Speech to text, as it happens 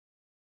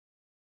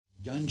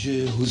گنج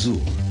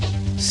حضور،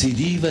 سی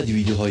دی و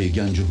دیویدیوهای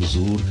گنج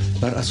حضور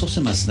بر اساس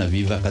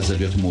مثنوی و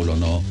غزلیات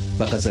مولانا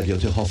و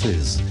غزلیات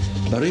حافظ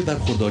برای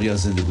برخورداری از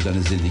زنده بودن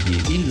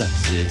زندگی این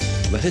لحظه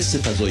و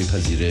حس فضای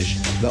پذیرش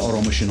و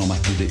آرامش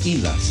نامحدود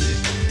این لحظه،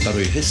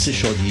 برای حس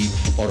شادی،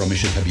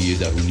 آرامش طبیعی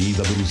درونی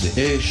و بروز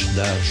عشق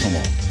در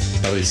شما،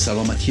 برای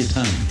سلامتی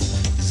تن،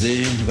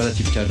 ذهن و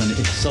لطیف کردن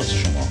احساس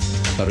شما،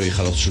 برای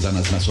خلاص شدن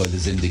از مسائل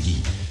زندگی،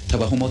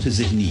 توهمات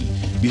ذهنی،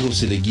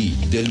 بی‌حوصلگی،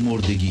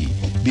 دلمردگی،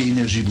 بی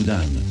انرژی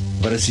بودن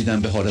و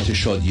رسیدن به حالت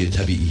شادی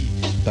طبیعی،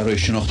 برای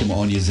شناخت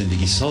معانی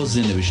زندگی ساز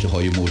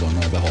نوشته‌های مولانا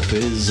و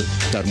حافظ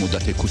در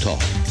مدت کوتاه.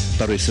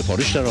 برای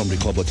سفارش در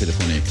آمریکا با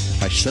تلفن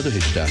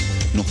 818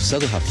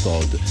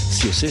 970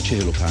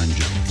 3345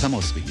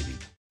 تماس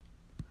بگیرید.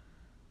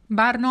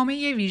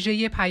 برنامه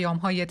ویژه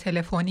پیام‌های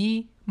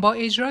تلفنی با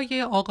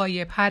اجرای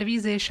آقای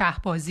پرویز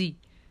شهبازی.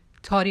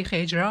 تاریخ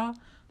اجرا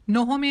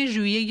 9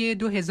 ژوئیه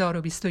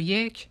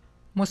 2021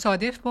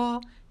 مصادف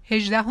با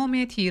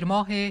 18 تیر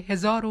ماه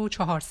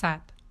 1400.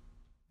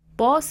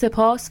 با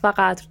سپاس و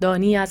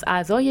قدردانی از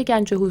اعضای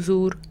گنج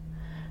حضور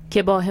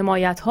که با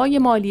حمایت‌های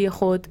مالی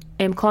خود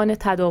امکان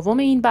تداوم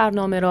این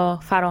برنامه را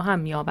فراهم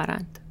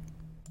می‌آورند.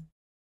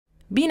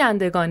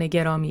 بینندگان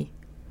گرامی،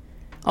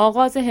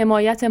 آغاز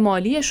حمایت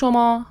مالی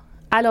شما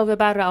علاوه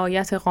بر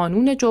رعایت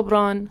قانون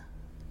جبران،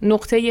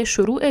 نقطه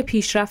شروع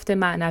پیشرفت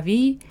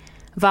معنوی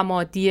و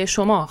مادی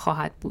شما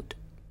خواهد بود.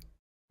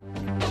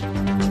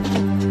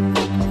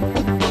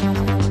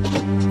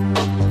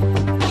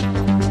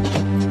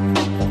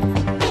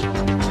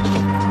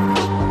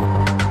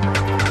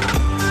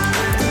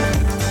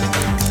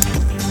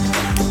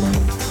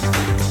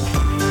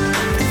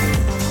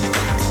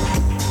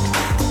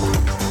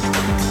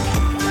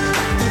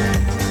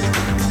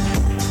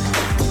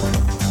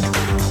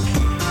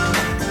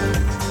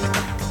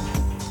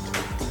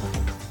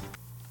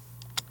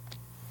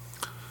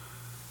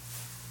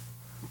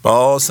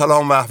 با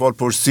سلام و احوال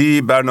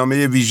پرسی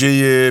برنامه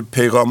ویژه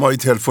پیغام‌های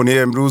تلفنی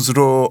امروز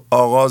رو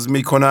آغاز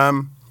می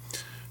کنم.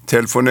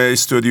 تلفن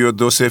استودیو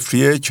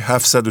 201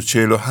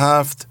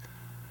 747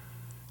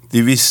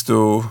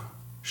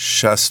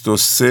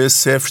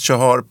 263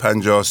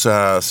 0453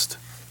 هست.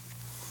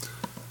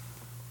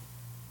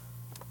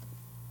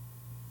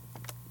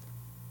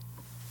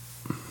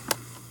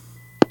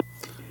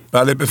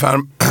 بله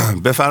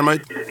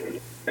بفرمایید.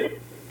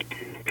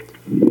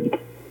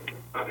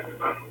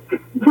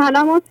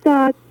 سلام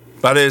استاد.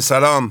 بله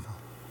سلام.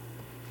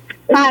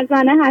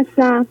 فرزانه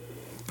هستم.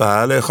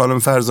 بله خانم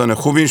فرزانه،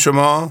 خوبین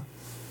شما؟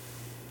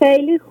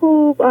 خیلی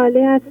خوب،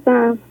 عالی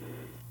هستم.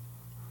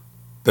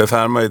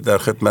 بفرمایید، در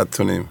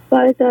خدمتتونیم. با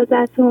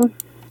اجازتون.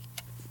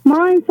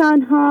 ما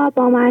انسان ها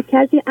با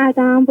مرکزی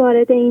عدم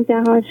وارد این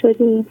جهان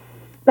شدیم،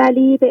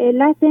 ولی به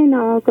علت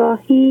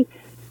ناآگاهی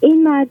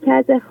این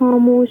مرکز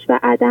خاموش و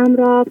عدم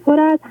را پر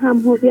از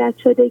هم‌هویت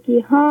شدگی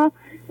ها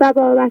و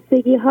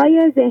وابستگی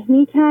های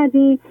ذهنی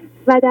کردیم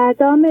و در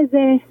دام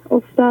ذهن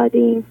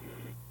افتادیم.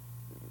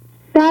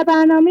 در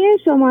برنامه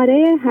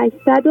شماره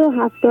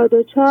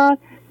 874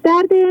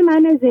 درد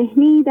من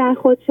ذهنی در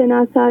خود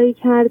شناسایی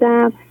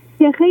کردم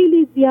که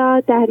خیلی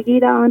زیاد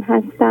درگیر آن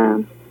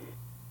هستم.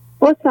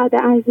 استاد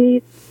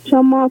عزیز،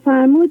 شما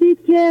فرمودید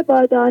که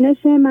با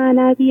دانش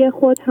معنوی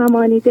خود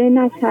همانیده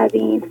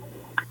نشویم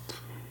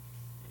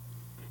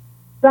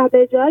و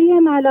به جای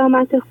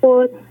ملامت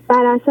خود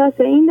بر اساس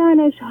این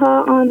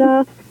دانش‌ها آن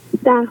را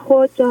در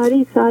خود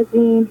جاری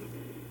سازیم.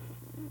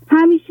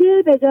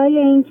 همیشه به جای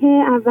اینکه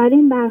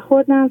اولین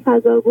برخوردم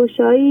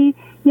فضاگشایی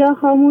یا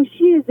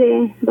خاموشی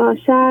ذهن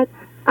باشد،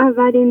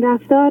 اولین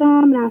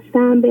رفتارم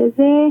رفتن به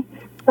ذهن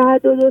و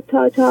دو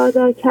تا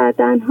چهار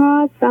کردن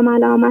هاست و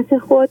ملامت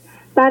خود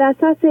بر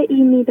اساس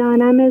این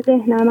میدانم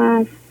ذهنم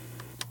است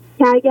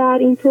که اگر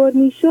اینطور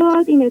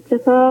میشد این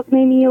اتفاق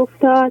نمی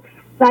افتاد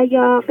و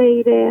یا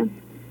غیره.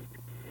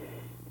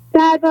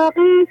 در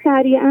واقع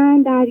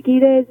سریعا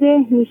درگیر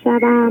ذهن می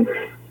شدم.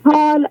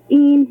 حال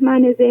این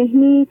من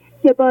ذهنی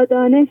که با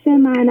دانش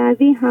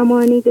معنوی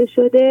همانیده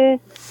شده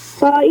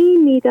با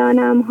این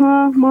میدانم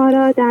ها ما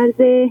را در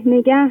ذهن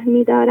نگه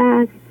می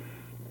دارد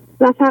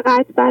و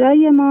فقط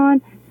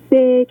برایمان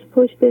فکر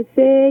پشت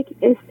فکر،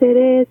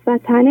 استرس و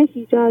تنش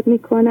ایجاد می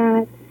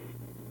کند.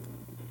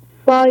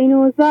 با این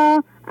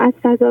اوضاع از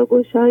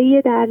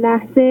فضاگشایی در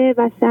لحظه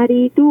و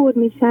سریع دور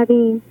می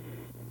شویم.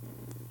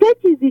 چه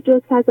چیزی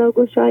جز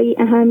فضاگشایی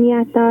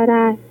اهمیت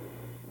دارد؟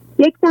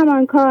 یک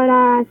زمان کار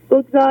است،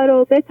 بگذار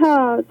و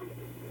بتاز،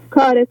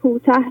 کار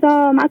کوته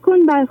را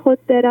مکن بر خود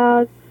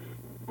دراز.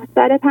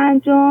 دفتر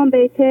 5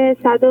 بیت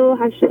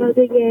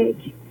 181.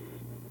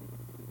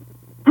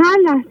 هر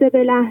لحظه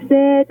به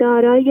لحظه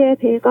دارای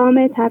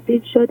پیغام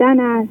تبدیل شدن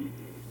است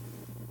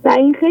و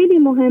این خیلی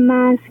مهم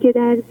است که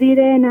در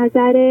زیر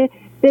نظر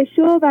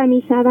بشو و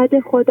می شود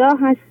خدا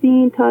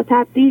هستیم تا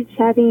تبدیل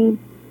شویم،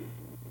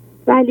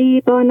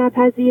 ولی با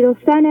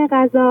نپذیرفتن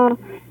قضا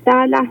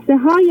در لحظه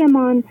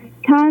هایمان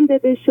تن به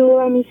بشو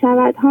و می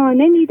شود ها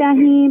نمی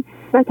دهیم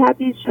و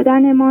تبدیل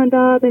شدنمان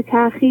را به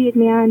تأخیر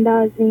می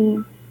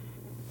اندازیم.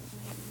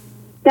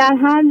 در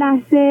هر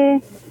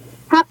لحظه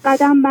حق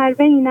قدم بر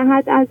وی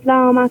نهد از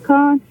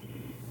لامکان،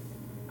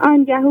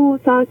 آنگهو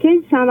ساکن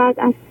شود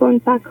از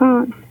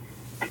فکان.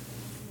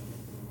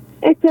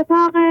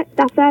 اتفاق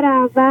دفتر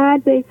اول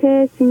بیت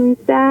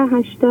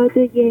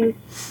 1381.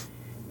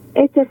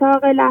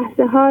 اتفاق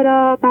لحظه ها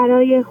را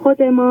برای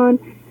خودمان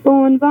به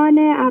عنوان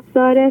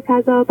ابزار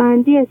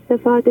فضابندی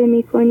استفاده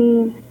می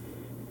کنیم،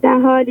 در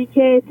حالی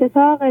که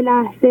اتفاق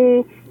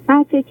لحظه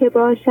هرچه که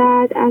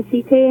باشد از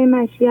حیطه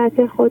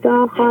مشیت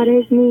خدا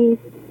خارج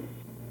نیست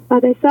و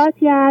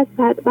بساطی است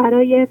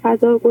برای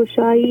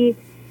فضاگشایی،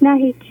 نه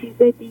هیچ چیز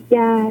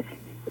دیگر.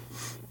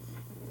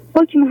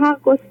 حکم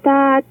حق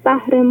گسترد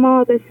بهر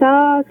ما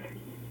بساط،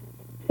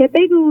 که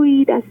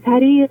بگویید از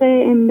طریق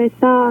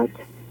انبساط.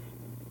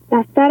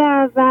 دفتر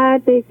اول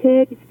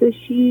بیت 26-70.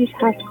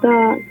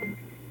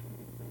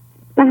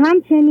 و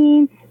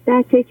همچنین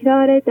در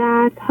تکرار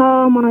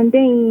دردها مانده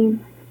ایم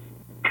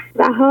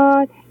و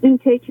حال این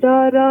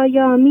تکرار را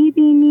یا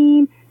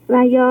می‌بینیم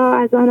و یا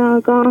از آن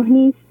آگاه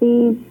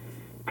نیستیم.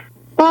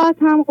 باز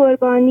هم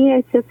قربانی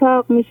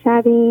اتفاق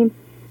می‌شویم،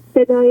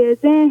 صدای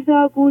ذهن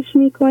را گوش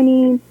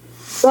می‌کنیم،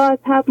 باز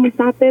هم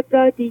مسبب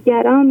را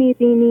دیگران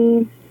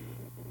می‌بینیم،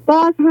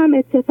 باز هم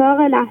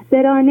اتفاق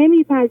لحظه را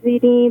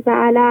نمی‌پذیریم و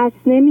الست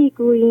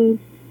نمی‌گوییم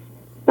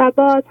و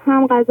باز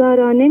هم قضا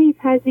را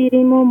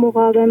نمی‌پذیریم و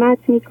مقاومت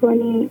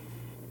می‌کنیم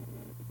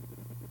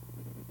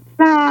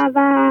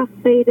و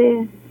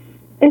غیره.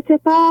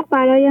 اتفاق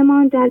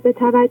برایمان جلب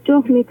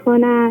توجه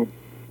می‌کند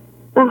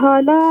و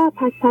حالا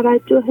پس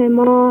توجه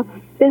ما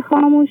به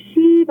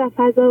خاموشی و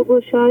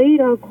فضاگشایی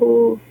را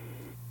کو.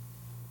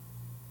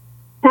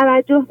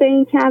 توجه به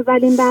این که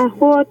اولین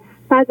برخورد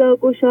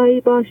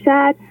فضاگشایی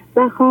باشد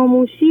و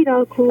خاموشی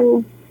را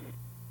کو.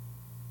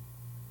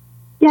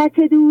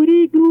 گرچه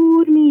دوری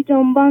دور می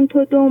جنبان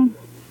تو دم،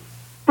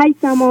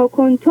 حیثما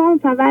کنتم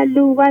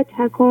فولوا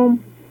وجهکم.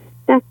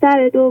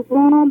 دفتر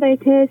دوم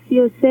بیت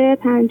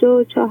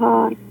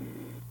 33-54.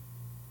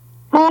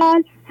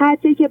 حال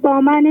هرچه که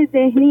با من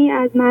ذهنی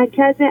از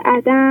مرکز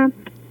عدم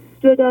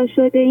جدا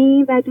شده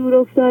ایم و دور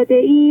افتاده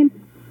ایم،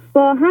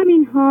 با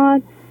همین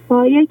حال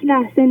با یک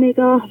لحظه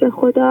نگاه به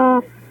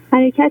خدا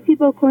حرکتی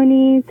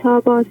بکنیم تا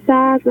با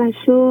صبر و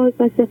شکر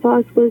و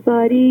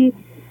سپاسگزاری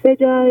به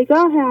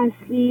جایگاه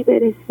اصلی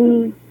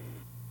برسیم.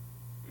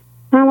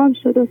 تمام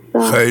شد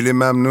استاد. خیلی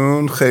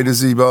ممنون، خیلی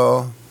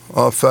زیبا،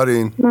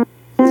 آفرین. ممنون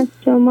از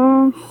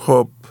شما.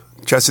 خب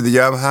کسی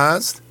دیگه هم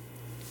هست؟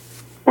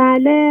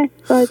 بله،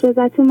 با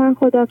اجازتون من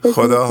خداحافظی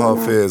خدا می‌کنم.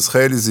 حافظ.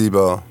 خیلی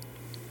زیبا.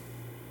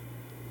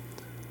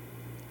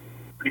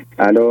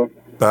 الو.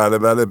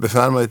 بله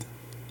بفرمایید.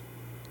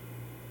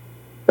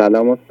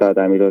 سلام استاد،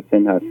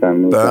 امیرحسین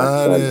هستم.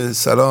 بله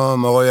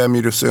سلام آقای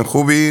امیرحسین،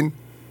 خوبین؟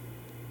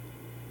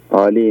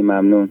 عالی،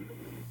 ممنون.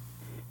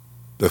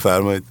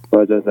 بفرمایید.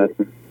 با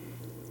اجازتون.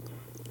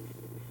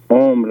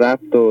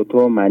 رفت و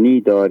تو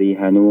منی داری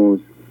هنوز،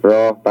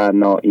 راه بر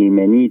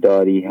ناایمنی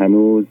داری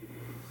هنوز.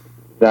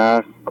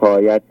 زخم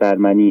کایت در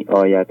منی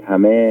آیت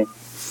همه،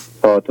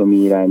 تا تو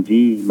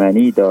میرنجی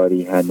منی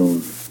داری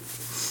هنوز.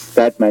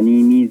 صد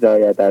منی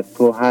میزاید از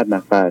تو هر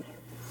نفس،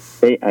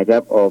 ای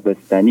عجب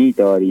آبستنی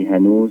داری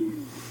هنوز.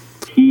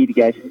 پیر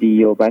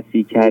گشتی و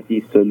بسی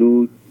کردی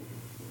سلوک،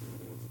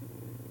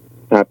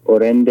 طبع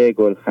رند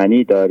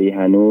گلخنی داری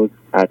هنوز.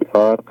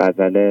 عطار،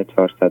 غزل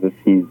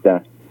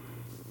 413.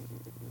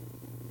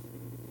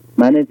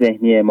 من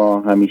ذهنی ما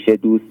همیشه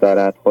دوست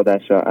دارد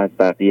خودش را از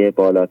بقیه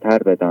بالاتر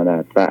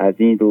بداند و از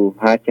این رو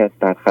هر کس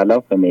در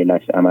خلاف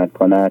میلش عمل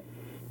کند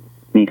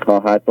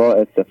می‌خواهد با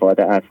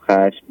استفاده از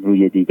خشم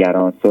روی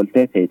دیگران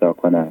سلطه پیدا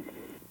کند.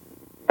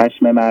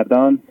 خشم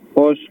مردان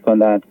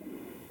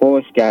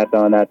خوش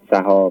گرداند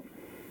سحاب،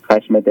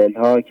 خشم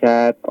دلها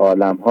کرد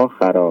عالمها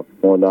خراب.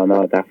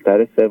 مولانا،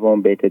 دفتر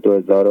سوم بیت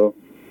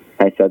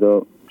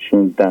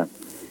 2816.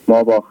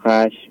 ما با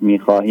خشم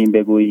می‌خواهیم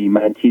بگویی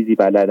من چیزی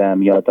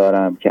بلدم یا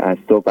دارم که از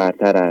تو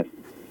برتر است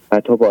و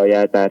تو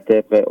باید بر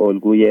طبق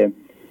الگوی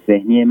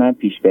ذهنی من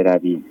پیش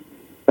بروی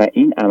و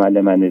این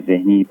عمل من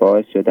ذهنی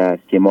باعث شده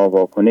است که ما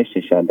واکنش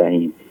نشان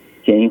دهیم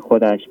که این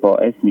خودش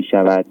باعث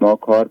می‌شود ما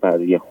کار بر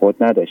روی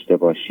خود نداشته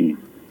باشیم.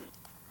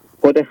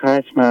 خود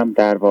خشم هم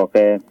در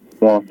واقع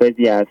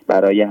محافظی است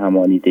برای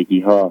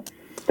همانیدگی‌ها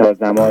تا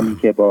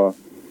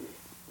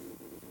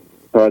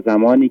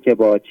زمانی که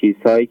با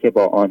چیزهایی که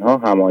با آنها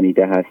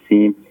همانیده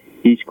هستیم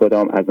هیچ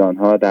کدام از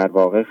آنها در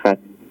واقع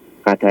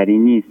خطری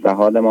نیست و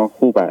حالمان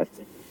خوب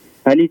است.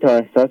 ولی تا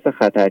احساس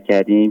خطر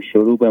کردیم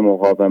شروع به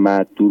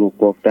مقاومت، دروغ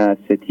گفتن،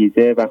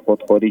 ستیزه و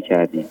خودخوری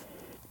کردیم.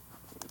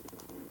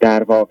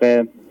 در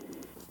واقع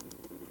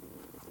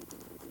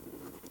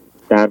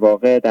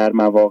در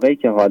مواقعی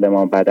که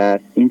حالمان بد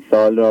است این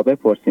سوال را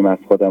بپرسیم از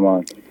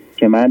خودمان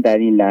که من در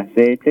این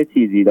لحظه چه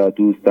چیزی را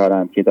دوست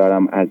دارم که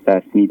دارم از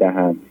دست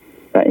می‌دهم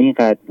و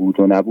اینقدر بود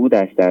و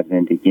نبودش در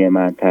زندگی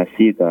من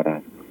تأثیر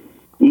دارد.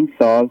 این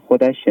سوال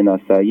خودش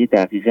شناسایی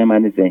دقیق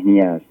من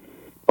ذهنی است.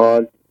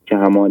 حال که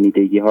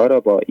همانیدگی‌ها را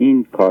با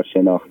این کار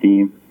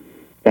شناختیم،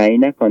 سعی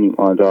نکنیم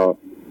آن را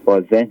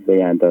با ذهن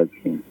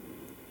بیندازیم.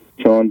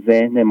 چون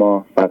ذهن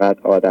ما فقط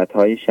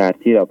عادتهای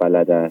شرطی را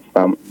بلد است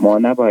و ما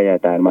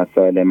نباید در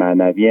مسائل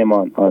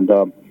معنویمان آن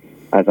را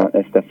از آن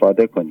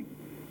استفاده کنیم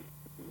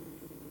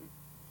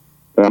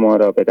و ما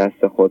را به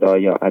دست خدا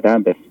یا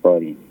عدم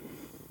بسپاریم.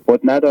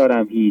 خود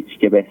ندارم هیچ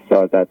که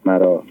بسازد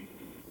مرا،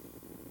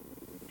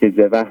 که ز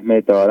وهم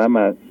دارم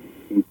از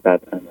این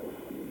صد.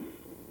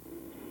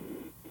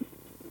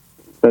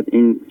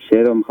 این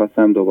شعر رو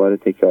میخواستم دوباره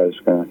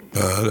تکرارش کنم.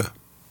 بله.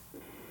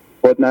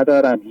 خود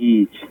ندارم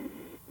هیچ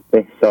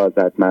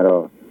بسازد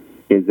مرا،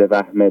 که ز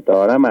وهم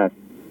دارم از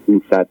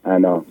این صد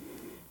انا.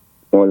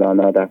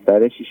 مولانا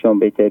دفتر ششم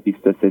بیت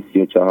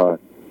 23-34.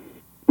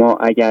 ما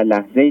اگر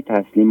لحظه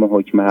تسلیم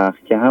حکم حق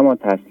که همان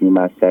تسلیم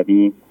است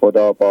شویم،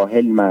 خدا با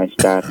حلمش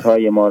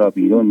دردهای ما را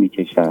بیرون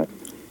میکشد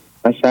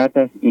و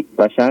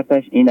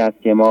شرطش این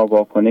است که ما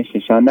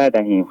واکنششان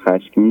ندهیم،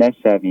 خشمگین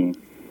نشویم،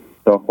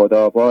 تا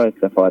خدا با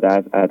استفاده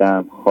از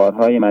عدم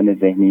خارهای من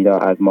ذهنی را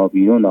از ما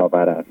بیرون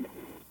آورد.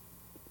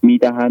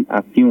 میدهند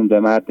افیون به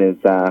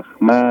مرد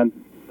زخمند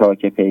تا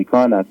که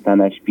پیکان از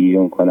تنش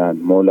بیرون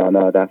کنند.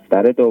 مولانا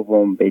دفتر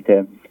دوم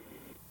بیت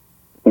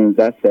 15-03.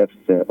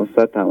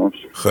 استاد تمام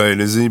شد.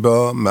 خیلی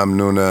زیبا،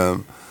 ممنونم.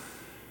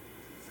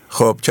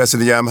 خب کسی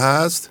دیگه هم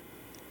هست؟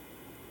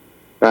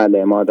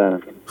 بله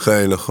مادرم.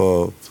 خیلی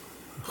خوب،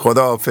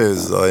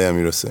 خداحافظ آقای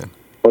امیرحسین.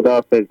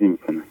 خداحافظی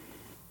میکنم.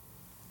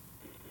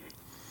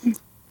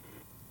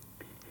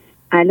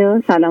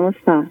 الو سلام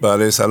استاد.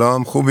 بله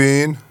سلام،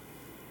 خوبین؟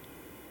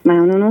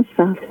 ممنون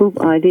استاد، خوب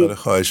عالی. بله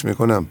خواهش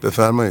میکنم،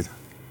 بفرمایید.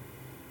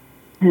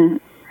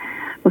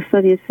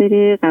 استاد یه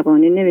سری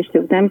قوانین نوشته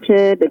بودم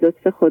که به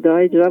لطف خدا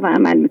اجرا و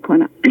عمل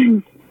میکنم.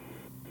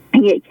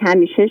 یک،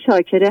 همیشه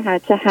شاکر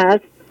هرچه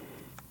هست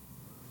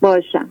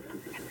باشم.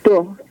 2،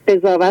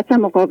 قضاوت و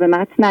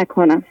مقاومت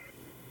نکنم.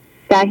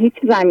 در هیچ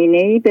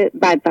زمینه‌ای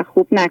بد و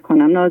خوب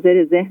نکنم.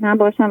 ناظر ذهنم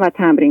باشم و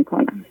تمرین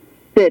کنم.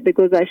 3، به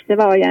گذشته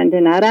و آینده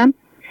نرم.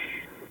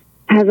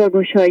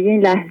 تضاگوشایی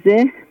این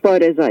لحظه با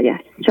رضایت.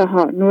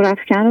 4،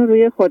 نورافکن رو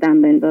روی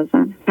خودم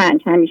بندازم. 5،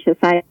 همیشه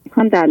سعی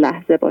کنم در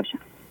لحظه باشم.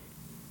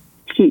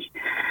 6،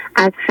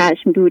 از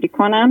خشم دوری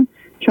کنم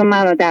چون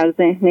مرا در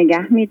ذهن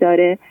نگه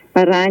می‌داره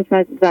و رنج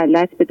و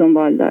ذلت به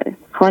دنبال داره.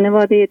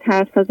 خانواده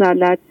ترس و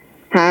ذلت،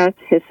 ترس،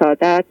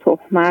 حسادت،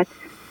 تهمت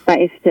و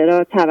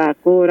افترا،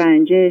 توقع،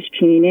 رنجش،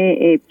 کینه،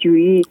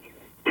 عیب‌جویی،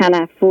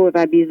 تنفر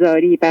و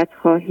بیزاری،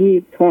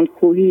 بدخواهی،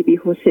 تندخویی،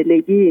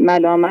 بی‌حوصلگی،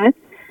 ملامت،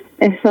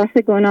 احساس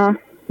گناه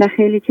و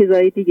خیلی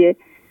چیزای دیگه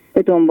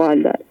به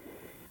دنبال داره.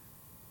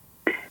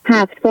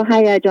 7، با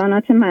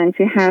هیجانات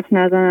منفی حرف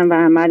نزنم و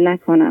عمل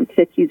نکنم،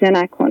 ستیزه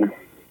نکنم.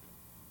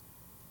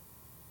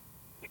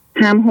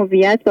 هم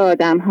هویت به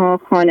آدم‌ها،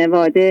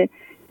 خانواده،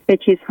 به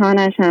چیزها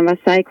نشم و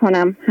سعی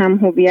کنم هم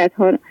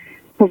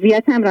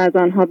هویتم را از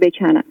آنها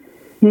بکنم.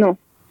 9،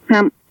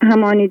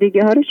 همانیدگی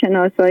ها رو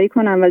شناسایی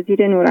کنم و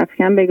زیر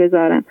نورافکن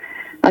بگذارم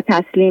و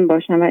تسلیم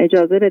باشم و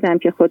اجازه بدم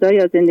که خدا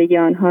یا زندگی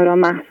آنها را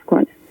محو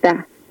کنه. 10،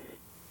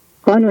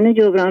 قانون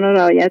جبران را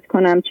رعایت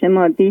کنم، چه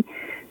مادی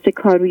چه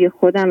کار روی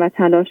خودم، و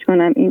تلاش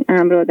کنم این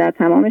امر را در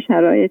تمام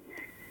شرایط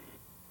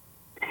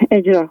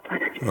اجرا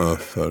کنم.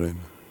 آفرین.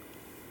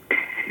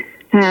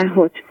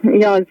 تعهد.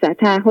 11،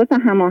 تعهد و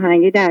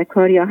هماهنگی در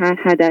کار یا هر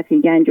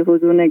هدفی، گنج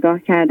حضور نگاه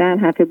کردن،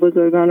 حرف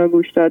بزرگان را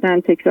گوش دادن،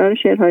 تکرار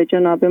شعرهای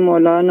جناب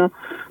مولانا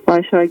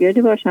و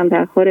شاگردی باشم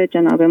در خور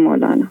جناب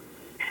مولانا.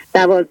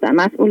 12،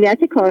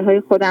 مسئولیت کارهای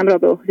خودم را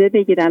به عهده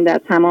بگیرم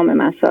در تمام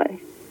مسائل.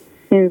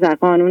 13،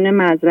 قانون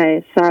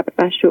مزرعه، صبر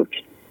و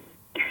شکر.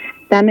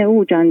 دم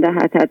او جان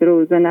دهد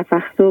روز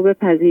نفختو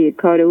بپذیر،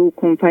 کار او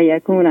کن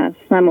فیکون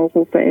است نه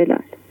موقوف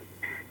علت.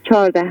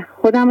 14،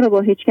 خودم را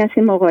با هیچ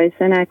کسی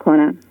مقایسه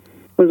نکنم.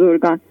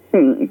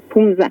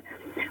 15،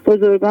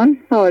 بزرگان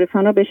و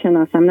عارفان را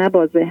بشناسم نه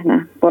با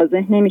ذهنم. با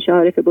ذهن نمیشه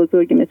عارف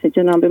بزرگی مثل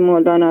جناب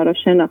مولانا را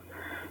شناخت.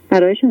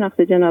 برای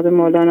شناخت جناب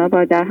مولانا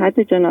با در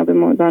حد جناب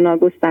مولانا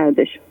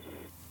گسترده شد.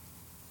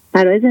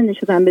 برای زنده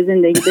شدن به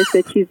زندگی به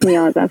 3 چیز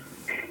نیاز است.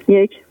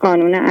 1،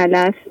 قانون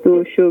الست.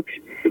 2،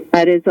 شکر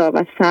و رضا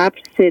و صبر.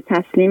 3،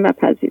 تسلیم و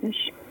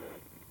پذیرش.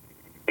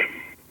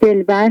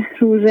 دلبر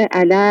روز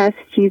الست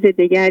چیز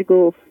دیگر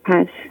گفت،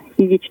 پس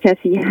هیچ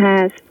کسی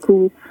هست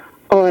کو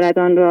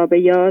آردان را به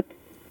یاد.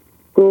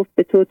 گفت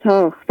به تو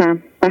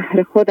تاختم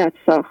بهر خودت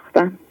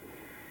ساختم،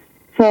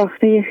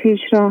 ساخته خیش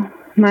را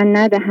من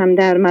ندهم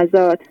در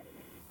مزاد.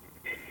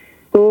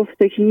 گفت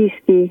تو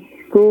کیستی؟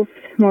 گفت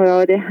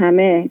مراد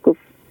همه. گفت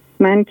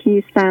من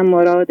کیستم؟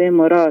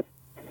 مراد.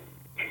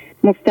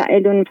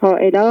 مفتعلون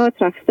فاعلات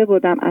رفته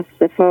بودم از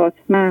صفات،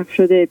 محو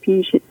شده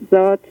پیش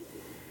ذات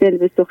دل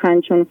به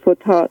سخن چون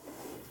فتات.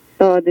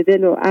 داد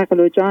دل و عقل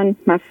و جان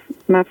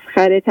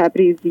مفخر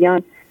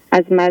تبریزیان،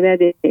 از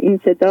مدد این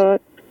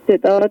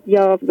صداد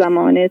یافت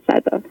زمانه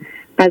صداد.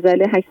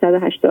 غزل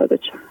 884.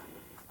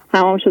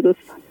 تمام شد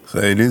استاد.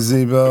 خیلی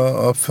زیبا،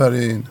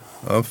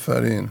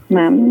 آفرین.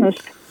 ممنون.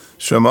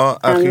 شما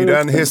اخیراً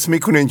حس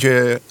میکنین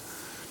که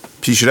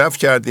پیشرفت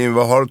کردین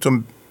و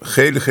حالتون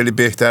خیلی خیلی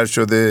بهتر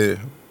شده،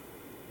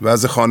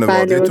 وضع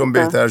خانواده‌تون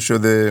بهتر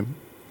شده؟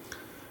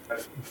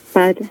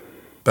 بله.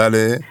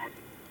 بله.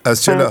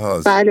 از چه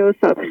لحاظ؟ بله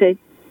استاد، خیلی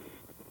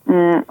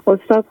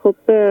استاد خب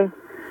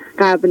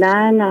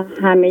قبلا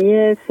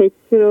همه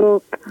فکر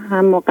و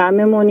هم و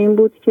غممون این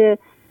بود که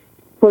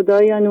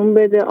خدایا نون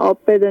بده، آب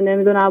بده،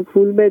 نمیدونم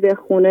پول بده،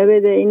 خونه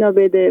بده، اینو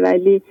بده،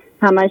 ولی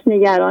همش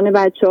نگران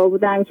بچه‌ها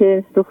بودم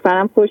که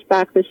دخترم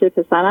خوشبخت بشه،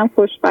 پسرم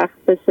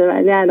خوشبخت بشه.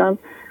 ولی الان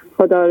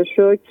خدا رو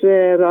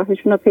شکر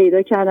راهشون رو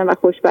پیدا کردم و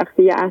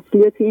خوشبختی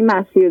اصلی رو توی این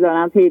مسیر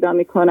دارم پیدا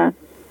میکنن.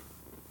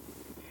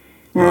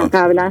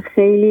 قبلا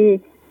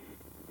خیلی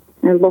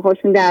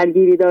باهاشون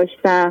درگیری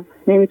داشتم،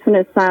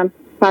 نمیتونستم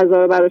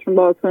فضا رو براشون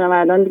باز کنم.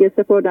 الان دیگه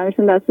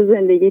سپردمشون دست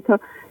زندگی تا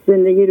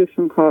زندگی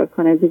روشون کار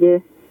کنه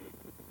دیگه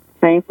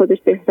و این خودش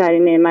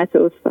بهترین نعمت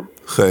استاد.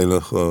 خیلی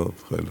خوب،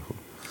 خیلی خوب،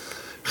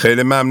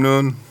 خیلی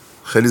ممنون،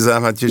 خیلی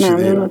زحمت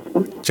کشیدیم.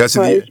 کسی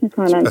دیگه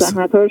میکنم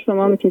زحمت ها رو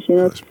شما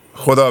میکشین.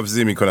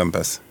 خداحافظی میکنم.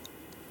 پس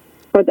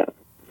خدا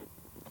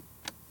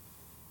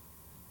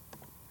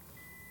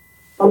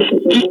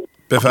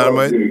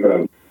بفرمایید.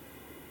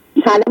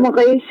 سلام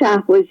آقای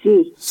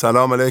شهبازی.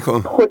 سلام علیکم.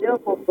 خدا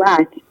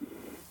قوت.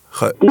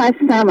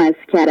 هستم از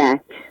کرج.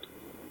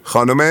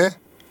 خانم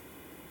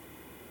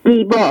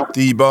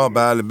دیبا.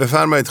 بله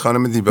بفرمایید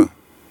خانم دیبا.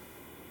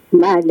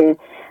 بله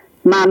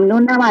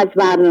ممنونم از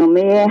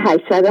برنامه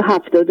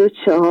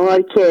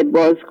 874 که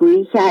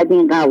بازگویی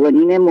کردین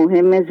قوانین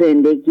مهم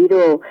زندگی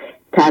رو،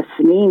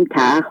 تصمیم،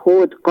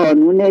 تعهد،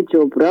 قانون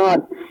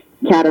جبران،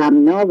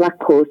 کرمنا و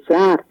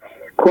کوثر،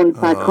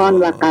 کنفکان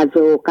و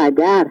قضا و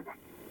قدر،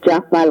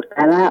 جفل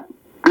قرب،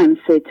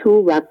 انستو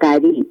و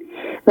قرین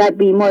و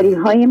بیماری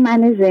های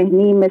من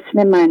ذهنی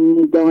مثل من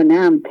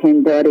میدانم،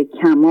 پندار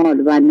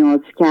کمال و ناز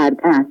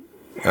کردن.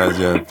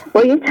 عجب.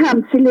 با یه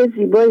تمثیل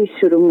زیبایی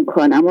شروع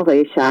میکنم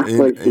آقای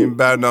شهبازی. این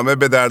برنامه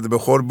به درد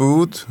بخور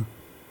بود؟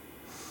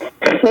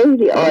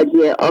 خیلی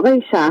عالیه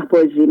آقای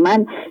شهبازی.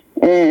 من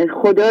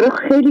خدا رو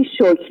خیلی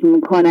شکر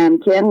میکنم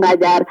که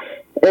انقدر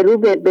رو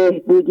به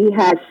بهبودی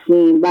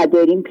هستیم و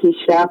داریم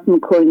پیشرفت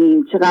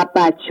میکنیم. چقدر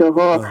بچه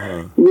ها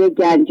یه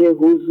گنج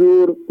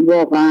حضور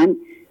واقعا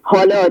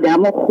حال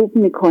آدم رو خوب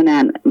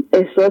میکنن.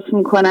 احساس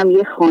میکنم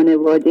یه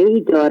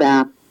خانواده‌ای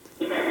دارم،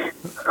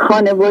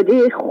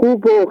 خانواده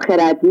خوب و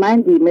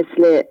خردمندی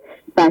مثل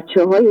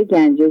بچه های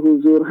گنج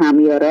حضور،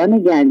 همیاران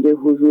گنج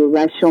حضور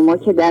و شما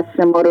که دست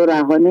ما رو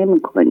رها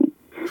نمی‌کنید.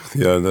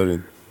 اختیار دارید.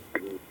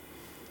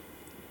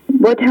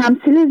 با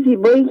تمثیل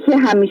زیبایی که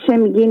همیشه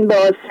میگین به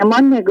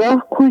آسمان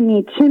نگاه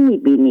کنید چه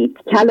میبینید؟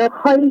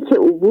 کلاغ‌هایی که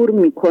عبور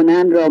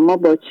میکنن را ما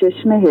با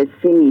چشم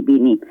حسی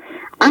میبینیم،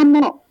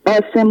 اما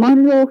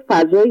آسمان رو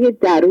فضای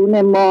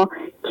درون ما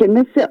که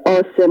مثل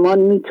آسمان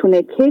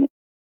میتونه که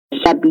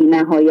بی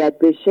نهایت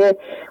بشه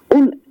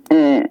اون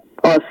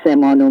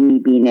آسمان رو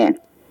میبینه.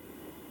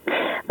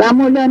 و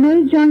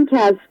مولانا جان که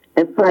از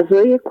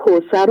فضای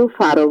کوثر و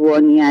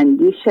فراوانی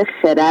اندیش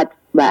خرد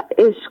و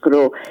عشق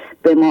رو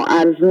به ما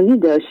ارزونی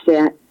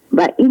داشته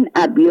و این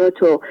ابیات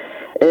رو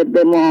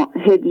به ما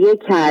هدیه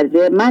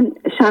کرده. من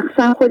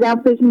شخصا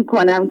خودم فکر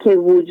میکنم که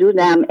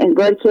وجودم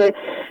انگار که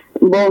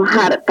با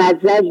هر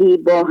غزلی،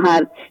 با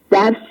هر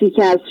درسی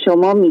که از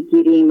شما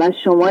میگیریم و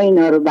شما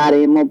اینا رو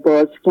برای ما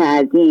باز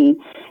کردین،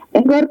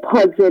 انگار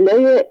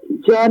پازلای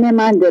جان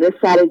من داره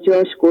سر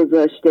جاش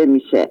گذاشته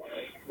میشه.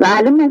 و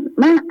الان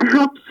من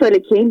 7 ساله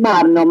که این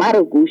برنامه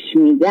رو گوش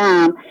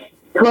میدم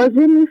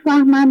تازه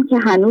میفهمم که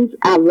هنوز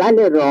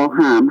اول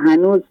راهم،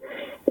 هنوز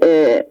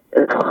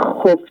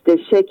خفته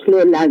شکل و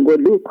لنگ و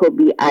لوک و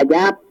بی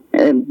ادب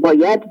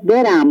باید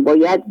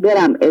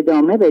برم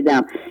ادامه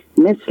بدم،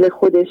 مثل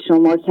خود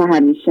شما که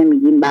همیشه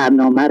میگین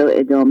برنامه رو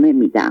ادامه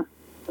میدم.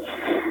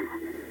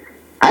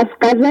 از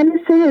غزل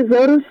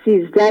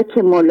 3013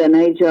 که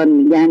مولانا جان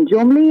میگن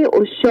جمله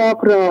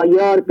عشاق را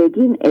یار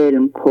بدین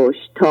علم کش،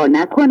 تا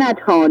نکند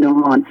هان و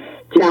هان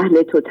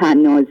جهل تو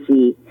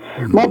طنازی.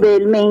 ما به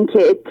علم این که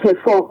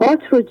اتفاقات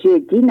رو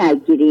جدی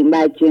نگیریم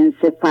و جنس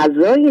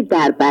فضای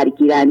در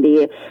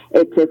برگیرنده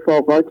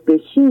اتفاقات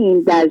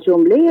بشیم، در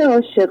جمله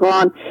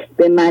عاشقان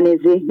به من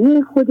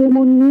ذهنی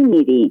خودمون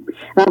میمیریم.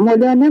 و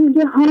مولانا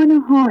میگه هان و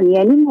هان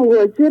یعنی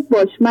مواظب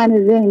باش،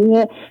 من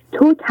ذهنی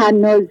تو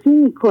طنازی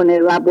میکنه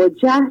و با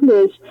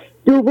جهلش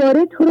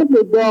دوباره تو رو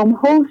به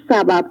دامها و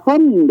سببها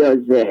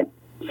میندازه.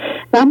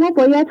 و ما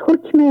باید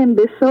حکم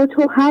انبساط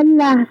و هر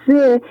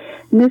لحظه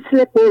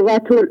مثل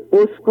قوت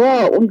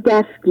الاسقا اون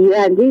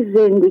دستگیرنده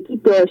زندگی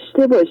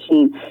داشته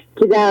باشیم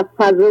که در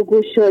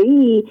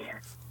فضاگشایی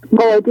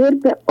قادر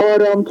به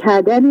آرام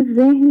کردن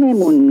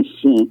ذهنمون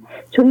میشیم،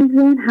 چون این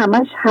ذهن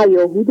همش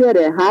هیاهو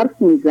داره، حرف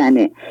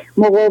میزنه،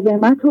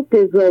 مقاومت و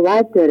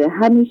قضاوت داره،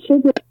 همیشه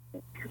داره.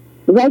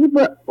 ولی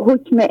با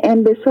حکم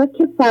انبساط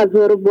که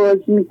فضا رو باز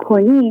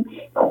میکنیم،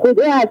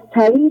 خدا از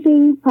طریق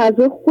این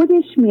فضا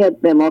خودش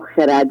میاد به ما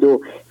خرد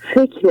و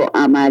فکر و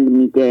عمل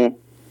میده.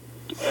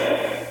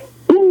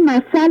 این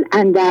مثل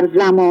اندر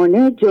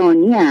زمانه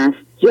جانی است،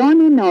 جان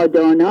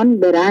نادانان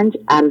به رنج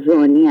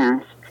ارزانی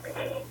است.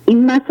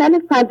 این مثل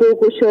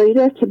فضاگشایی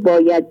را که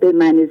باید به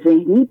من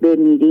ذهنی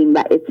بمیریم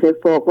و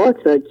اتفاقات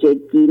را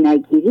جدی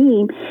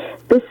نگیریم،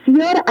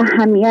 بسیار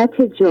اهمیت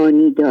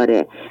جانی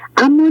داره.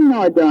 اما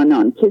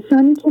نادانان،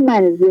 کسانی که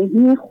من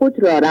ذهنی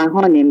خود را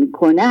رها نمی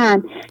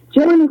کنند،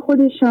 جان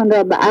خودشان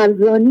را به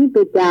ارزانی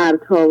به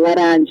دردها و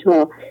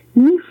رنجها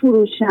می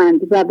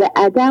فروشند و به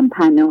عدم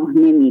پناه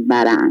نمی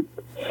برند.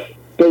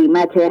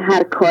 قیمت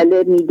هر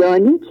کاله می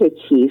دانی که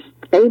چیست،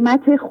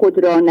 قیمت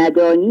خود را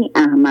ندانی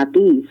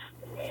احمقی است.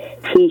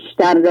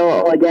 خویشتن را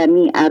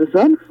آدمی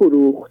ارزان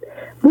فروخت،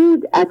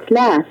 بود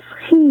اطلس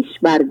خویش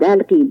بر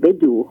دلقی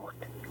بدوخت.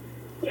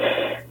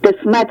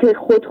 قسمت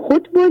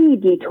خود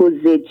بریدی تو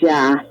ز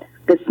جهل،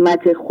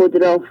 قسمت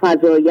خود را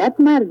فزاید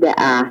مرد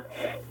اهل.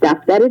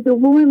 دفتر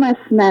دوم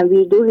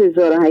مثنوی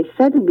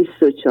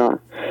 2824.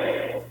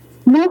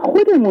 ما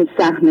خودمون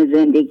سهم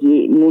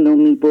زندگیمونو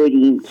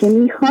میبریم که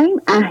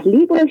میخوایم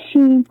اهلی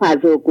باشیم،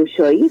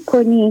 فضاگشایی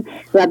کنیم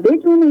و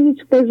بدون هیچ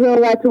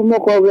قضاوت و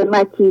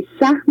مقاومتی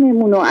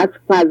سهممونو از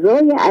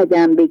فضای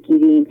عدم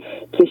بگیریم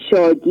که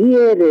شادی،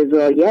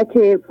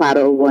 رضایت،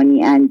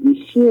 فراوانی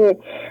اندیشیه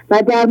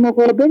و در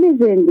مقابل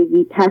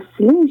زندگی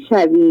تسلیم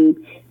شویم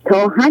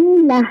تا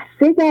همین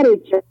لحظه در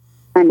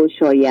جهان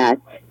شاید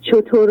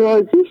چطور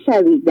راضی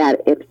شوی در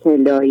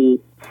ابتلایی.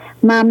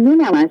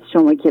 ممنونم از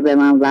شما که به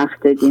من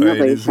وقت دادین.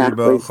 خیلی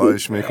زیبا،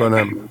 خواهش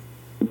میکنم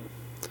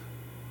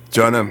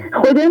جانم.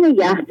 خدا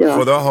نگهدار.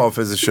 خدا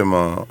حافظ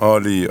شما.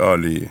 عالی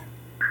عالی.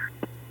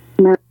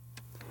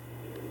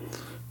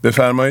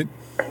 بفرمایید.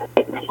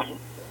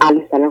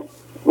 سلام.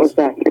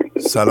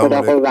 سلام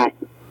علیکم.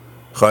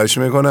 خواهش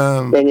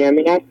میکنم.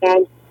 بنیامین هستم،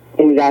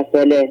 15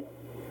 ساله.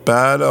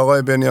 بله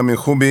آقای بنیامین،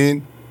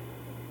 خوبین؟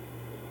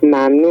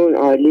 ممنون،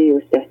 عالی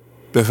استاد.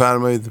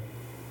 بفرمایید.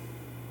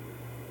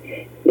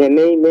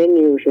 می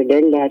نیوش و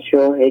دل در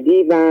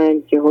شاهدی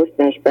بند که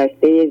حسنش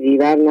بسته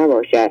زیور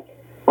نباشد.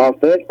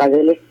 حافظ،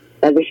 غزل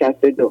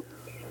 162.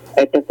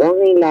 اتفاق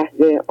این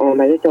لحظه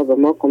آمده تا به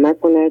ما کمک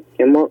کند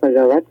که ما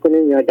قضاوت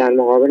کنیم یا در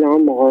مقابل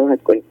آن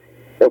مقاومت کنیم.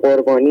 به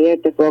قربانی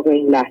اتفاق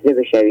این لحظه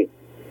بشویم.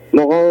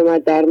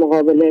 مقاومت در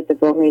مقابل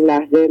اتفاق این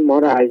لحظه ما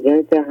را از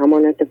جنس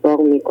همان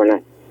اتفاق می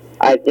کند،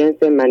 از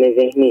جنس من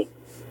ذهنی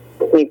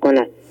می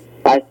کند.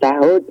 پس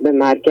تعهد به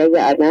مرکز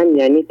عدم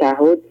یعنی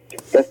تعهد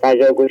به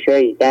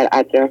فضاگشایی در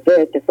اطراف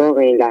اتفاق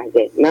این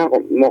لحظه، نه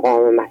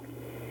مقاومت.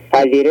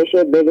 پذیرش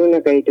بدون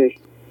قید و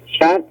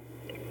شرط،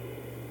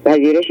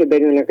 پذیرش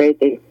بدون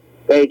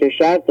قید و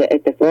شرط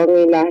اتفاق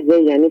این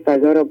لحظه یعنی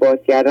فضا را باز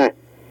کردن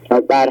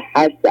تا بر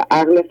حسب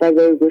عقل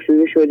فضای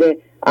گشوده شده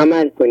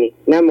عمل کنی،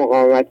 نه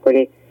مقاومت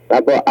کنی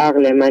و با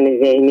عقل من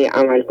ذهنی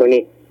عمل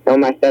کنی تا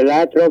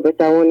مسئلات را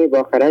بتوانی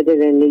با خرد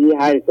زندگی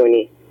حل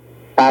کنی.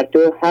 بر تو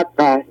حق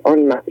است آن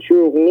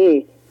معشوق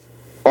نیست،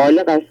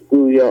 خالق است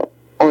گویا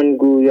آن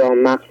گویا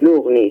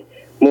مخلوق نیست.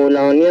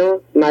 مولانا،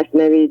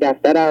 مثنوی،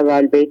 دفتر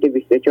اول، بیت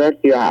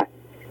 24-37.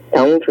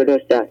 تموم شد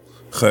استاد.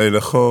 خیلی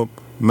خوب،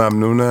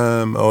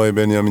 ممنونم آقای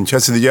بنیامین.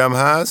 کسی دیگه هم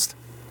هست؟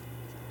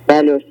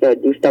 بله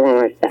استاد، دوستم هم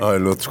هستن. آقای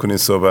لطف کنین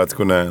صحبت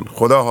کنن.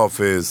 خدا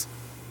حافظ.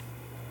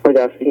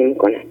 خدا حافظی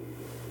میکنن.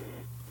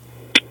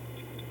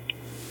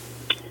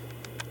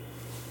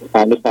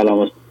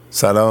 سلام.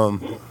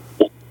 سلام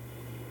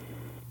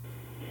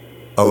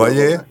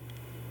آقای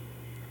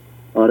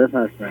عارف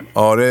هستم.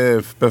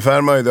 عارف،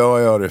 بفرمایید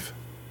آقای عارف.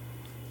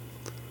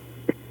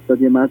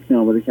 یه متن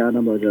آماده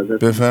کردم با اجازه.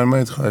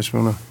 بفرمایید، خواهش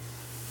می‌کنم.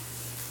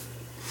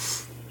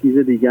 چیز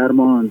دیگر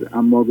ماند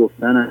اما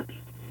گفتنش،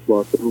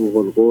 با تو روح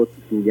القدس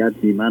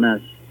گوید بی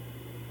منش.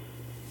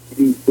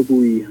 این تو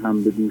گویی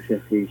هم به دوش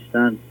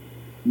خویشتن،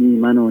 نی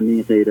من و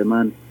نی غیر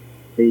من،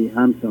 ای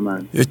هم تو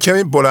من. یک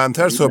کمی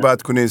بلندتر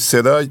صحبت کنید،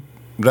 صدا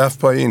رفت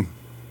پایین.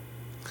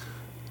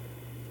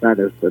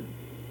 بله استاد،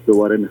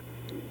 دوباره نه.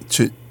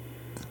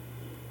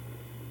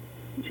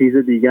 چیز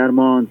دیگر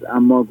ماند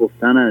اما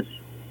گفتنش،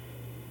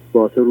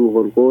 با تو روح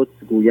القدس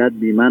گوید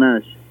بی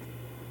منش.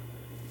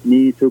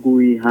 نی تو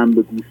گویی هم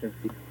به گوش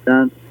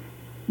خویشتن،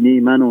 نی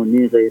من و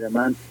نی غیر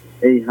من،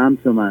 ای هم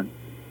تو من.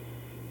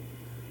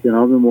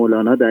 جناب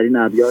مولانا در این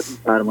ابیات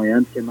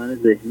فرمایند که من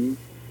ذهنی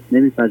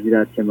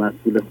نمیپذیرد که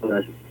مسئول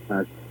خودش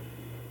است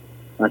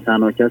و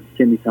تنها کسی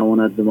که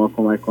میتواند به ما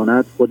کمک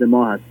کند خود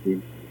ما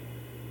هستیم.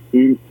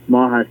 این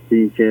ما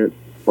هستیم که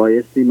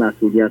بایستی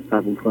مسئولیت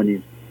قبول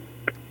کنیم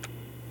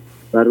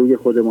و روی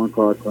خودمان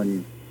کار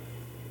کنیم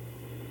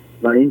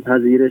و این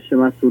پذیرش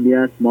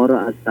مسئولیت ما را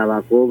از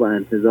توقع و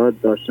انتظار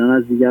داشتن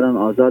از دیگران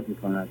آزاد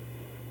می‌کند.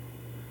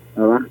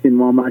 و وقتی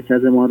ما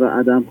مرکز ما را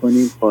عدم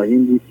کنیم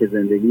خواهیم دید که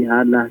زندگی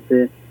هر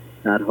لحظه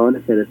در حال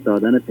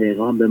فرستادن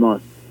پیغام به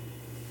ماست.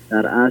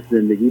 در اصل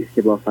زندگی است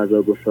که با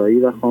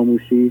فضاگشایی و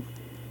خاموشی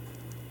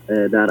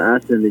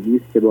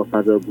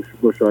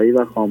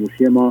و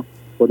خاموشی ما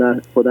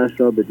خودش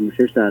را به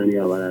دوشش در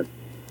می‌آورد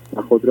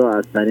و خود را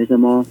از طریق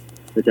ما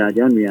به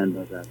جریان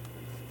می‌اندازد.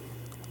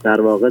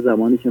 در واقع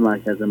زمانی که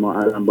مرکز ما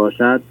عدم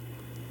باشد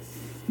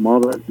ما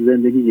با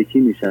زندگی یکی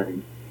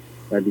می‌شویم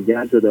و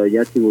دیگر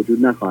جداییتی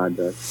وجود نخواهد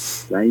داشت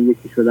و این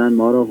یکی شدن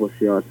ما را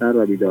هوشیارتر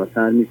و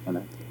بیدارتر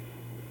می‌کند.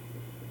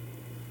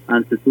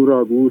 انصتو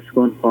را گوش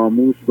کن،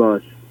 خاموش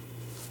باش،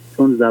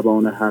 چون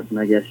زبان حق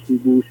نگشتی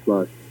گوش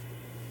باش.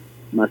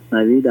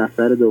 مثنوی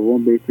دفتر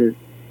دوم بیت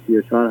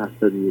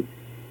 34-71.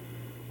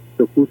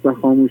 سکوت و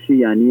خاموشی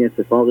یعنی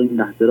اتفاق این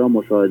لحظه را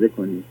مشاهده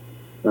کنیم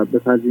و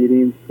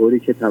بپذیریم، طوری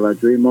که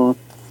توجه ما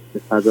به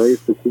فضای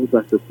سکوت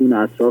و سکون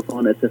اطراف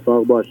آن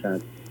اتفاق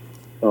باشد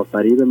تا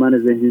فریب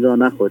من ذهنی را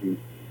نخوریم.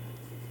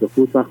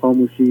 سکوت و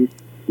خاموشی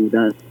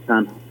بودن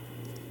تنها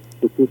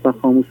سکوت و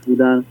خاموش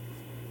بودن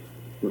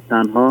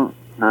تنها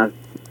حرف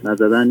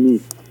نزدن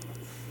نیست،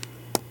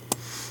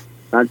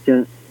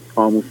 بلکه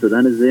خاموش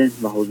شدن ذهن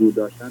و حضور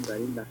داشتن در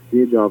این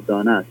لحظه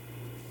جاودانه است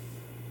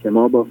که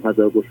ما با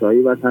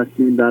فضاگشایی و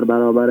تسلیم در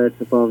برابر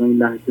اتفاق این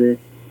لحظه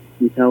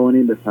می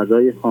توانیم به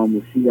فضای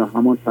خاموشی یا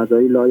همان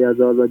فضای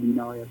لایزال و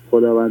بی‌نهایت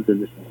خداوند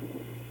زنده شویم.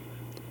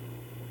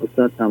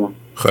 استاد تمام.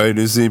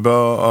 خیلی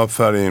زیبا،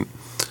 آفرین.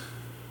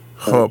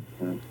 خب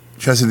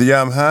کسی دیگه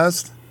هم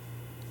هست؟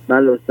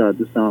 بله استاد،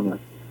 دوستم هم هست.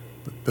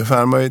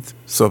 بفرمایید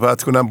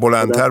صحبت کنم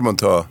بلندتر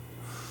منتها.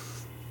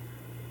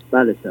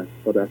 بله استاد،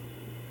 خدا.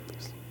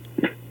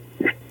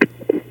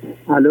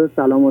 الو،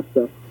 سلام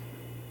استاد.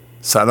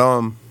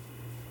 سلام،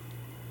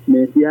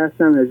 مهدی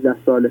هستم، 18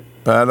 ساله.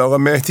 بله آقا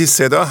مهدی،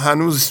 صدا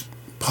هنوز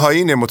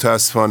پایینه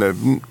متاسفانه.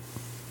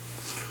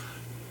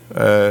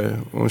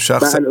 اون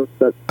شخص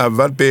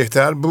اول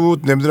بهتر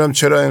بود، نمیدونم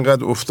چرا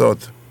اینقدر افتاد.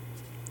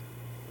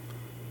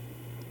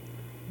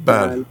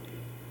 بله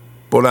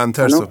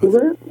بلندتر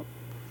صحبت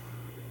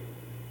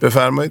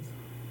بفرمایید.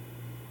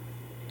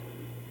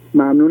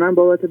 ممنونم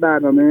بابت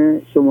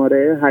برنامه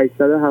شماره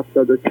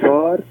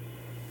 874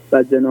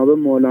 و جناب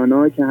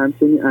مولانا که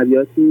همچنین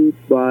ابیاتی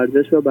با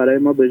ارزش رو برای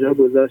ما به جا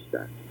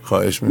گذاشتن.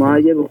 خواهش می‌کنم. ما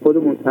اگه به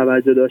خودمون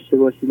توجه داشته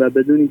باشیم و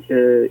بدونیم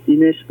که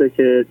این عشقه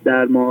که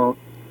در ما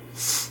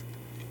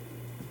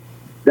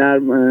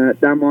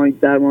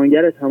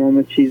درمانگر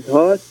تمام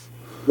چیزهاست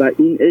و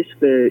این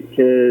عشق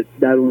که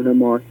درون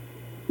ماست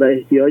و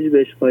احتیاج به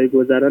عشق‌های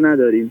گذرا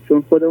نداریم،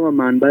 چون خودمون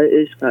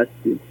منبع عشق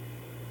هستیم.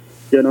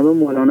 جناب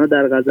مولانا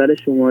در غزل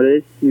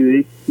شماره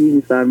 31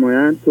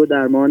 می‌فرمایند تو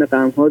درمان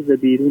غم‌ها ز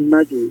بیرون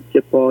مجوی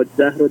که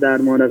پادزهر رو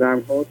درمان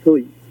غم‌ها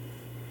تویی.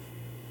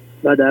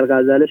 و در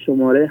غزل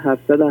شماره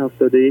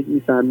 771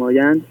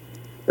 می‌فرمایند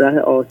ره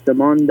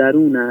آسمان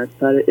درون است،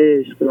 پر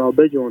عشق را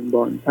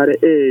بجنبان، پر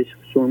عشق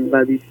چون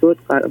قوی شد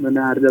غم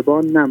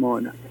نردبان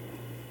نماند.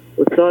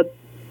 استاد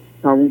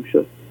تموم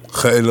شد.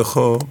 خیلی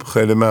خوب،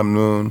 خیلی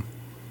ممنون.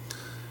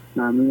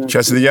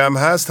 کسی دیگه هم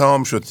هست؟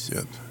 تمام شد.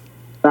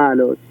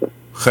 بله استاد.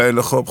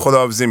 خیلی خوب،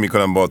 خداحافظی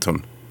میکنم باتون.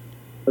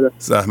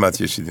 زحمت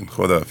کشیدین.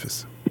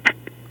 خداحافظ.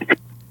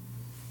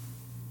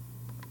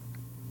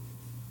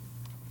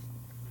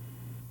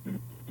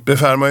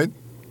 بفرمایید.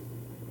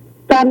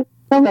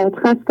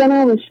 خسته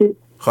نباشید.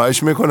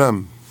 خواهش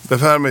میکنم،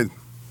 بفرمایید.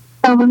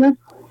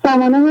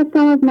 سمانه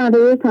هستم، از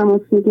مدعو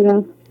تماس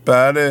میگیرم.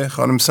 بله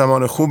خانم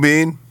سمانه،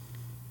 خوبین؟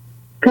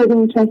 خیلی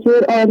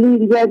متشکرم، عالی،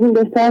 دیگه از این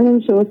بهتر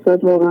نمیشه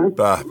استاد واقعا.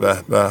 به به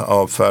به،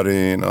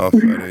 آفرین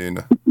آفرین.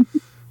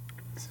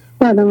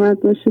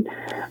 سلامت باشید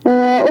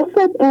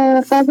استاد.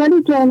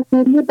 غزل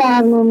جانوری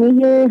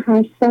برنامه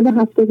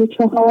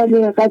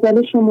 874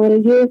 غزل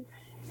شماره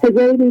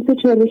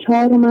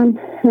 1244 رو من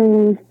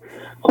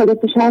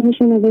خودت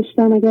شرحش رو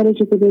نوشتم، اگر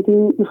اجازه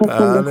بدین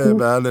میخواستم. بله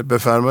بله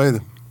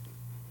بفرمایید.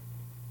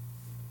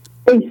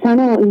 ای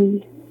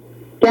سنایی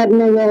گر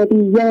نیابی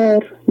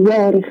یار،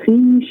 یار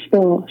خویش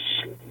باش،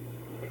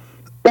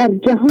 در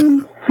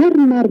جهان هر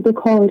مرد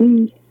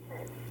کاری،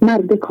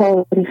 مرد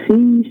کار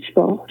خویش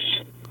باش.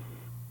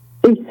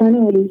 ای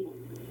سنایی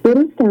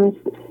درست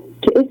است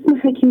که اسم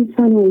حکیم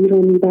سنایی را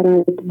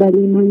میبرد،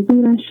 ولی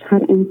منظورش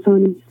هر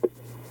انسانی است.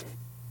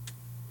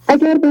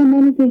 اگر با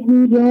من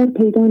ذهنی یار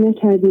پیدا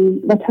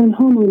نکردی و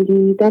تنها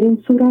ماندی، در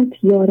این صورت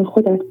یار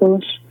خودت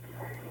باش،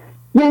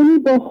 یعنی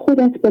با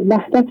خودت به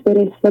وحدت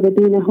برس و به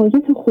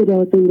بی‌نهایت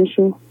خدا زنده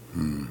شو.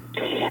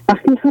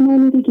 وقتی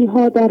همانیدگی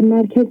ها در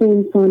مرکز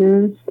انسان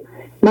است،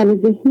 من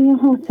ذهنی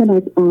حاصل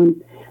از آن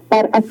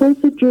بر اساس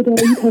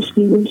جدایی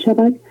تشکیل می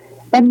شود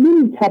و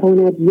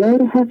نمیتواند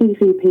یار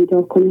حقیقی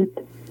پیدا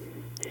کند،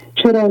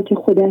 چرا که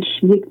خودش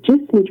یک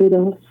جسم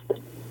جداست.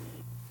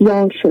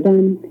 یار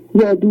شدن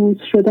یا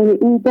دوست شدن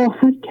او با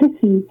هر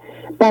کسی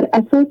بر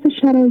اساس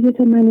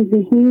شرایط من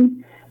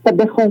ذهنی و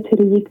به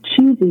خاطر یک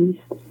چیزی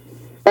است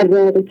و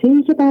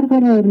رابطه‌ای که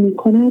برقرار می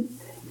کند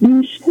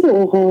بیشتر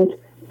اوقات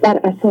بر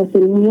اساس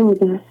نیاز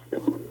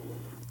است.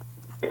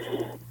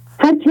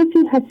 هر کسی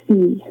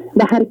هستی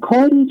و هر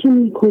کاری که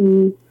می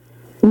کنی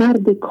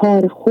مرد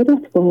کار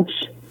خودت باش،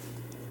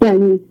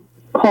 یعنی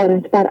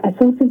کارت بر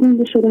اساس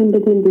زنده شدن به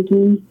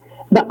زندگی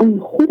و آن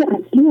خود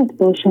اصلیت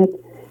باشد،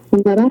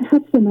 نه بر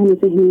حسب من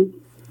ذهنی.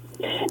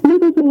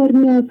 نگذار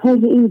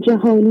نیازهای این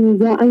جهانی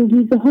یا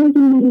انگیزه های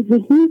من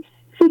ذهنی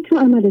فکر و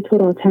عمل تو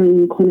را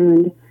تعیین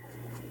کنند.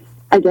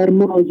 اگر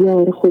ما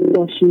یار خود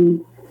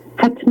باشیم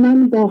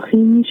حتما با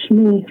خویش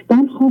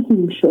مهربان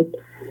خواهیم شد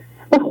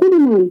و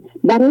خودمان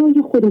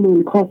برای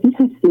خودمان کافی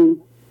هستیم.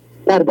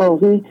 در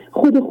واقع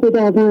خود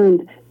خداوند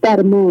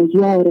در ما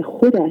یار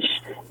خودش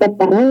و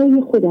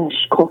برای خودش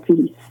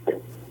کافی است.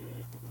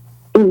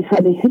 این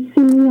همه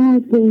حسی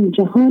نیاز به این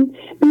جهان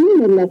به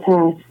این علت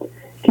است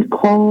که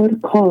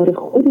کار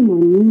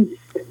خودمان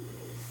نیست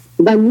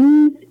و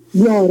نیز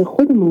یار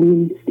خودمان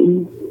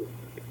نیستیم.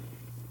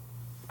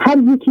 هر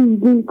یکی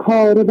این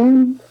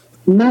کاروان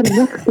مر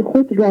وقت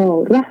خود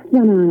را ره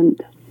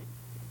زنند،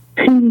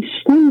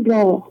 خویشتن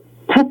را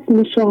پس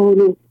نشان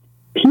و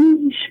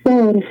پیش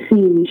بار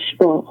خویش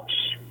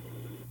باش.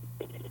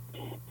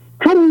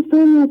 هر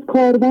انسانی از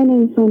کاروان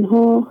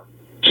انسانها،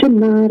 چه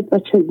مرد و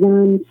چه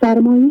زن،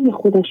 سرمایه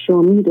خودش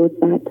را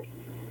می‌دزدد.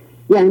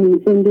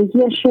 یعنی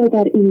زندگیش را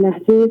در این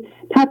لحظه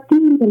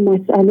تبدیل به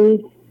مسئله،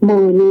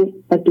 مانع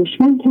و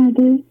دشمن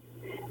کرده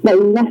و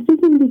این لحظه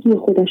زندگی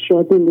خودش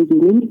را زندگی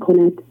نمی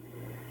کند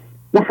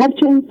و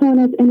هرچه انسان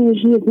از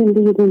انرژی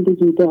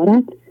زندگی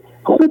دارد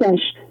خودش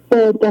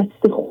با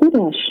دست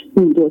خودش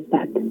می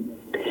دزدد.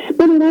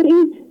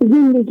 بنابراین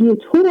زندگی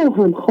تو را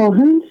هم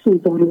خواهند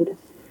سوزاند،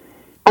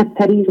 از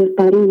طریق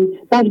قرین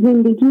بر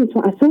زندگی تو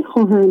اثر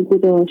خواهند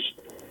گذاشت.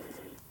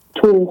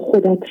 تو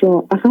خودت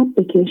را عقب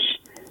بکش،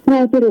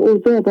 ناظر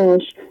اوضاع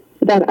باش،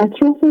 در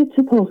اطراف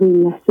اتفاق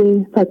این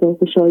لحظه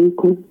فضاگشایی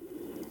کن.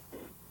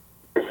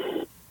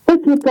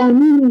 حسن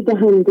فانی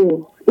می‌دهند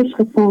و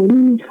عشق فانی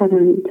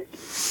می‌خرند،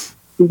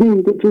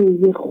 زند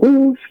جوی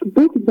خشک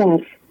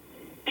بگذر،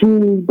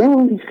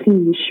 جویبار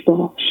خویش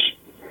باش.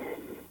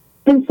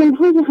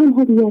 انسان‌های هم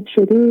هویت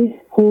شده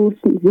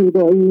حسن،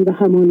 زیبایی و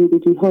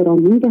همانیدگی ها را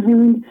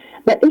می‌دهند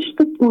و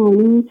عشق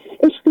فانی،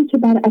 عشقی که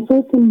بر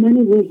اساس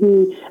من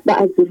ذهنی و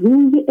از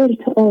روی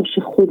ارتعاش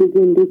خود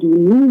زندگی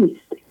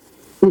نیست،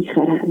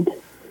 می‌خرند.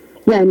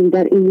 یعنی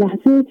در این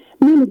لحظه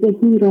من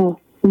ذهنی را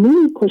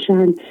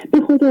می‌کشند،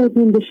 به خدا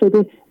زنده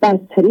شده و از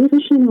طریق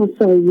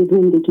شناسایی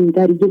زندگی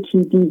در یکی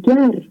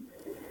دیگر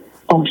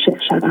عاشق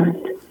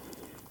شوند.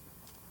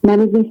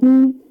 من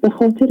ذهنی به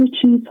خاطر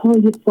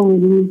چیزهای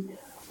فانی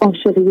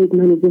عاشق یک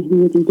من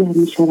ذهنی دیگر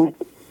می شود،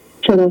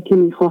 چرا که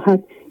می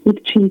خواهد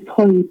یک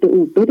چیزهایی به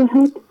او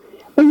بدهد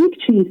و یک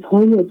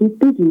چیزهایی از او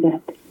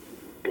بگیرد.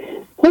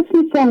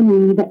 حسن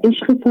فانی و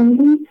عشق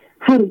فانی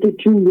هر دو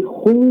جوی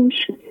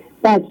خشک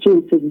و از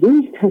جنس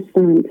ذهن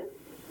هستند.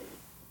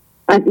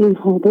 از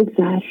اینها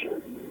بگذار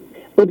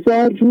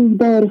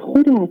جویبار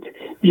خودت،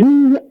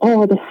 جوی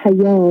آب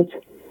حیات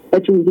و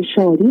جوی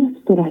شادی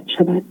از تو رد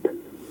شود.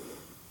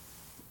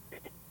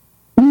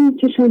 می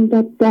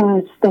کشندت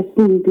دست از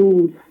این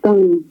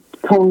دوستان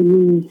تا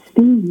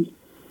نیستی،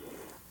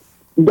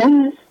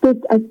 دست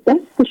از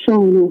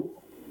دستشان و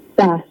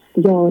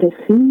دستیار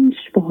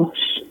خویش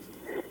باش.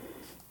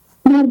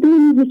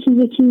 مردم یکی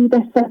یکی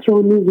دستت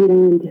را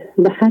میگیرند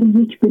و هر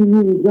یک به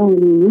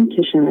میزانی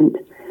میکشند.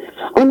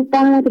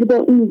 آنقدر با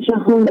این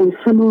جهان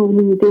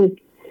همانیده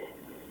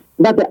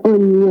و به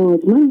آن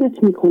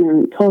نیازمندت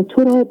میکنند تا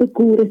تو را به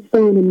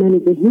گورستان من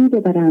ذهنی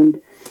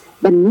ببرند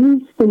و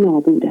نیست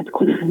نابودت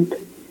کنند.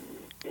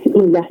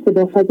 این لحظه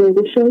با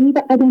فضاگشایی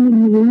و عدم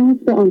نیاز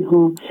به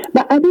آنها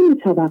و عدم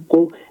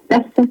توقع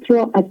دستت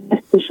را از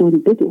دستشان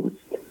بدزد.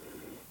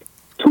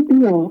 تو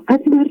بیا، از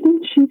مردم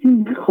چیزی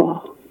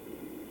نخواه،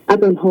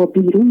 از آنها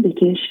بیرون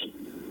بکش،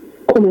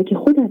 کمک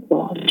خودت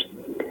باش،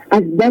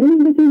 از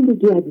درون به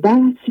زندگیت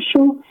دست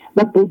شو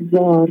و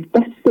بگذار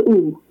دست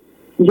او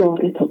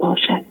یار تو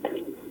باشد.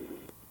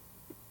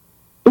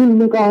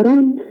 این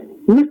نگاران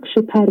نقش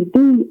پرده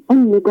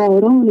آن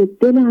نگاران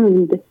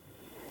دلند،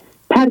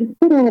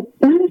 پرده را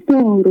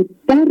بردار و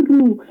در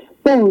رو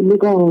با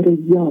نگار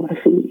یار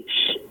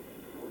خویش.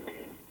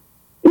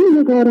 این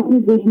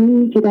نگاران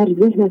ذهنی که در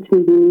ذهنت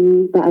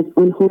می‌بینی و از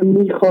آنها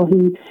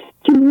می‌خواهی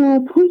که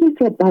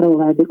نیازهایت را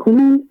برآورده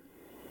کنند،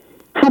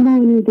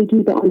 همانیدگی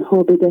به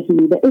آنها بدهی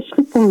و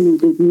عشق فانی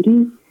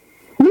بگیری،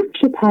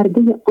 نقش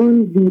پرده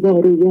آن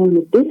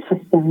زیبارویان دل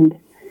هستند.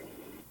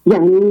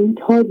 یعنی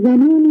تا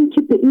زمانی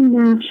که به این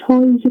نقش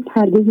هایی که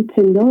پرده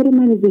پندار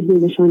من ذهنی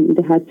نشان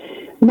می‌دهد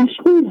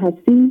مشغول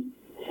هستی،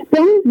 به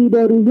آن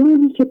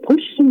زیبارویانی که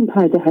پشت این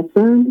پرده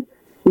هستند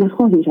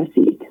نخواهی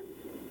رسید.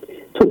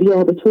 تو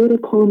بیا به طور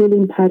کامل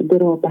این پرده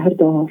را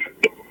بردار.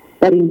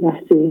 در این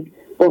لحظه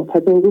با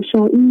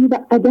فضاگشایی و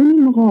عدم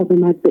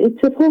مقاومت به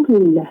اتفاق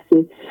این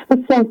لحظه و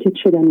ساکت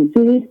شدن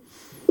ذهن،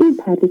 این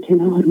پرده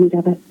کنار می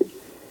رود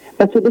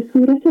و تو به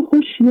صورت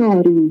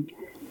هوشیاری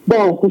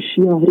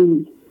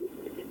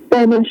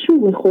با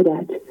معشوق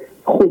خودت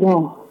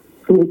خدا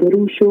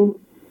روبرو شو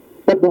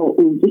و با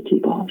او یکی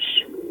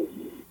باش.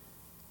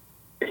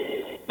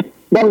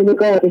 با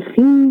نگار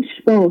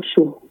خویش باش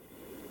و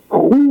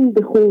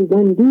خوب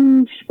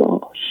خوبندیش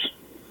باش،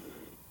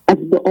 از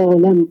به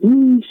عالم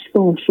بیش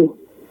باش و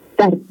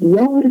در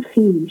دیار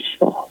خویش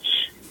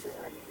باش.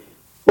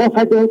 با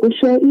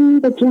فضاگشایی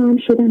و جمع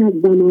شدن از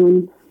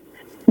زمان،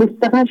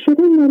 مستقر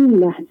شدن در این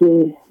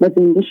لحظه و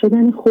زنده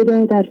شدن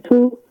خدا در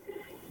تو،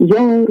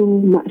 یار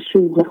و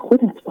معشوق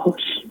خودت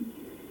باش.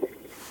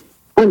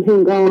 آن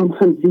هنگام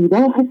هم زیبا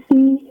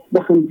هستی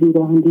و هم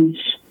زیبا اندیش،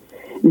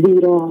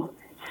 زیرا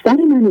سر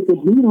من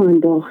ذهنی را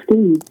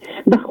انداختی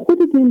و خود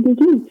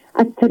زندگی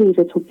از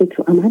طریق تو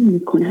فکر و عمل می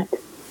کند.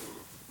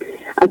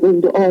 از اون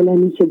دو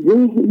عالمی که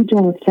ذهن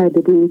ایجاد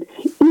کرده بود،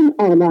 این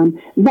عالم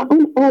و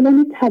آن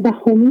عالم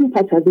توهمی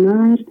پس از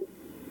مرگ،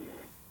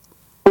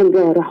 آن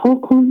را رها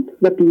کن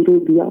و بیرون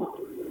بیا.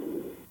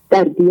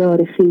 در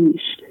دیار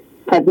خویش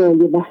فضای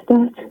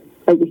وحدت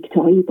و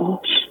یکتایی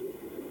باش.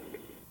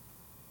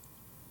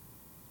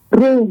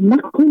 رو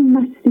مکن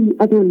مستی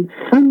از آن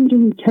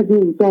خمری که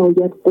زو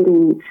زاید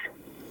غرور.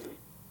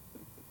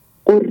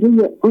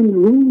 قره آن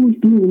روی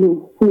بین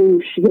و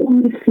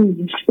هوشیار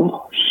خویش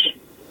باش.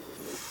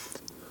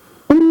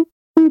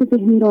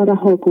 ذهنی را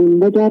رها کن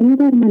وگرنه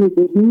در من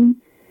ذهنی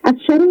از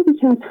شرابی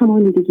که از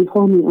همانیدگی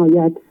ها می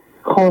آید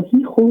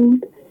خواهی خورد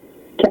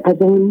که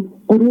از آن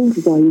غرور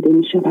زاییده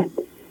می شود.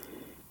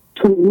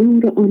 تو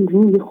نور آن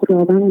روی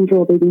خداوند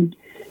را ببین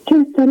که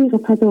از طریق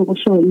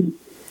پذاقشایی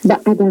و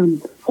عدم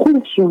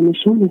خودش را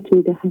نشانت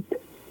می دهد.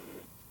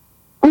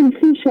 آن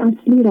خویش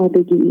اصلی را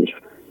بگیر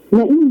و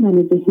این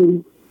من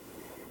ذهنی.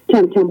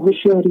 کم کم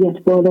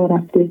هوشیاریت بالا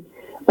رفته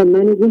و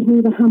من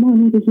ذهنی و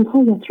همانیدگی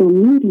هایت را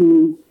می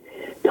بینی.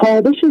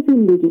 تابش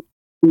زندگی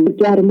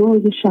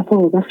گرمای شفا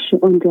بخش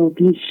آن را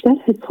بیشتر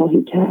حس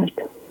خواهی کرد.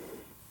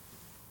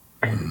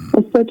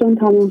 استاد جان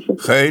تمام شد.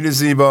 خیلی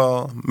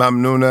زیبا،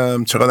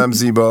 ممنونم. چقدرم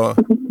زیبا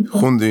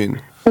خوندین.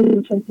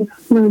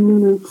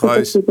 ممنونم.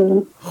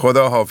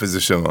 خدا حافظ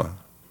شما.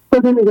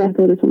 خدا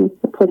نگهدارتون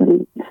استاد. خدا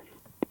نگهدار.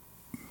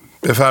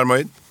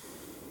 بفرمایید.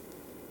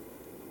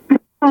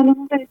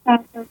 سلام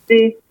علیکم.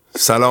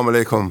 سلام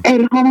علیکم.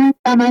 الهام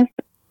هستم.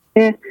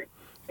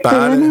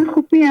 بله.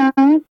 خوب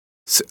میاد؟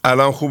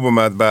 الان خوب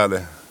اومد.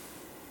 بله.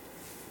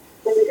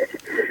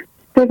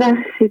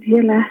 ببخشید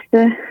یه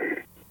لحظه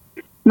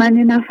من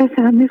یه نفس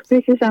عمیق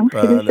بکشم.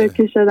 خیلی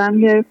شوکه شدم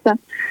گرفتم.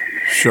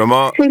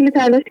 شما خیلی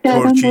تلاش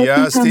کردم. ترکیه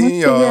هستین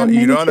یا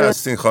ایران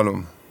هستین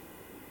خانم؟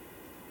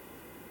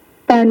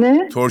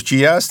 بله.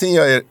 ترکیه هستین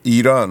یا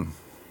ایران؟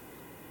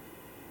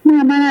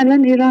 نه من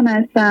الان ایران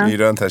هستم.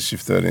 ایران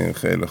تشریف دارین.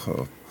 خیلی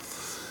خوب.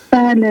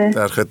 بله.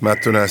 در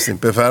خدمتتون هستیم.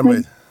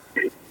 بفرمایید.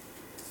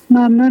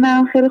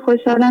 ممنونم. خیلی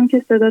خوشحالم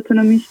که صداتون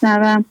رو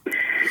میشنوم.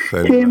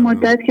 توی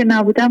مدت که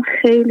نبودم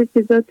خیلی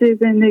چیزا توی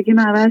زندگیم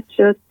عوض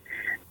شد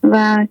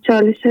و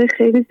چالش‌های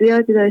خیلی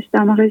زیادی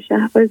داشتم آقای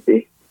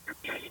شهبازی.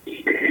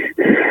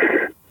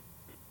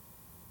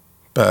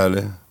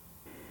 بله.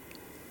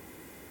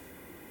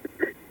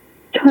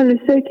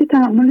 چالش‌هایی که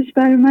تحملش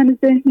برای من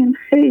ذهنیم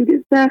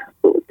خیلی سخت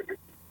بود.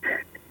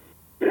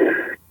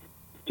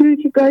 جوری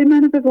که گاهی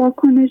منو به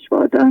واکنش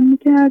وادار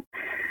میکرد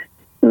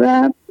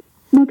و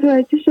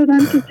متوجه شدم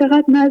که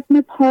چقدر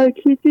نظم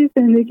پارکی توی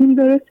زندگیم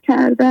درست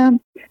کردم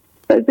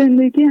و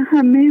زندگی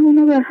همه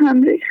اونو به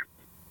هم ریخت.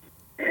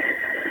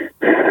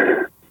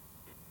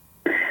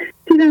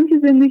 دیدم که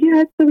زندگی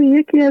حتی به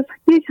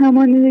یک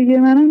همانیدگی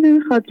منم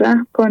نمیخواد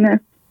رحم کنه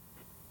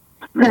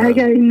و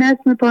اگر این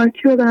نظم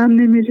پارکی رو به هم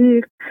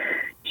نمیریخت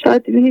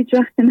شاید هیچ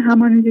وقت این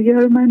همانیدگی ها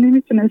رو من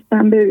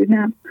نمیتونستم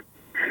ببینم.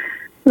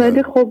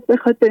 ولی خب به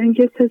خاطر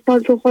اینکه 3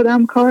 سال رو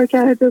خودم کار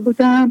کرده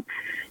بودم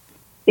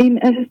این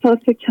احساس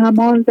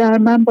کمال در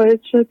من باعث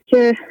شد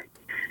که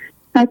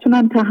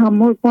نتونم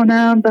تحمل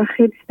کنم و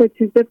خیلی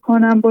ستیزه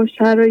کنم با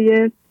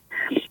شرایط،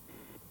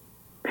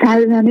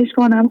 سرزنش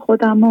کنم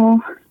خودمو.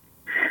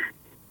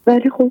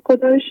 ولی خب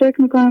خدا رو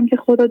شکر میکنم که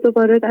خدا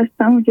دوباره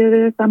دستمو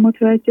گرفت و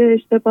متوجه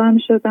اشتباهم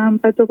شدم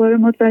و دوباره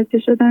متوجه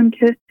شدم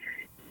که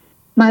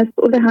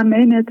مسئول همه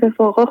این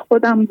اتفاقا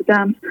خودم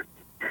بودم.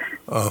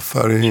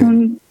 آفرین.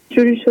 چون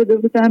جوری شده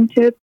بودم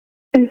که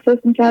احساس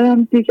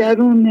میکردم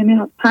دیگرون،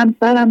 یعنی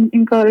همسرم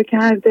این کارو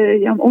کرده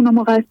یا اونو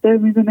مقصر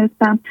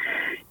میدونستم.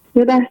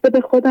 یه لحظه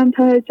به خودم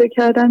توجه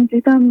کردم،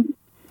 دیدم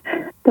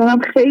دارم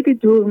خیلی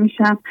دور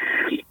میشم.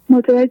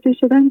 متوجه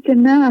شدم که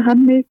نه،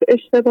 همه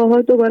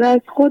اشتباهات دوباره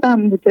از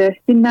خودم بوده.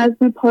 این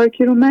نظم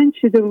پارکی رو من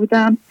چیده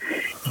بودم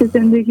که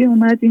زندگی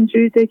اومد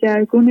اینجوری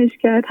دگرگونش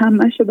کرد،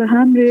 همه‌شو به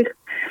هم ریخت.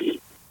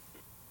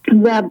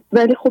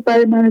 ولی خب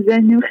برای من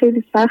ذهنیم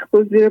خیلی سخت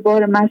و زیر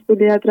بار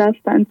مسئولیت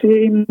رفتن توی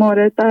این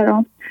مورد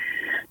برام.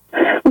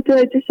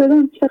 متوجه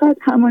شدم چقدر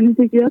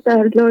همانیدگی ها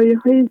در لایه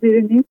های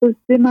زیرینی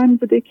پوستی من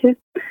بوده که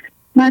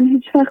من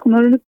هیچ وقت اونا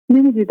رو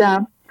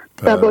نمیدیدم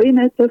و با این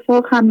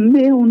اتفاق همه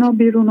اونا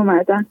بیرون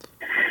اومدن.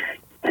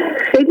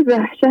 خیلی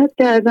وحشت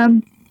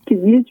کردم که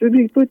یه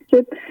جوری بود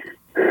که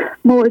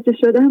مواجه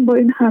شدم با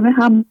این همه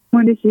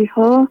همانیدگی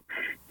ها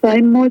و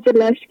این موج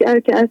لشکر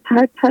که از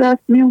هر طرف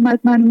می اومد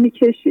من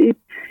میکشید.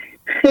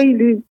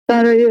 خیلی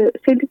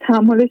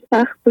تحملش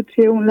سخت بود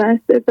توی اون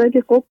لحظه،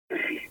 ولی خب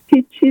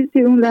هیچ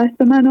چیزی اون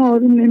لحظه من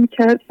آروم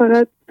نمی‌کرد.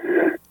 فقط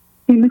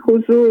این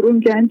حضور، اون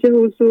گنج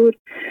حضور،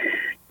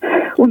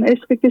 اون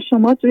عشقی که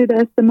شما توی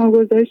دست ما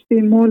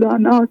گذاشتیم،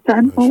 مولانا،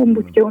 تنها اون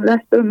بود که اون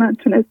لحظه به من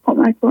تونست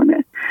کمک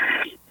کنه.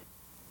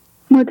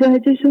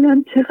 متوجه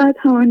شدم چقدر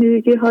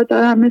همانیدگی ها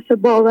دارم، مثل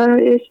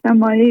باورهای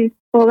اجتماعی،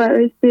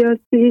 باورهای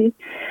سیاسی،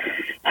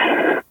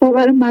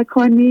 باور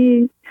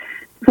مکانی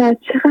و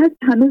چقدر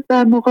هنوز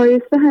در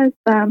مقایسه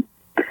هستم.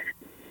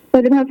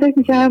 ولی من فکر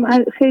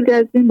میکردم خیلی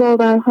از این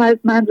باورها از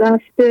من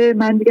رفته،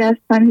 من دیگه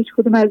اصلا هیچ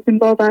کدوم از این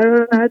باورها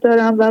رو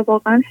ندارم و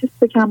واقعا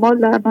حس کمال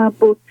در من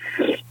بود.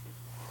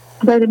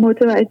 ولی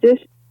متوجه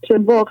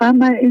شدم واقعا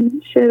من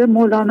این شعر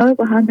مولانا رو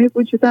با همه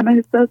وجودم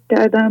احساس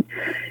کردم.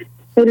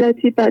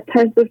 علتی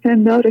بدتر ز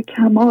پندار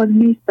کمال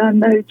نیستن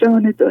در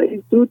جان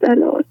دایی زود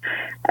الان،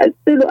 از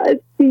دل و از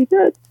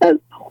دیدت از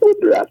خود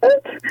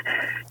رود،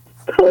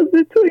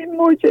 تازه تو این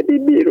موجبی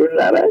بیرون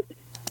رود.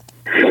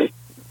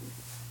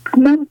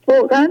 من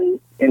واقعا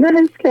اینو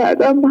حس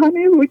کردم با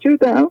همه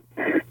وجودم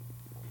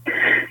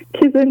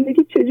که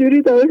زندگی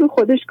چجوری داره رو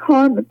خودش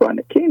کار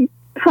میکنه که این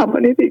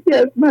همانیدگی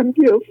از من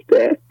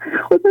بیفته.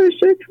 خدا رو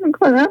شکر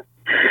میکنم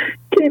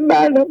که این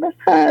برنامه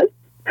هست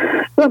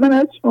و من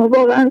از شما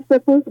واقعا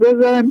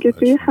سپاسگزارم که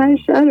توی هر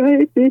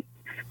شرایطی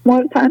ما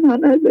رو تنها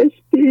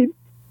نذاشتید،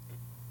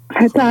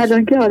 حتی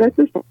الان که حالت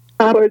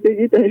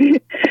سوادگی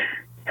دارید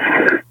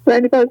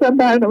ولی بازم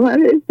برنامه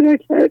رو اجرا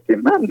کردیم.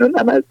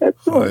 ممنونم ازتون.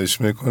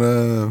 خواهش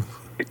میکنم.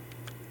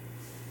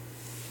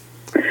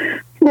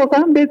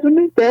 واقعا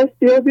بدون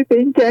دستیابی به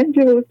این گنج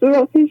حضور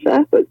آقای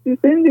شهبازی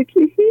زندگی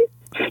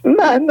هیچ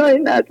معنایی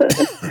نداره،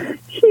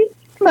 هیچ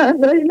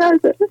معنایی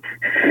نداره.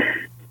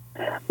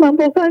 من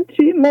واقعا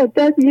توی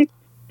مدت یک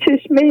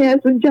چشمه ای از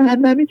اون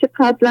جهنمی که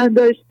قبلا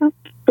داشتم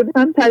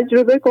تونم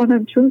تجربه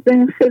کنم، چون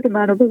ذهن خیلی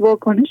منو به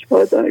واکنش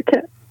وادار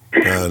کرد.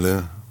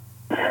 بله.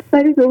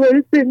 ولی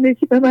دوباره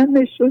زندگی به من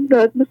نشون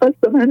داد، میخواست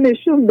به من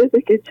نشون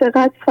بده که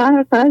چقدر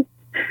فرق هست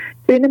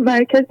بین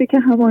مرکزی که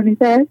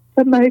همانیده است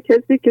و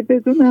مرکزی که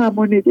بدون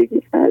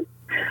همانیدگی هست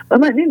و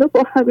من اینو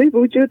با همه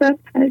وجودم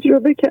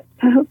تجربه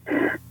کردم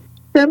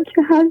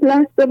که هر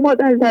لحظه ما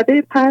در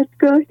لبه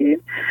پرتگاهیم.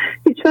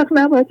 هیچ وقت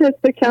نباید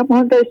حس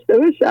کمال داشته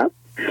باشم.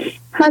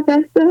 هر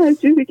لحظه هر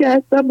جوری که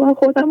هستم با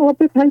خودم رو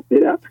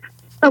بپذیرم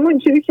همون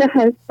جوری که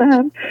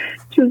هستم،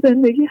 چون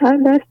زندگی هر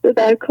لحظه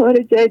در کار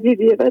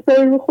جدیدیه و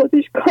داره رو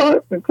خودش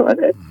کار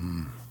میکنه.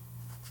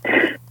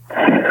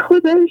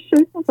 خدا رو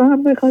شکر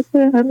میکنم به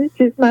خاطر همه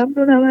چیز.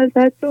 ممنونم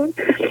ازتون.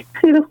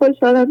 خیلی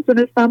خوشحالم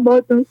تونستم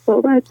باهاتون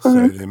صحبت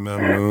کنم. خیلی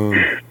ممنون.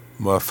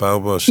 موفق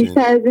باشین.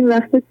 بیشتر از این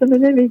وقتتون رو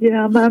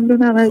نمیگیرم.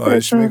 ممنونم ازتون.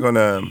 خواهش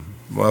میکنم.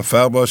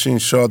 موفق باشین،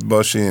 شاد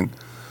باشین.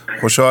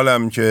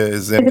 خوشحالم که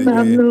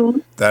زندگی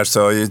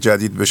درس‌های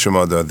جدید به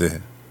شما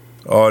داده.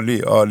 عالی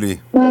عالی.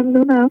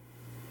 ممنونم.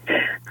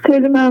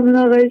 خیلی ممنون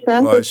آقای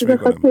شهبازی، به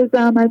خاطر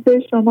زحمت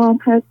شما هم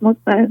هست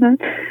مطمئناً.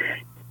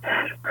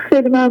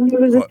 خیلی ممنون.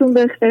 روزتون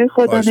بخیر.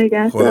 خدا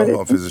نگهدارتون. خدا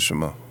حافظ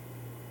شما.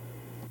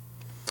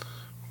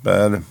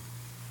 بله.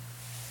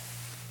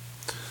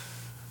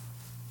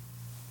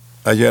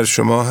 اگر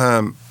شما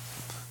هم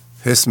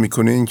حس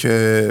میکنین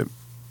که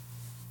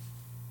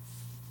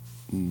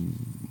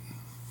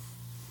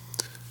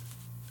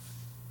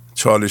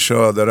چالش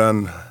ها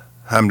دارن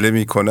حمله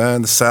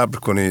میکنند، صبر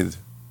کنید.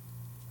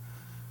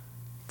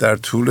 در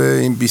طول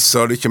این 20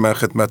 سالی که من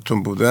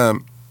خدمتتون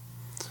بودم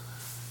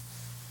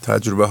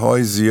تجربه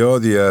های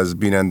زیادی از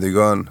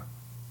بینندگان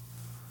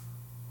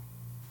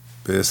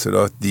به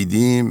اصطلاح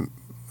دیدیم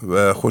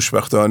و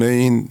خوشبختانه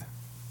این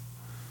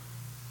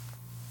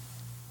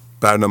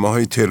برنامه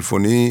های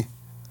تلفنی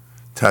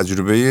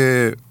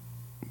تجربه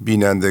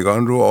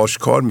بینندگان رو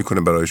آشکار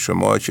میکنه برای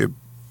شما که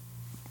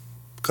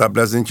قبل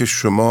از اینکه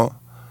شما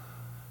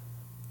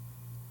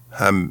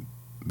هم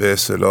به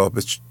اصطلاح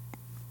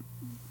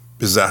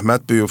به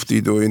زحمت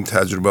بیفتید و این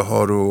تجربه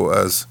ها رو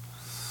از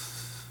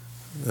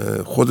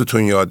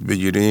خودتون یاد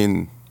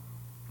بگیرین،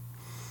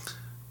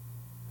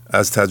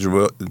 از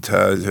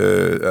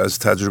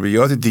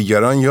تجربیات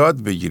دیگران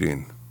یاد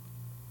بگیرین،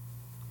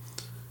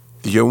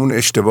 دیگه اون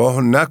اشتباه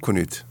رو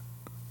نکنید.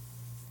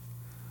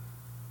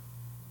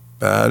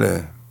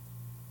 بله،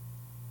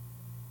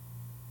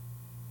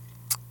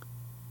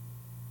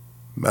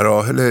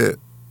 مراحل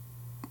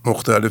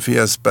مختلفی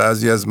از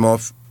بعضی از ما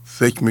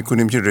فکر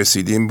میکنیم که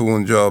رسیدیم به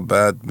اونجا،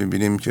 بعد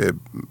میبینیم که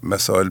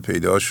مسائل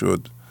پیدا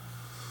شد.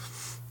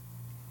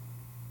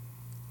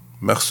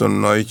 مخصوصا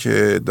اونایی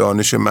که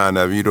دانش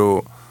معنوی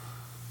رو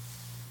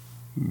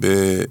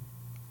به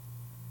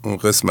اون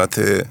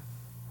قسمت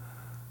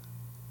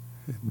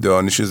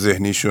دانش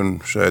ذهنیشون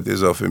شاید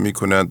اضافه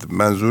میکنند.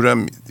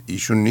 منظورم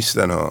ایشون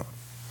نیستن ها،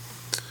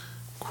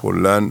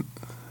 کلن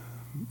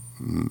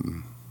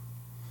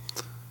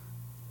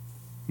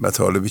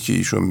مطالبی که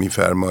ایشون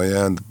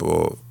میفرمایند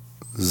با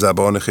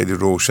زبان خیلی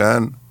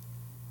روشن،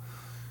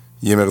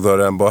 یه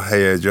مقدارم با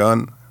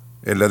هیجان.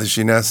 علتش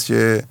این است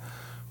که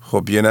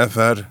خب یه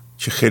نفر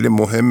که خیلی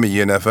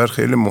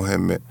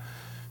مهمه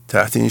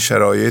تحت این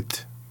شرایط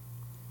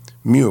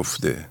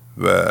میفته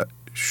و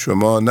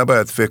شما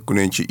نباید فکر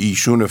کنین که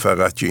ایشون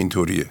فقط که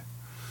اینطوریه.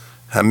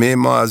 همه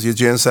ما از یه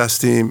جنس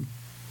هستیم،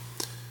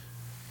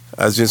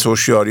 از جنس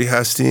هوشیاری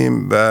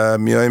هستیم و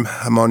میایم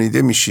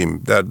همانیده میشیم.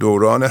 در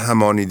دوران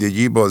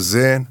همانیدگی با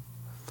ذهن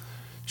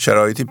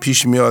شرایطی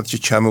پیش میاد که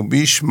کم و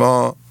بیش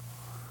ما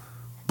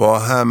با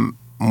هم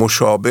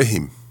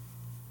مشابهیم.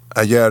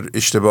 اگر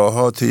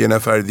اشتباهات یه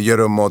نفر دیگر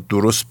رو ما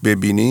درست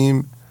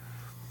ببینیم،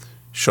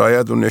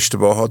 شاید اون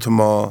اشتباهات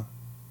ما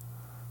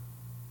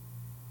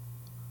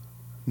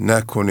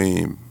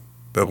نکنیم.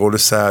 به قول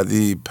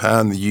سعدی،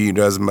 پند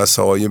گیر از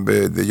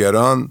مصایب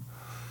دیگران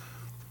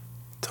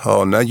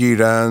تا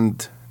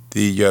نگیرند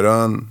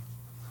دیگران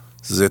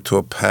ز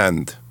تو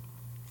پند.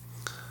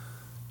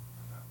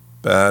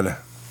 بله،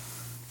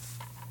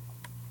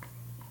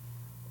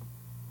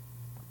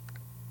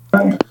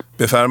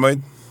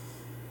 بفرمایید.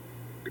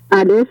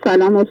 الو،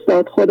 سلام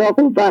استاد، خدا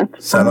قوت.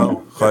 سلام،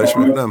 خواهش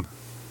میکنم.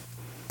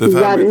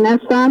 زرین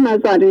هستم از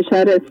زرین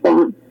شهر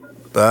اصفهان.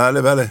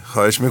 بله،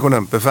 خواهش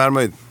میکنم،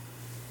 بفرمایید.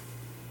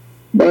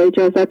 با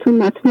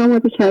اجازتون متن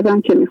آماده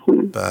کردم که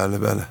میخونم. بله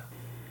بله.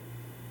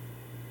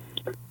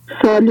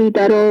 سالی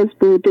دراز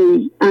بوده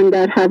ای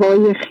اندر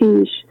هوای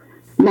خیش،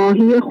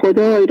 ماهی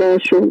خدای را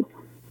شو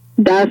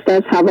دست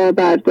از هوا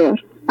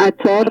بردار.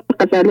 عطار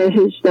غزل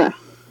 18.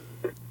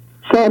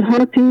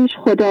 سالها پیش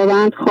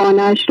خداوند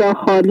خانه‌اش را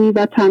خالی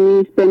و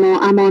تمیز به ما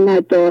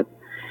امانت داد،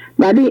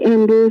 ولی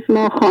امروز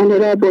ما خانه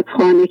را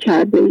بتخانه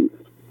کرده ایم.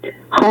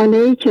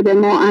 خانه‌ای که به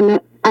ما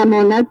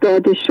امانت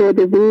داده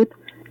شده بود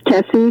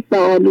کثیف و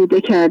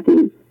آلوده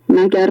کردیم.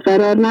 مگر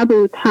قرار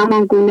نبود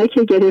همان گونه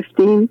که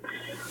گرفتیم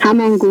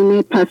همان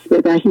گونه پس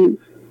بدهیم؟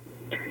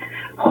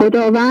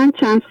 خداوند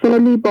چند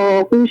سالی با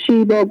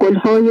آغوشی با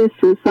گلهای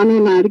سوسن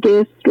و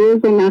نرگس روز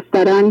و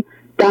نسترن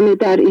دم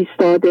در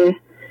ایستاده.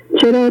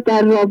 چرا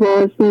در را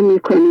باز نمی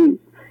کنیم؟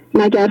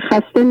 مگر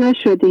خسته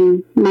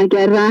نشدیم؟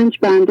 مگر رنج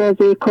به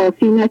اندازه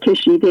کافی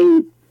نکشیده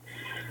ایم؟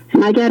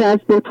 مگر از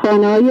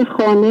بتخانه‌های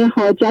خانه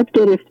حاجت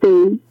گرفته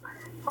ایم؟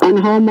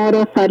 آنها ما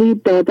را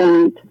فریب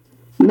دادند.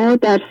 ما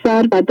در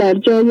سر و در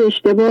جای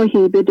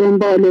اشتباهی به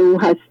دنبال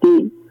او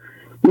هستیم.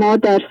 ما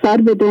در سر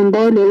به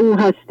دنبال او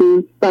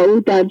هستیم و او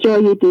در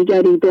جای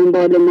دیگری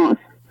دنبال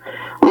ماست.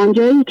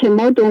 آنجایی که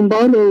ما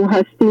دنبال او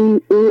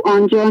هستیم او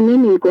آنجا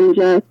نمی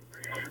گنجد،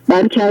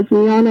 بلکه از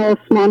میان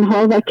آسمان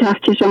ها و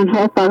کهکشان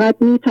ها فقط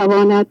می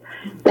تواند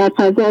در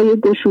فضای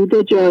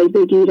گشوده جای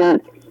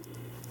بگیرد.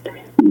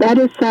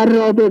 در سر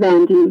را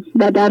ببندیم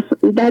و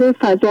در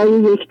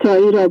فضای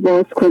یکتایی را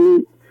باز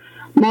کنیم.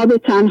 ما به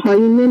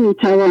تنهایی نمی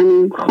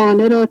توانیم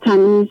خانه را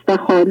تمیز و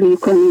خالی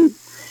کنیم.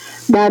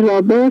 در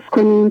را باز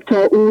کنیم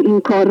تا او این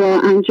کار را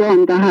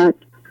انجام دهد.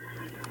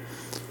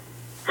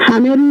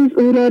 همه روز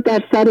او را در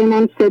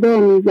سرمان صدا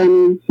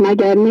میزنیم.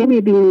 مگر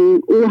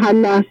نمیبینیم او هر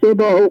لحظه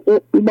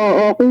با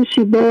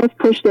آغوشی باز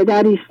پشت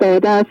در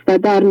ایستاده است و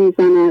در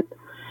میزند؟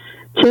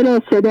 چرا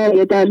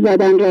صدای در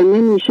زدن را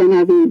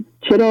نمیشنویم؟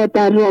 چرا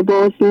در را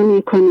باز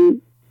نمی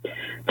کنیم؟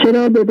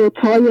 چرا به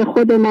بت‌های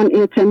خودمان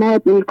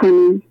اعتماد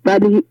میکنیم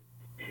ولی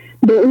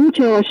به او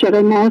که عاشق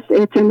ماست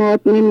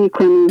اعتماد نمی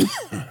کنیم؟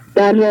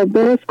 در را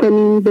باز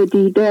کنیم، به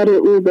دیدار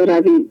او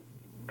برویم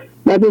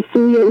و به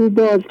سوی او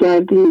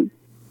بازگردیم.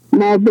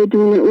 ما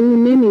بدون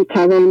او نمی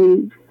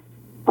توانیم.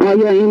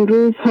 آیا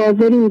امروز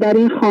حاضریم در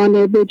این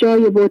خانه به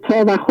جای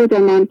بت‌ها و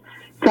خودمان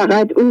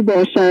فقط او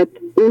باشد؟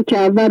 او که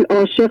اول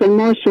عاشق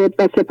ما شد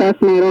و سپس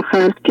ما را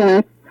خلق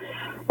کرد.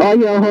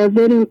 آیا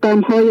حاضریم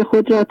غم‌های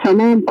خود را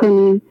تمام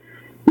کنیم؟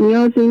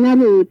 نیازی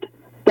نبود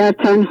در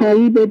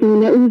تنهایی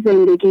بدون او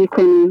زندگی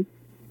کنیم.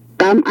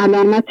 غم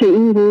علامت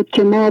این بود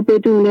که ما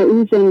بدون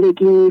او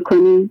زندگی می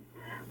کنیم.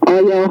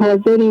 آیا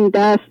حاضریم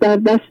دست در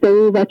دست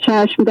او و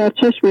چشم در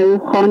چشم او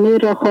خانه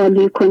را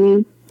خالی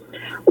کنیم؟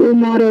 او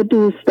ما را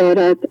دوست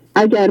دارد.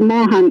 اگر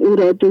ما هم او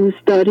را دوست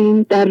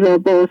داریم در را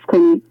باز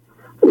کنیم.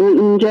 او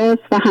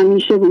اینجاست و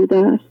همیشه بوده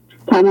است.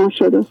 تمام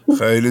شد.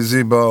 خیلی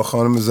زیبا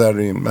خانم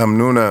زرین.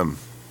 ممنونم.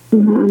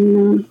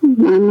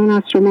 ممنون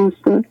از شما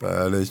استاد.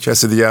 بله.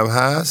 کسی دیگه هم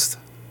هست؟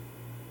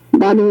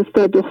 بله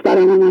استاد،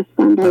 دخترم هم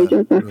هستن. با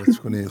اجازه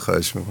کنید.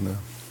 خواهش میکنم.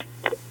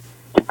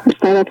 از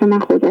طرف من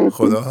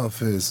خدا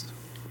حافظ.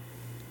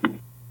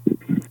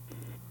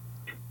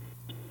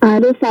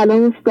 الو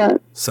سلام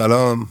استاد.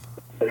 سلام.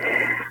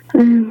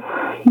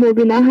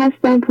 مبینا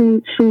هستم،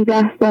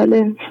 16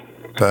 ساله.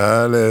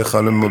 بله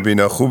خانم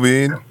مبینا،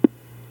 خوبین؟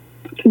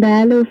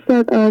 بله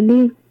استاد،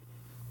 عالی.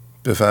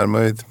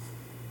 بفرمایید.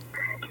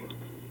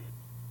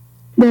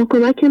 با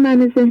کمک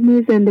من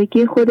ذهنی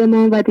زندگی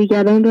خودمان و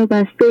دیگران را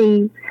بسته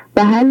ایم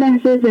و هر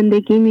لحظه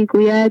زندگی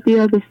میگوید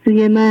بیا به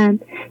سوی من.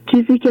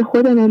 چیزی که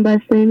خودمان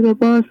بسته ایم را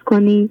باز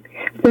کنیم.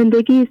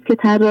 زندگی است که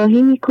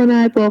طراحی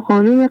میکند با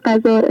قانون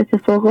قضا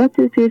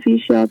اتفاقات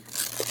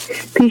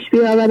پیش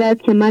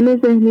بیاورد که من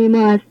ذهنی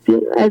ما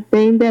از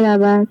بین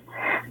برود.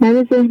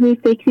 من ذهنی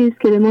فکری است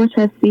که به ما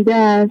چسبیده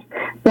است.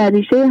 در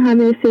ریشه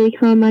همه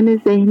فکرها من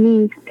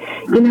ذهنی است.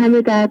 این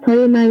همه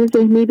دردهای من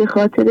ذهنی به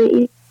خاطر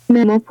این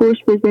ما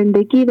پشت به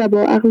زندگی و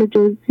با عقل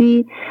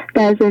جزئی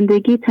در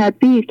زندگی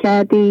تدبیر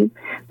کردیم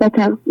و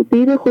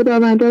تقدیر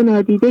خداوند را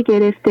نادیده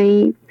گرفته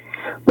ایم.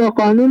 با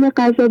قانون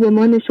قضا به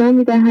ما نشان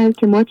می‌دهند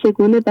که ما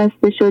چگونه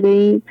بسته شده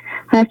ایم.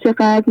 هر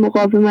چقدر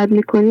مقاومت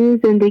می‌کنیم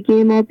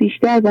زندگی ما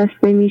بیشتر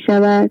بسته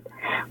می‌شود.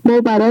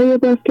 ما برای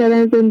باز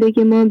کردن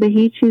زندگی ما به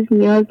هیچ چیز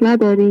نیاز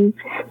نداریم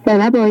و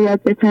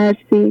نباید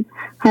بترسیم.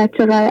 هر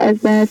چقدر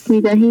از دست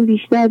می‌دهیم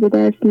بیشتر به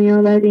دست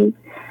می‌آوریم.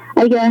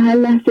 اگر هر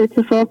لحظه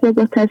اتفاق را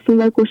با تسلیم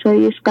و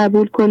گشایش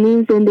قبول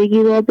کنیم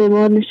زندگی را به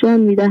ما نشان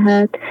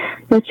می‌دهد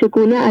و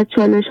چگونه از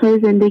چالش‌های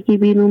زندگی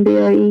بیرون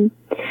بیاییم.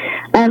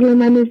 عقل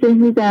من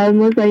ذهنی در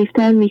ما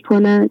ضعیف‌تر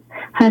می‌کند.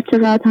 هر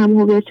چقدر هم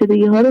هویت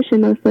شدگی‌ها را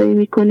شناسایی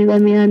می‌کنیم و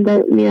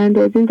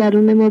می‌اندازیم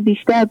درون ما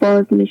بیشتر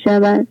باز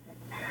می‌شود.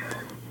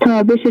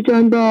 تابش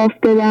جان با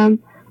آفتلم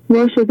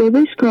وا شده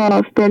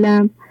بشکاف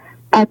دلم،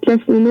 اطلس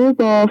اونو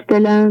با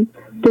آفتلم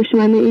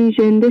دشمن این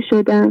ژنده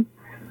شدم.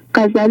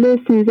 غزل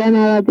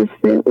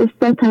 1393.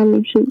 استاد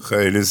تموم شد.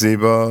 خیلی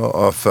زیبا،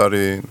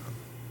 آفرین.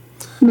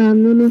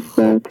 ممنون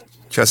استاد.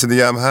 کسی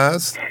دیگه هم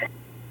هست؟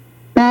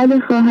 بله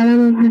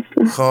خواهرم هم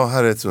هستم.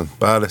 خواهرتون،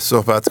 بله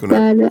صحبت کنم.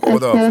 بله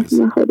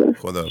خداحافظ.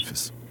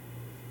 خداحافظ.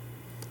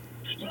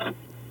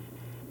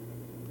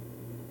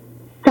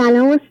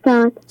 سلام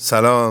استاد.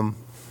 سلام،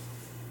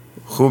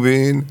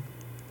 خوبین؟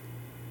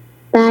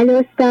 بله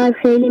استاد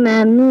خیلی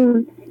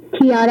ممنون.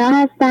 کیارا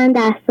هستن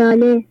 10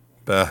 ساله.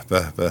 به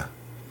به به،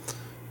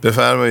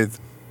 بفرمایید.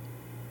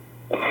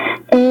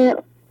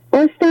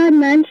 استاد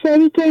من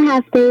شعری که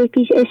هفته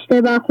پیش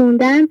اشتباه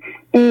خوندم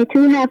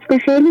توی هفته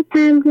خیلی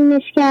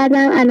تمرینش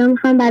کردم، الان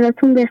میخوام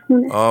براتون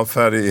بخونم.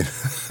 آفرین.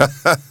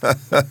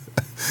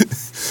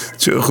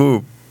 چه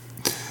خوب،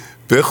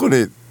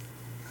 بخونید.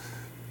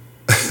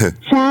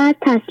 شاید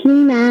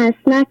تسلیم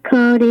است نه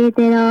کار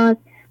دراز،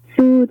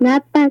 سود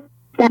نبود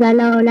در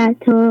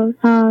ضلالت و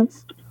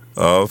راز.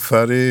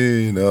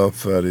 آفرین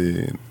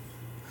آفرین.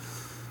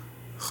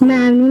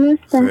 ممنون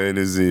استاد.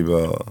 خیلی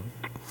زیبا،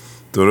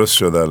 درست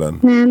شد الان.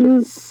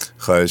 ممنون.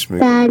 خواهش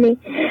میکنم. بله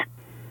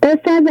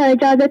استاد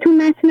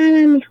اجازهتون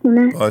متنم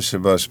میخونم. باشه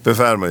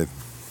بفرمایید.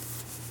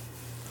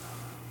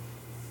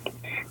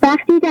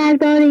 وقتی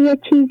درباره یه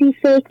چیزی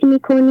فکر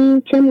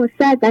میکنیم چه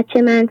مثبت و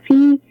چه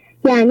منفی،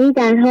 یعنی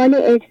در حال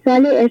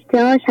ارسال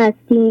ارتعاش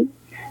هستیم.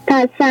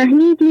 پس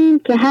فهمیدیم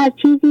که هر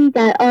چیزی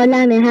در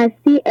عالم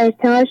هستی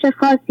ارتعاش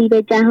خاصی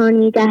به جهان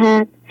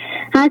میدهد.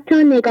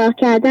 حتی نگاه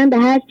کردن به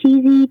هر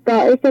چیزی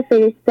باعث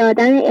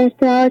فرستادن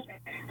ارتعاش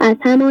از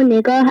همان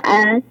نگاه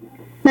است.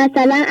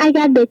 مثلا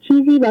اگر به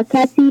چیزی با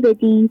کسی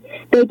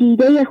به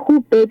دیده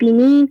خوب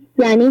ببینیم،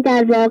 یعنی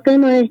در واقع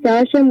ما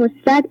ارتعاش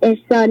مثبت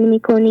ارسال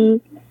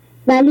میکنیم،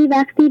 ولی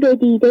وقتی به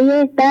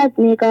دیده بد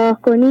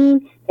نگاه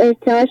کنیم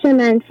ارتعاش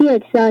منفی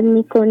ارسال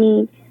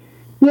میکنیم.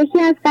 یکی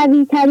از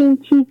قوی ترین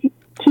چیز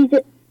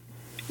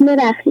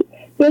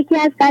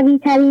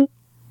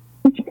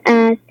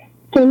است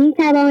که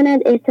میتواند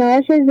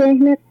ارتعاش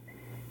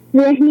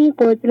ذهنی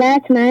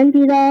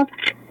قدرتمندی را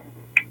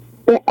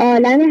به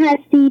عالم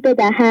هستی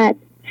بدهد.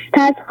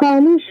 پس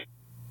خاموش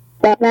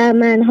و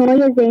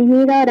منهای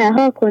ذهنی را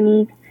رها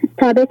کنید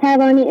تا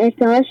بتوانی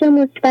ارتعاش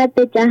مثبت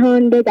به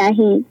جهان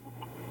بدهیم.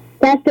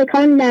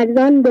 دستکان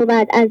لرزان بود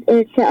از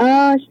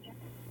ارتعاش،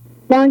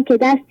 وان که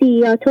دستی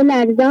یا تو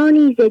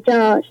لرزانی ز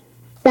جاش.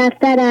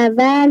 دفتر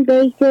اول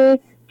بیت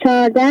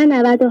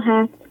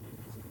 1497.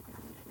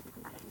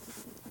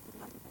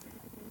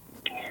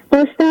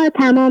 استاد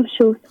تمام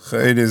شد.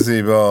 خیلی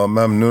زیبا،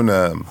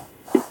 ممنونم.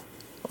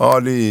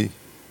 عالی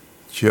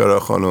کیارا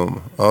خانم،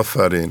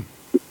 آفرین.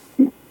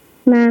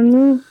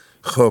 ممنون.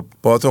 خب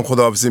باهاتون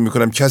خداحافظی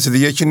میکنم. کسی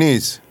دیگه که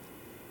نیست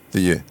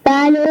دیگه؟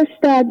 بله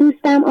استاد،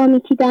 دوستم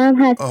آمیتیدا هم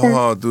هستن.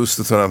 آها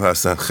دوستتون هم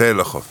هستن،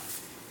 خیلی خوب،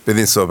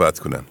 بدین صحبت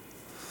کنن.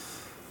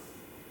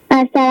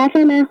 از طرف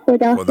من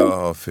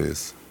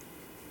خداحافظ.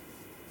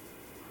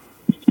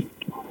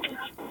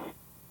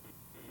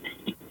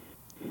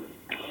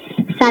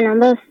 سلام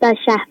به استاد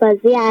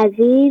شهبازی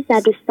عزیز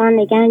و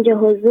دوستان گنج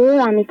حضور.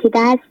 آمیتیدا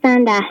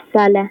هستن 10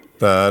 ساله.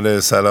 بله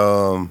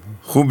سلام،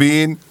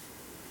 خوبین؟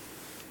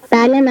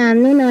 بله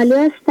ممنون، عالی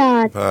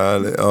استاد.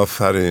 بله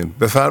آفرین،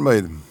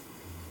 بفرمایید.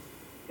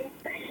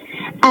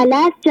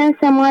 الست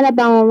جنس ما را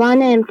به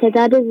عنوان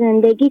امتداد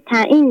زندگی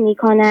تعیین می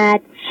کند.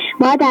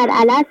 ما در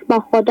الست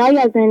با خدا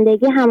یا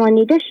زندگی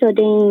همانیده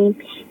شده ایم.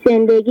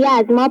 زندگی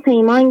از ما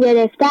پیمان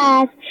گرفته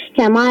است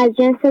که ما از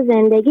جنس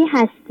زندگی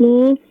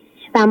هستیم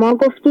و ما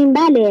گفتیم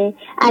بله.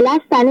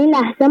 الست در این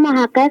لحظه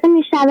محقق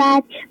می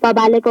شود با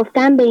بله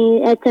گفتن به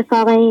این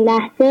اتفاق این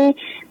لحظه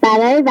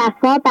برای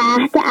وفا به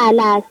عهد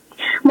الست.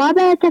 ما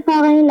به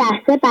اتفاق این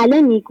لحظه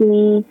بله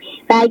میگوییم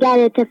و اگر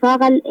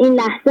اتفاق این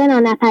لحظه را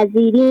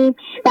نپذیریم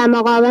و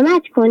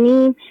مقاومت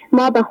کنیم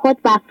ما به خود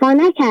وفا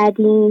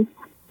نکردیم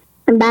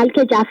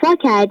بلکه جفا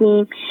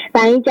کردیم و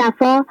این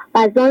جفا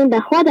و ظلم به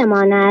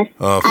خودمان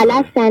است.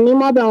 الست یعنی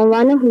ما به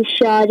عنوان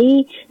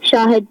هوشیاری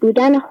شاهد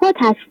بودن خود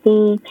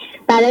هستیم.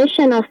 برای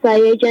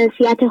شناسایی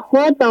جنسیت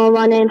خود به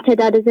عنوان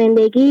امتداد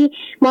زندگی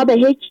ما به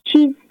هیچ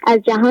چیز از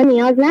جهان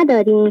نیاز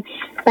نداریم.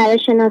 برای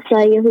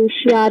شناسایی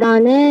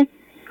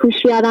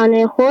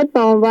هوشیارانه خود به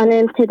عنوان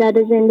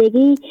امتداد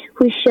زندگی،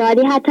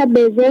 هوشیاری حتی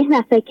به ذهن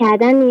و فکر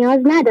کردن نیاز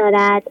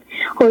ندارد.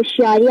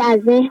 هوشیاری از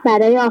ذهن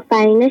برای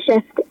آفرینش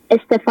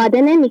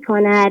استفاده نمی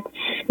کند،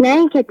 نه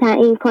اینکه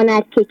تعیین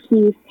کند که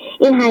کیست.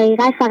 این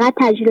حقیقت فقط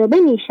تجربه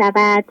می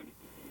شود،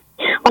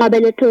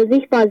 قابل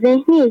توضیح با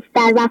ذهن نیست.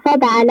 در وفا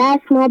به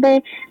الست ما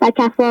به و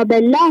کفا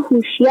بالله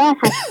هوشیار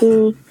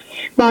هستیم.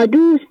 با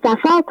دوست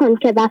وفا کن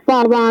که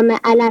وفا وام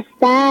الست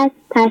است،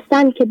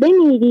 ترسم که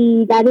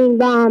بمیری در این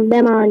وام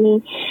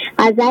بمانی.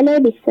 غزل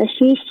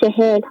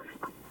 2640.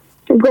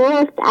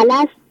 گفت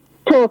الست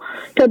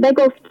تو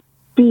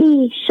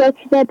بگفتی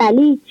شکر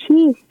بلی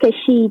چیست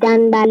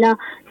کشیدن بلا،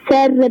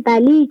 سر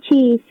بلی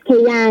چیست که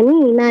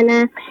یعنی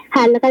من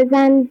حلقه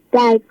زن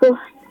درگه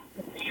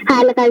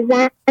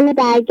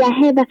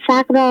و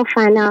فقر و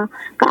فنا.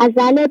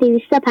 غزل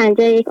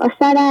 251.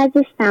 استاد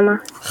عزیز تمام.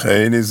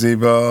 خیلی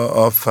زیبا،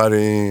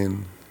 آفرین.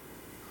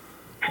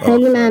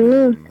 خیلی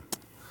ممنون.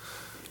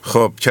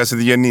 خب کسی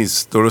دیگه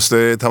نیست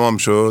درسته؟ تمام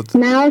شد؟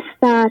 نه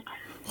استاد،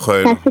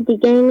 کسی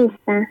دیگه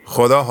نیستن.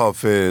 خدا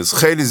حافظ.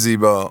 خیلی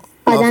زیبا،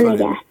 خدا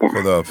نگهدار.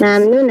 خداحافظ.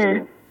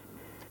 ممنونم.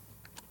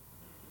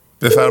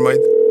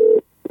 بفرمایید.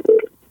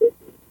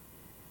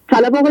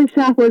 سلام آقای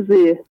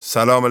شهبازی.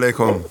 سلام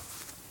علیکم.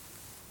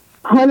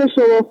 حال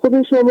شما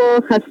خوب؟ شما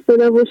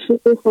خسته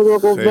نباشید. خدا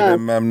قوت. خیلی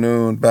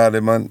ممنون. بله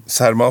من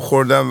سرما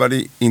خوردم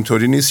ولی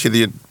اینطوری نیست که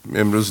دیگه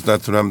امروز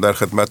نتونم در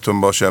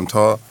خدمتتون باشم.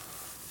 تا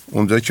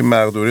اونجا که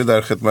مقدوری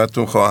در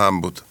خدمتتون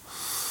خواهم بود.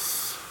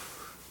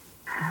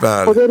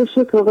 بله. خدا رو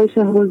شکر آقای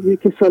شهبازی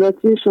که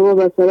سلاطی شما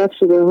برطرف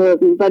شده ها.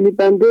 ولی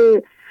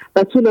بنده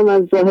بطولم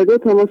از زاهده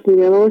تماس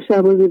میگم آقای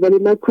شهبازی، ولی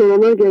من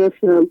کرونا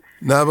گرفتم.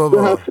 نه بابا.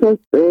 2 هفته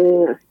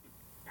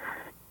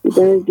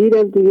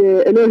دیدم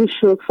دیگه. الهی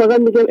شکر. فقط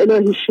میگم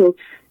الهی شکر.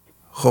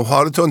 خب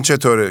حالتون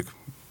چطوره؟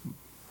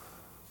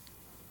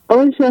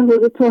 آقای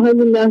شهبازی تا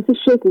همین لحظه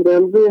شکر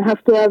میگم. به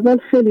هفته اول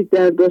خیلی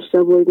درد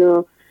داشتم و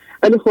اینا،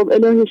 ولی خب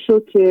الهی شکر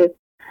که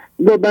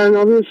با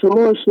برنامه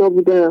شما آشنا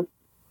بودم،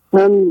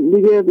 هم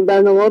دیگه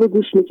برنامه رو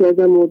گوش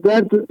میکردم و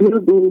درد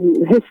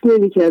حس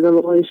نمیکردم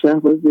آقای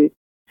شهبازی.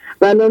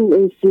 و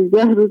الان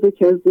 13 روزه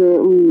که از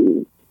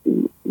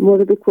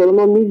مورد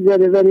کرونا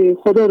میگذره، ولی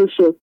خدا رو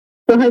شکر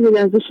تا همین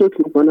لحظه شکر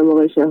میکنم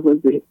آقای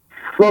شهبازی.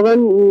 واقعا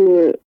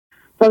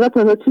فقط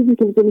تنها چیزی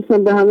که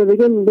میتونستم به همه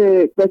بگم،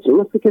 به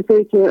مثل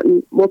کسایی که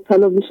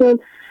مبتلا میشن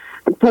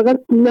فقط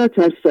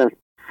نترسن.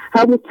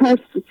 همون ترس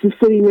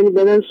سیستم ایمنی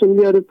بدنشون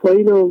میاره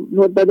پایین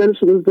و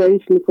بدنشون رو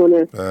ضعیف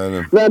میکنه.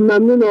 و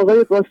ممنون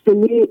آقای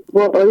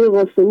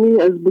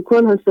قاسمی از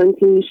بوکان هستن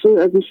که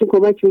از ایشون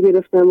کمک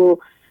میگرفتم و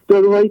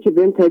داروهایی که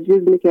بهم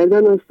تجویز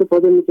میکردن و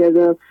استفاده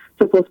میکردم.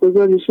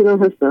 سپاسگزار ایشون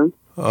هم هستم.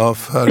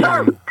 آفرین.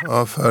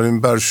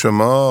 آفرین بر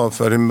شما،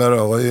 آفرین بر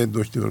آقای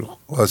دکتر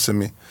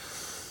قاسمی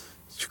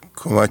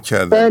کمک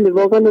کردن. بله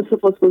واقعا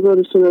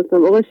سپاسگزارشون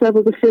هستم. آقای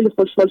شهبازی خیلی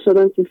خوشحال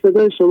شدم که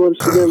صدای شما رو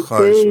شدم.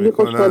 خیلی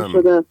خوشحال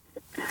شدم.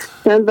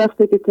 چند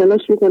وقته که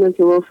تلاش میکنم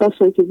که موفق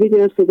شم که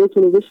بگیرم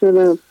صداتون رو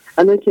بشنوم.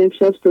 الان که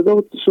امشب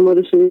صدا شما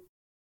رو شنیدم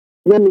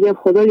من میگم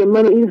خدایا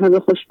منو این همه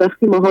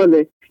خوشبختی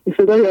محاله.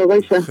 صدای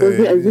آقای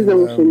شهبازی عزیزم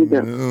رو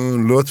شنیدم.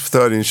 لطف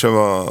دارین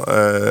شما.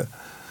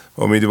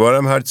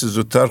 امیدوارم هر چه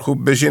زودتر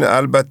خوب بشین.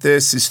 البته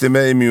سیستم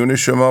ایمیون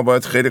شما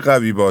باید خیلی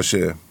قوی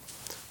باشه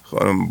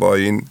خانم، با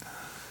این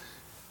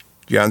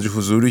گنج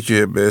حضوری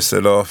که به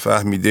اصطلاح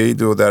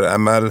فهمیدید و در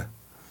عمل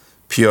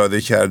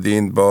پیاده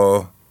کردین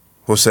با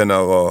حسین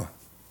آقا.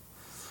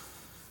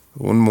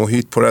 اون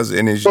محیط پر از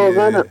انرژی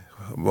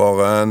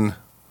واقعا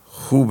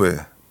خوبه،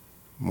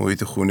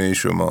 محیط خونه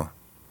شما.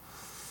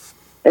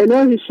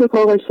 الهی شکر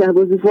آقای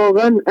شهبازی.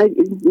 واقعا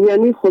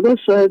یعنی خدا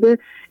شاهده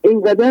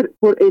اینقدر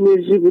پر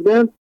انرژی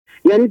بودم،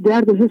 یعنی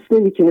درد حس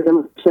نمی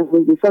کردم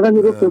شهبازی. فقط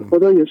می گفتم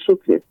خدایا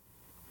شکره،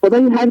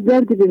 خدای هر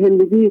دردی به هم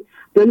میدی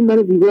داری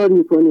منو بیدار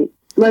میکنی.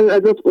 من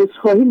ازت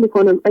عذرخواهی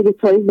میکنم اگه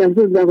تا این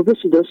لحظه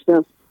لغزشی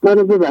داشتم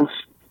منو ببخش.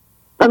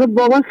 اما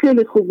واقعا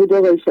خیلی خوب بود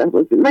آقای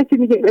شهبازی. من که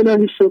میگم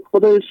الهی شکر،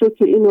 خدای شکر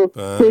که اینو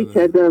طی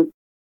کردم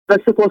و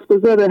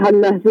سپاسگزار هر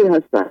لحظه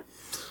هستم.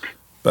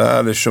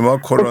 بله شما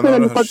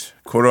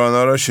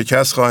کرونا را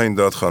شکست خواهید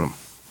داد خانم.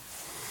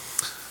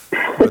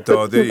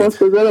 داده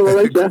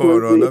اید.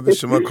 کرونا به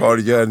شما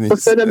کارگر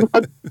نیست.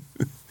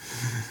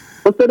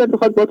 حسین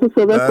میخواد با تو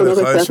صحبت کنم.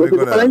 خواهش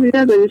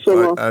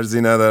میکنم.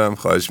 عرضی ندارم.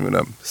 خواهش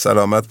میکنم.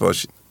 سلامت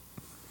باشید.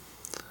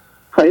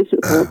 خواهش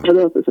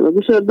میکنم.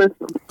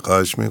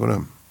 خواهش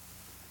میکنم.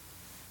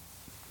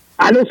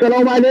 الو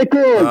سلام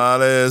علیکم.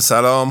 بله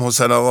سلام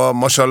حسین آقا،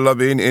 ماشاءالله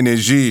به این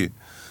انرژی.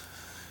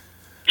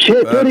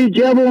 چطوری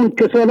جوون؟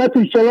 کسالت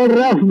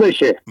انشالله رفت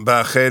بشه.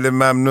 خیلی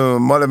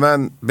ممنون. مال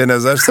من به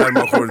نظر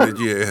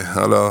سرماخوردگیه،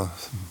 حالا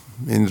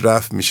این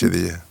رفت میشه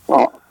دیگه.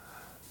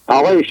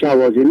 آقای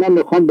شهبازی من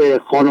میخوام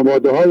به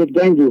خانواده های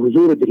گنج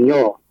حضور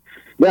دنیا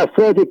و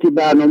افرادی که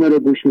برنامه رو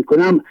گوش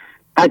میکنم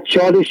از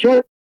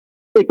چالش‌ها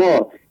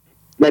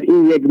در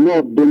این 1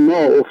 ماه 2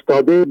 ماه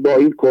افتاده با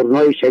این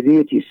کرونا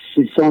شدید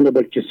سیستان و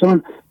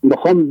بلوچستان،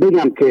 میخوام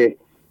بگم که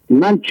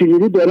من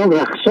چجوری دارم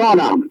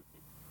رقصانم.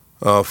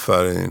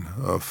 آفرین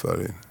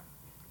آفرین.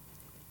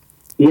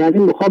 یعنی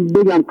میخوام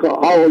بگم که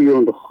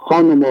آقایون،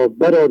 خانم،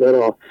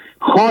 برادرها،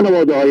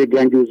 خانواده های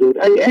گنج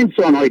حضور، ای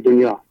انسان های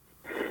دنیا،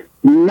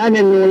 من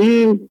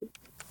نوعیم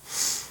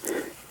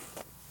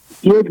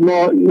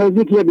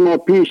نزدیک 1 ماه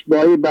پیش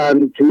با این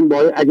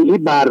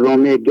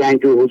برنامه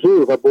گنج و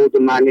حضور و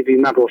بود معنوی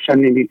من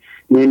روشن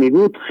نمی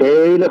بود،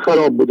 خیلی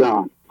خراب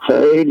بودم.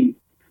 خیلی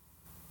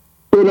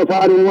 2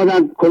 نفر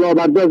اومدن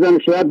کلاهبردازن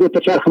شاید 2 تا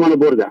چرخ منو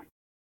بردن،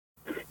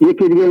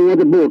 یکی دیگه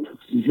اومد برد.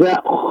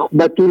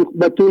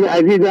 بطول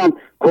عزیزم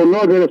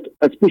کرونا گرفت،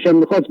 از پیشم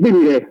میخواست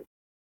بمیره.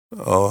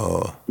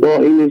 با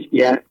این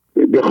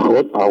به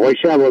خود آقای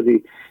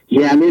شهبازی،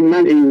 یعنی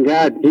من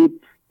اینقدر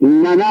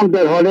منم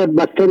در حال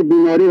بدتر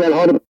بیماری، در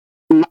حال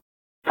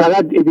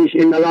فقط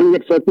این الان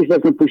 1 ساعت پیش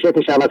رفتم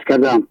پوشتش عوض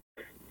کردم.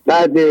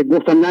 بعد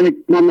گفتم من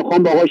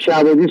میخوام با آقای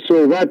شهبازی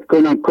صحبت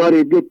کنم.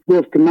 کاری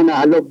گفت که من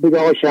حلال بگه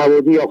آقای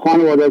شهبازی یا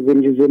خانواده از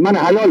زنجیزه من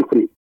حلال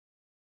کنیم.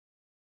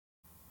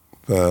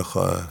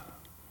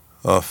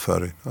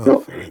 آفرین.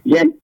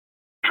 یعنی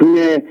چون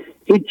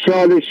این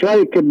چالش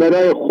هایی که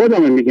برای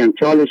خودم میگم،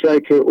 چالش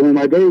هایی که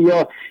اومده،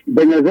 یا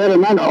به نظر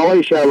من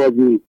آقای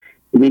شهبازی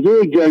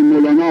میگه جای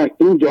مولانا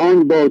این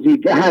جهان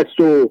بازیگه هست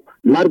و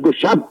مرگ و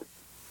شب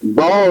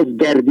باز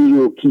گردی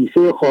و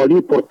کیسه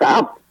خالی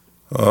پرتعب.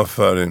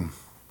 آفرین.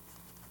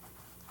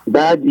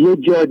 بعد یه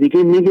جا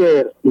دیگه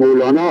میگه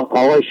مولانا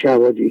آقای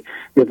شهبازی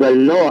به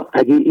والله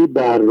اگه این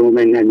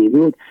برنامه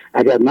نمیبود،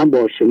 اگر من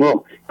با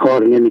شما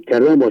کار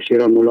نمیکردم با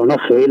شیران مولانا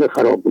خیلی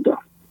خراب بودم.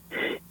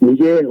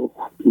 میگه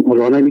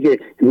مولانا میگه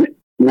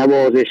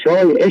نوازش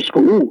های عشق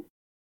او،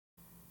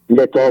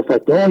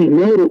 لطافت های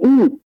مهر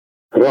او،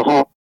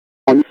 رها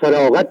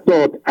فراغت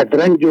داد از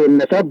رنج و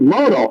نسب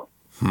ما را.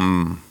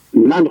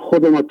 من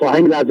خودم تا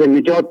همین لحظه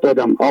نجات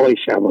دادم آقای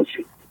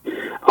شهبازی.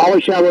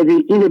 آقای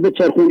شهبازی اینو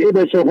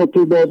بچرخون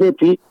تو بازار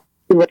توی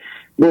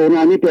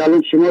بحرانی که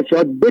الان شما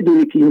شاید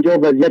بدونی که اینجا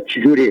وضعیت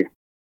چجوریه.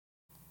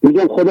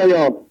 میگم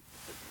خدایا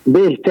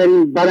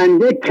بهترین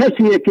برنده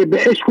کسیه که به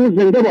عشق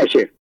زنده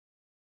باشه.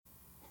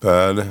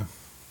 بله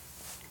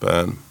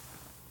بله.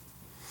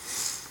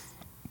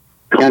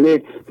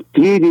 یعنی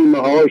دیدیم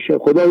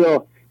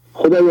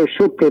خدایا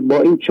شکر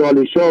با این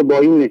چالش ها، با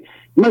این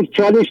من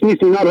چالش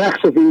نیست، اینا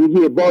رقص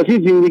زندگیه،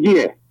 بازی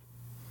زندگیه.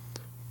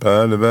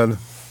 بله بله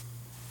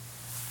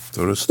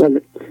درست.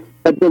 بله.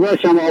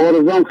 باشم آقا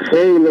رضام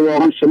خیلی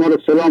واقعا شما رو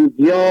سلام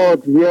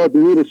زیاد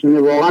میرسونه،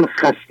 واقعا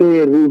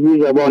خسته روحی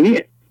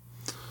روانیه.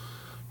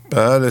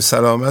 بله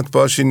سلامت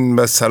باشین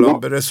و سلام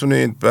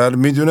برسونید. بله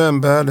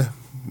میدونم. بله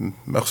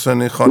مخصوصا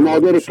این خانم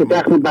مادر که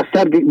زخم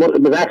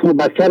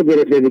بستر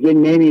گرفته دیگه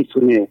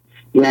نمیتونه.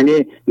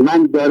 یعنی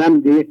من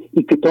دارم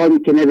این کتابی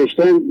که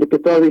نوشتم، به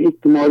کتاب این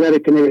مادر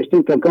که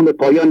نوشتم کم به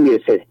پایان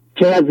میرسه.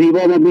 چقدر زیبا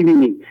ما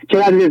ببینیم،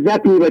 چقدر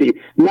لذت میبریم.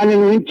 من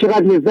این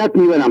چقدر لذت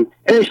میبرم،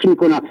 عشق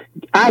میکنم،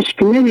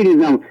 اشک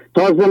نمیریزم.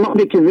 تا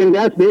زمانی که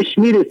زنده است بهش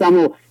میرسم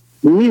و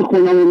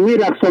میخونم و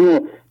میرقصم و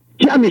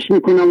جمعش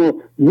میکنم و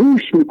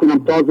گوش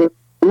میکنم. تا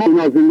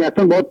زمان زنده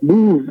هستم باید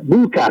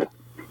بو کرد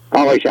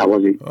آقای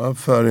شهبازی.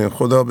 آفرین،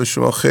 خدا به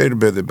شما خیر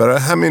بده. برای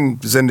همین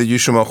زندگی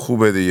شما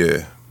خوبه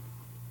دیگه.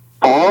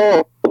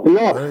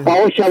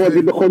 آقای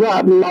شهبازی به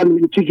خدا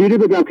چجوری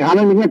بگم که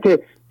همه میگن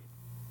که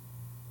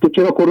تو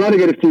چرا کرونا رو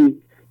گرفتی؟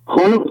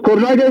 خانم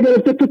کرونا رو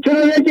گرفته، تو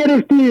چرا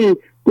گرفتی؟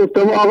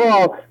 گفتم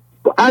آقا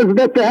از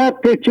دست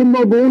حق چون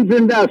ما به اون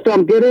زنده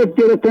هستم،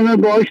 گرفتن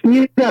باش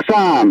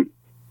میرسم.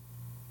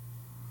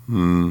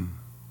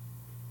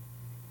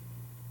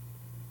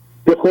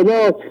 به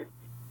خدا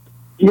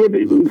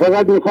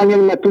فقط میخوام یک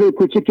مطلب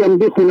کوچیکی هم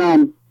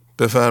بخونم.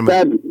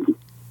 بفرمایید.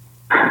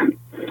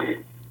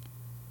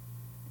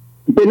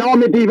 به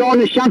نام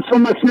دیوان شمس و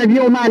مثنوی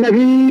و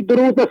معنوی،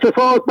 درود و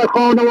صفات بر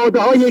خانواده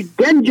های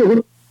گنج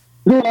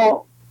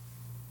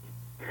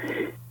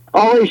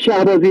آقای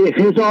شهبازی.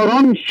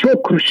 هزاران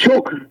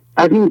شکر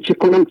از این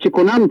چه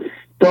کنم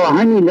تا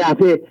همین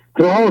لحظه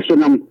رها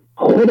شدم.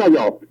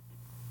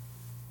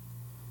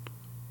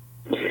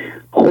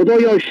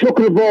 خدایا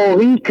شکر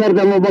واقعی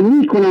کردم و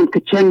میکنم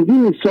که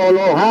چندین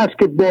سالا هست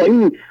که با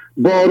این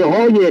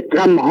بارهای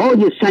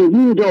غمهای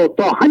سنگین را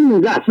تا همین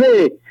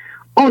لحظه،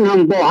 آن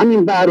هم با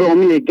همین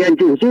برنامه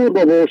گنج حضور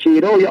و با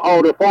شیرای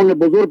عارفان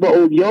بزرگ و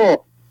اولیا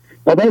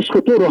و به عشق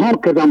تو رها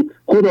کردم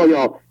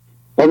خدایا.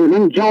 و به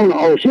من جان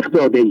عاشق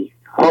داده ای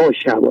آقای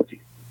شهبازی.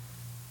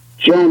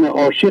 جان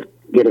عاشق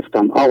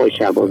گرفتم آقای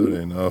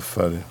شهبازی.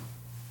 آفرین.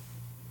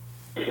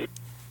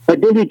 و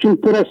دلی چون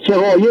پر از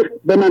شقایق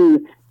به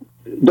من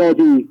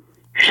دادی،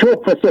 شکر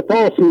و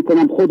سپاس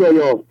میکنم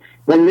خدایا.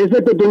 و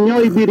لذت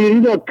دنیای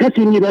بیرونی را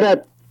کسی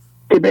میبرد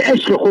که به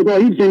عشق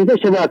خدایی زنده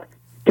شود،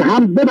 که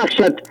هم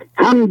ببخشد،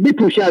 هم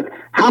بپوشد،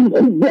 هم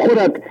خوب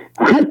بخورد.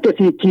 هر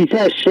کسی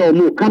کیسه‌اش را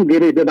محکم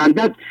گره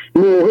ببندد،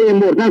 موقع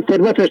مردن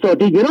ثروتش را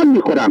دیگران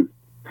میخورم.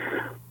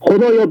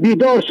 خدایا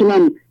بیدار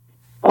شدم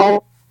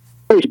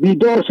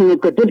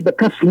که دل به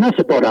کس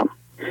نسپارم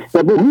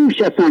و به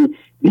هوش هستم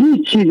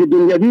هیچ چیز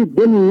دنیوی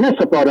دل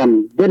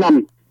نسپارم.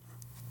 دلم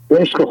به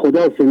عشق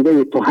خدا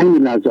زنده تو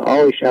همین لحظه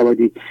آقای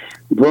شهبازی.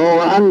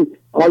 واقعا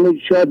حالا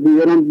شاید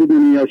دیگران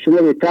بدونی یا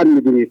شما بهتر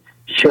میدونید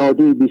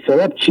شادی بی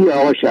سبب چیه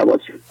آقای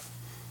شهبازی؟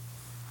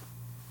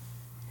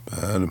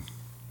 بله.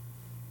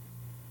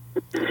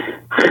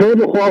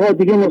 خیلی خوب آقا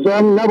دیگه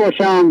مزاحم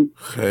نباشم.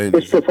 خیلی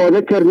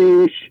استفاده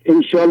کردیم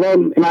انشالله.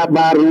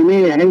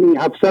 برنامه همین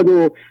 700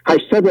 و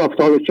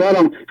 874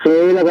 هم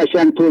خیلی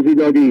قشنگ توضیح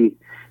دادی.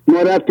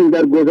 ما رفتیم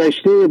در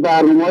گذشته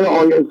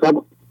برنامه‌های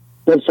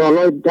در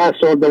سالهای 10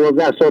 سال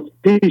 12 سال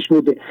پیش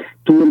بوده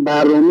تو این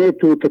برنامه،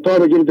 تو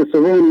کتاب جلد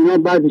سوم اینا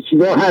بعضی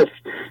چیزا هست،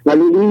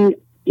 ولی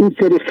این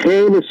سری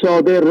خیلی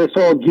ساده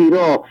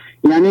رساگیرا،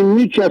 یعنی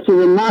میچسه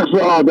به مغز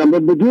آدم، به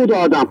وجود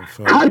آدم.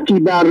 هر کی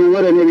برنامه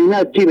رو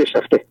نبینه جیبش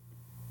رفته.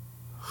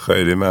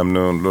 خیلی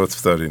ممنون،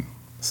 لطف دارین.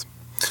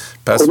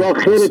 پس خدا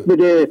خیرت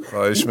بده.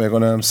 خواهش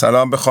میکنم.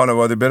 سلام به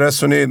خانواده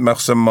برسونید،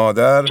 مخصوص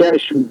مادر.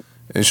 چشم.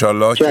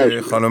 انشالله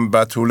که خانم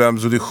بتول هم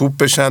زودی خوب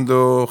بشند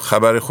و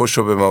خبر خوش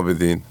رو به ما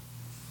بدین.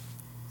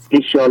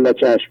 انشالله.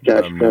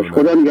 چشم.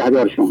 خدا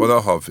نگهدار شما. خدا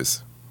حافظ.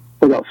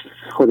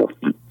 خدا.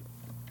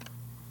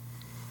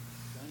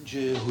 گنج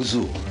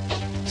حضور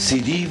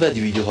CD و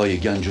دیویدیوهای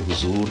گنج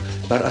حضور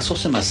بر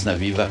اساس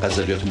مثنوی و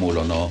غزلیات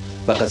مولانا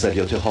و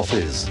غزلیات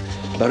حافظ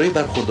برای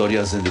برخورداری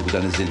از زنده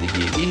بودن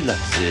زندگی این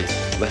لحظه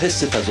و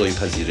حس فضای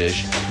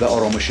پذیرش و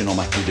آرامش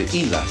نامحدود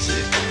این لحظه،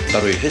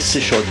 برای حس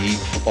شادی،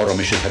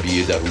 آرامش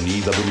طبیعی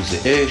درونی و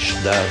بروز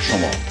عشق در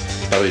شما،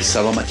 برای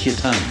سلامتی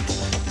تن،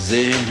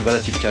 ذهن و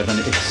لطیف کردن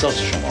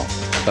احساس شما،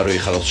 برای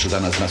خلاص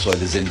شدن از مسائل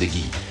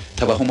زندگی،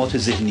 توهمات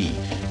ذهنی،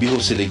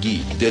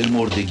 بی‌حوصلگی،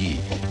 دلمردگی،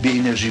 بی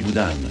انرژی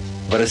بودن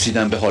و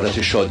رسیدن به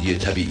حالت شادی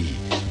طبیعی،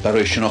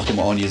 برای شناخت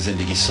معانی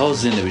زندگی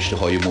ساز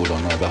نوشته‌های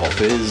مولانا و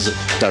حافظ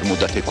در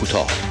مدت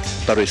کوتاه.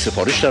 برای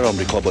سفارش در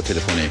آمریکا با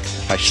تلفن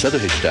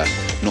 818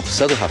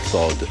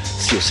 970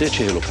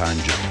 3345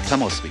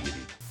 تماس بگیرید.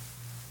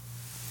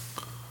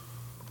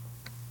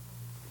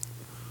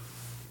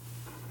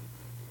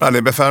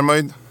 بله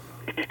بفرمایید.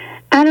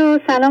 الو،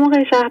 سلام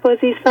آقای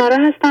شهبازی، سارا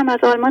هستم، از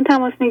آلمان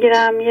تماس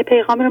میگیرم. یه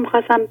پیغامی رو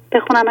میخواستم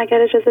بخونم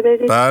اگر اجازه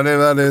بدید.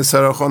 بله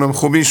سارا خانم،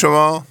 خوبی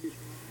شما؟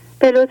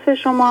 به لطف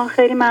شما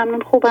خیلی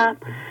ممنون، خوبم.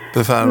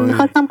 بفرمایید.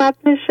 میخواستم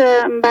قبلش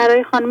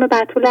برای خانم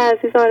بتول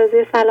عزیز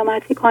آرزوی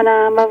سلامتی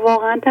کنم و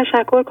واقعا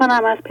تشکر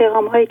کنم از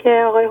پیغام هایی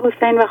که آقای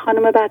حسین و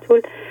خانم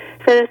بتول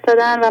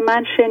فرستادن و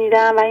من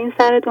شنیدم و این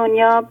سر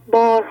دنیا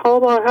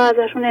بارها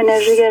ازشون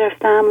انرژی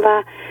گرفتم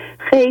و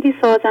خیلی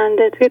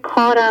سازنده توی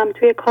کارم،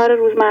 توی کار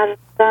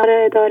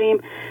روزمره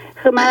داریم.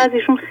 من از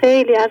ایشون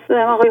خیلی، از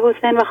آقای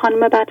حسین و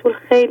خانم بتول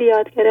خیلی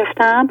یاد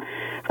گرفتم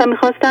و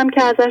میخواستم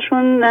که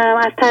ازشون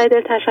از ته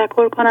دل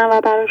تشکر کنم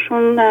و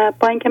براشون،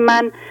 با اینکه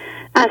من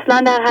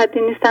اصلا در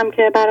حدی نیستم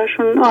که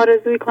براشون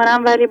آرزویی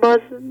کنم، ولی باز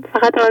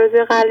فقط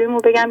آرزوی قلبیمو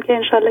بگم که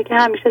انشالله که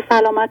همیشه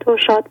سلامت و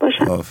شاد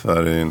باشن.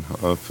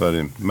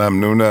 آفرین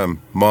ممنونم.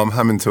 ما هم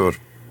همینطور.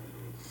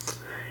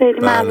 خیلی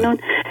ممنون.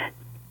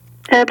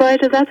 با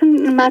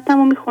اجازهتون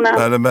متنمو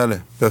میخونم. بله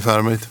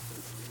بفرمایید.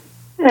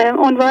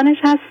 عنوانش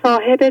هست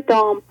صاحب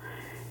دام.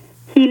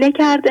 حیله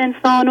کرد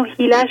انسان و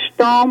حیلش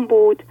دام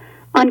بود،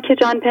 آن که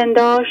جان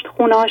پنداشت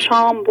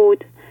خوناشام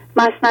بود.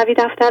 مثنوی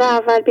دفتر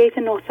اول بیت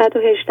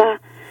 918.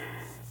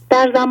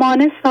 در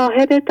زمان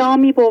صاحب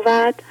دامی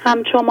بود،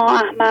 همچو ما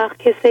احمق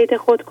که صید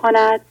خود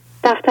کند.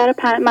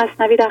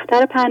 مثنوی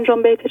دفتر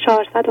پنجم بیت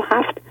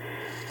 407.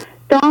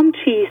 دام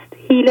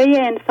چیست؟ حیله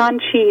انسان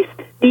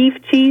چیست؟ دیو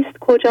چیست؟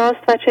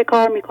 کجاست و چه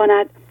کار می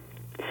کند؟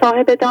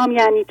 صاحب دام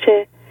یعنی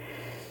چه؟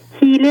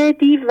 حیله،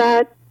 دیو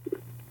و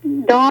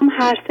دام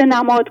هر سه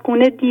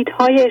نمادگونه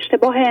دیدهای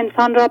اشتباه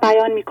انسان را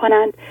بیان می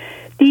کنند.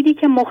 دیدی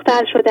که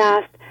مختل شده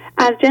است،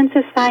 از جنس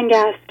سنگ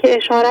است که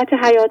اشارت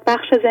حیات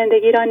بخش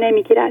زندگی را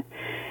نمی گیرد.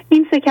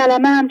 این سه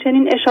کلمه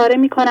همچنین اشاره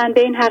می کنند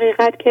به این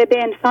حقیقت که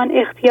به انسان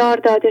اختیار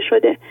داده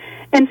شده.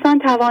 انسان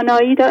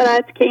توانایی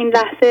دارد که این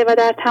لحظه و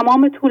در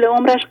تمام طول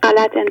عمرش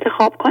غلط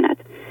انتخاب کند.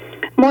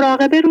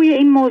 مراقبه روی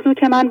این موضوع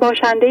که من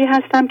باشنده‌ای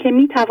هستم که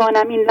می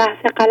توانم این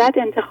لحظه غلط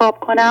انتخاب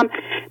کنم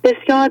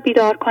بسیار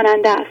بیدار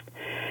کننده است.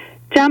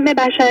 جمع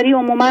بشری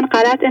عموماً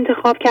غلط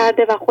انتخاب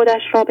کرده و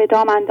خودش را به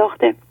دام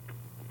انداخته.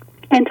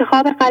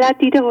 انتخاب غلط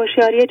دید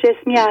هوشیاری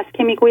جسمی است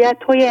که میگوید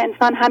توی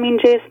انسان همین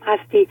جسم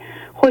هستی،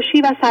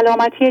 خوشی و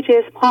سلامتی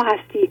جسم ها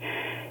هستی،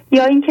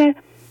 یا اینکه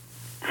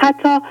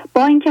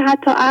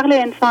حتی عقل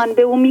انسان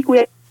به او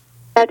میگوید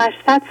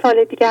 100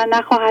 سال دیگر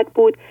نخواهد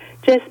بود.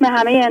 جسم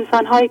همه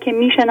انسان هایی که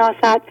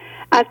میشناسد،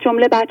 از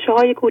جمله بچه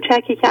های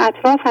کوچکی که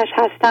اطرافش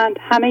هستند،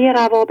 همه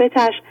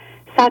روابطش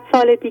 100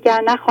 سال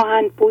دیگر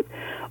نخواهند بود.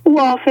 او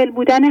غافل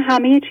بودن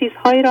همه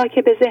چیزهایی را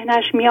که به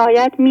ذهنش می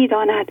آید می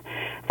داند،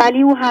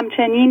 ولی او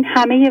همچنین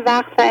همه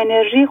وقت و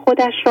انرژی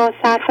خودش را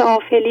صرف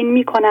غافلین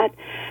می کند.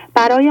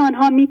 برای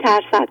آنها می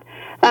ترسد.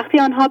 وقتی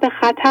آنها به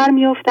خطر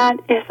می افتند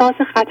احساس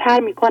خطر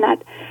می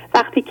کند.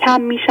 وقتی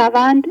کم می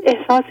شوند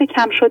احساس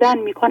کم شدن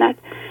می کند.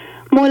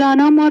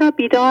 مولانا ما را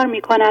بیدار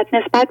می کند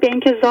نسبت به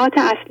اینکه ذات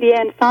اصلی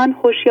انسان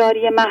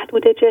هوشیاری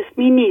محدود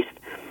جسمی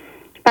نیست،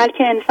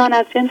 بلکه انسان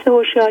از جنس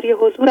هوشیاری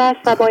حضور است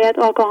و باید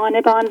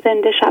آگاهانه به آن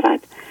زنده شود.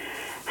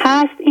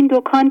 هست این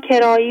دکان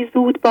کرایی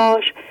زود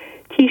باش،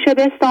 تیشه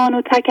بستان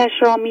و تکش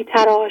را می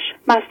تراش.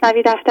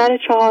 مثنوی دفتر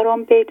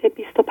چهارم بیت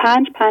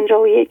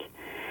 25-51.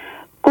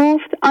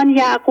 گفت آن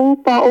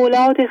یعقوب با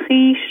اولاد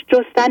خیش،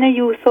 جستن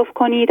یوسف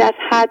کنید از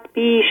حد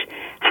بیش.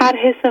 هر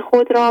حس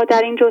خود را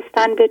در این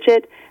جستن به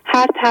جد،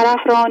 هر طرف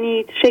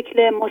رانید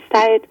شکل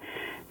مستعد.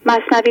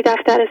 مثنوی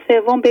دفتر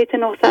سوم بیت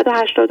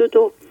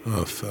 982.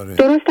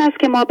 درست است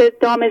که ما به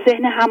دام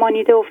ذهن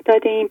همانیده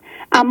افتاده ایم،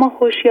 اما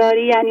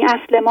هوشیاری یعنی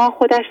اصل ما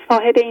خودش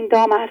صاحب این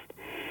دام است.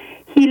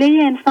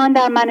 حیله انسان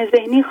در من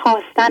ذهنی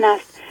خواستن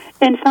است.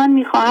 انسان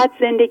می‌خواهد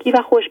زندگی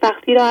و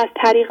خوشبختی را از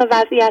طریق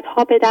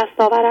وضعیت‌ها به دست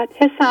آورد.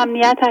 حس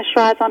امنیتش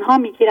را از آنها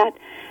می‌گیرد،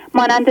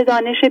 مانند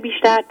دانش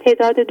بیشتر،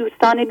 تعداد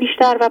دوستان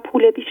بیشتر و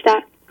پول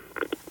بیشتر.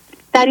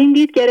 در این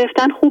دید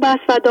گرفتن خوب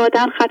است و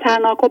دادن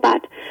خطرناک و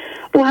بد.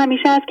 او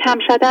همیشه از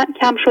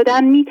کم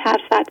شدن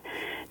می‌ترسد.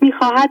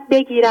 می‌خواهد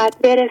بگیرد،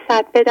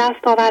 برسد، به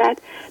دست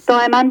آورد.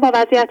 دائما با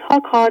وضعیت‌ها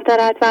کار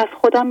دارد و از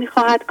خدا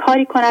می‌خواهد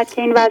کاری کند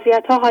که این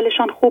وضعیت‌ها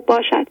حالشان خوب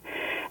باشد.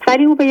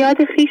 ولی او به یاد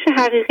خویش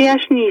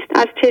حقیقیش نیست.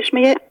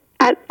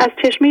 از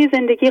چشمه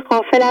زندگی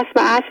غافل است و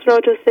اصل را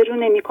جستجو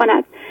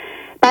نمی‌کند.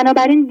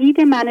 بنابراین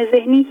دید من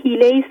ذهنی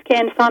حیله‌ای است که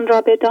انسان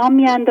را به دام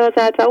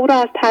می‌اندازد و او را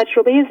از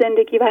تجربه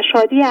زندگی و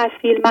شادی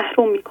اصیل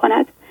محروم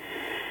می‌کند.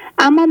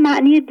 اما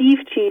معنی دیو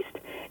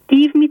چیست؟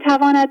 دیو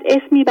می‌تواند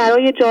اسمی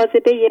برای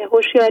جاذبه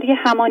هوشیاری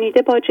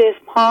همانیده با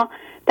جسم‌ها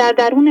در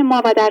درون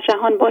ما و در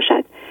جهان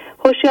باشد.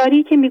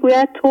 هوشیاری که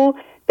می‌گوید تو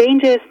به این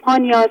جسم‌ها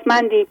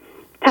نیازمندی،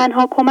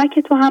 تنها کمک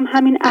تو هم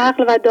همین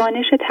عقل و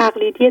دانش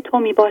تقلیدی تو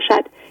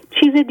میباشد،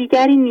 چیز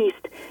دیگری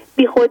نیست،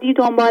 بی خودی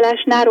دنبالش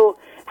نرو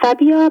و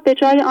بیا به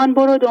جای آن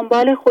برو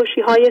دنبال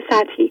خوشی‌های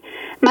سطحی.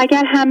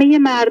 مگر همه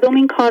مردم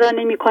این کارا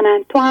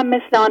نمی‌کنند؟ تو هم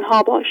مثل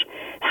آنها باش.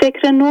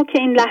 فکر نو که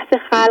این لحظه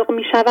خلق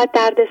می‌شود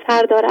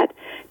دردسر دارد.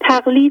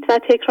 تقلید و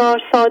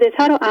تکرار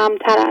ساده‌تر و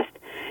امن‌تر است.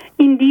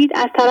 این دید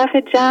از طرف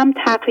جمع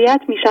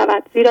تقویت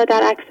می‌شود، زیرا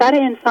در اکثر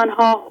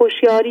انسان‌ها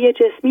هوشیاری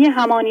جسمی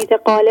همانیده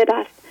غالب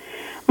است.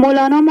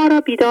 مولانا ما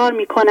را بیدار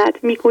می کند،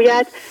 می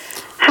گوید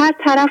هر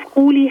طرف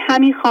قولی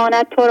همی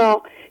خواند تو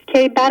را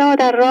که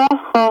برادر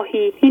راه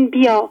خواهی این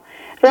بیا،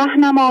 ره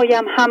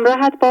نمایم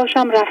همراهت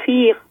باشم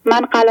رفیق، من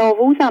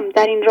قلاووزم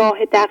در این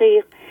راه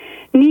دقیق.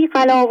 نی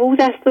قلاووز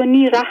است و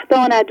نی ره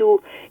داند او،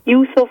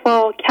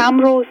 یوسفا کم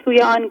رو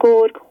سوی آن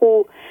گرگ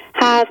خو،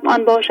 حزم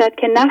آن باشد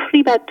که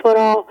نفریبد تو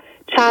را،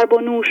 چرب و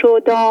نوش و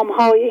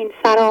دامهای این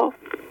سرا.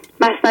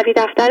 مثنوی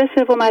دفتر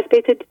سوم از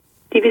بیت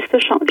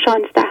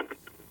 216.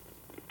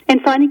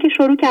 انسانی که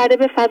شروع کرده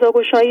به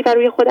فضاگشایی و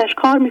روی خودش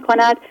کار می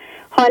کند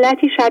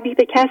حالتی شبیه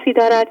به کسی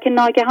دارد که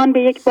ناگهان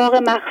به یک باغ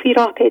مخفی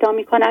راه پیدا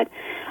می کند.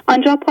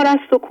 آنجا پر از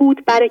سکوت،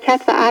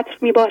 برکت و عطر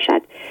می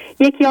باشد.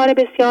 یک یار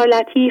بسیار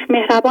لطیف،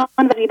 مهربان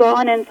و زیبا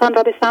آن انسان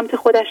را به سمت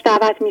خودش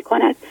دعوت می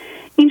کند.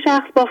 این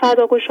شخص با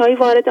فضاگشایی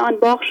وارد آن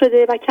باغ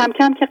شده و کم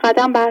کم که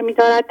قدم برمی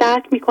دارد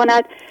درک می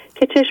کند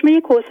که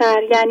چشمه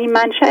کوثر یعنی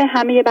منشأ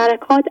همه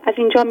برکات از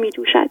اینجا می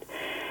جوشد.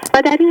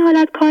 و در این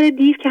حالت کار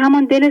دیو که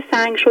همان دل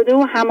سنگ شده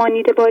و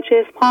همانیده با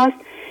جسم هاست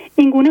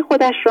این گونه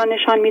خودش را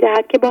نشان می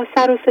دهد که با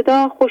سر و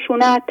صدا،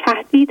 خشونت،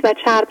 تهدید و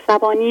چرب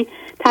زبانی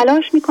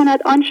تلاش می کند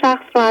آن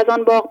شخص را از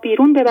آن باغ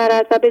بیرون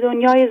ببرد و به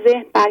دنیای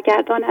ذهن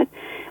برگرداند.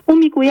 او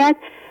می گوید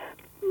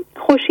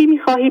خوشی می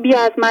خواهی بیا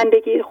از من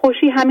بگیر.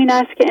 خوشی همین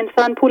است که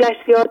انسان پولش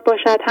زیاد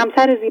باشد،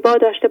 همسر زیبا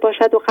داشته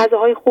باشد و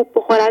غذاهای خوب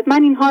بخورد.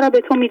 من اینها را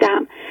به تو می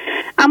دهم.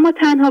 اما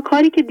تنها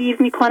کاری که دیو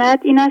می کند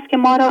این است که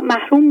ما را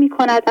محروم می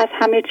کند از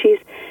همه چیز،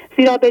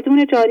 زیرا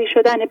بدون جاری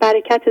شدن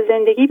برکت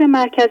زندگی به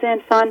مرکز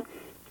انسان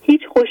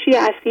هیچ خوشی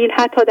اصیل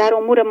حتی در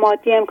امور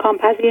مادی امکان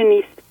پذیر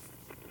نیست.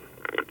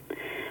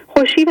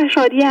 خوشی و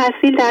شادی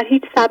اصیل در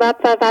هیچ سبب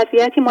و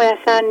وضعیتی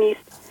میسر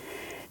نیست.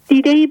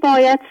 دیده‌ای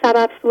باید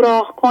سبب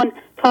سوراخ کن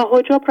تا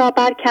حجب را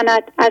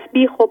برکند از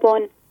بیخ و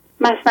بن.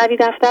 مثنوی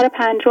دفتر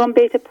پنجم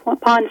بیت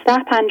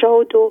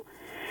 1552.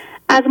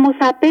 از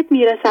مسبب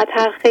میرسد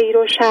هر خیر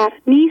و شر،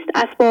 نیست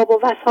اسباب و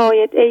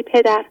وسایط ای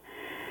پدر.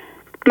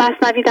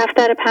 مثنوی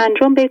دفتر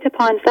پنجم بیت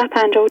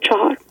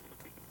 1554.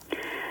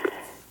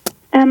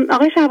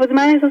 آقای شهبازی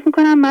من احساس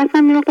میکنم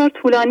مثلا یه مقدار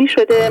طولانی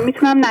شده،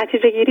 میتونم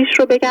نتیجه گیریش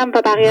رو بگم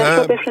و بقیه‌اش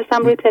رو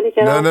بفرستم روی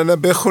تلگرام؟ نه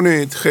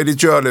بخونید، خیلی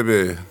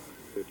جالبه،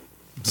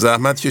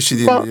 زحمت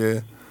کشیدین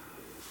دیگه.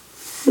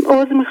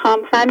 عذر میخوام،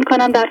 سعی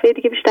میکنم دفعه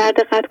دیگه بیشتر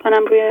دقت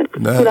کنم روی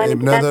طولانی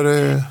بودن.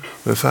 نداره،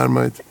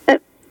 بفرمایید.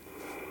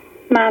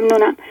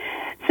 ممنونم.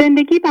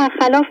 زندگی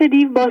برخلاف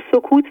دیو با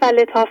سکوت و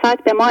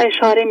لطافت به ما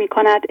اشاره می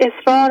کند،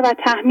 اصرار و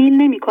تحمیل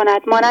نمی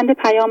کند، مانند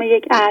پیام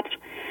یک عطر.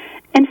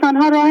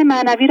 انسانها راه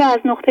معنوی را از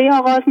نقطه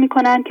آغاز می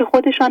کنند که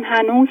خودشان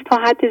هنوز تا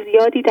حد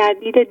زیادی در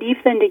دید دیو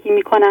زندگی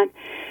می کنند.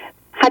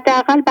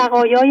 حداقل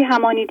بقایای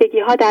همانیدگی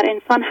ها در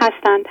انسان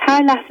هستند.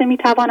 هر لحظه می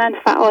توانند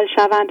فعال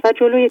شوند و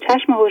جلوی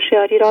چشم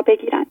هوشیاری را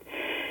بگیرند.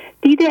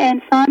 دید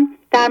انسان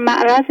در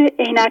معرض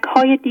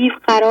عینک‌های دیو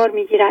قرار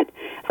می‌گیرد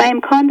و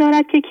امکان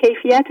دارد که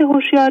کیفیت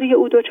هوشیاری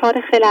او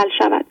دچار خلل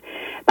شود.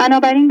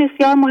 بنابراین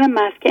بسیار مهم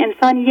است که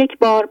انسان یک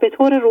بار به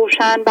طور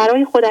روشن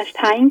برای خودش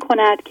تعیین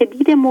کند که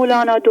دید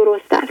مولانا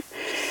درست است.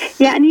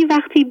 یعنی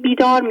وقتی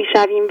بیدار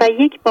می‌شویم و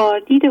یک بار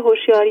دید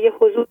هوشیاری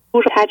حضور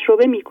را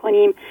تجربه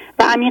می‌کنیم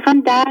و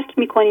عمیقاً درک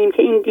می‌کنیم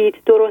که این دید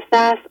درست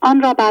است،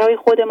 آن را برای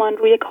خودمان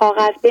روی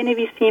کاغذ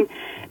بنویسیم،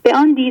 به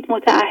آن دید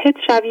متعهد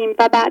شویم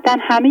و بعداً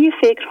همه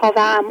فکرها و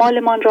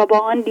اعمالمان را با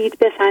آن دید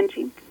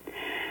بسنجیم.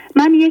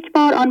 من یک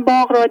بار آن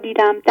باغ را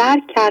دیدم،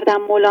 درک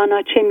کردم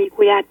مولانا چه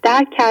میگوید،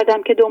 درک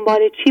کردم که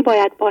دنبال چی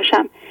باید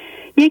باشم.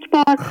 یک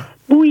بار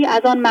بویی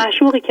از آن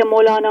معشوقی که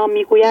مولانا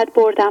میگوید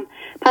بردم،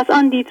 پس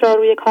آن دید را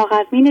روی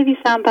کاغذ می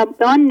نویسم و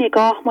به آن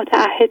نگاه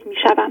متعهد می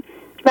شوم.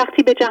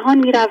 وقتی به جهان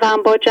می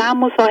روم، با جمع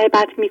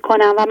مصاحبت می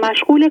کنم و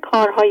مشغول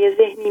کارهای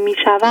ذهنی می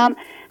شوم،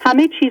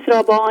 همه چیز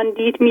را با آن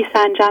دید می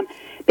سنجم.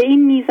 به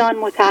این میزان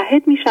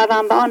متعهد می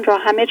شوم و آن را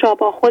همه جا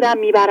با خودم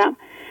می برم.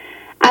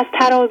 از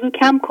ترازو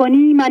کم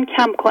کنی من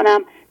کم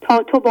کنم، تا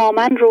تو با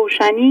من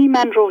روشنی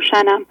من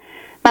روشنم.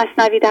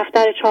 مثنوی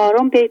دفتر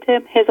چهارم بیت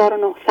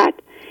 1900.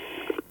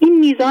 این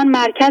میزان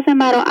مرکز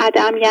مرا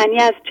عدم یعنی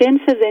از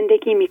جنس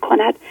زندگی می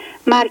کند.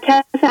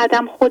 مرکز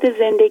عدم خود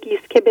زندگی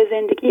است که به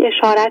زندگی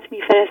اشارت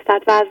می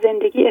فرستد و از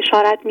زندگی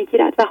اشارت می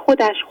گیرد و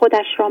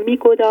خودش را می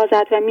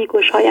گدازد و می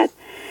گشاید.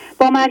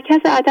 با مرکز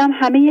عدم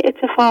همه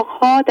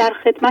اتفاقها در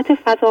خدمت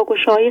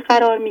فضاگشایی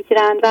قرار می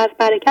گیرند و از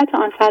برکت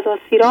آن فضا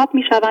سیراب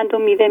می شوند و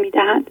میوه می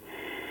دهند.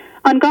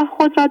 آنگاه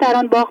خود را در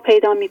آن باغ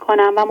پیدا می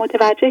کنم و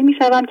متوجه می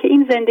شوم که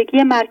این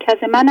زندگی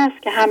مرکز من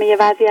است که همه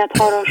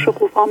وضعیت‌ها را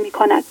شکوفا می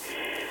کند.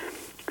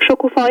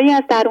 شکوفایی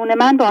از درون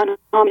من به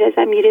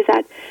آنها می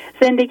ریزد.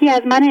 زندگی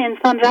از من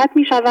انسان رد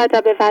می شود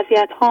و به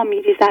وضعیت‌ها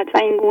می ریزد و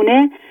این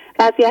گونه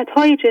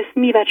وضعیت‌های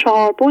جسمی و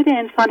چهاربعد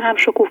انسان هم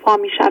شکوفا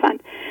می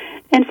شوند.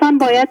 انسان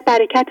باید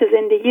برکت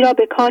زندگی را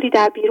به کاری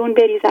در بیرون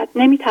بریزد.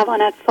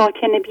 نمیتواند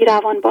ساکن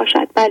بیروان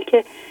باشد،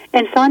 بلکه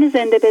انسان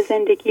زنده به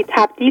زندگی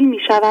تبدیل می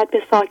شود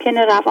به ساکن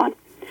روان.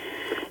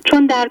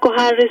 چون در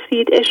گوهر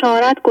رسید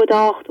اشارت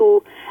گداخت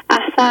او،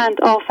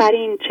 احسنت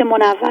آفرین چه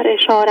منور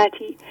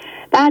اشارتی.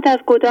 بعد از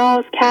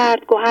گداز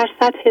کرد گوهر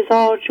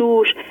 100,000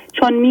 جوش،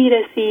 چون می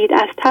رسید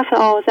از تف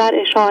آذر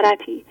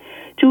اشارتی.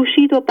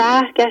 جوشید و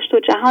بحر گشت و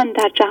جهان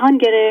در جهان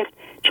گرفت،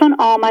 چون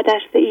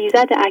آمدش ز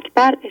ایزد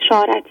اکبر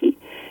اشارتی.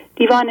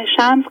 دیوان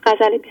شمس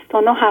غزل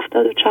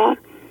 2974.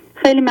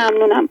 خیلی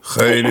ممنونم.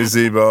 خیلی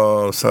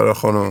زیبا سارا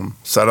خانم.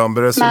 سلام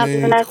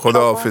برسونید.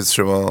 خداحافظ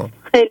شما.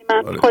 خیلی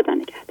ممنون. خدا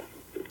نگهدار.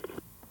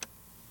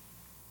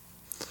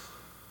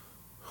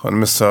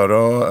 خانم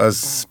سارا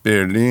از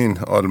برلین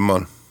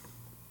آلمان.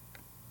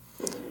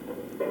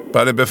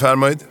 بله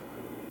بفرمایید.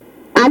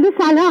 الو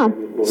سلام.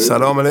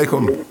 سلام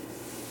علیکم.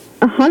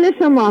 حال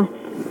شما؟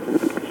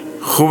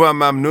 خوبم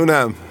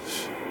ممنونم.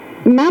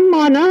 من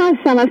مانا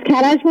هستم، از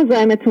کرج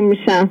مزاحمتون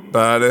میشم.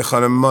 بله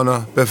خانم مانا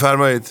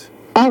بفرمایید.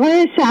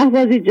 آقای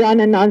شهبازی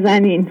جان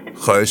نازنین،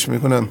 خواهش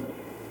میکنم.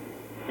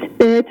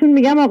 بهتون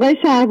میگم آقای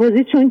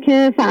شهبازی چون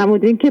که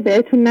فرمودین که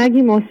بهتون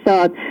نگیم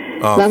استاد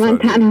و من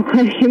تنها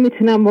کاری که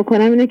میتونم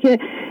بکنم اینه که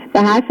به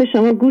حرف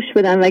شما گوش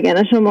بدم،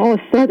 وگرنه شما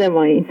استاد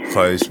ما این.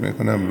 خواهش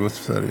میکنم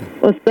لطف دارید.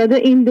 استاد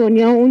این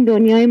دنیا و اون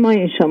دنیای ما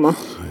این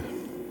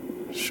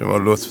شما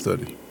لطف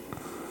دارید.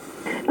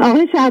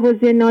 آقای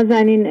شهبازی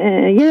نازنین،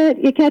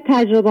 یکی از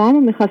تجربه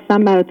هامو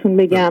میخواستم براتون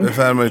بگم.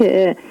 بفرمایید.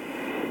 که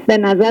به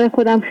نظر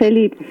خودم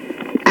خیلی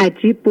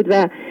عجیب بود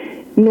و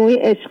نوعی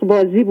عشق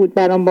بازی بود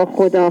برام با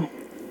خدا.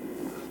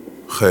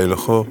 خیلی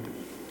خوب.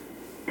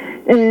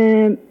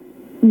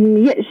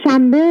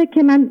 شنبه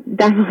که من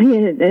در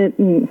واقع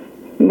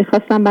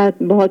میخواستم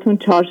باهاتون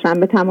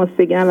چهارشنبه تماس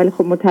بگیرم ولی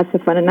خب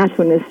متاسفانه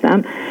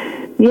نتونستم.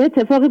 یه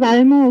اتفاقی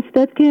برای ما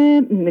افتاد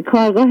که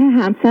کارگاه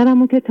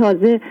همسرمو که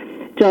تازه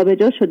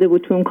جابجا شده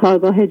بود تو اون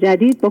کارگاه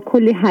جدید با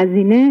کلی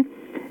هزینه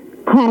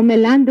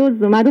کاملا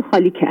دزد اومد و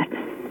خالی کرد.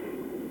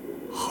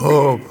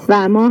 خب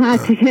و ما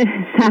هرچی که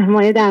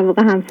سرمایه در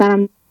واقع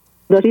همسرم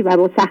داشتی و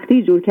با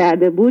سختی جور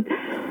کرده بود،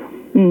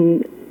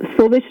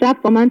 صبحش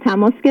رفت با من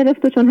تماس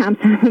گرفت و چون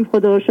همسرم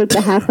خدا رو شد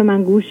به حرف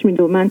من گوش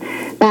میده و من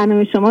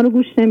برنامه شما رو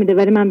گوش نمیده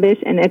ولی من بهش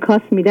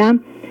انعکاس میدم،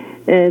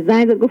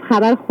 زنگ داد گفت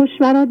خبر خوش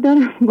برات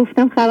دارم.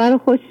 گفتم خبر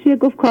خوش چیه؟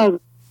 گفت کارگاه.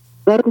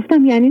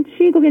 گفتم یعنی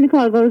چی؟ گفت یعنی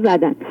کارگاه رو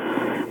زدن.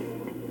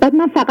 بعد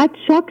من فقط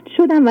شاک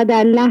شدم و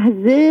در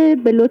لحظه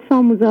به لطف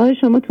آموزه های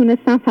شما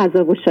تونستم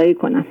فضاگشایی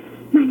کنم.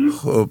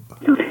 خب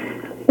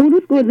اون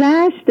روز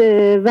گذشت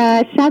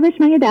و شبش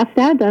من یه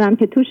دفتر دارم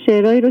که تو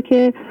شعرهایی رو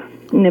که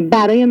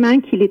برای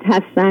من کلید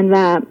هستن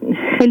و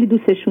خیلی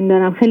دوستشون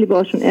دارم، خیلی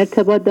باشون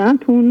ارتباط دارم،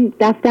 تو اون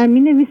دفتر می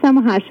نویسم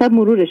و هر شب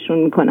مرورشون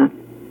میکنم.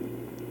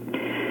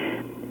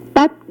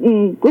 بعد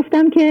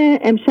گفتم که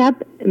امشب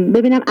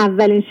ببینم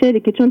اولین شعری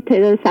که چون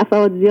تعداد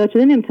صفحات زیاد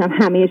شده نمیتونم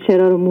همه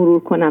شعرها رو مرور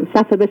کنم،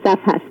 صفحه به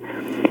صفحه هست.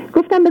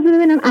 گفتم بذار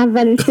ببینم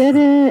اولین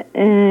شعر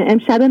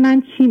امشب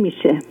من چی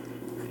میشه.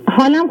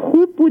 حالم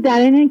خوب بود در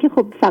این که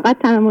خب فقط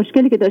تنها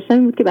مشکلی که داشتم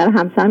این بود که برای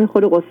همسرم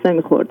خود قصه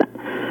میخوردم.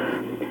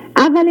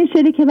 اولین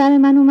شعری که برای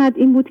من اومد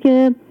این بود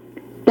که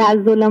در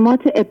ظلمات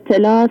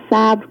ابتلا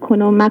صبر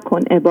کن و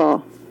مکن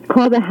ابا،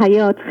 کاب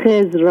حیات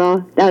خضر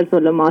را در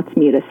ظلمات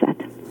میرسد.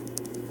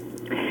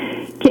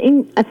 که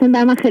این اصلا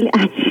برای من خیلی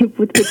عجیب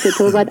بود که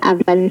چطور باید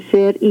اولین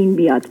شعر این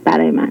بیاد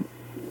برای من.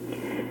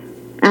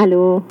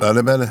 الو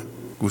بله بله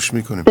گوش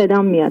میکنیم.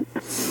 صدام میاد.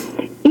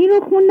 این رو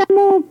خوندم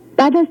و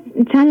بعد از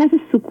چند لحظه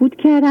سکوت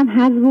کردم،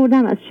 حظ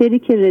بردم از شعری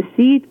که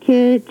رسید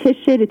که چه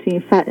شعری تو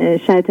این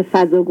شرط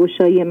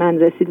فضاگشایی من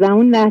رسید و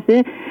اون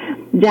لحظه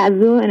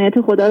جذب و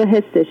عنایت خدا رو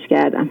حسش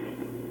کردم.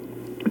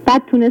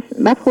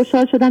 بعد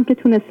خوشحال شدم که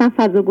تونستم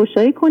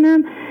فضاگشایی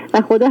کنم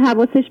و خدا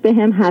حواسش به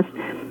هم هست.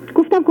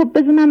 گفتم خب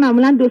بذار من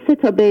معمولا 2-3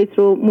 تا بیت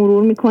رو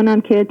مرور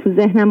میکنم که تو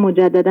ذهنم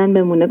مجددا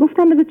بمونه.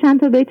 گفتم بذار چند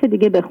تا بیت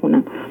دیگه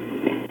بخونم.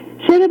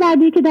 شعر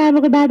بعدی که در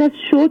واقع بعد از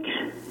شکر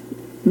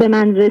به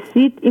من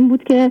رسید این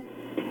بود که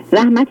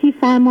رحمتی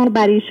فرما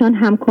بر ایشان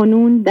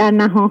همکنون در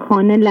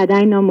نهانخانه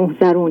لدینا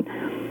محضرون.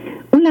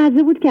 اون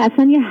لحظه بود که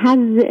اصلا یه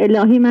حظ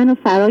الهی منو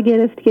فرا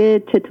گرفت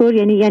که چطور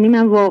یعنی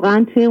من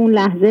واقعا توی اون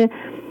لحظه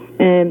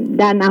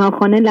در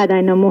نهاخانه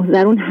لدینا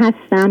محضرون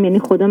هستم، یعنی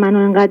خدا منو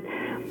انقدر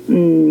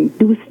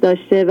دوست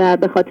داشته و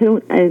به خاطر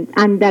اون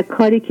اندک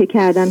کاری که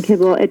کردم که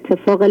با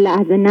اتفاق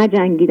لحظه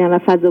نجنگیدم و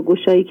فضا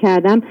گشایی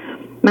کردم،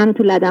 منو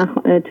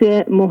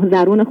توی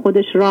محضرون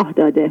خودش راه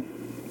داده.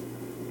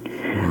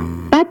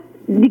 بعد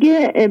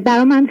دیگه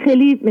برای من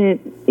خیلی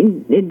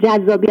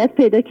جذابیت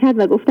پیدا کرد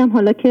و گفتم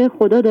حالا که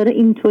خدا داره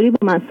اینطوری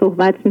با من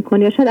صحبت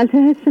میکنه، یا شاید البته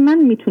حس من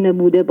میتونه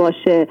بوده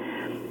باشه،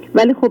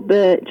 ولی خب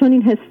چون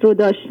این حس رو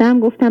داشتم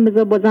گفتم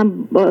بذار بازم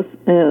با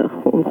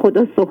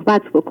خدا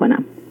صحبت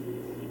بکنم.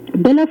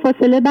 بلا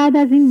فاصله بعد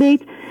از این بیت،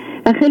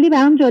 و خیلی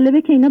برام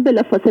جالبه که اینا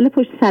بلا فاصله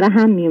پشت سر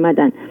هم می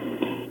اومدن،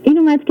 این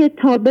اومد که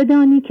تا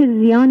بدانی که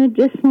زیان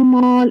جسم و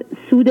مال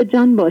سود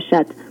جان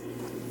باشد،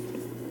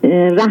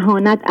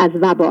 رهانت از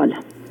وبال.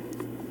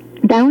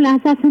 در اون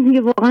لحظه اصلا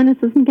دیگه واقعا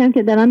احساس میکنم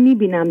که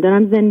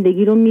دارم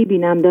زندگی رو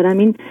میبینم، دارم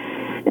این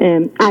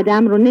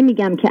عدم رو،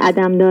 نمیگم که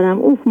عدم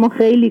دارم، ما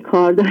خیلی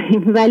کار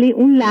داریم، ولی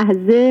اون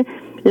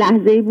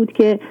لحظه‌ای بود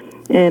که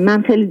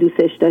من خیلی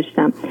دوستش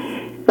داشتم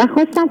و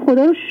خواستم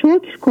خدا رو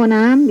شکر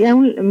کنم.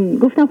 یعنی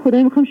گفتم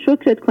خدای میخوام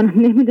شکرت کنم،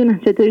 نمیدونم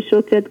چطوری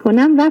شکرت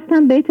کنم.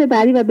 رفتم بیت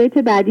بعدی و بیت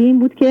بعدی این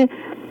بود که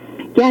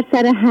گر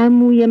سر هر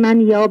موی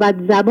من یابد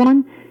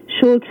زبان،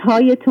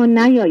 شکرهای تو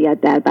نیاید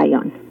در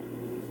بیان.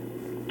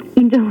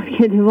 اینجا بود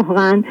که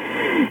واقعا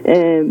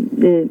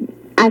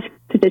اشک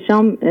تو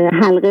چشام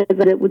حلقه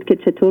زده بود که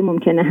چطور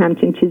ممکنه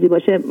همچین چیزی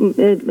باشه.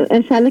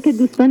 انشالله که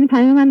دوستانی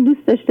پیام من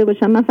دوست داشته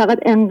باشم. من فقط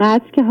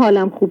انقدر که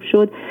حالم خوب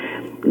شد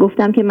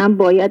گفتم که من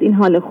باید این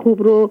حال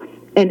خوب رو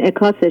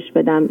انعکاسش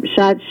بدم،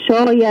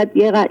 شاید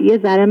یه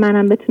ذره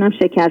منم بتونم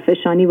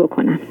شکرفشانی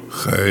بکنم.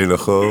 خیلی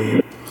خوب،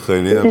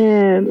 خیلی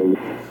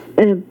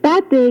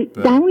بعد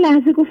در اون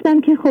لحظه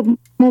گفتم که خب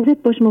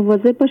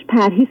مواظب باش،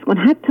 پرهیز کن،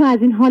 حتی از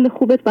این حال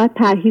خوبت باید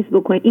پرهیز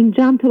بکنی،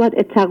 اینجا هم تو باید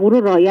اتقوا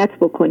رو رعایت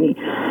بکنی.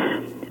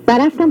 و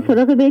رفتم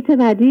سراغ بیت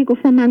بعدی،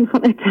 گفتم من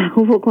میخوام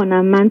اتقوا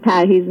بکنم، من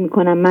پرهیز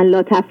میکنم، من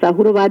لا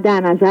تفرحوا رو باید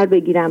در نظر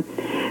بگیرم،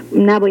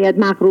 نباید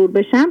مغرور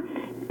بشم.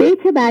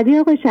 بیت بعدی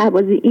آقای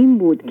شهبازی این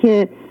بود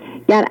که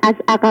گر از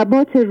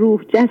عقبات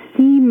روح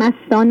جستی،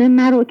 مستانه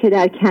مرو که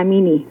در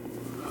کمینی.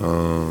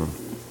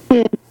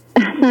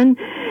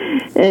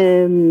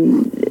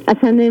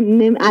 اصلا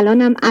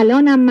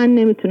الانم من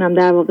نمیتونم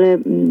در واقع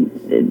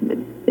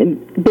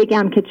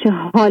بگم که چه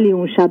حالی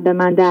اون شب به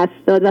من دست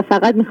داد و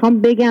فقط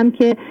میخوام بگم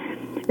که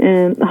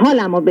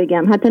حالمو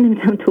بگم، حتی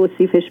نمیتونم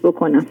توصیفش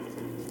بکنم.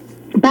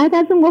 بعد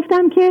از اون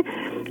گفتم که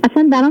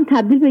اصلا برام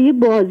تبدیل به یه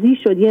بازی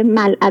شد، یه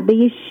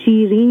ملعبه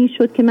شیرینی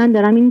شد که من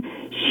دارم این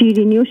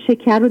شیرینی و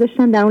شکر رو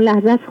داشتم در اون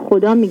لحظه از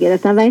خدا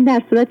میگرفتم و این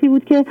در صورتی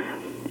بود که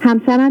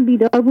همسرم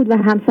بیدار بود و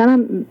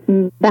همسرم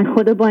در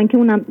خدا با اینکه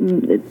اونم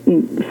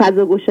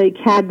فضا گشایی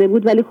کرده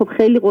بود ولی خب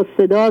خیلی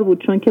قصه دار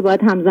بود، چون که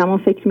باید همزمان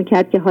فکر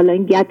میکرد که حالا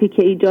این گپی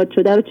که ایجاد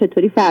شده رو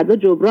چطوری فردا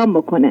جبران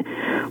بکنه،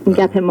 اون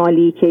گپ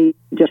مالی که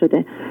ایجاد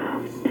شده.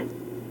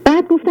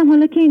 بعد گفتم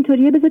حالا که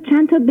اینطوریه بذار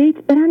چند تا بیت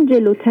برم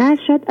جلوتر،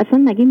 شاید اصلا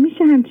مگه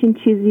میشه همچین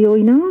چیزی و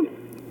اینا.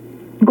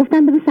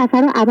 گفتم بذار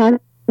سفر رو عبر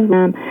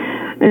کنم،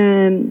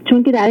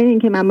 چون که در این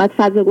که من باید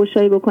فضا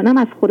گشایی بکنم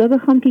از خدا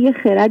بخوام که یه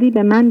خردی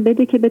به من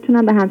بده که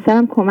بتونم به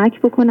همسرم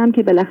کمک بکنم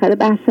که بالاخره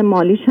بحث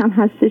مالیش هم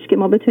هستش که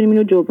ما بتونیم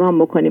اینو جبران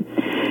بکنیم.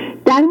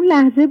 در اون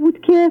لحظه بود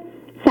که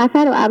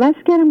سفر رو عوض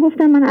کردم،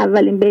 گفتم من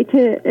اولین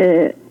بیت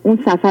اون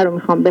سفر رو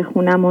میخوام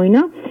بخونم و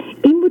اینا.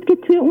 این بود که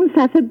توی اون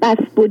صفحه بس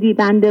بودی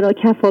بنده را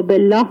کفا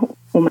بالله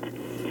اومد،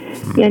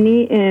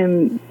 یعنی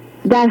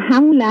در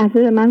همون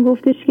لحظه به من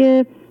گفتش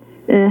که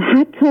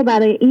حتی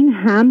برای این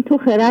هم تو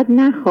خرد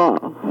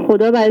نخواه،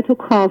 خدا برای تو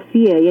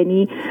کافیه،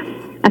 یعنی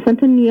اصلا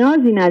تو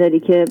نیازی نداری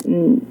که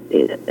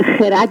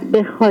خرد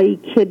بخوای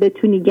که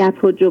بتونی گپ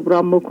رو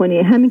جبران بکنی،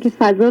 همین که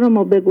فضا رو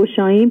ما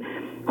بگشاییم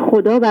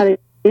خدا برای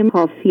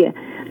کافیه.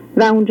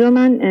 و اونجا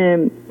من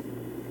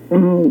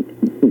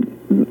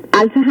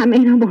البته همه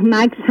اینا با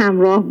مکس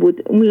همراه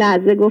بود، اون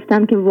لحظه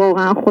گفتم که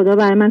واقعا خدا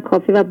برای من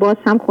کافی و باز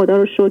هم خدا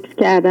رو شکر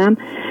کردم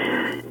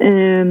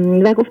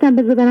و گفتم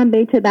بذار برم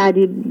بیت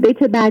بعدی.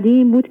 بیت بعدی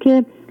این بود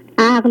که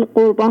عقل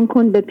قربان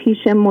کن به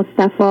پیش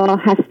مصطفی،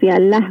 حسبی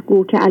الله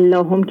گو که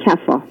اللهم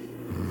کفا.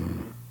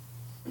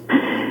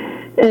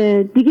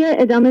 دیگه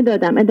ادامه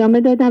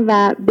دادم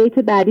و بیت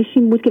بعدیش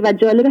این بود که و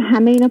جالب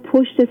همه اینا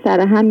پشت سر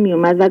هم می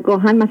اومد و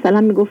گاهن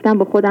مثلا میگفتم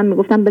با خودم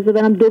میگفتم بذار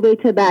برم دو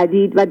بیت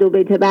بعدی و دو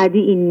بیت بعدی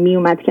این می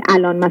اومد که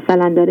الان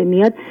مثلا داره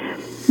میاد.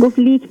 گفت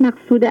لیک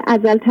مقصود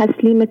ازل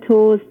تسلیم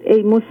توست،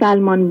 ای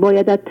مسلمان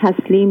باید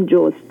تسلیم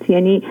جست.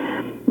 یعنی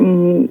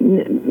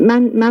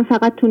من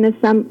فقط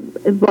تونستم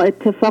با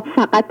اتفاق،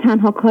 فقط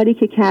تنها کاری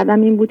که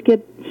کردم این بود که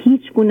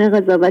هیچ گونه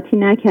قضاوتی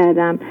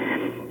نکردم،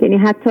 یعنی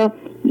حتی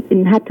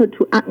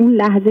تو اون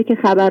لحظه که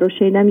خبر رو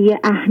شنیدم یه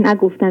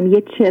نگفتم،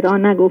 یه چرا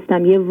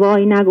نگفتم، یه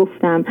وای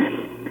نگفتم،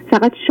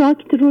 فقط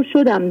شاکت رو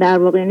شدم در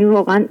واقع، یعنی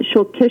واقعا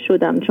شوکه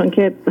شدم چون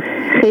که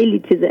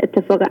خیلی چیز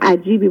اتفاق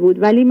عجیبی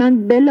بود، ولی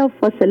من بلا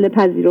فاصله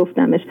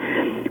پذیرفتمش،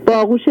 با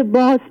آغوش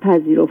باز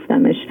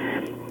پذیرفتمش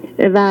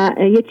و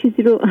یه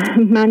چیزی رو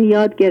من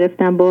یاد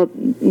گرفتم با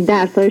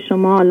درس‌های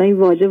شما. حالا این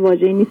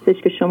واژه نیستش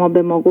که شما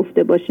به ما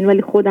گفته باشین،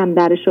 ولی خودم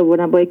درش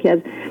آوردم با یکی از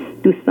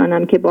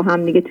دوستانم که با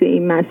هم دیگه توی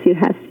این مسیر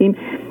هستیم.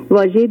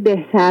 واژه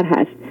بهتر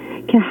هست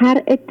که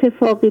هر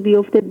اتفاقی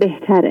بیفته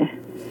بهتره.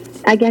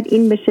 اگر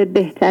این بشه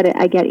بهتره،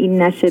 اگر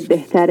این نشه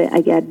بهتره،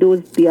 اگر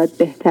دزد بیاد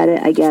بهتره،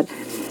 اگر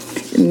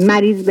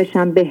مریض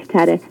بشم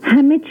بهتره،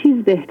 همه چیز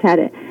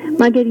بهتره.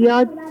 مگر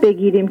یاد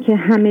بگیریم که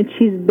همه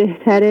چیز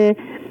بهتره،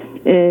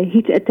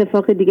 هیچ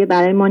اتفاق دیگه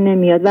برای ما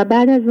نمیاد. و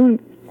بعد از اون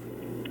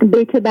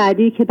بیت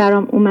بعدی که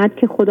برام اومد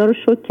که خدا رو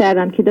شکر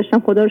کردم، که داشتم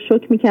خدا رو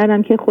شکر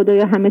میکردم که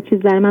خدایا همه چیز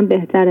در من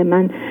بهتره،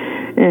 من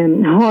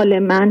حال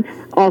من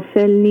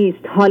غافل نیست،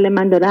 حال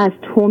من داره از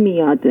تو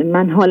میاد،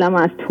 من حالمو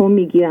از تو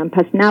میگیرم،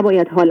 پس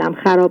نباید حالم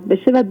خراب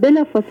بشه. و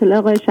بلافاصله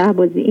آقای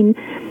شهبازی این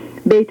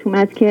بیت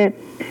اومد که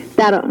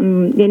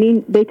یعنی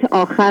این بیت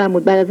آخرم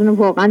بود. بعد از اون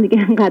واقعا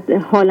دیگه انقدر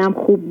حالم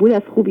خوب بود،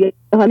 از خوبی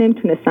حال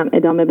نمیتونستم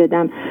ادامه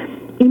بدم.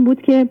 این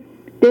بود که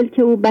دل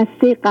که او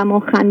بسته غم و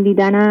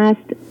خندیدن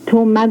است،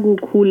 تو مگو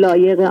کو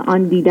لایق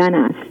آن دیدن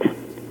است.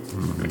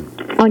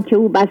 آن که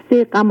او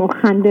بسته غم و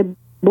خنده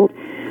بود،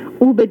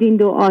 او بدین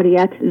دو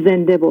عاریت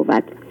زنده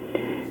بود.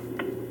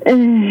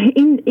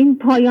 این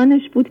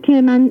پایانش بود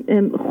که من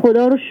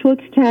خدا رو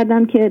شکر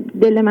کردم که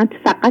دل من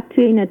فقط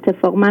توی این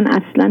اتفاق، من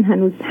اصلا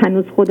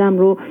هنوز خودم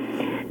رو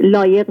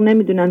لایق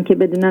نمیدونم که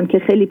بدونم که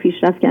خیلی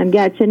پیشرفت کردم.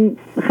 گرچه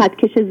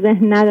خطکش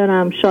ذهن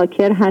ندارم،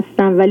 شاکر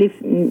هستم، ولی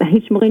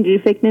هیچ موقع اینجوری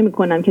فکر نمی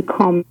کنم که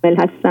کامل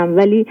هستم.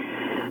 ولی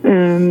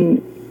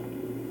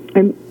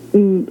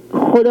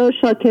خدا رو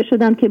شاکر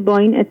شدم که با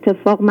این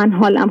اتفاق من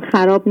حالم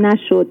خراب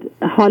نشد،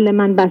 حال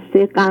من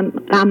بسته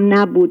غم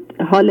نبود،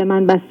 حال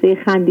من بسته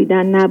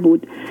خندیدن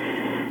نبود.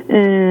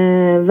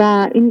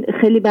 و این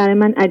خیلی برای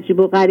من عجیب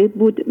و غریب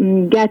بود.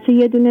 گرچه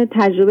یه دونه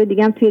تجربه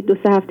دیگم توی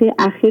 2-3 هفته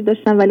اخیر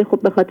داشتم، ولی خب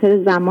به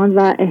خاطر زمان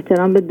و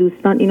احترام به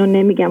دوستان اینو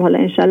نمیگم. حالا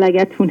انشالله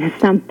اگر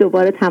تونستم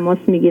دوباره تماس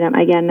میگیرم،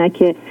 اگر نه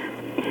که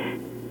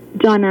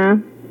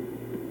جانم.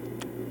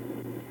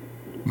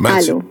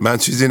 من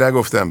چیزی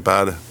نگفتم.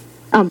 بله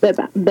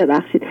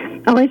ببخشید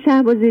آقای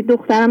شهبازی،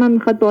 دخترم هم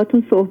میخواد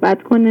باهاتون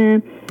صحبت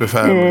کنه.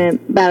 بفرمایید.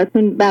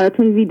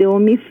 براتون ویدیو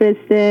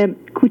میفرسته.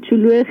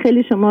 کوچولو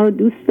خیلی شما رو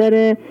دوست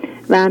داره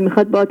و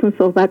میخواد باهاتون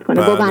صحبت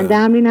کنه. با بنده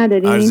امری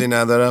ندارین؟ عرضی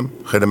ندارم.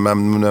 خیلی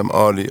ممنونم.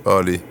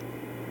 عالی.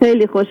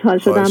 خیلی خوشحال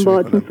شدم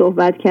باهاتون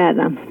صحبت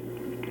کردم.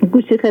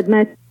 گوشی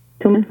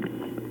خدمتتون.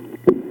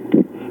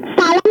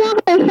 سلام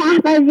آقای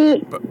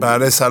شهبازی.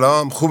 بله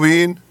سلام،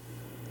 خوبین؟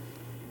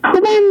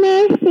 خوبم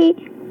مرسی.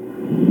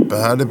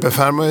 بله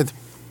بفرمایید.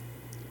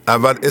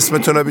 اول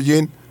اسمتون رو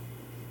بگین.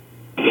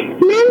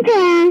 من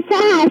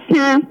پرنسا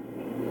هستم.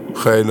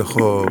 خیلی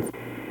خوب.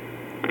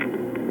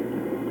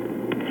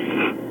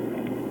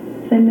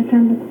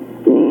 سنتم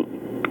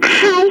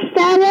 8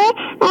 ساله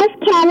از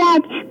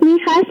کرج.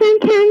 میخواستم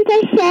چند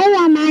تا شعر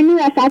و معنی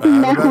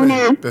واسهتون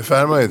بخونم.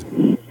 بفرمایید.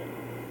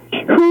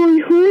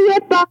 هوی هوی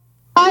با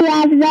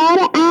رفتار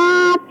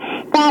ابر،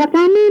 در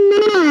غم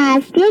من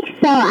است 1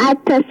 ساعت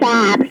تا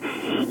صبر.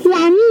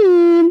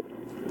 یعنی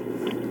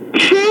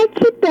هر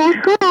چی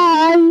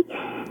بخوای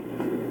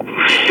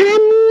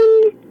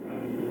همون،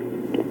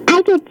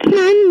 اگه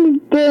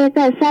چند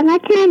دقیقه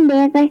فقط چند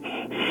دقیقه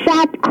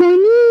صبر کنی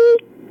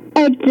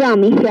اجرا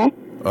میشه.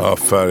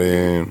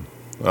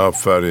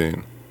 آفرین.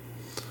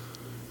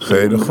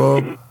 خیلی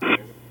خوب.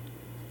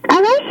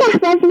 آقای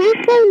شهباز من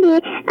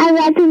خیلی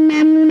ازتون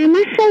ممنونم.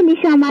 من خیلی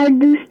شما رو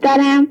دوست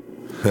دارم.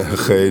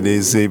 خیلی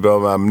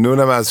زیبا،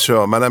 ممنونم از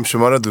شما. منم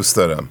شما رو دوست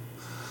دارم.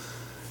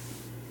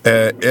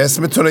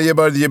 اسمتون رو یه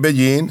بار دیگه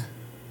بگین.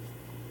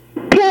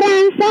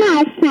 پرنسا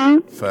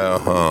هستم.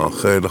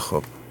 خیلی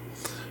خوب،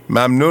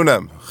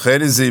 ممنونم.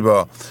 خیلی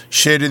زیبا.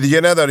 شعری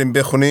دیگه نداریم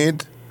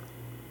بخونید؟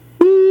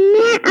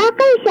 نه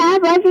آقای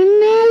شهبازی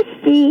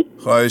مرسی.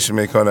 خواهش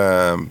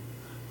میکنم.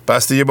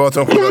 پس دیگه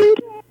باهاتون خدا.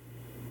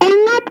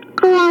 اینقدر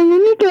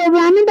قانون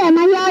جبران به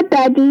ما یاد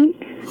دادین.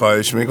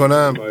 خواهش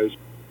میکنم.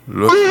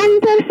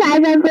 همینطور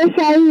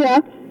فضاگشایی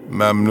رو.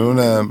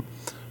 ممنونم.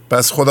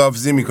 پس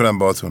خداحافظی میکنم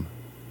باهاتون.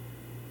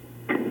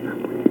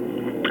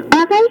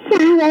 آقای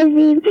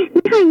شهبازی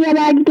میخوام یه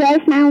بار دیگه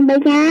اسممو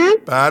بگم؟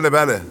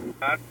 بله.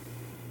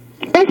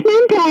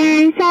 اسمم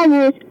پرنسا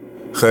بود.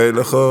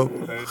 خیلی خوب،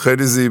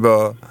 خیلی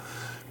زیبا.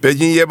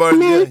 بگین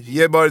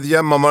یه بار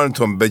دیگه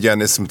مامانتون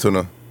بگن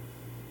اسمتونو.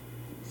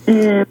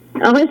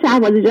 آقای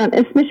شهبازی جان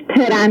اسمش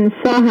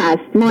پرنسا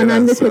هست،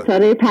 مانند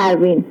ستاره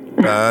پروین.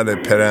 بله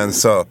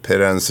پرنسا.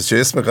 چه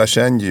اسم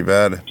قشنگی.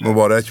 بله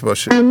مبارک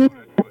باشه.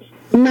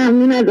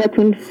 ممنون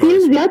ازتون. فیلم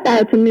زیاد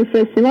براتون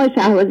میفرستیم آقای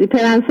شهبازی.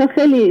 پرنسا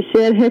خیلی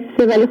شعر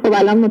حفظه، ولی خب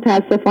الان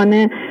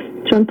متاسفانه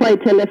چون پای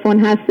تلفن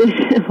هستش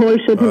هول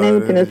شده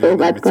نمیتونه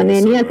صحبت کنه.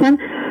 یعنی اصلا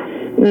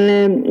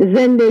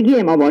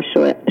زندگی ما با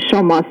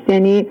شماست.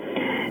 یعنی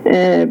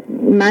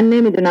من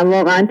نمیدونم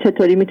واقعا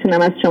چطوری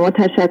میتونم از شما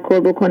تشکر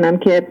بکنم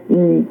که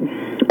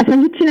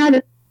اصلا هیچی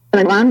ندارم،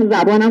 واقعا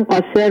زبانم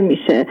قاصر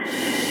میشه.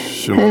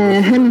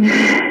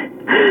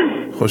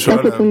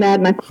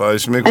 خوشحالم.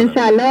 خواهش میکنم.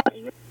 انشالله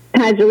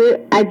تجربه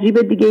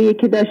عجیب دیگه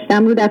که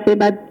داشتم رو دفعه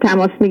بعد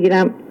تماس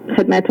میگیرم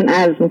خدمتون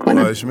عرض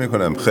میکنم. خواهش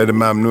میکنم، خیلی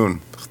ممنون.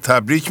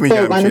 تبریک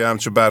میگم که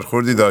همچون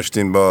برخوردی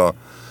داشتین با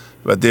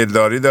و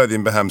دلداری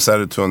دادین به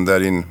همسرتون در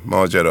این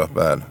ماجرا.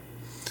 بله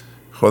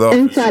خدا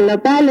انشالله.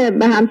 بله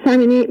به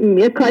همسرم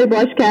یه کاری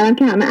باش کردم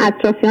که همه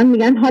اطرافیان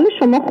میگن حالا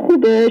شما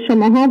خوبه،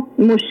 شماها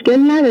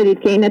مشکل ندارید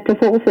که این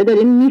اتفاق افتاده،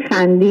 دارین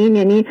میخندین.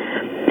 یعنی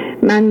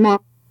من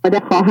مادر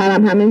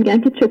خواهرم همه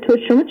میگن که چطور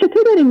شما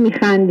چطور دارین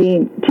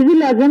میخندین، چیزی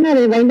لازم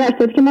نداره. و این در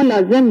صورتی که ما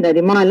لازم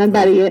داریم. ما الان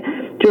برای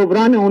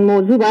جبران اون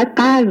موضوع باید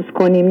قرض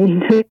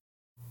کنیم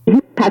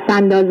پس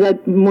اندازه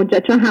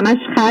مدت، چون همش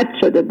خرج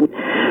شده بود.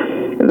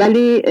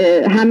 ولی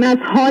همه از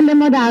حال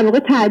ما در واقع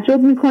تعجب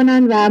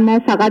میکنن و ما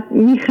فقط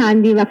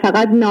میخندیم و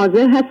فقط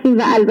ناظر هستیم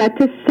و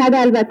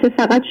البته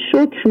فقط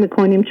شکر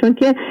میکنیم، چون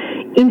که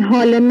این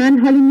حال من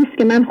حالی نیست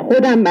که من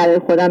خودم برای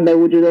خودم به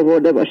وجود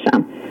آورده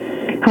باشم.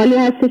 حالی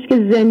هستش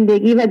که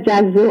زندگی و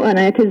جذب و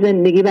عنایت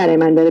زندگی برای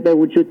من داره به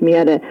وجود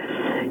میاره.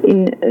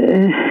 این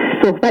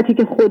صحبتی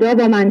که خدا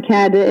با من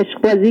کرده،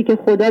 عشقبازی که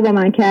خدا با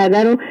من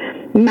کرده رو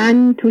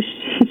من توش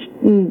هیچ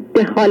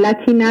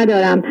دخالتی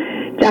ندارم.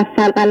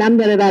 جفر قلم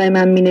داره برای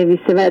من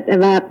مینویسه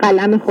و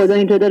قلم خدا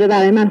اینجا داره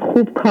برای من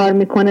خوب کار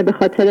میکنه به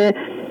خاطر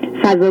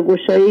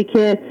فضاگشایی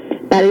که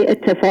برای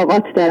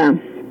اتفاقات دارم.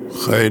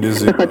 خیلی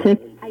زیبا. به خاطر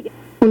اگه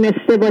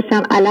تونسته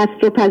باشم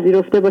الست رو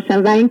پذیرفته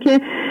باشم. و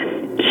اینکه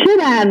چه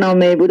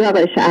برنامه بود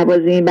آقای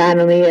شهبازی، این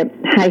برنامه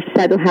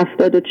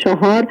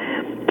 874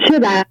 چه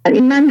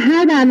برنامه. من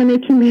هر برنامه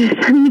که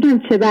میرسم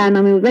میگم چه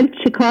برنامه بود، ولی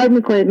چه کار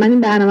میکنید. من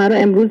این برنامه رو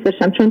امروز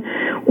داشتم، چون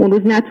اون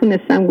روز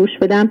نتونستم گوش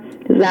بدم،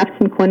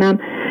 ضبط میکنم،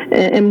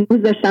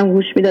 امروز داشتم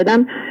گوش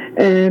میدادم،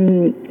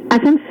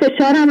 اصلا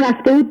فشارم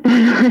رفته بود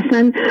بالا،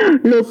 اصلا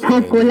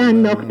لپا گل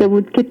انداخته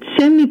بود که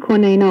چه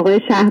میکنه این آقای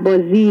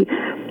شهبازی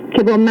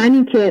که با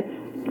منی که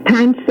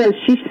 5 سال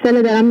 6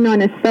 سال دارم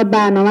نانستا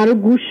برنامه رو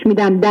گوش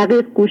میدم،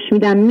 دقیق گوش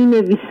میدم،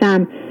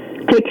 مینویسم،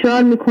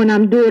 تکرار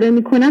میکنم، دوره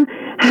میکنم،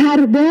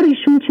 هر بار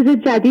ایشون چیز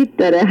جدید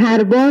داره،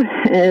 هر بار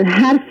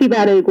حرفی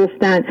برای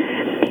گفتن،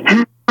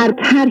 هر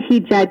طرحی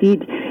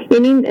جدید.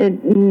 یعنی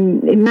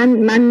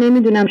من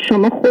نمیدونم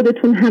شما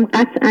خودتون هم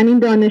قطعا این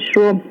دانش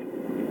رو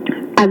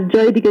از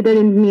جای دیگه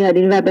دارین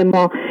میارین و به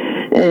ما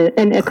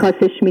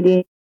انعکاسش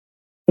میدین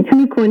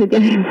میکنید.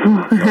 یعنی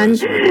واقعا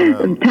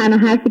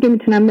تنها حرفی که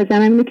میتونم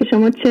بزنم اینه که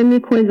شما چه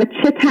میکنید و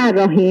چه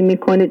طراحی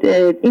میکنید.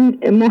 این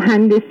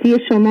مهندسی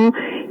شما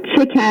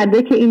چه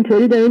کرده که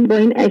اینطوری دارین با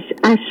این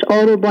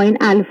اشعار و با این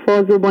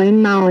الفاظ و با این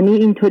معانی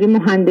اینطوری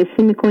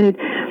مهندسی میکنید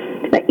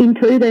و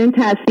اینطوری دارین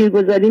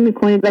تاثیرگذاری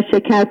میکنید و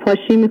شکر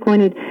پاشی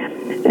میکنید.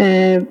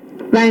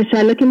 و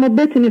انشالله که ما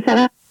بتونیم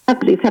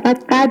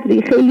فقط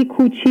قدری خیلی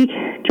کوچیک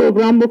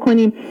جبران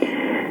بکنیم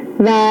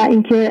و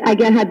اینکه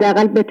اگر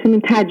حداقل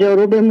بتونیم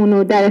تجاربمون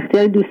رو در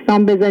اختیار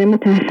دوستان بذاریم.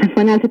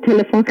 متاسفانه البته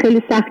تلفن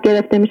خیلی سخت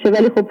گرفته میشه،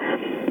 ولی خب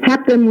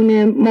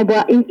حقمونه. ما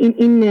با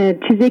این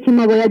چیزی که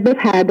ما باید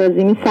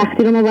بپردازیم، این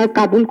سختی رو ما باید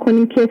قبول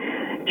کنیم که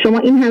شما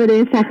این همه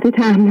دارین سختی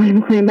تحمل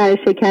میکنیم برای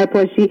شکر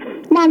پاشی،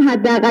 ما هم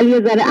حداقل یه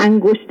ذره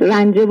انگشت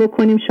رنجه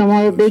بکنیم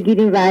شما رو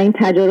بگیریم و این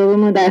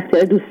تجاربمون رو در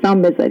اختیار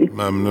دوستان بذاریم.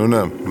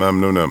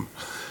 ممنونم.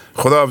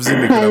 خداحافظی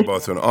میکنم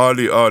باتون.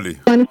 عالی.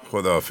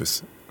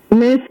 خداحافظ.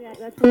 مرسی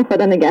ازتون،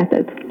 خدا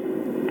نگهدار.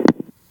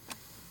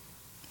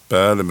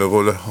 بله به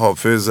قول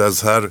حافظ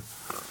از هر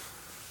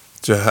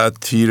جهت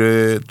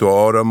تیر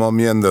دعا را ما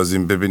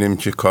میاندازیم ببینیم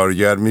که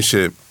کارگر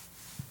میشه.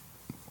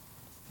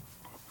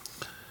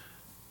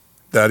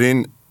 در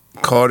این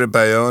کار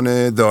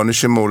بیان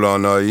دانش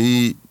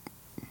مولانایی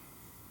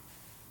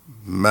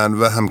من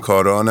و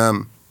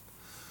همکارانم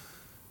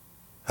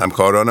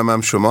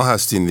هم شما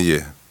هستین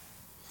دیگه.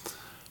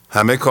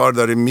 همه کار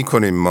داریم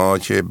میکنیم ما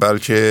که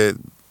بلکه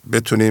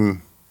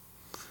بتونیم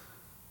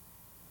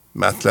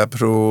مطلب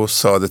رو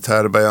ساده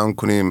تر بیان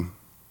کنیم،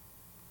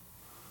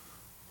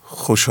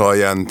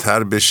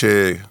 خوشایندتر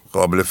بشه،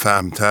 قابل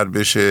فهمتر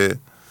بشه،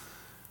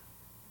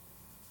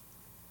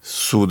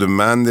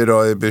 سودمند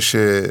ارائه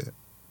بشه.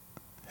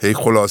 هی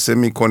خلاصه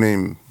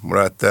میکنیم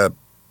مرتب.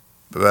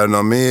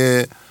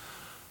 برنامه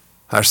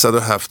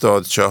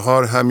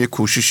 874 هم یه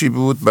کوششی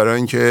بود برای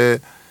اینکه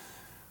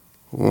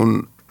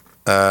اون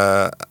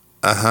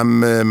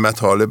اهم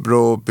مطالب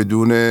رو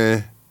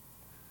بدون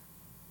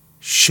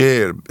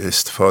شعر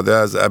استفاده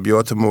از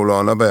ابیات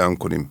مولانا بیان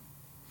کنیم.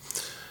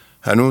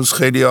 هنوز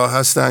خیلی ها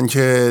هستن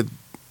که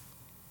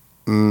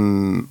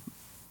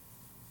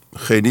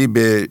خیلی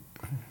به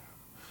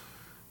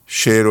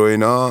شعر و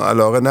اینا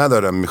علاقه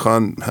ندارن،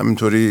 میخوان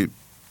همینطوری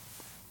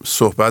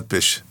صحبت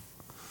بشه.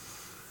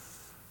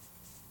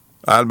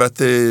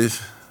 البته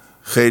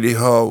خیلی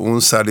ها اون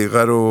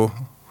سلیقه رو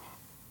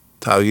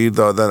تغییر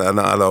دادن،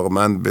 الان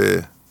علاقمند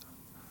به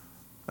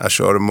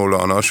اشعار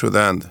مولانا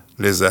شدند،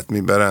 لذت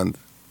میبرند.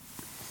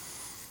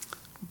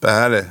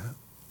 بله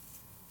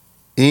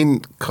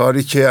این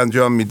کاری که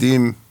انجام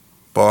میدیم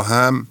با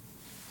هم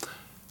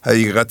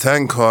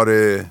حقیقتاً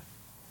کار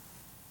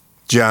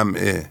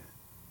جمعه،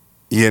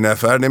 یه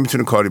نفر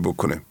نمیتونه کاری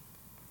بکنه.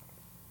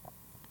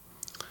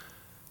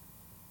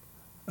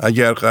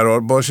 اگر قرار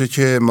باشه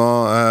که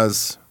ما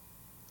از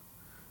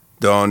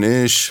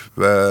دانش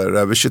و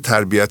روش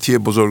تربیتی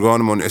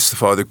بزرگانمون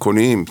استفاده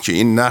کنیم که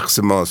این نقص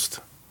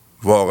ماست،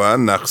 واقعا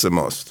نقص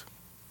ماست.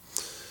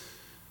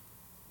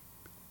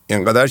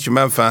 اینقدر که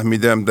من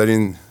فهمیدم در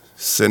این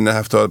سن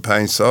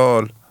 75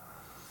 سال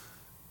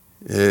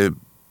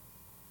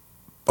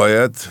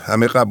باید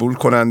همه قبول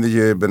کنن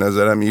دیگه، به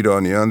نظرم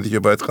ایرانیان دیگه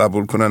باید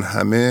قبول کنن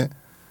همه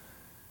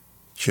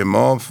که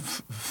ما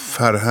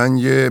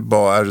فرهنگ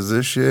با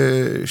ارزش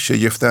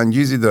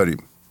شگفت‌انگیزی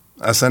داریم،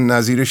 اصلا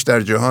نظیرش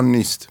در جهان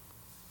نیست.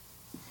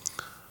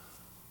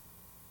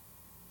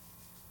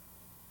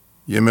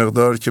 یه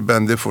مقدار که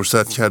بنده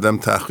فرصت کردم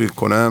تحقیق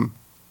کنم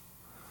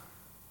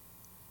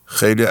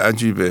خیلی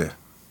عجیبه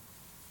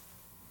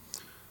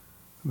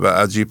و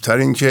عجیبتر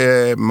این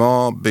که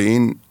ما به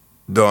این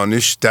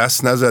دانش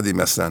دست نزدیم،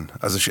 اصلا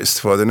ازش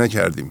استفاده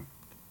نکردیم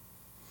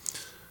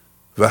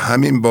و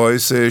همین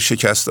باعث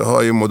شکسته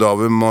های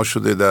مداوم ما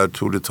شده در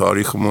طول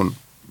تاریخمون.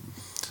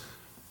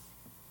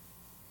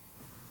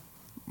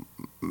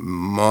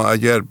 ما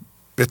اگر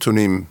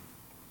بتونیم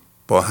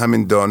با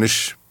همین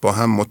دانش با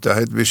هم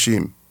متحد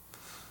بشیم،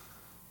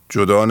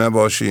 جدا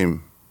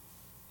نباشیم،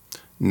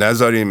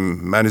 نذاریم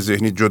من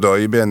ذهنی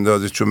جدایی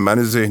بندازه، چون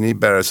من ذهنی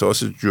بر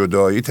اساس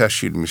جدایی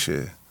تشکیل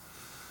میشه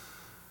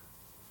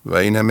و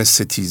این همه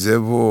ستیزه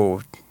و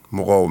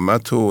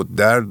مقاومت و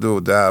درد و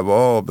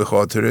دعوا به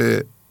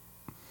خاطر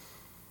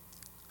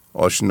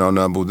آشنا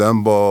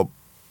نبودن با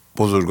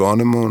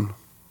بزرگانمون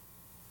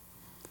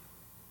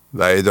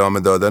و ادامه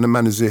دادن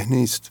من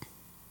ذهنی است.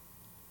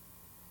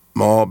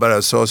 ما بر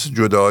اساس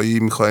جدایی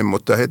میخوایم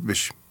متحد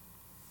بشیم،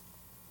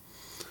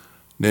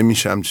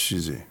 نمیشه همچه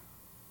چیزی.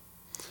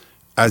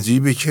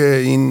 عجیبه که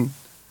این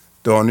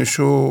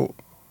دانشو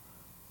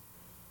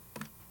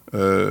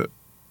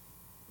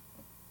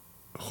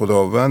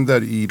خداوند در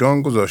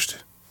ایران گذاشته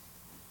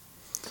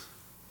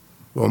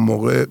و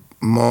موقع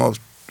ما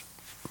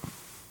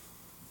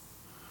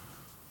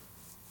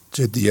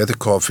جدیت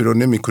کافی رو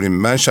نمی کنیم.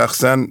 من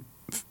شخصا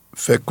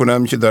فکر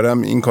کنم که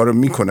دارم این کار رو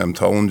می کنم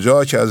تا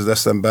اونجا که از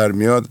دستم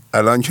برمیاد.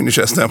 الان که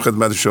نشستم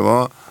خدمت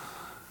شما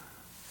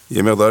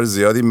یه مقدار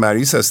زیادی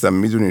مریض هستم،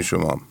 میدونین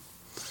شما،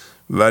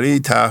 ولی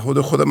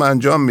تعهد خودم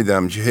انجام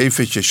میدم که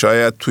حیفه که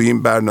شاید تو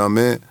این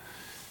برنامه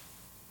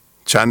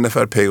چند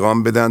نفر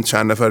پیغام بدن،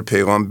 چند نفر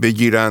پیغام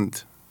بگیرند،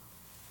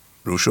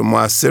 روشو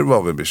مؤثر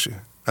واقع بشه.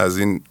 از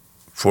این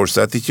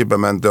فرصتی که به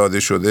من داده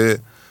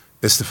شده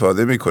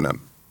استفاده میکنم.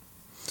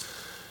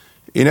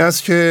 این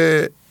است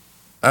که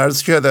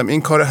عرض کردم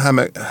این کار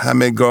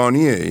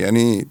همگانیه،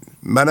 یعنی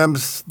منم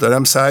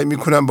دارم سعی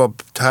میکنم با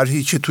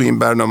طرحی که تو این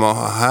برنامه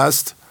ها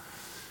هست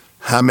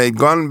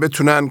همگان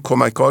بتونن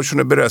کمکاشون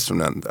رو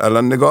برسونند.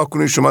 الان نگاه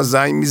کنید، شما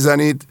زنگ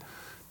میزنید،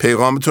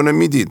 پیغامتون رو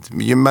میدید،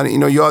 میگیم من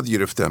اینو یاد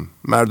گرفتم،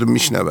 مردم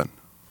میشنون.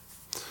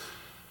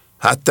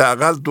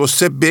 حداقل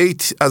 2-3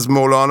 بیت از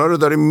مولانا رو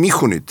داریم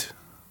میخونید.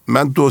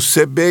 من 2-3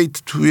 بیت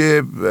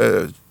توی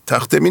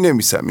تخته می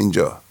نویسم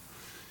اینجا.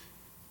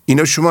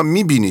 اینو شما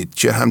میبینید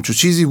که همچون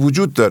چیزی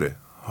وجود داره.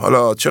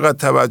 حالا چقدر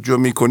توجه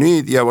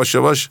میکنید، یواش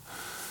یواش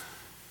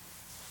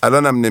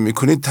الان هم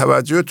نمیکنید،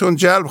 توجهتون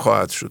جلب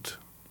خواهد شد.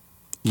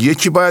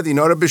 یکی باید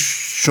اینا رو به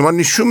شما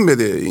نشون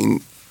بده،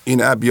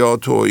 این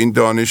ابیات و این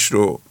دانش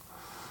رو.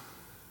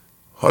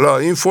 حالا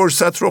این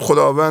فرصت رو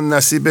خداوند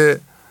نصیب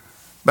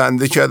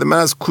بنده کرده. من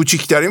از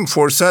کوچکترین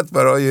فرصت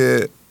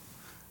برای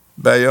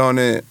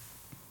بیان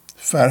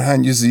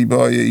فرهنگ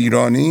زیبای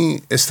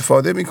ایرانی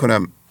استفاده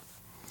میکنم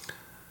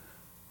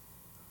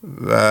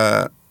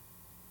و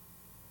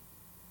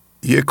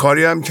یه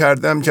کاری هم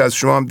کردم که از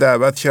شما هم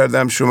دعوت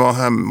کردم شما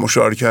هم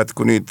مشارکت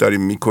کنید،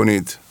 داریم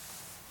میکنید،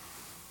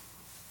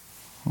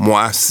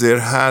 مؤثر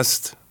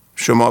هست.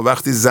 شما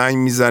وقتی زنگ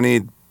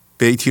میزنید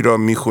بیتی را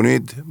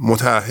میخونید،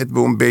 متعهد به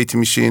اون بیت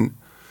میشین،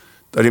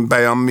 داریم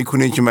بیان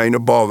میکنید که من اینو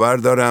باور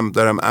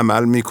دارم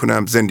عمل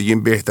میکنم،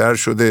 زندگیم بهتر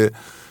شده.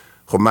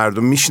 خب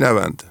مردم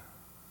میشنوند.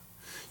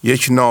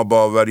 یک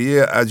ناباوری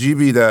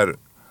عجیبی در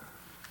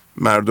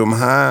مردم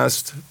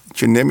هست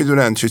که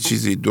نمیدونن چه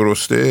چیزی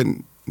درسته.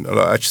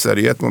 حالا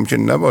اکثریت ممکن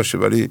نباشه،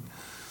 ولی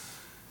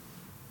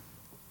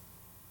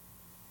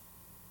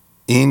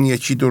این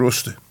یکی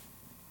درسته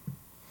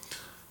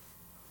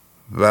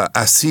و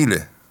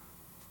اصیله،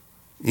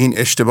 این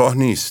اشتباه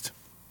نیست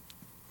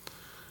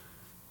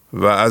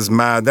و از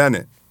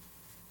معدن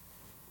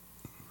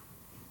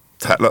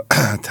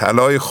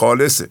طلای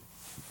خالصه.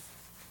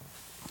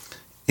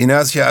 این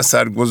است که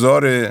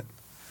اثرگذاره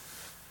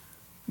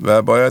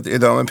و باید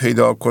ادامه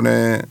پیدا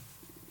کنه.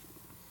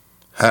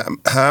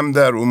 هم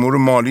در امور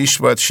مالیش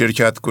باید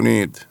شرکت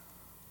کنید،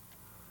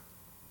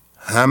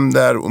 هم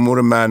در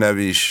امور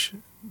معنویش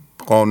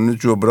قانون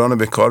جبران رو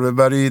به کار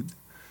ببرید.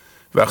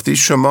 وقتی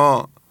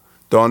شما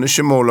دانش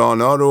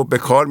مولانا رو به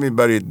کار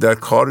میبرید در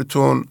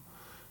کارتون،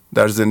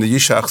 در زندگی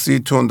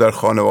شخصیتون، در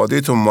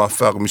خانوادهتون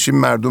موفق میشید،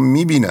 مردم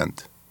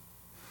میبینند،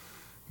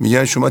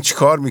 میگن شما چی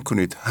کار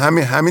میکنید.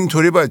 همین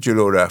طوری باید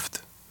جلو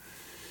رفت.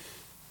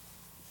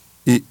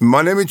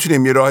 ما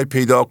نمیتونیم یه راهی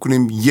پیدا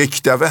کنیم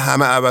یک دفعه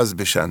همه عوض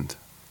بشند.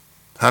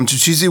 همچین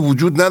چیزی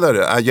وجود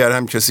نداره. اگر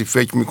هم کسی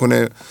فکر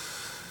میکنه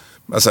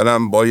مثلا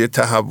با یه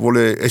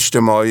تحول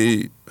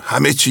اجتماعی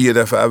همه چی یه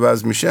دفعه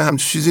عوض میشه،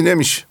 همچین چیزی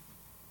نمیشه.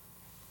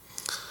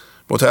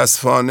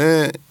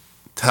 متاسفانه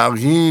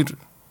تغییر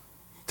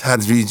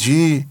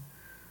تدریجی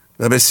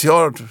و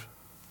بسیار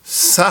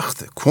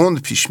سخت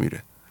کند پیش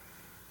میره.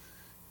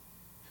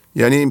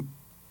 یعنی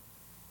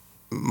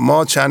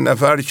ما چند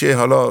نفر که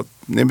حالا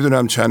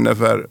نمیدونم چند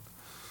نفر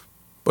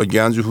با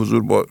گنج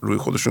حضور با روی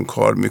خودشون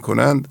کار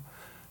میکنند،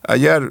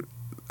 اگر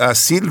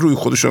اصیل روی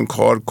خودشون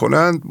کار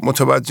کنند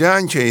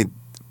متوجهن که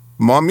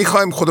ما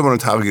میخوایم خودمون رو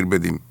تغییر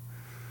بدیم،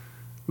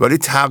 ولی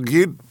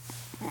تغییر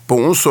به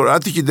اون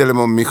سرعتی که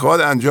دلمون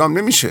میخواد انجام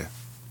نمیشه.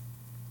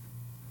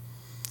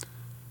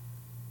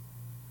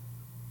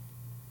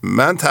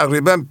 من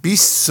تقریبا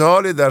 20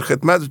 سال در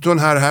خدمتتون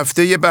هر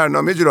هفته یه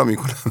برنامه اجرا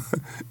میکنم.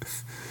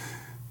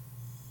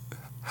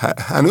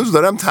 هنوز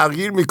دارم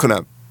تغییر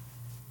میکنم.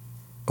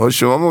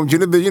 شما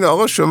ممکنه بگین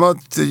آقا شما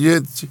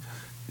یه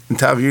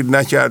تغییر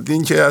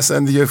نکردین که اصلا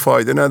دیگه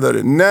فایده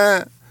نداره.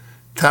 نه،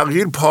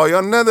 تغییر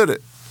پایان نداره.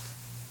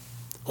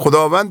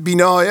 خداوند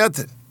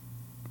بی‌نهایته،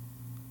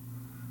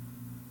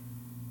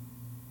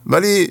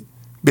 ولی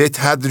به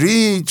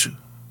تدریج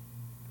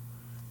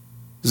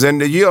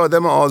زندگی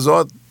آدم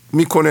آزاد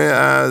میکنه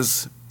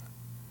از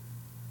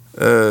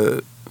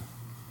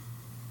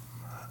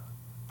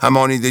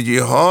همانیدگی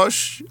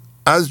هاش،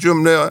 از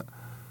جمله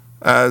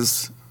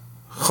از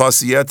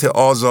خاصیت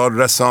آزار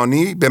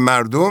رسانی به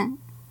مردم،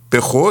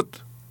 به خود،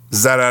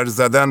 ضرر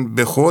زدن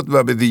به خود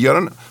و به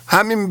دیگران.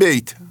 همین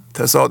بیت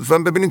تصادفاً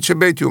ببینید چه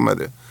بیتی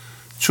اومده: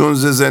 چون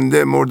ز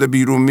زنده مرده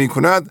بیرون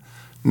میکند،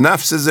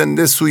 نفس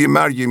زنده سوی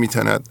مرگ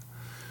میتند.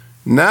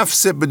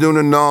 نفس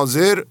بدون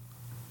ناظر،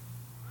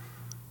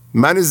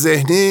 من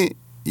ذهنی،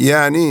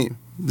 یعنی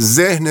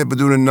ذهن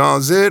بدون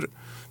ناظر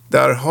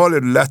در حال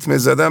لطمه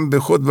زدن به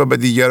خود و به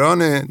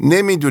دیگران،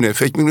 نمیدونه،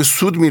 فکر میکنه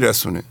سود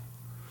میرسونه.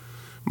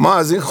 ما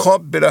از این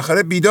خواب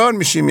بالاخره بیدار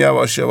میشیم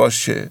یواش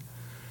یواش.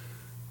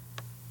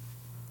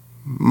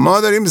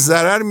 ما داریم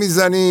ضرر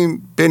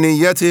میزنیم به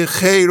نیت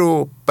خیر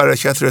و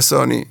برکت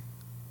رسانی،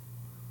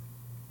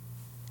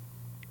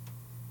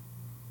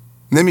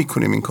 نمی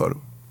کنیم این کارو.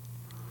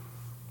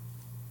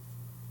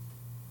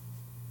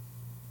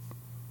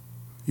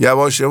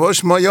 یواش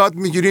یواش ما یاد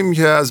میگیریم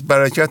که از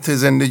برکت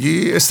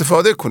زندگی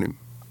استفاده کنیم.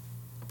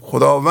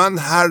 خداوند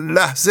هر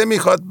لحظه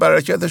میخواد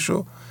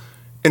برکتشو،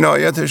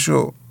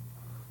 عنایتشو،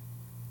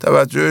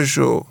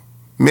 توجهشو،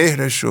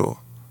 مهرشو،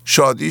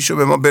 شادیشو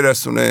به ما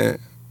برسونه.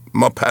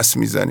 ما پس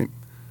میزنیم.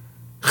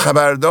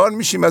 خبردار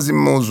میشیم از این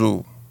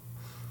موضوع.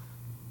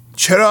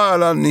 چرا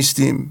الان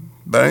نیستیم؟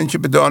 برای اینکه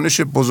به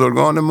دانش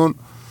بزرگانمون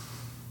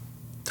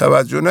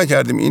توجه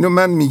نکردیم. اینو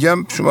من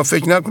میگم، شما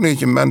فکر نکنید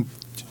که من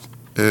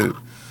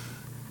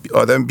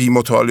آدم بی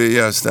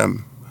مطالعه هستم.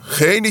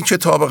 خیلی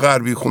کتاب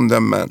غربی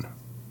خوندم من،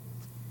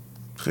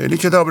 خیلی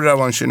کتاب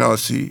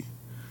روانشناسی،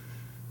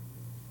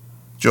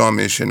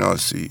 جامعه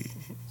شناسی،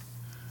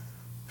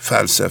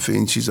 فلسفه،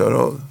 این چیزها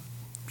رو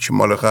که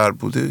مال غرب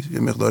بوده یه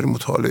مقداری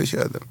مطالعه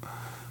کردم.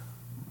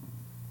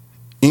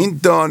 این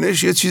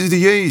دانش یه چیز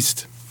دیگه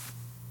است.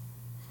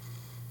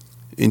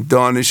 این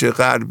دانش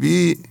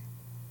غربی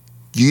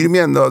گیر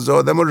میاندازه،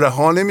 آدم رو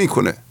رها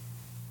نمیکنه.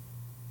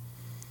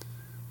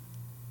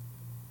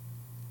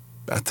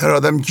 بدتر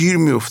آدم گیر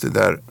میفته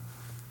در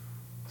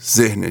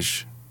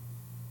ذهنش.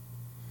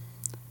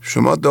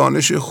 شما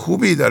دانش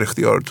خوبی در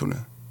اختیارتونه.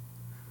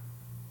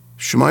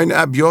 شما این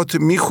ابیات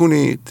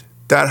میخونید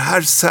در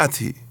هر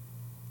سطحی،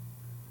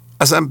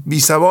 اصلا بی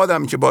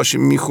سوادم که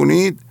باشیم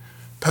میخونید،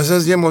 پس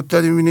از یه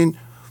مدت میبینین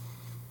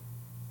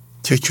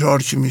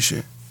تکرار که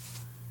میشه،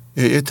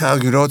 یه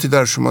تغییراتی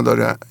در شما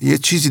داره، یه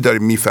چیزی داره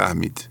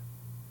میفهمید.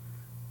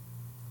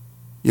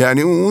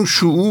 یعنی اون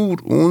شعور،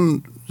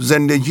 اون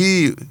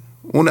زندگی،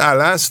 اون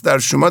الست در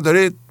شما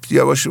داره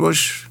یواش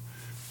یواش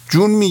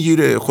جون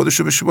میگیره،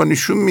 خودشو به شما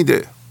نشون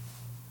میده.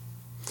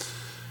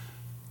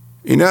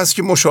 این است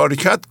که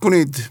مشارکت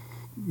کنید.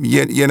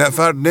 یه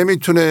نفر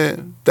نمیتونه،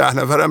 10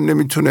 نفرم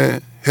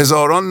نمیتونه،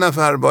 هزاران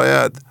نفر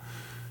باید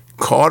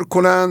کار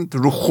کنند،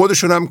 رو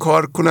خودشون هم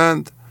کار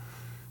کنند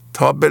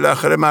تا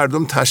بالاخره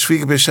مردم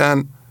تشویق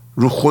بشن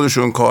رو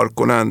خودشون کار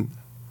کنند،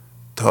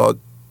 تا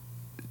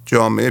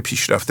جامعه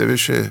پیشرفته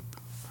بشه،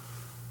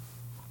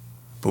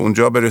 به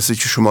اونجا برسه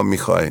که شما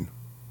میخواین.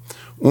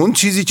 اون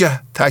چیزی که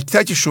تک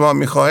تک شما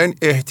میخواین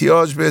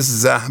احتیاج به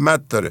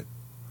زحمت داره.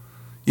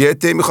 یه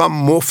عده میخوام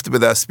مفت به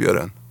دست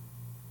بیارن،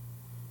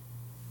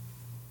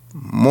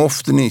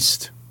 مفت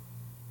نیست.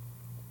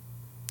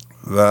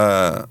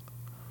 و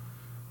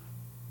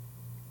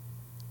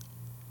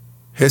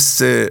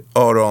حس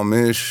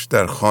آرامش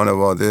در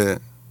خانواده،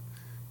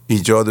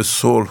 ایجاد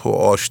صلح و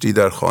آشتی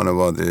در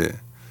خانواده،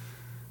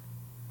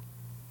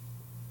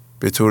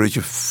 به طوری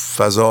که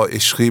فضا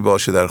عشقی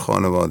باشه در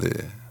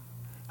خانواده،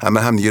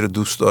 همه همدیگه رو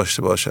دوست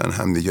داشته باشن،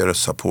 همدیگه رو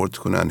ساپورت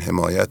کنن،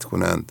 حمایت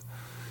کنند،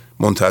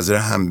 منتظر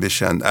هم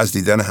بشن، از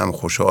دیدن هم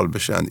خوشحال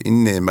بشن.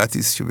 این نعمتی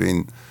است که به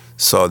این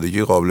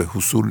سادگی قابل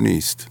حصول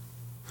نیست.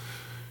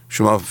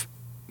 شما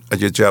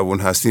اگه جوان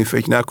هستین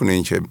فکر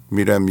نکنین که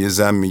میرم یه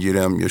زن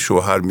میگیرم یه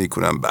شوهر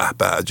میکنم به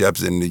به عجب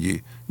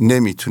زندگی.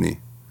 نمیتونی.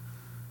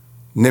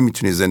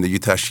 نمیتونی زندگی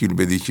تشکیل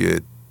بدی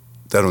که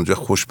در اونجا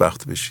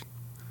خوشبخت بشی.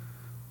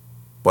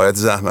 باید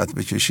زحمت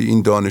بکشی،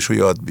 این دانش رو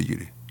یاد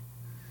بگیری.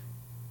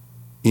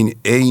 این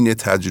عین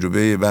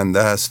تجربه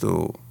بنده هست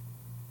و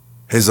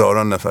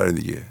هزاران نفر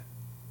دیگه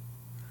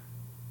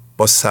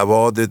با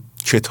سواد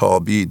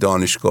کتابی،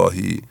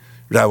 دانشگاهی،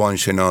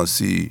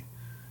 روانشناسی،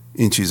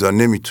 این چیزا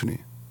نمیتونی.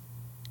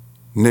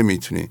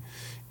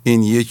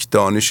 این یک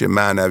دانش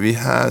معنوی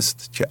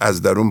هست که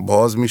از درون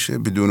باز میشه،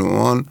 بدون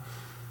اون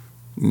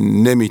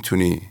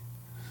نمیتونی.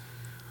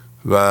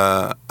 و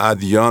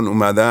ادیان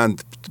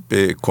اومدند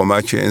به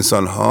کمک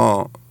انسان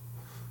ها،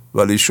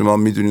 ولی شما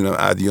میدونید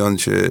ادیان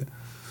چه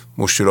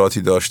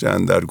مشکلاتی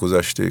داشتند در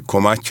گذشته.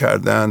 کمک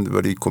کردند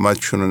ولی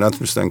کمکشون رو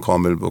نتونستن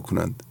کامل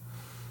بکنند.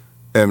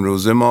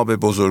 امروزه ما به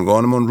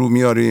بزرگانمون رو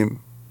میاریم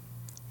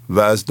و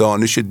از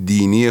دانش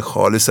دینی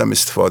خالص هم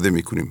استفاده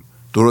میکنیم،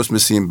 درست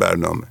مثل این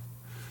برنامه.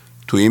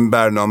 تو این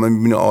برنامه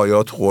میبینی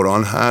آیات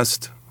قرآن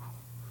هست،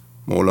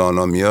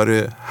 مولانا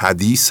میاره،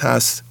 حدیث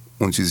هست،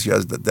 اون چیزی که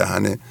از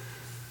دهن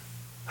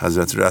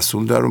حضرت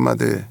رسول در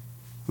اومده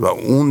و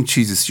اون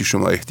چیزی که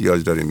شما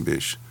احتیاج داریم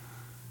بهش.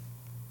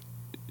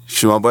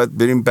 شما باید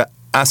بریم به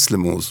اصل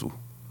موضوع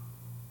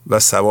و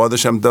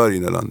سوادش هم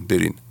دارین الان،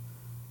 برین،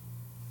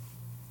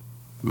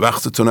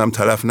 وقتتون هم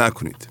تلف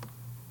نکنید.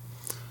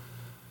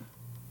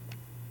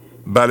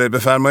 بله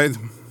بفرمایید.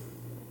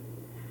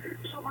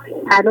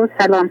 الو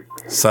سلام.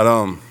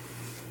 سلام.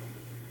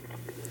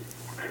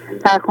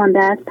 فرخنده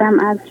هستم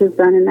از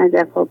جوزان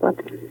نجف آباد.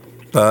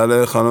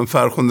 بله خانم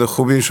فرخنده،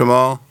 خوبی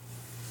شما؟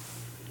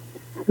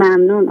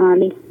 ممنون،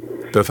 عالی.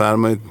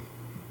 بفرمایید.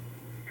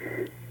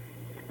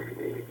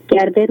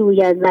 گر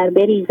بروید ور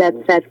بریزد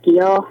صد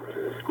گیاه،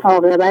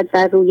 عاقبت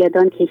بر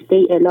رویدان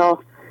کشته اله.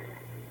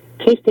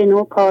 کشت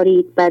نو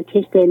کارید بر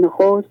کشت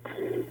نخست،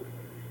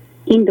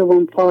 این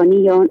دوم فانی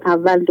یا آن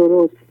اول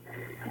درست.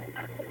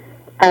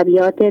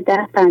 ابیات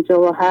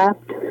 1057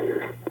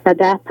 و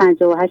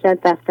 1058 از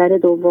دفتر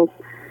دوم.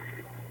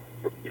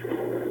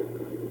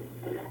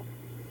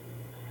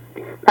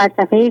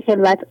 فلسفه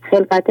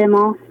خلقت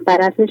ما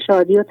بر اصل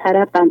شادی و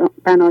طرب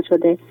بنا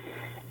شده.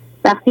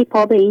 وقتی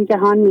پا به این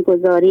جهان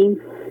میگذاریم،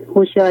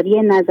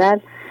 هوشیاری نظر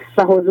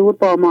و حضور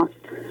با ماست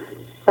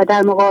و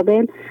در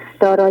مقابل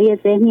دارای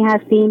ذهنی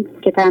هستیم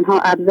که تنها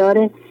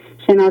ابزار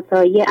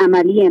شناسایی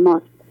عملی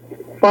ماست.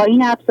 با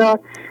این ابزار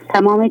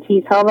تمام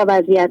چیزها و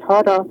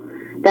وضعیتها را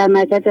در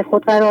مرکز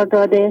خود قرار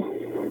داده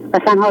و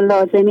تنها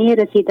لازمه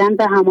رسیدن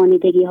به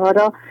همانیدگی ها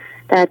را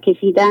در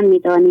کشیدن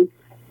می‌دانیم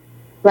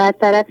و از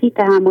طرفی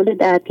تحمل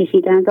در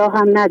کشیدن را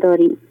هم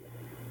نداریم،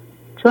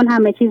 چون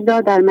همه چیز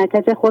را در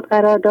مرکز خود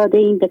قرار داده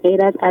ایم به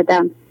غیر از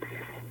عدم.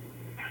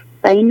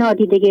 و این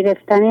نادیده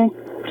گرفتن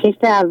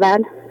کشت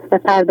اول و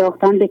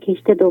پرداختن به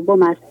کشت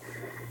دوم است.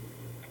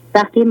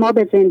 وقتی ما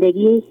به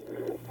زندگی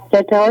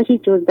ارتعاشی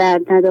جز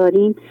درد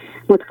نداریم،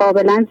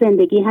 متقابلا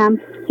زندگی هم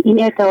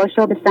این ارتعاش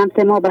را به سمت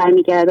ما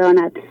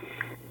برمیگرداند،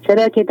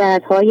 چرا که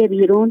دردهای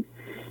بیرون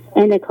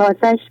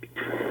انعکاسش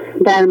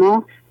در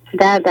ما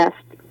درد است.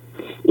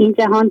 این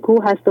جهان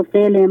کوه است و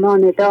فعل ما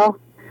ندا،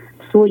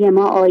 سوی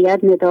ما آید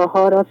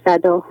نداها را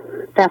صدا.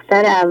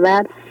 دفتر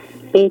اول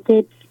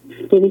بیت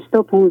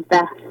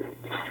 215.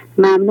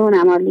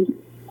 ممنونم، عالی.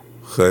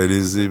 خیلی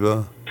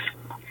زیبا.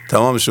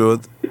 تمام شد؟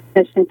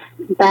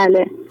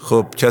 بله.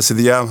 خب کسی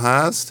دیگه هم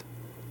هست؟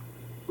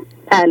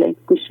 بله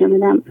گوش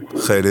میدم.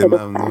 خیلی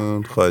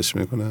ممنون، خواهش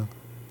میکنم.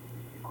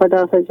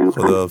 خداحافظ.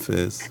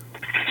 خداحافظ.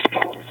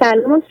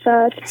 سلام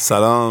استاد.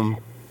 سلام.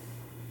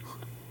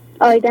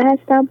 آیده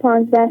هستم،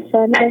 15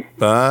 ساله.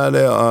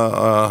 بله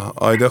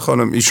آیده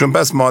خانم، ایشون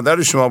پس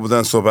مادر شما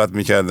بودن صحبت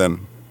میکردن؟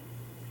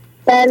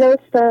 بله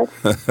استاد.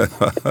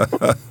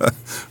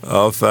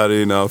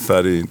 آفرین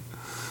آفرین.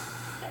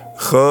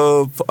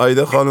 خب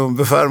آیده خانم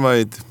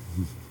بفرمایید.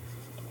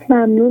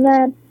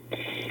 ممنونم.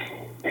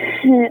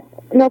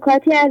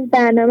 نکاتی از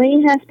برنامه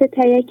این هفته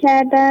تهیه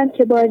کردم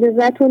که با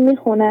اجازهتون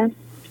میخونم.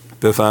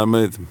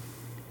 بفرمایید.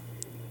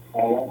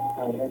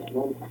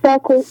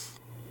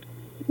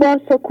 با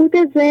سکوت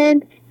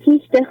ذهن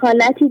هیچ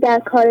دخالتی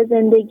در کار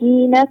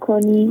زندگی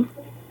نکنیم.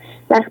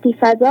 وقتی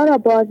فضا را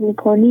باز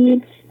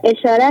میکنیم،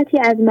 اشارتی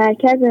از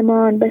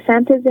مرکزمان به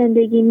سمت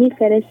زندگی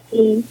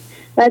میفرستیم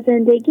و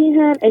زندگی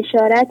هم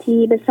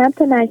اشارتی به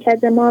سمت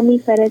مرکز ما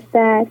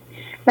میفرستد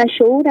و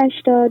شعورش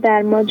را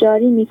در ما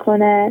جاری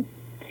میکند.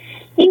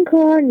 این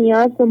کار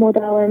نیاز به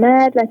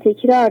مداومت و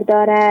تکرار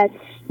دارد،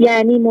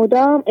 یعنی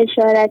مدام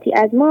اشارتی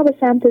از ما به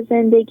سمت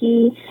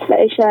زندگی و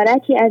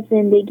اشارتی از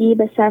زندگی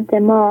به سمت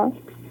ما.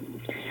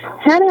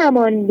 هر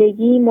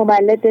همانندگی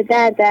مولد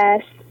درد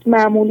است.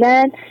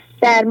 معمولاً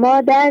در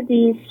ما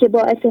دردی است که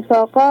با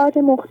اتفاقات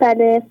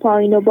مختلف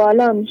پایین و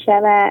بالا می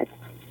شود.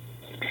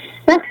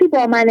 وقتی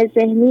با من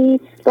ذهنی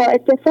با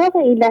اتفاق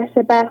این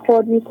لحظه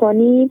برخورد می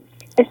کنیم،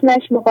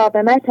 اسمش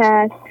مقاومت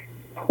است،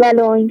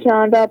 ولو اینکه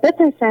آن را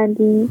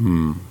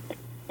بپسندیم.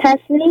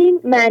 تسلیم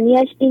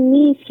معنیش این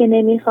نیست که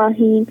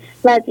نمیخواهیم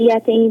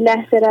وضعیت این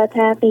لحظه را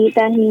تغییر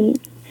دهیم.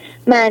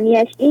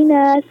 معنیش این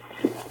است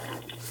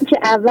که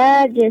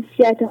اول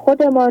جنسیت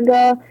خودمان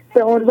را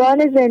به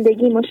عنوان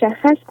زندگی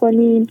مشخص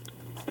کنیم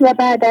و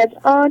بعد از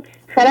آن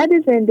خرد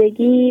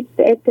زندگی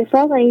به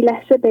اتفاق این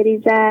لحظه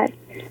بریزد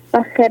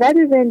و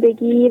خرد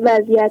زندگی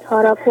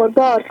وضعیت‌ها را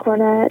پربار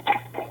کند.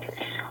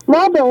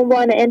 ما به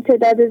عنوان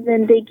امتداد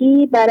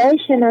زندگی برای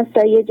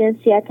شناسایی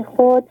جنسیت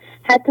خود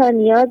حتی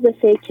نیاز به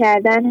فکر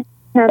کردن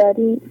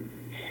نداریم.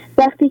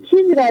 وقتی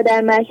چیزی را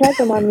در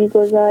مرکزمان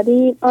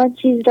می‌گذاریم، آن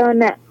چیز را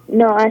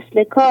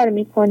نااصل کار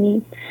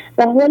می‌کنیم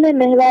و حول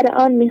محور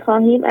آن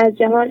می‌خواهیم از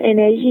جهان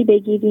انرژی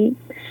بگیریم.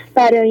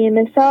 برای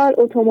مثال،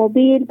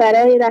 اتومبیل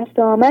برای رفت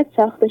و آمد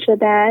ساخته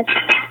شده است،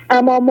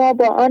 اما ما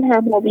با آن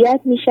هم هویت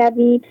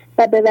می‌شویم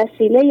و به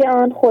وسیله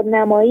آن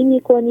خودنمایی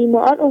می‌کنیم و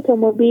آن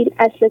اتومبیل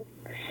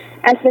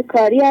اصل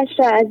کاریش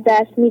را از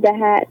دست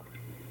می‌دهد.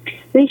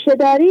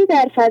 ریشه‌داری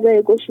در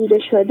فضای گشوده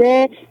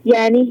شده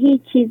یعنی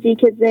هیچ چیزی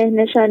که ذهن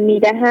نشان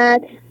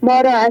می‌دهد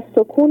ما را از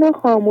سکون و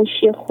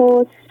خاموشی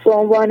خود به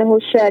عنوان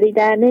هوشیاری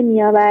در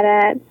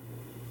نمی‌آورد.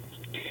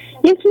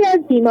 یکی از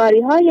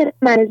بیماری‌های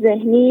من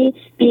ذهنی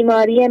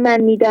بیماری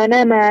من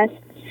می‌دانم است.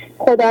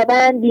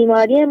 خداوند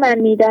بیماری من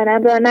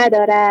می‌دانم را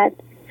ندارد.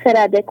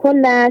 خرد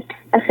کل است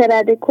و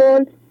خرد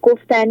کل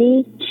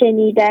گفتنی،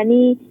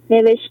 شنیدنی،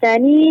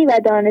 نوشتنی و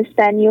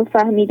دانستنی و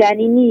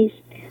فهمیدنی نیست،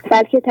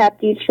 بلکه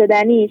تبدیل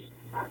شدنی است.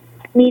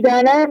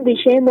 میدانم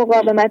ریشه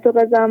مقاومت و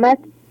قضاوت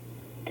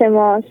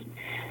تماس.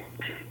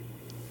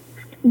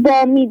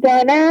 با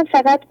میدانم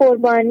فقط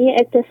قربانی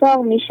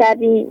اتفاق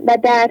میشویم و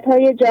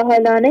دردهای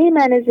جاهلانه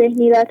من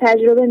ذهنی را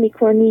تجربه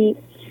میکنیم.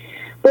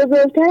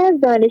 بزرگتر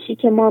از دانشی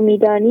که ما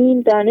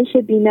میدانیم دانش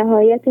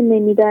بی‌نهایت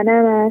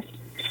نمیدانم است.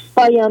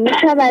 آیا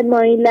میشود ما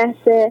این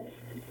لحظه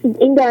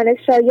این دانش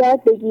را یاد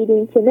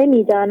بگیریم که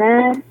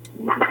نمیدانم؟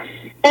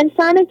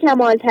 انسان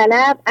کمال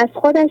طلب از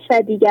خودش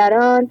و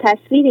دیگران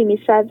تصویری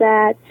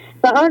می‌سازد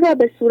و آن را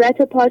به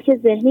صورت پاک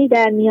ذهنی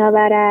در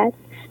می‌آورد.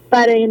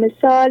 برای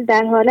مثال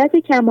در حالت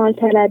کمال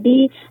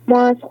طلبی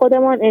ما از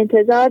خودمان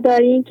انتظار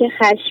داریم که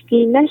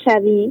خشمگین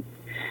نشویم.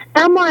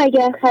 اما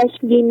اگر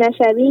خشمگین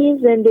نشویم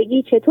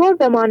زندگی چطور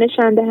به ما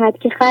نشان دهد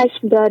که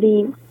خشم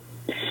داریم؟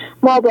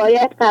 ما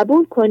باید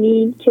قبول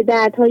کنیم که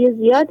دردهای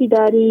زیادی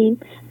داریم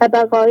و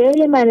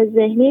بقایای من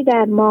ذهنی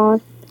در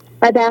ماست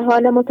و در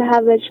حال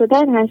متحول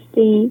شدن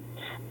هستیم،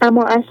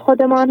 اما از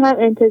خودمان هم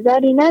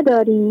انتظاری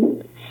نداریم.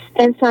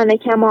 انسان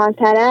کمال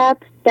طلب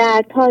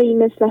دردهایی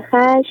مثل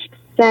خشم،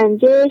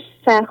 رنجش،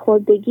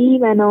 سرخوردگی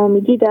و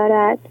ناامیدی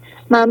دارد.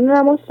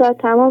 ممنونم استاد،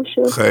 تمام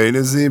شد. خیلی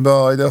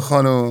زیبا آیدا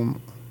خانم،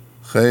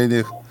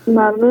 خیلی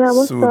ممنونم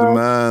استاد.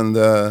 سودمند.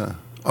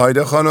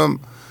 آیدا خانم،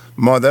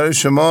 مادر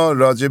شما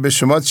راجع به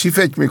شما چی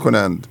فکر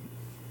میکنند؟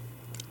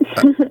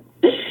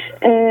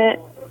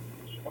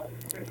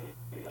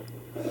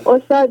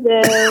 استاد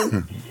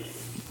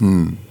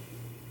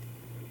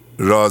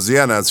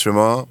راضی‌اند از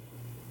شما؟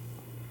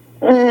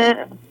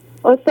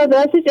 استاد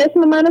راستش اسم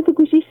منو تو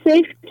گوشیش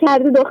سیف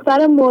کرده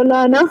دختر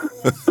مولانا.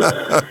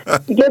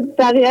 دیگه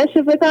بقیه‌اش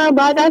فکر کنم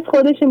بعد از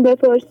خودشون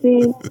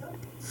بپرسین.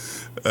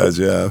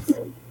 عجب.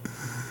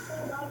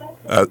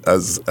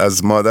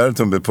 از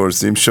مادرتون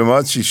بپرسیم.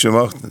 شما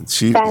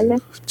چی بله.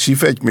 چی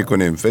فکر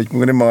میکنیم؟ فکر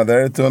میکنیم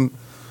مادرتون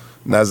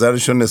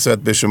نظرشون نسبت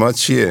به شما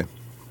چیه؟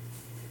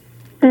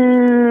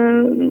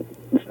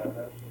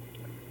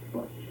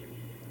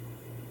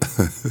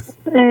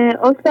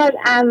 استاد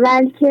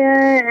اول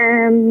که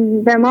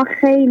به ما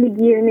خیلی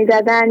گیر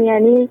میدادن،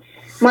 یعنی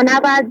ما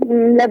نباید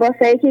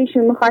لباسایی که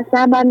ایشون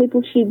میخواستن باید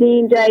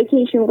میپوشیدیم، جایی که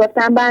ایشون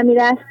گفتن باید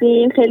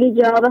میرفتیم.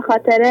 خیلی جا به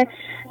خاطر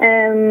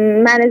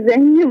من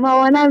ذهنی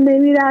مامانم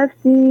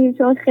نمیرفتیم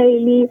چون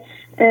خیلی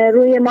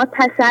روی ما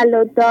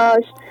تسلط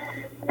داشت،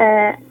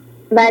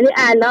 ولی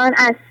الان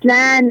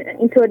اصلا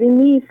اینطوری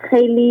نیست،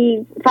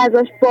 خیلی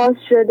فضاش باز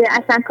شده،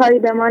 اصلا کاری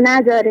به ما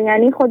نداره.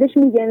 یعنی خودش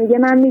میگه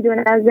من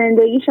میدونم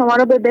زندگی شما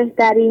رو به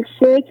بهترین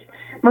شکل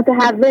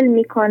متحول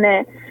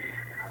میکنه.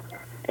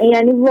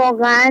 یعنی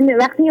واقعا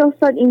وقتی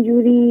استاد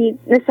اینجوری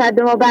نسبت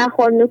به ما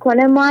برخورد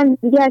میکنه ما هم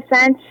دیگه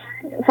اصلا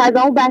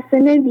فضامو بسته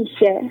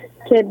نمیشه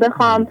که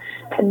بخوام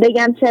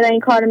بگم چرا این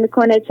کار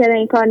میکنه چرا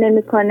این کار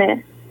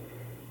نمیکنه.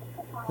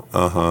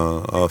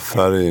 آها،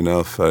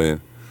 آفرین.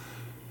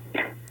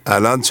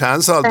 الان چند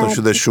سال تو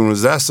شده؟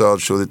 16 سال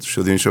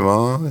شدین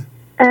شما؟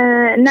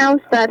 نه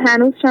استاد،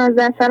 هنوز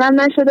 16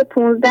 سالم نشده،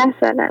 15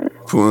 سالم.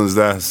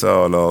 15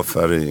 سال.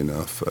 آفرین.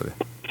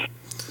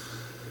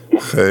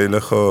 خیلی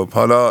خوب.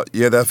 حالا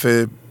یه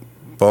دفعه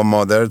با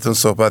مادرتون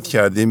صحبت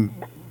کردیم،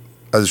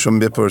 ازشون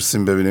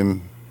بپرسیم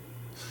ببینیم،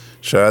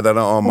 شاید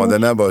الان آماده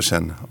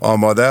نباشن.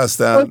 آماده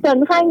هستن؟ استاد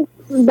میخواین؟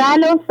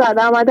 بله استاد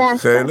آماده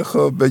هستن. خیلی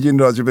خوب، بگین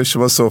راجع به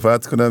شما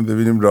صحبت کنم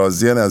ببینیم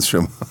راضی‌ان از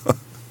شما.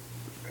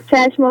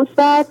 چشم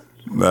استاد.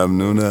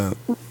 ممنونم.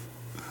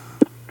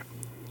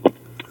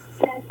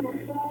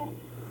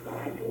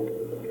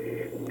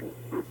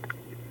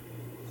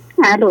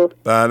 الو.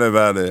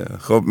 بله.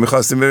 خب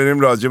میخواستیم ببینیم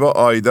راجع به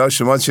آیدا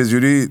شما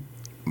چجوری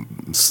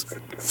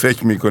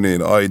فکر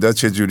میکنین؟ آیدا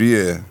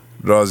چجوریه؟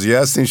 راضی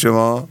هستین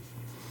شما؟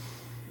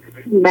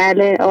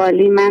 بله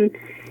عالی. من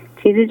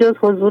چیزی جز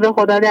حضور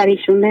خدا در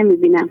ایشون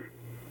نمیبینم.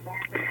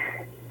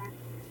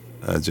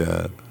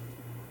 عجب،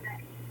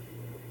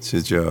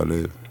 چه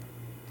جالب.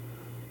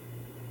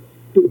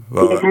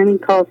 همین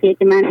کافیه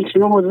که من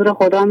شما حضور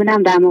خدا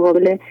میدم، در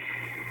مقابل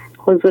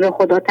حضور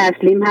خدا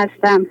تسلیم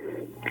هستم،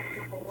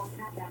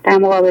 در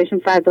مقابلشون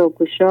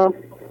فداگوشا.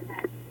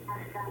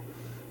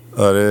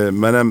 آره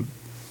منم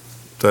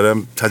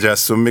دارم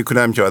تجسم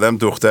میکنم که آدم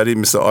دختری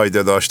مثل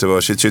آیده داشته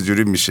باشه چه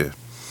جوری میشه.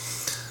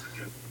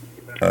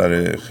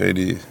 آره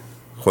خیلی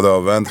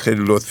خداوند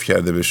خیلی لطف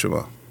کرده به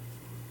شما.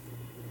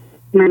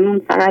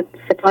 من فقط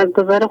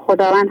سپاسگزار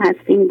خداوند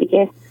هستیم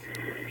دیگه.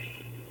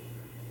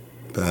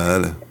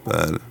 بله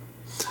بله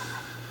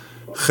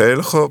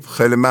خیلی خوب،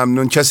 خیلی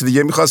ممنون. کسی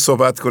دیگه میخواد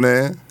صحبت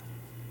کنه؟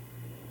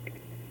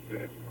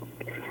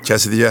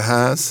 کسی دیگه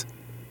هست؟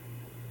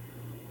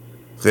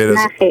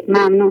 نه خیلی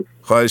ممنون.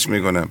 خواهش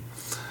میکنم.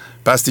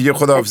 پس دیگه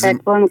خداحافظی.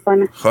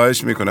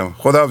 خواهش میکنم.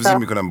 خداحافظی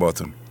میکنم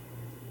باتون.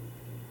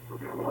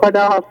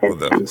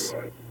 خداحافظ.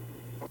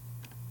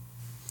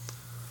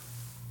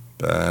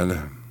 بله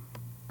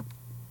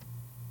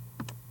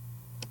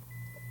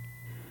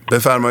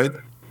بفرمایید.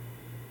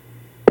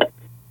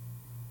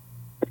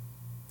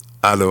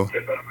 الو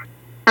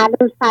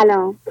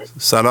سلام.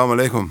 سلام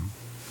علیکم.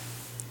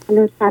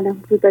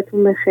 سلام،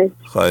 روزتون بخیر.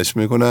 خواهش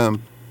میکنم.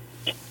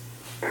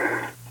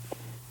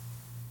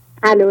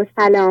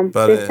 سلام.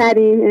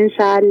 بهترین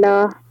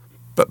انشاءالله.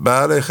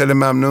 بله خیلی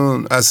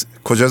ممنون. از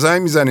کجا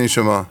زنگ میزنین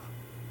شما؟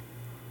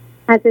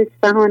 از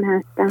اصفهان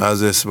هستم.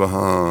 از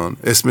اصفهان.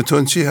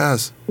 اسمتون چی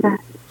هست؟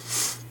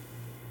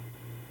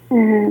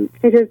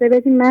 اجازه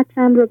بدین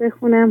متنم رو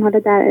بخونم حالا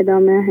در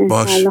ادامه.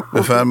 باش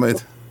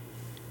بفرمایید.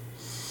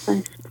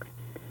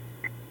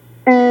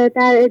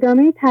 در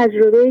ادامه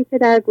تجربه‌ای که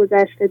در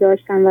گذشته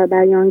داشتم و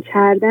بیان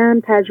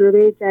کردم،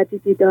 تجربه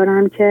جدیدی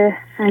دارم که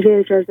اگه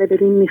اجازه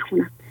بدین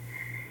میخونم.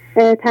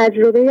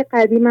 تجربه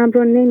قدیمم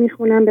رو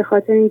نمیخونم به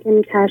خاطر اینکه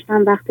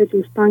میترسم وقت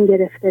دوستان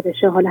گرفته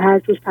بشه. حالا هر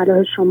جور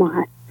صلاح شما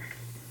هست.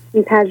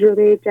 این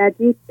تجربه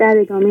جدید در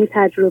ادامه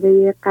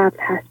تجربه قبل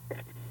هست.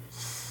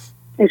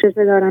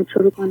 اجازه دارم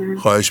شروع کنم؟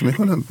 خواهش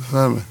میکنم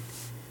بفرمایید.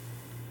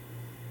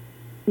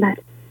 بله.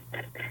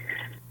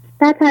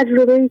 در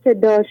تجربه‌ای که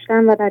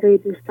داشتم و برای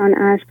دوستان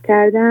عرض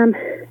کردم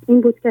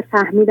این بود که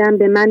فهمیدم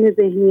به من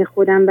ذهنی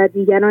خودم و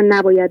دیگران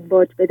نباید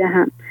باج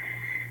بدهم.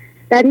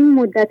 در این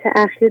مدت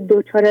اخیر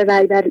دچار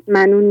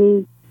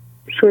رأی‌برمنونی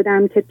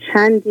شدم که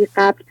چندی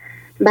قبل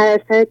بر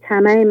اثر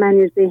طمع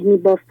من ذهنی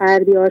با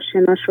فردی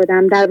آشنا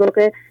شدم. در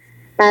واقع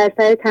بر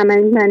اثر طمع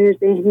من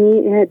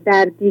ذهنی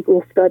در دیگ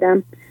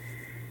افتادم،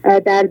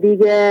 در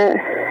دیگ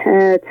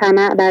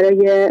طمع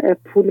برای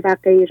پول و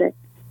غیره.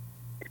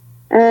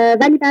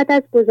 ولی بعد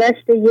از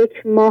گذشت 1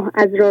 ماه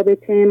از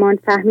رابطه من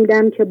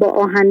فهمیدم که با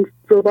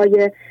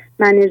آهنگربای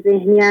من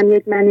ذهنیم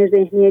یک من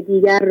ذهنی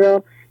دیگر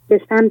را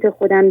به سمت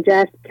خودم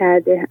جذب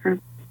کرده ام.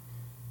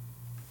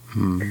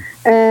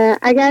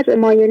 اگر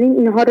مایلین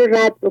اینها رو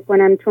رد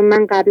بکنم چون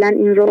من قبلا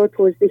این رو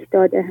توضیح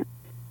داده هم.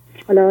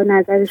 حالا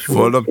نظر شما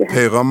والا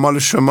پیغام مال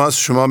شماست،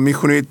 شما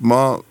میخونید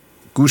ما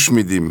گوش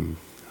میدیم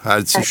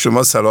هرچی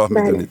شما صلاح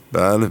میدونید.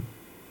 بله.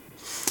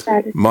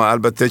 ما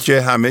البته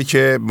که همه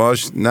که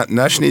باش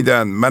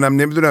نشنیدن،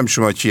 منم نمیدونم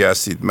شما کی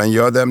هستید، من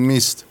یادم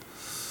نیست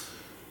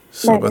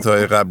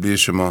صحبت‌های قبلی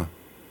شما.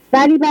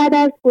 ولی بعد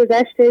از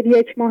گذشت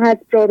 1 ماه از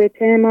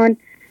رابطه من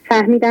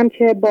فهمیدم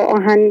که با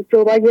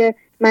آهنگربای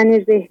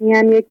من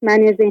ذهنیم یک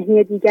من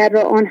ذهنی دیگر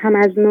را آن هم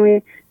از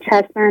نوع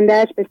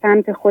چسبنده‌اش به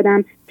سمت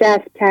خودم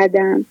جذب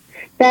کردم.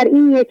 در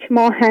این 1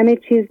 ماه همه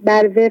چیز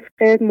بر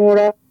وفق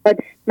مراد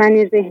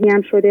من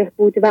ذهنیم شده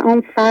بود و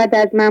آن فرد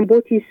از من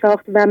بوتی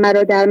ساخت و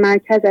مرا در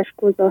مرکزش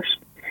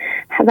گذاشت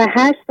و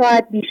 8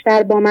 ساعت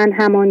بیشتر با من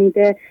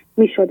همانیده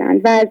می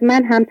شدند و از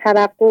من هم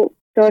توقع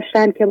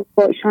داشتند که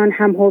با ایشان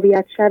هم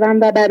هویت شوم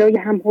و برای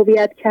هم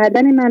هویت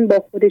کردن من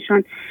با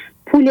خودشان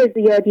پول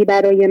زیادی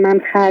برای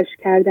من خرج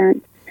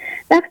کردند.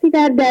 وقتی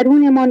در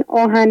درونمان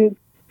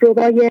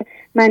آهنگربای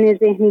من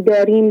ذهنی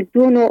داریم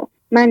 2 نوع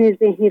من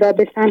ذهنی را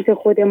به سمت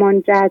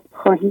خودمان جذب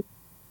خواهیم.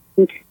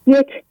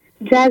 1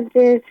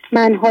 جذب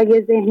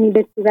منهای ذهنی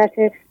به صورت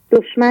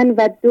دشمن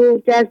و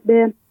 2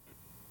 جذب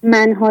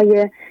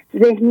منهای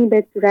ذهنی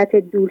به صورت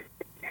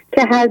دوست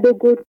که هر دو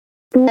گروه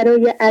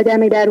برای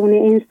عدم درون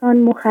انسان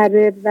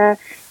مخرب و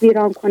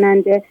ویران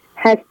کننده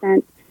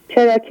هستند،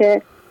 چرا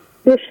که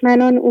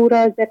دشمنان او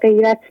را ز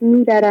غیرت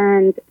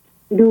می‌برند،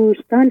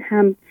 دوستان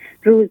هم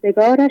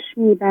روزگارش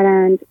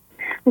می‌برند.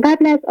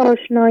 قبل از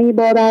آشنایی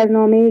با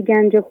برنامه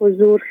گنج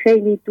حضور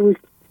خیلی دوست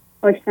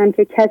داشتم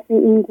که کسی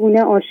این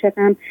گونه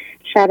عاشقم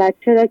شود،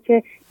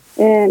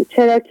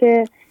 چرا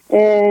که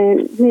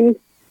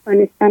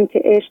نمی‌دانستم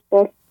که عشق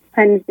با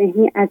فن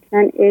ذهنی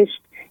اصلا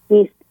عشق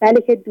نیست،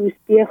 بلکه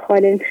دوستی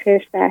خالص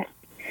خرس است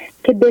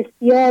که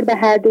بسیار به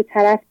هر دو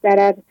طرف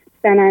ضرر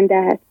زننده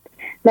است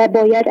و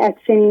باید از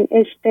چنین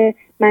عشق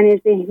من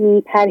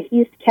ذهنی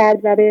پرهیز کرد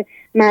و به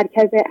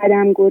مرکز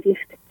عدم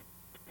گریخت.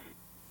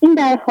 این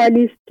در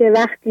حالی است که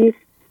وقتی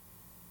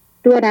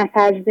 2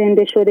 نفر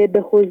زنده شده به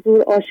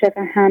حضور عاشق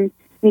هم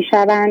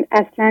میشوند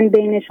اصلا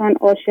بینشان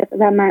عاشق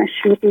و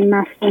معشوقی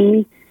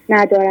مفهومی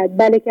ندارد،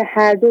 بلکه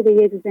هر دو به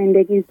یک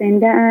زندگی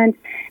زنده اند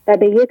و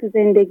به یک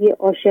زندگی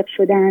عاشق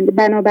شدند.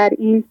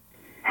 بنابراین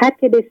هر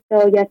که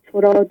بستاید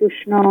تو را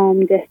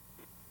دشنام ده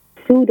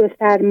سود و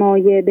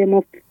سرمایه به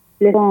مفلس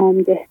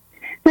وام ده.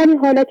 ولی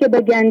حالا که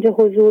با گنج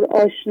حضور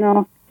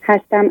آشنا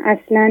هستم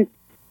اصلا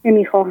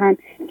نمیخواهم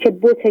که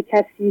بت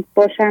کسی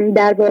باشم.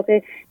 در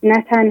واقع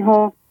نه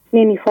تنها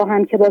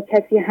نمیخواهم که با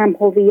کسی هم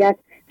هویت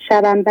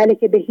شوم،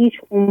 بلکه به هیچ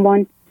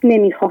عنوان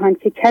نمیخواهم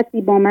که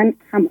کسی با من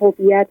هم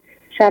هویت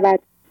شود.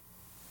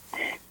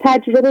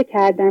 تجربه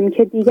کردم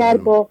که دیگر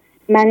با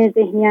من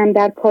ذهنیم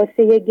در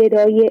کاسه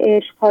گدایی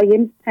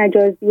عشقهای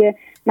مجازی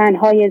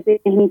منهای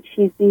ذهنی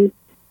چیزی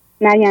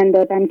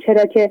نیندازم،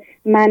 چرا که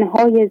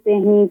منهای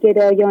ذهنی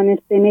گدایان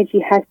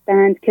سمجی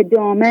هستند که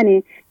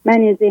دامن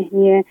من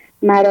ذهنی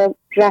مرا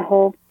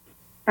رها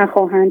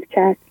نخواهند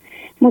کرد.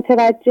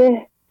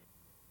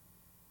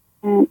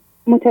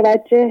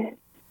 متوجه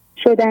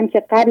شدم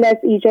که قبل از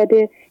ایجاد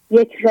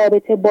یک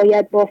رابطه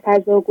باید با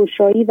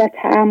فضاگشایی و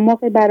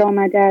تعمق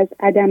برآمده از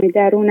عدم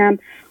درونم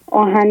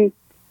آهن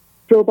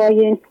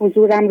جوبای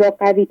حضورم را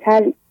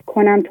قوی‌تر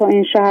کنم تا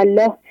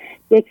انشاءالله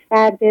یک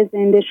فرد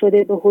زنده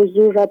شده به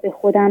حضور را به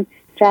خودم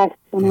جذب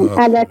کنم.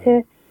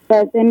 البته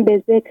لازم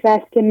به ذکر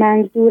است که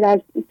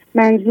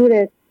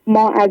منظور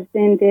ما از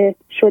زنده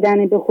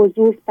شدن به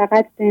حضور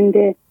فقط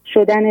زنده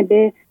شدن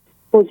به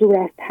حضور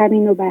است.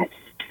 همین و بس.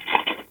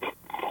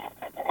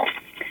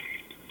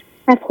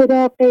 از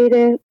خدا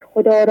غیر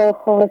خدا را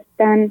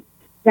خواستن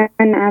زن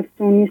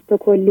افزونیست و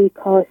کلی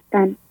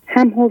کاستن.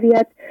 هم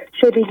هویت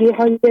شدگی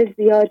های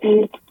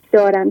زیادی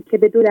دارم که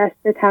به دو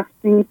دسته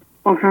تقسیم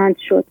خواهند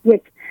شد.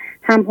 یک،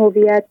 هم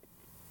هویت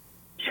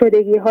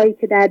شدگی هایی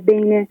که در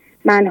بین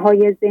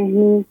منهای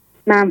ذهنی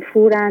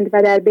منفورند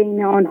و در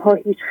بین آنها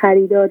هیچ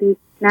خریداری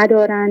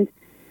ندارند،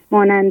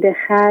 مانند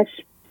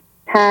خشم،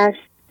 ترس،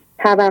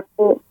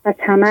 توقع و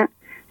طمع.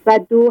 و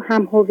دو،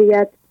 هم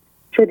هویت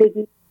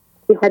شدگی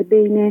در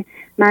بین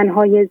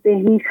منهای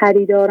ذهنی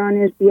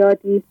خریداران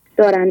زیادی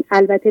دارند،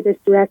 البته به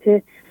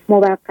صورت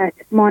موقت،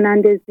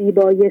 مانند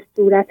زیبایی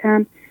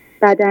صورتم،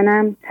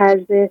 بدنم،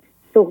 طرز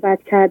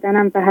صحبت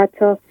کردنم و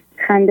حتی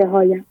خنده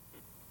هایم.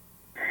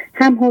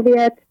 هم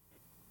هویت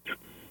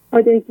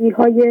شدگی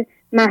های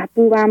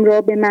محبوبم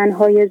را به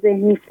منهای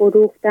ذهنی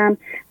فروختم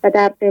و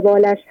در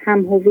قبالش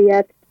هم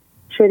هویت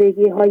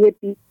شدگی های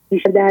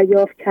بیشتر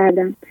دریافت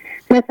کردم.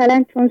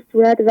 مثلا چون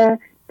صورت و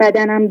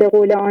بدنم به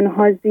قول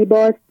آنها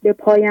زیباست، به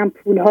پایم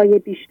پولهای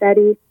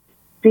بیشتری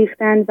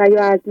ریختند و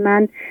یا از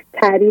من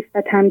تعریف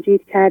و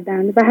تمجید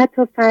کردند و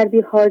حتی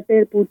فردی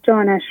حاضر بود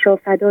جانش را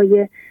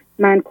فدای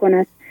من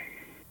کند.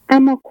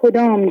 اما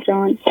کدام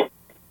جان؟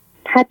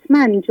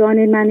 حتما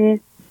جان من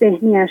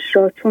ذهنیش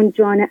را، چون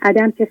جان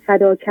عدم که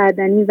فدا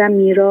کردنی و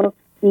میرا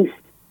نیست.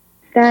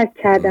 درک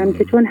کردم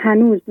که چون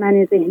هنوز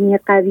من ذهنی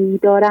قوی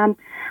دارم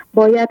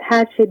باید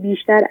هرچه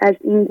بیشتر از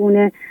این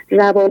گونه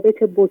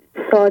روابط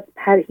بتساز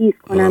پرهیز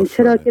کنم،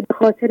 چرا که به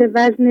خاطر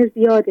وزن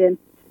زیاده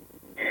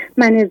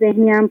من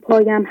ذهنیم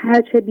پایم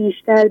هرچه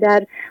بیشتر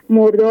در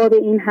مرداب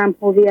این هم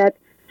هویت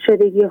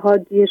شدگی ها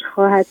گیر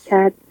خواهد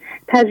کرد.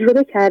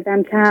 تجربه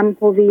کردم که هم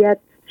هویت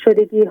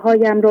شدگی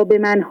هایم را به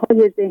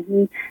منهای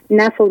ذهنی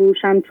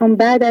نفروشم، چون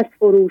بعد از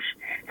فروش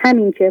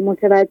همین که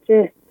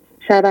متوجه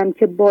شوم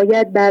که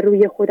باید بر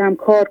روی خودم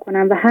کار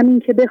کنم و همین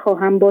که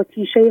بخواهم با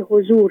تیشه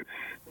حضور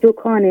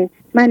دکان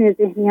من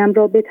ذهنیم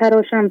را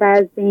بتراشم و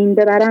از بین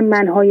ببرم،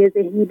 منهای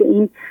ذهنی به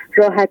این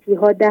راحتی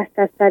ها دست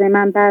از سر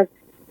من بر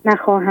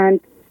نخواهند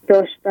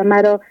داشت و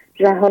مرا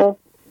رها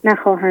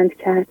نخواهند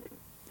کرد.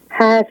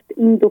 هست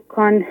این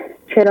دکان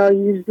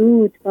کرایی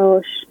زود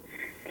باش،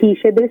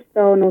 تیشه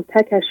بستان و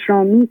تکش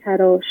را می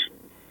تراش.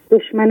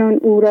 دشمنان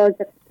او را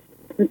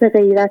ز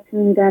غیرت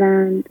می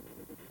درند،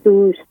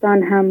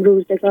 دوستان هم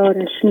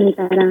روزگارش می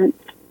برند.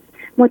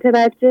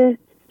 متوجه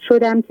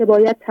شدم که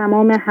باید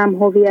تمام هم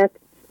هویت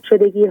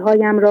شدگی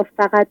هایم را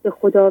فقط به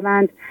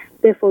خداوند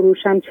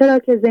بفروشم، چرا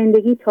که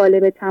زندگی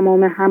طالب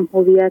تمام هم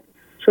هویت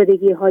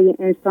شدگی های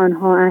انسان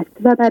ها است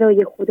و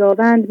برای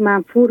خداوند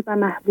منفور و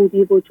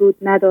محبوبی وجود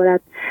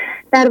ندارد.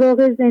 در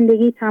واقع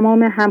زندگی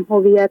تمام هم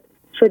هویت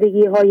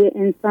شدگی های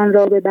انسان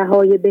را به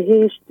بهای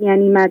بهشت،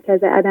 یعنی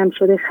مرکز عدم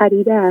شده،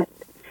 خریده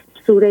است.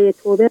 سوره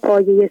توبه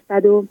آیه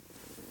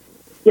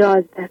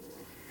 111.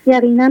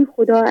 یقینا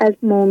خدا از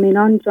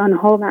مؤمنان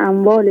جانها و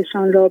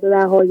اموالشان را به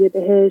بهای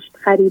بهشت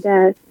خریده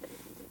است.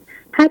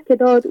 هر که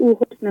داد او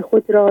حسن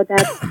خود را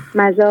در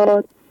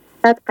مزاد،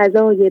 صد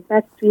قضای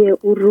بد سوی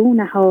او رو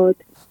نهاد.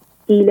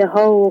 حیله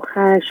ها و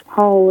خشم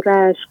ها و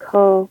رشک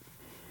ها،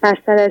 بر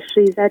سرش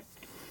ریزد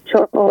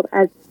چو آب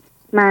از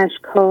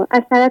مشک ها.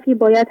 از طرفی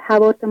باید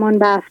حواسمان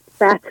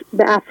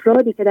به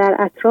افرادی که در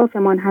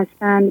اطرافمان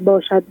هستند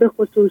باشد، به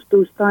خصوص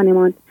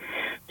دوستانمان،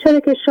 چرا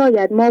که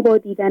شاید ما با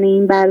دیدن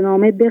این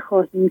برنامه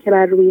بخواهیم که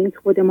بر روی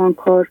خودمان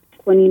کار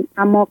کنیم،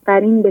 اما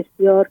قرین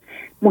بسیار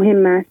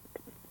مهم است.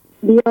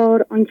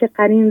 بیار آنکه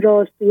قرین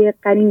را سوی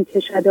قرین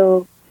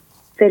کشدا،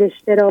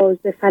 فرشته را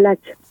ز فلک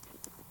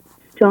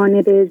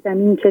جانب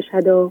زمین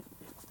کشدا.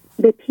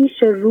 به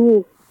پیش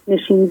روح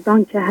نشین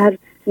زان که هر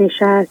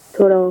نشست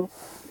تو را،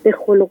 به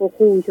خلق و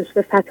خوی و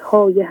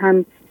صفتهای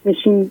هم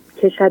نشین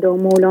کشدا.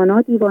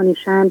 مولانا دیوان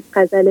شمس،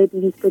 غزل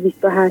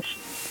 228.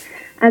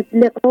 از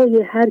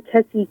لقای هر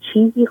کسی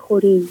چیزی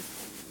خوری،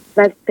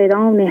 و از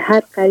قران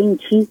هر قرین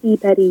چیزی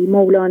بری.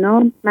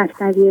 مولانا،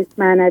 مثنوی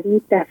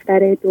معنوی،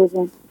 دفتر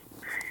دوم.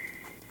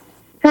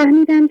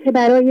 فهمیدم که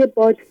برای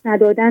باج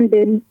ندادن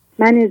به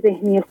من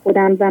ذهنی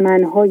خودم و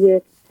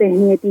منهای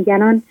ذهنی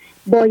دیگران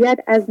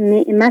باید از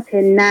نعمت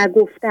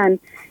نگفتن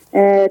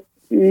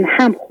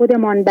هم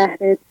خودمان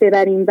بهره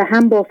ببریم و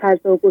هم با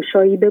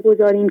فضاگشایی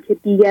بگذاریم که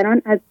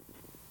دیگران از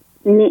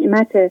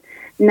نعمت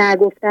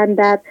نگفتن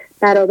در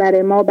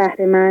برابر ما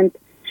بهره‌مند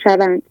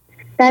شوند.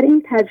 در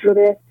این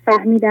تجربه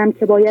فهمیدم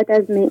که باید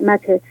از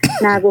نعمت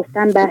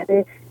نگفتن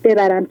بهره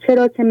ببرم،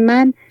 چرا که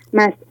من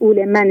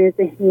مسئول من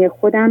ذهنی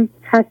خودم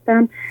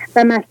هستم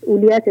و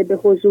مسئولیت به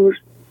حضور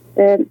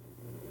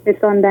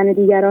رساندن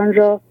دیگران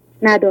را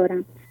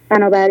ندارم.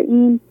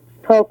 بنابراین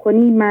تا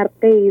کنی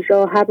مرقی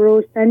را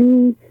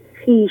هبرستنی،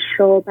 خویش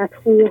را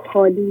بدخو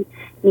خالی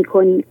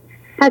میکنی.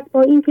 پس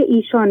با اینکه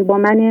ایشان با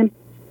من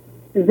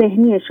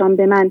ذهنیشان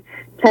به من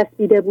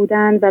چسبیده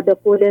بودند و به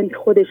قول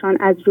خودشان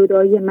از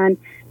جدایی من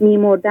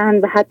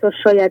میمردند و حتی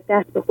شاید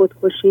دست به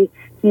خودکشی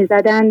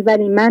میزدند،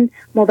 ولی من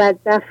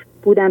موظف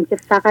بودم که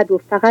فقط و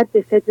فقط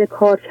به فکر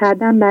کار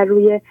کردن بر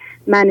روی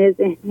من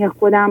ذهنی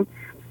خودم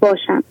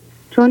باشم،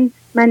 چون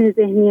من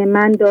ذهنی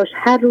من داشت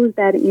هر روز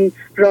در این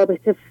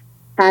رابطه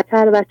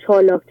فراتر و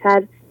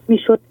چالاکتر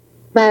میشد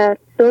و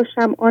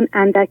داشتم آن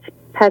اندک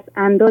پس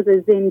انداز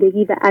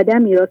زندگی و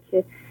عدمی را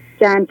که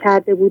جمع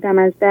کرده بودم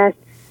از دست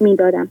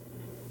میدادم.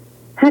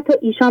 حتی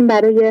ایشان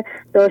برای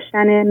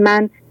داشتن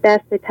من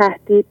دست به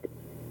تهدید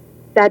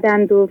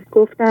زدند و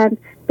گفتند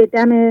به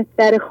دم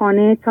در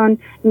خانه تان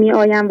می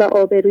آیم و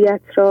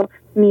آبرویت را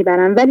می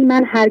برم، ولی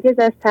من هرگز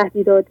از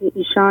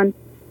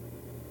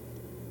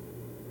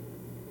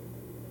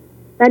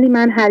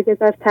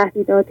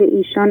تهدیدات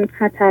ایشان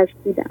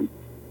نترسیدم.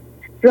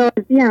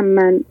 راضیم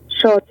من،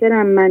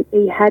 شاکرم من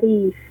ای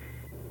حریف،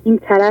 این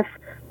طرف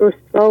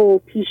رسوا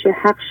و پیش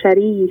حق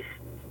شریف،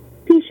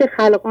 پیش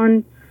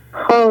خلقان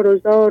خار و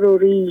زار و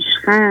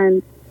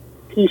ریشخند،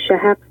 پیش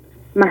حق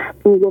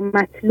محبوب و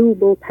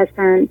مطلوب و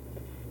پسند.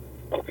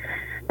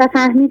 و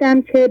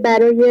فهمیدم که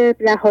برای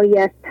رهایی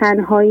از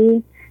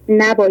تنهایی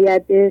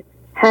نباید به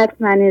هر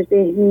من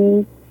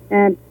ذهنی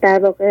در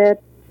واقع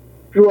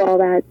رو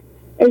آورد.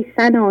 ای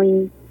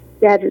سنایی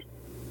گر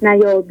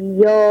نیابی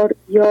یار،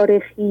 یار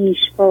خیش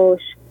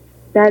باش،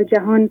 در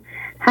جهان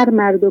هر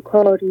مرد و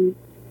کاری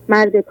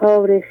مرد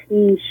کار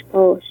خیش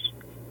باش.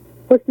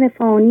 حسن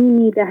فانی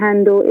می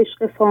دهند و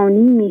عشق فانی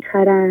می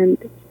خرند،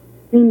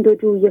 این دو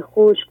جوی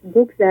خشک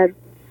بگذر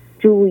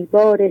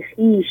جویبار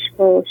خیش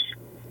باش.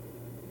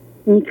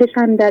 می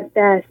کشند در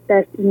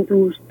دست این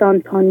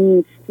دوستان تا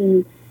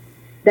نیستی،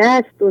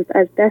 دست دوز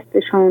از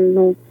دستشان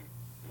و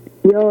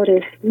یار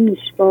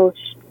خیش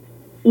باش.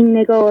 این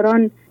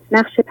نگاران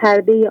نقش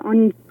پرده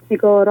آن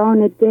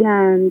نگاران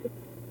دلند،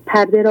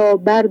 پرده را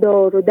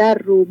بردار و در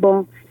رو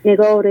با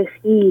نگار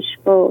خیش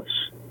باش.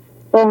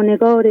 با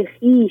نگار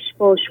خیش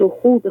باش و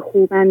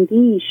خوب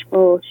اندیش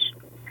باش،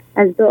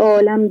 از دو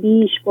عالم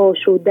بیش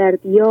باش و در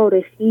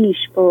دیار خیش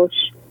باش.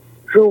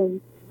 رو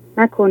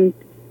مکن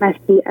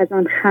مستی از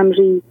آن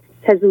خمری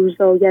که زو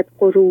زاید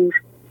غرور،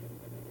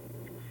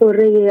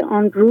 غره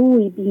آن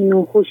روی بین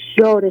و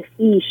هوشیار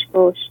خیش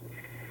باش.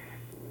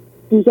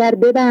 دیگر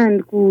ببند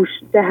گوش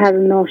به هر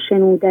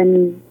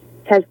ناشنودنی،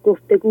 که از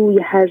گفتگوی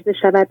هرزه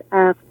شود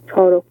عقل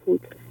تار و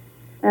پود.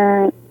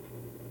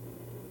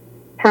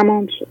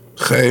 تمام شد.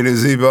 خیلی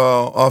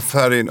زیبا،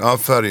 آفرین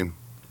آفرین.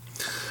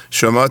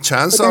 شما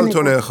چند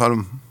سالتونه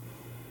خانم؟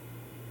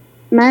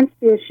 من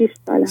 36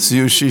 سالم.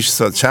 36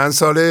 سال. چند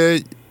ساله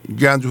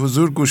گنج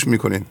حضور گوش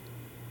میکنین؟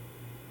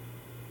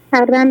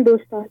 تقریباً 2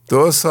 سال.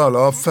 2 سال.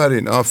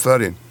 آفرین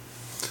آفرین.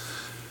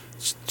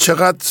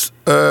 چقدر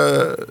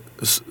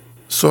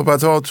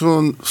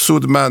صحبتاتون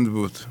سودمند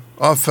بود.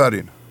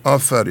 آفرین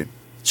آفرین.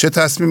 چه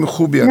تصمیم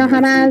خوبی اینا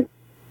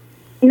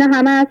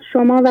همه از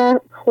شما و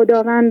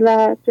خداوند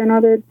و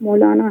جناب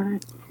مولانا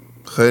هست.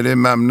 خیلی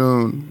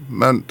ممنون.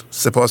 من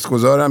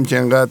سپاسگزارم که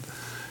انقدر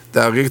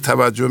دقیق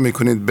توجه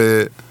میکنید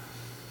به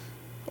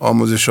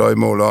آموزش‌های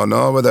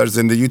مولانا و در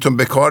زندگیتون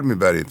به کار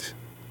میبرید.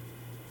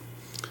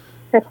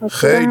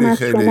 خیلی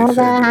خیلی شما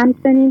و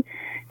همچنین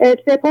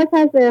سپاس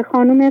از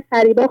خانم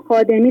فریبا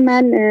خادمی.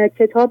 من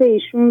کتاب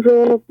ایشون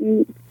رو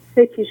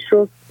فکرش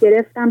رو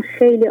گرفتم،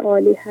 خیلی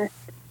عالی هست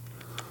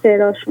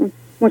شعراشون.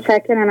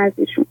 متشکرم از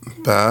ایشون.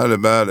 بله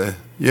بله.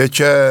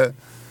 یک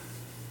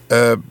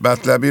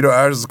مطلبی رو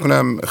عرض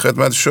کنم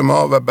خدمت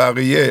شما و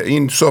بقیه.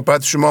 این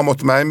صحبت شما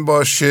مطمئن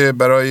باشه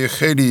برای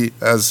خیلی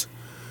از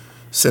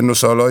سن و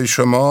سالهای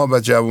شما و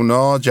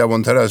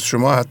جوانتر از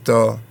شما،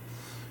 حتی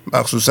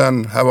مخصوصا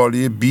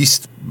حوالی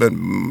 20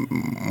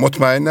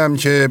 مطمئنم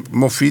که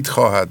مفید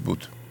خواهد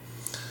بود.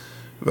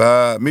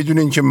 و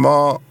میدونین که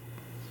ما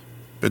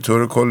به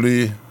طور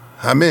کلی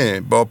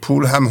همه با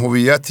پول هم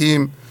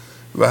هویتیم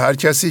و هر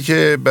کسی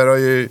که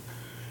برای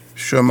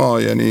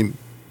شما، یعنی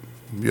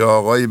یا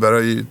آقایی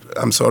برای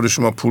امثال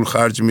شما پول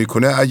خرج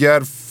میکنه،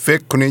 اگر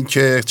فکر کنید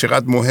که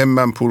چقدر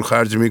مهمم پول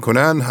خرج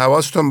میکنن،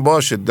 حواستون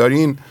باشه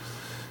دارین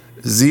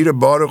زیر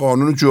بار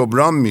قانون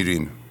جبران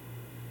میرین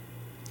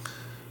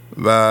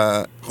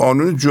و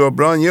قانون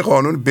جبران یه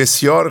قانون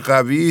بسیار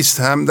قوی است،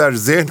 هم در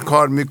ذهن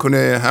کار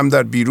میکنه هم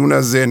در بیرون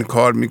از ذهن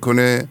کار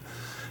میکنه.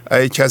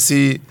 اگه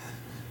کسی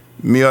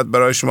میاد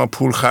برای شما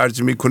پول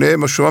خرج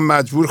میکنه شما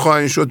مجبور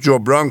خواهید شد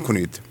جبران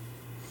کنید.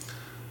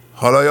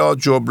 حالا یا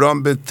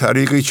جبران به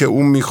طریقی که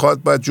اون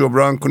میخواد باید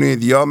جبران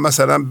کنید، یا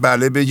مثلا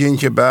بله بگین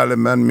که بله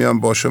من میام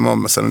با شما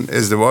مثلا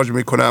ازدواج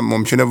میکنم،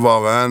 ممکنه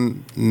واقعا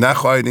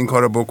نخواهید این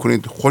کار رو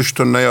بکنید،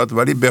 خوشتون نیاد،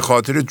 ولی به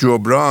خاطر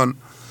جبران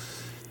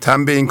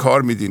تن به این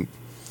کار میدین.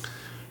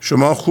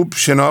 شما خوب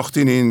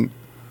شناختین این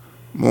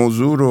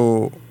موضوع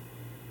رو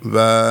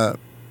و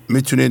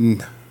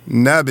میتونید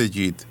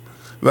نبگید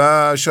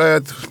و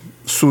شاید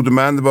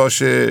سودمند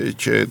باشه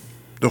که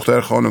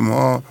دختر خانم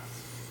ها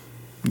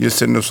یه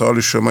سن و سال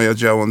شما یا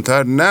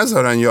جوانتر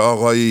نذارن یا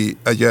آقایی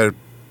اگر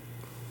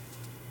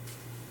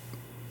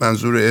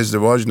منظور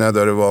ازدواج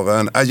نداره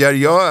واقعا، اگر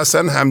یا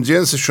اصلا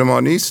همجنس شما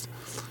نیست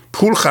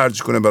پول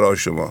خرج کنه برای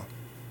شما.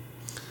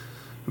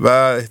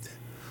 و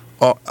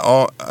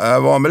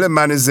عوامل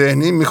من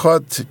ذهنی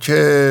میخواد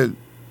که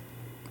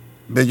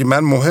بگی من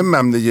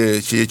مهمم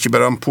دیگه، که یکی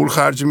برام پول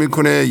خرج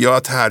میکنه یا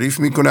تعریف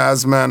میکنه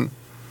از من،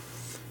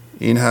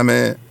 این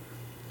همه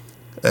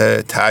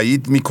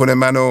تایید میکنه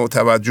منو،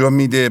 توجه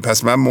میده،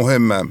 پس من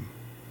مهمم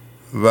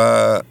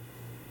و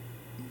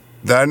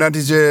در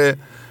نتیجه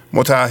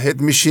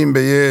متعهد میشیم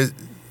به یه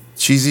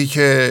چیزی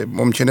که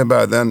ممکنه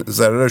بعداً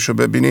ضررش رو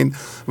ببینید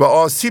و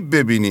آسیب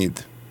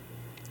ببینید،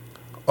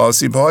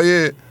 آسیب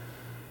های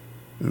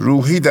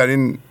روحی در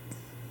این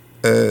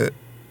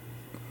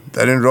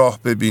راه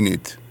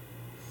ببینید.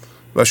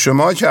 و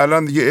شما که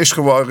الان دیگه عشق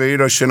واقعی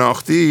را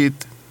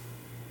شناختید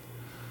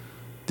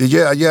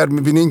دیگه، اگر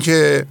میبینین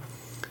که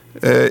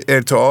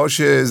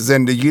ارتعاش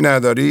زندگی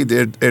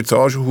ندارید،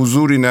 ارتعاش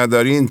حضوری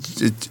ندارین،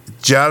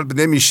 جلب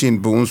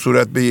نمیشین به اون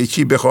صورت به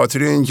یکی به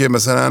خاطر اینکه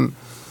مثلا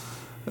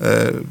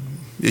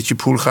یکی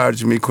پول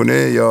خرج میکنه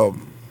یا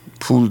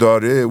پول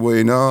داره و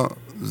اینا،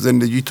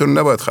 زندگیتون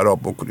نباید خراب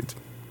بکنید.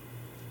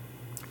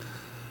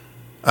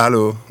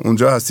 الو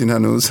اونجا هستین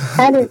هنوز؟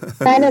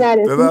 بله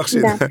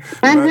ببخشید.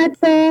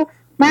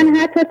 من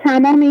حتی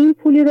تمام این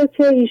پولی رو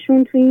که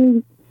ایشون تو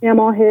این یه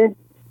ماه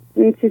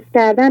چیز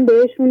کردن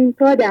بهشون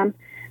دادم،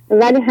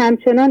 ولی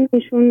همچنان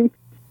ایشون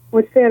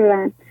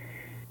مصرن.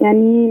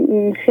 یعنی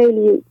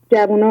خیلی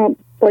جوونا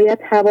باید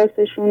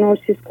حواسشون رو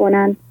چیز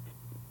کنن.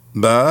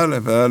 بله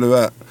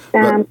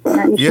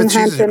ایشون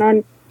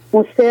همچنان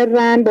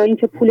مصرن با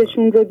اینکه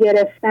پولشون رو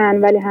گرفتن،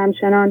 ولی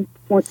همچنان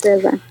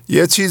مصرن.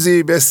 یه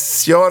چیزی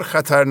بسیار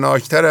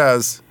خطرناکتر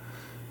از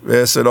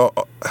به اصطلاح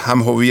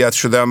هم هویت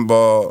شدن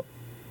با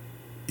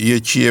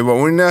یکیه و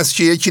اون این است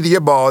که یکی دیگه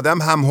با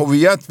آدم هم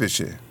هویت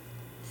بشه.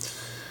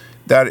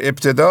 در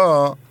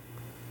ابتدا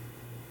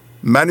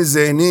من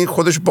ذهنی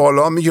خودش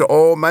بالا میگیره،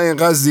 اوه من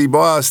اینقدر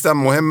زیبا هستم،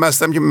 مهم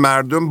هستم که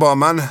مردم با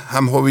من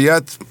هم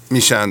هویت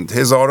میشند،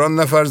 هزاران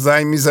نفر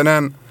زنگ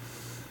میزنن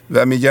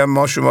و میگن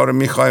ما شما رو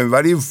میخوایم،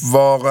 ولی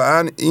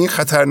واقعا این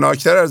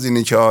خطرناکتر از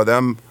اینه که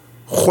آدم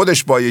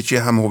خودش با یکی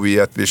هم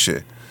هویت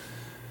بشه.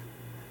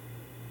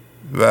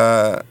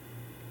 و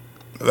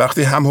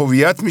وقتی هم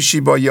هویت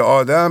میشی با یه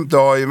آدم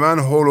دائما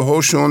حول و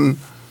حوشون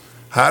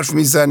حرف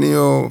میزنی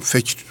و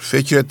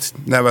فکرت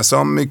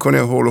نوسان میکنه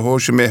حول و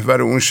حوش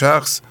محور اون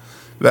شخص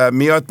و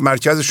میاد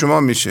مرکز شما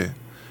میشه.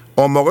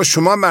 اون موقع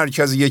شما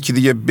مرکز یکی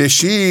دیگه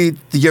بشید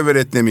دیگه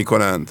ولت نمی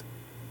کنند،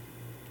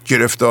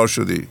 گرفتار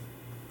شدی.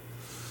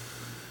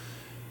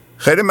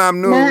 خیلی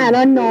ممنون.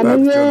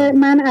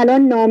 من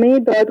الان نامه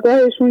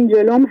دادگاهشون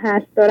جلوم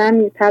هست، دارم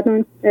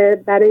میتونم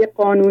برای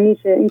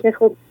قانونیشه، اینکه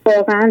خب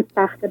واقعا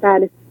سخته.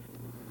 بله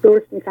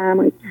درست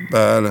میفرمایید.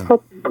 بله.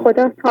 خب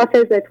خدا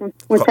حافظتون.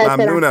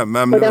 متشکرم.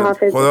 ممنونم.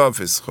 خدا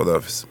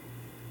حافظ.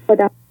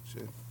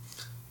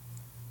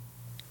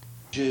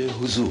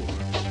 حضور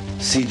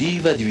CD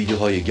و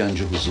دیویدیوهای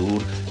گنج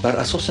حضور بر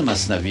اساس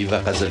مثنوی و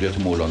غزلیات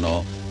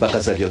مولانا و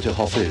غزلیات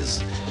حافظ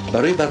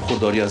برای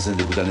برخورداری از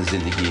زنده بودن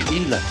زندگی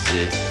این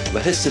لحظه و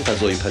حس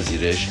فضای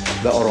پذیرش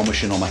و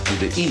آرامش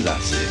نامحدود این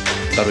لحظه،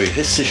 برای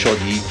حس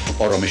شادی،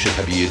 آرامش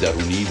طبیعی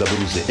درونی و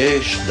بروز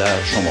عشق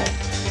در شما،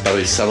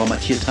 برای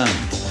سلامتی تن،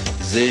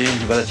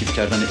 ذهن و لطیف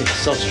کردن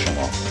احساس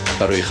شما،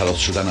 برای خلاص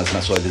شدن از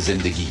مسائل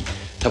زندگی،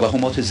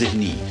 توهمات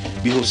ذهنی،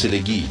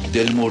 بی‌حوصلگی،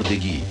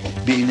 دلمردگی،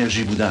 بی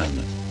انرژی بودن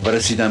و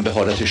رسیدن به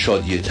حالت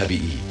شادی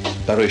طبیعی،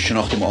 برای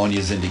شناخت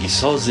معانی زندگی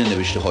ساز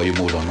نوشته های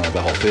مولانا و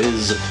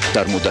حافظ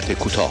در مدت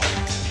کوتاه.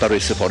 برای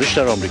سفارش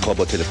در آمریکا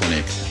با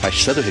تلفن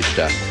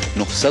 818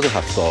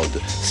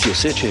 970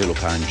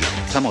 3345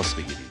 تماس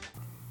بگیرید.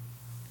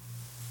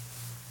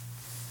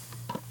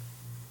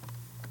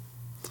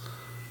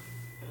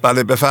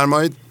 بله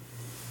بفرمایید.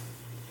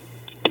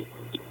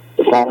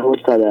 سلام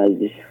استاد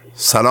عزیز.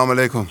 سلام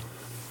علیکم.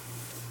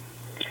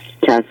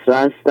 کسرا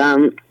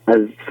هستم از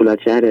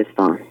فولادشهر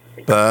اصفهان.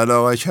 بله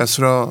آقای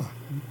کسرا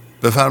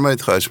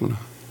بفرمایید. خواهش می‌کنم.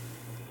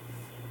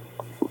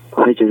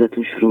 با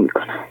اجازهتون شروع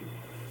میکنم.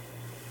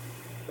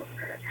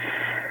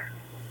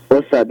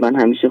 استاد من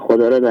همیشه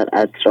خدا را در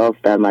اطراف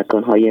در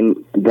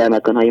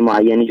مکانهای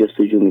معینی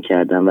جستجو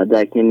میکردم و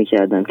درک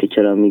نمیکردم که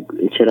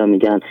چرا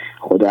میگن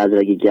خدا از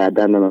رگ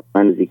گردن به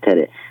من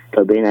نزدیکتره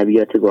تا به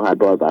نبیات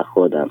گوهربار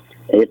برخوردم.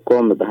 ای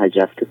قوم به حج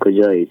رفته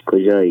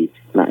کجایید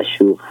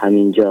معشوق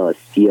همینجاست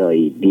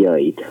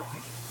بیایید.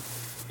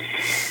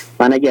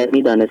 من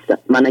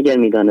اگر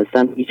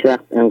میدانستم هیچ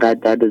وقت انقدر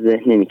درد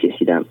ذهن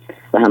نمیکشیدم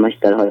و همش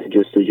در حال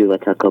جستجو و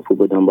تکاپو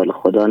به دنبال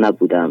خدا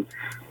نبودم.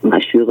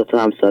 معشوق تو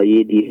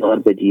همسایه دیوار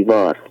به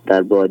دیوار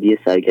در بادی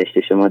سرگشت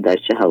شما در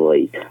چه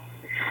هوایید؟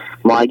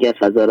 ما اگر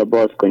فضا را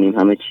باز کنیم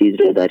همه چیز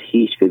را در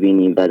هیچ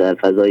ببینیم و در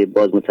فضای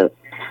باز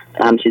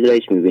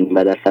میبینیم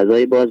و در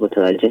فضای باز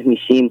متوجه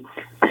میشیم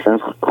اصلا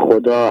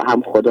خدا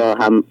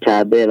هم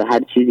کعبه و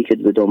هر چیزی که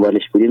به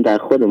دنبالش بودیم در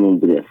خودمون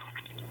بوده،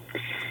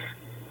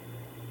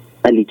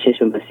 ولی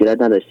چشم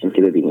بصیرت نداشتیم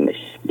که ببینیمش.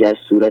 گر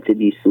صورت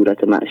بی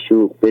صورت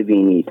معشوق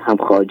ببینید هم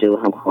خواجه و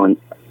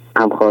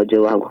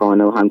هم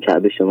خانه و هم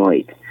کعبه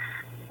شمایید.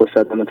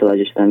 استاد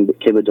متوجه شدن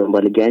که به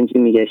دنبال گنجی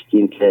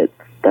میگشتیم که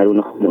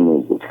درون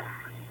خودمون بود.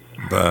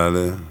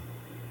 بله.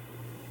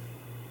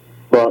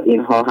 با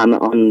اینها همه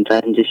آن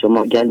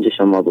گنج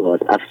شما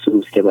بود،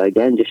 افسوس که بر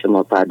گنج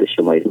شما پرده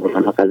شمایید.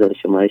 مولانا غزل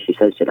شماره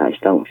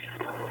 648 تموم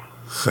شد.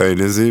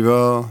 خیلی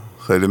زیبا،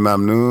 خیلی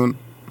ممنون.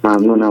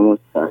 ممنونم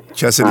استاد.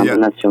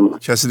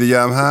 کسی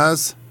دیگه هم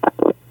هست؟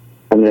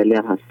 امیرعلی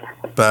هم هست.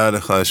 بله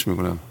خواهش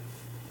میکنم.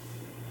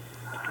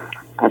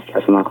 از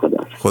من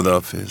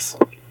خداحافظ.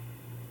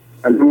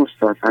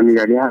 استاد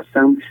امیرعلی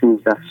هستم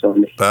 16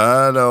 ساله.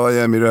 بله آقای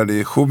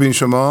امیرعلی خوبین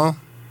شما؟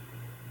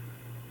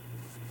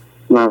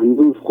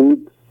 ممنون خوب.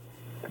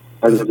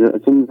 از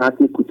ازتون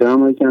متن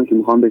کوتاه که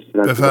میخوام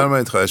بشترک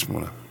بفرمایید خواهش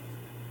میکنم.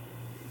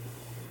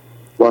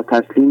 با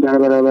تسلیم در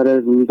برابر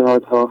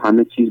رویدادها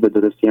همه چیز به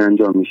درستی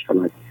انجام می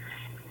شود.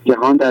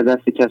 جهان در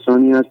دست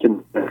کسانی است که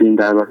تسلیم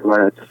در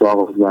برابر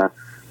اتفاق و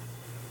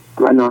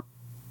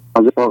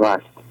نااتفاق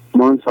است.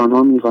 ما انسان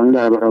ها میخواهیم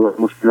در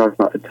برابر مشکلات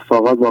و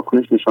اتفاقات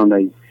واکنش نشان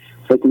دهیم.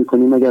 فکر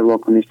میکنیم اگر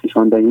واکنش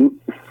نشان دهیم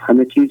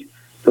همه چیز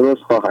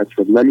درست خواهد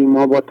شد، ولی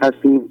ما با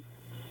تسلیم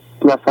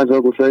و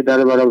فضاگشایی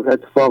در برابر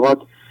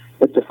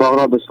اتفاق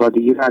را به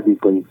سادگی رد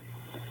میکنیم.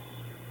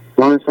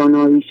 ما انسان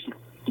ها هیچ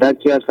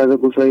درکی از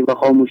فضاگشایی و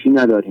خاموشی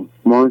نداریم.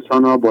 ما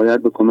انسان ها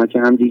باید به کمک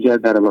همدیگر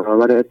در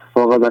برابر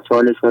اتفاق و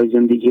چالش های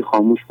زندگی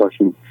خاموش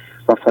باشیم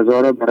و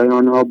فضا را برای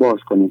آنها باز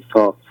کنیم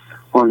تا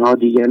آنها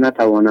دیگر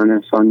نتوانند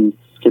انسانی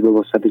که به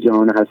وسط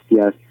جهان هستی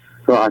است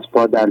را از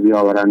پا در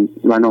بیاورند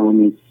و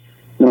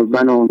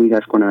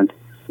ناامیدش کنند.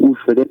 او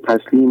شده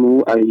تسلیم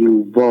او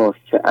ایوب باش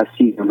که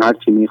اسیرم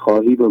هرچی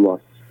میخواهی بباز.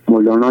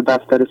 مولانا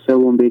دفتر 3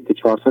 بیت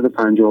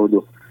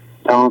 452.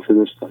 تمام شد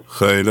استاد.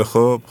 خیلی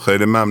خوب،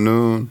 خیلی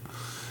ممنون.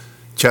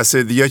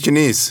 کسی دیگه که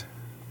نیست؟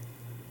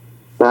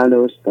 بله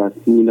استاد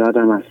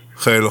میلادم هست.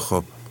 خیلی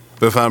خوب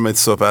بفرمایید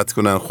صحبت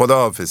کنن.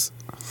 خداحافظ.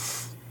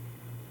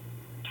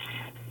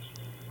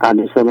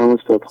 علیه سلام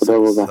استاد. خدا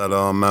بابا.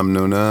 سلام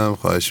ممنونم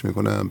خواهش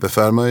میکنم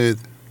بفرمایید.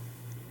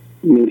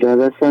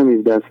 میلاد هستم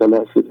 17 ساله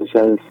از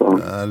شهرستان.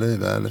 بله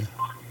بله.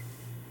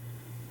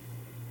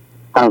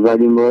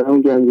 اولین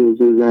بارم گنج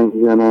حضور زنگ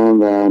میزنم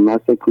و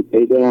متن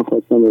کوتاهی دارم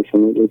خواستم به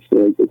شما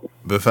اشتراک بدم.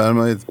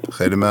 بفرمایید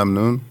خیلی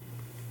ممنون.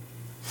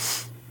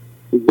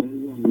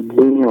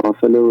 این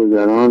حاصل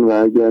گذران و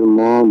اگر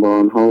ما با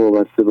آنها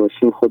وابسته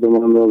باشیم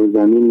خودمان را به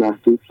زمین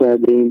محدود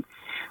کردیم.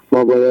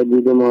 ما باید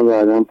دیدمان را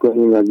عدم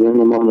کنیم و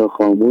ذهنمان را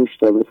خاموش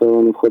تا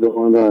بتوانیم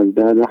خودمان را از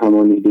درد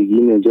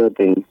همانیدگی نجات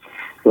دهیم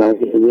و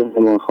اگر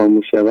ذهنمان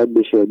خاموش شود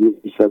به شادی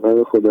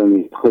بی‌سبب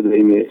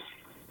خدایی میرسیم.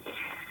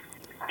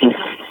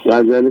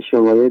 غزل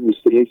شماره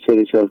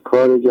 2144.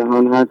 کار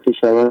جهان هر که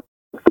شود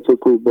تو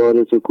کو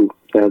بار تو کو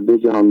کرده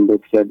جهان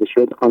بود کرده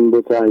شد آن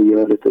بود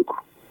عیار تو کو.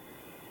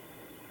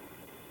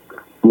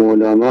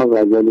 مولانا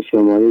غزل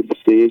شماره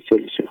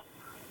 2144.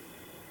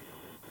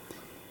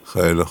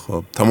 خیلی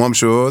خوب تمام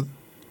شد؟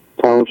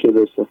 تمام شد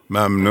استاد.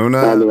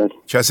 ممنونم. بله.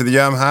 کسی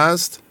دیگه هم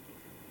هست؟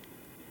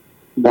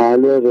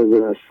 بله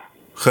رضا هست.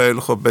 خیلی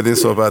خوب بدین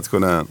صحبت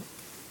کنم.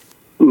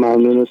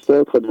 ممنون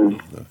استاد. خدا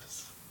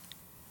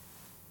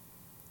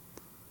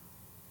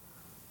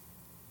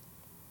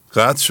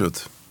قطع شد.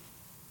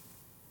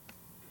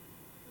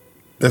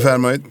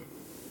 بفرمایید.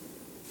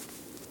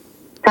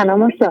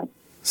 سلام استاد.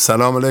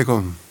 سلام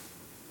علیکم.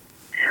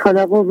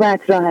 خدا قوت.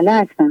 راحله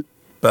هستم.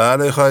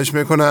 بله خواهش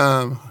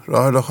میکنم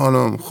راحله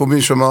خانم. خوبین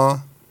شما؟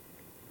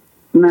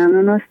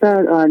 ممنون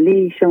استاد.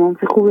 عالی. شما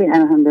که خوبین؟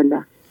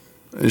 الحمدلله.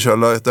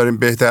 انشالله داریم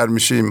بهتر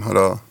میشیم.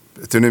 حالا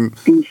بتونیم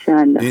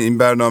انشالله. این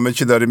برنامه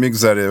که داره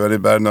میگذره ولی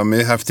برنامه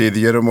هفته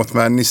دیگه رو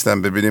مطمئن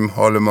نیستم ببینیم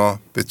حال ما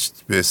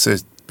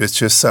به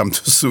چه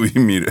سمت و سوی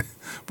میره.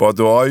 با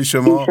دعای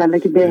شما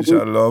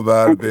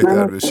انشالله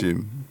بهتر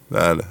بشیم.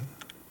 بله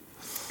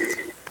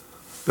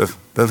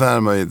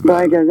بفرمایید. با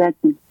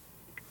اجازتون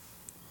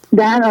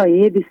در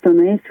آیه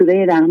 29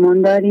 سوره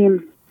رحمان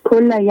داریم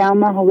کل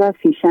یوم هو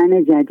فی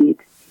شأن جدید،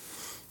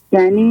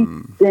 یعنی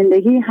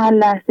زندگی هر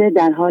لحظه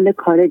در حال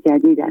کار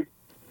جدید است.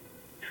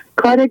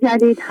 کار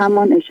جدید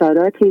همان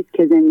اشاراتی است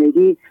که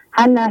زندگی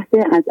هر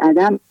لحظه از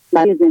عدم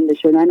برای زنده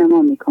شدن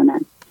ما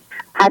می‌کنند.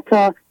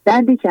 حتی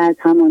دردی که از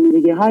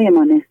همانیدگی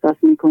هایمان احساس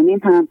میکنیم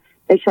هم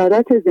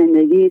اشارات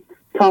زندگی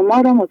تا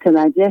ما را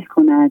متوجه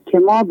کند که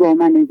ما با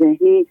من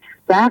ذهنی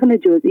و عقل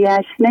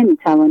جزئیش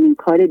نمیتوانیم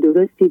کار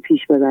درستی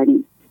پیش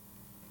ببریم،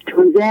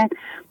 چون ذهن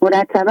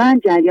مرتباً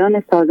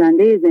جریان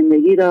سازنده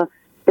زندگی را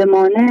به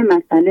مانع،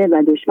 مسئله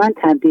و دشمن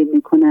تبدیل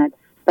می کند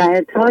و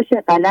ارتعاش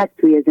غلط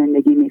توی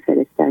زندگی می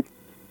فرستد.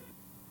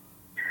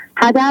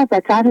 هدف و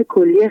طرح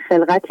کلی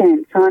خلقت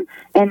انسان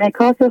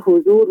انعکاس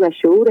حضور و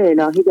شعور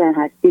الهی در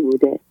هستی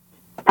بوده.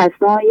 پس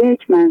ما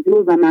یک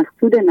منظور و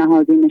مقصود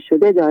نهادینه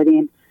شده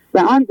داریم و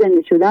آن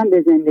زنده شدن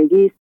به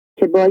زندگی است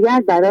که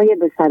باید برای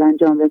به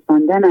سرانجام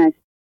رساندنش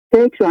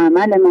فکر و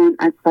عملمان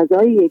از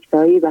فضای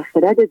یکتایی و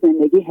خرد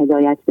زندگی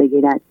هدایت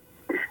بگیرد.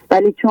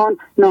 ولی چون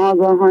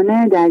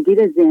ناآگاهانه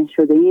درگیر ذهن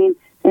شده ایم،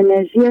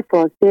 انرژی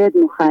فاسد،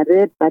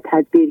 مخرب و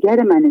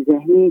تدبیرگر من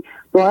ذهنی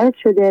باعث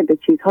شده به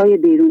چیزهای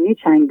بیرونی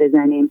چنگ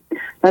بزنیم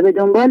و به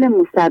دنبال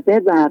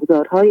مسبب و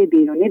ابزارهای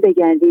بیرونی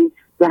بگردیم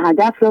و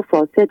هدف را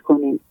فاسد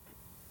کنیم.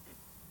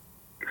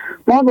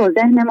 ما با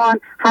ذهنمان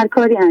هر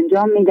کاری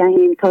انجام می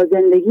دهیم تا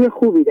زندگی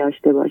خوبی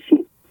داشته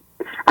باشیم.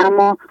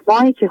 اما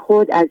مایی که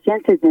خود از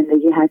جنس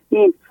زندگی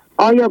هستیم،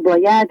 آیا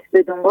باید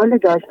به دنبال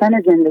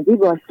داشتن زندگی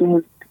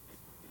باشیم؟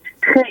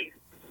 خیر،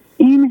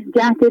 این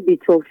جهد بی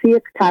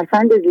توفیق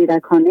ترفند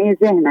زیرکانه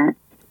ذهن است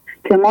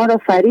که ما را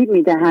فریب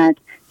می دهد،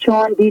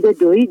 چون دید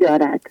دویی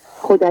دارد،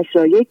 خودش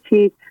را یک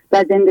چیز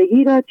و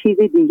زندگی را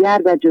چیزی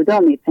دیگر و جدا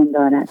می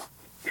پندارد.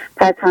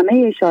 پس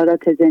همه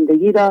اشارات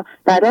زندگی را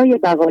برای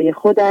بقای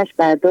خودش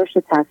برداشت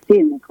و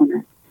تفسیر می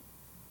کند.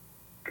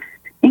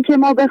 اینکه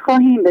ما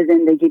بخواهیم به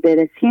زندگی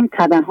برسیم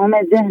توهم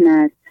ذهن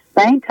است و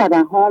این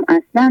توهم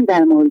اصلا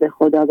در مورد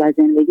خدا و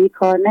زندگی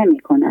کار نمی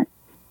کند.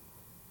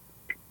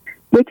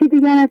 یکی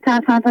دیگر از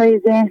ترفندهای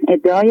ذهن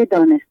ادعای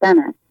دانستن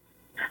است.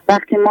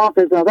 وقتی ما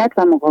قضاوت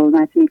و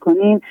مقاومت می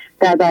کنیم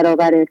در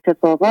برابر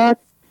اتفاقات،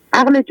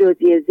 عقل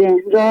جزئی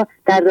ذهن را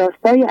در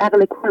راستای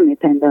عقل کل می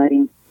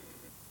پنداریم.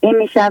 این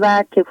می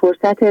شود که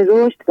فرصت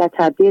رشد و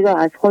تبدیل را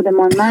از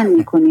خودمان منع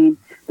می کنیم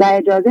و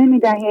اجازه می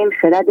دهیم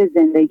خرد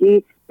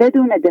زندگی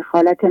بدون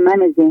دخالت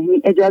من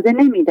ذهنی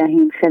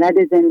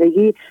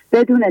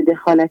بدون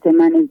دخالت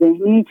من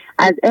ذهنی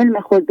از علم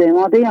خود به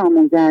ما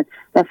بیاموزد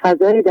و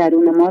فضای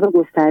درون ما را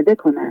گسترده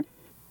کند.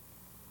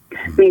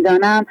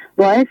 میدانم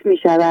باعث می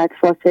شود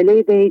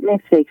فاصله بین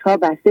فکرها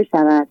بسته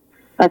شود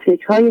و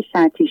فکرهای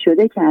شرطی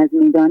شده که از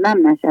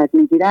میدانم نشأت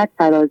میگیرد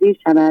سرازیر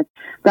شود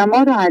و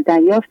ما را از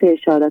دریافت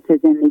اشارات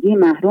زندگی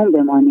محروم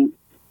بمانیم.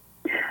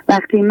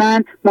 وقتی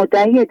من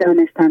مدعی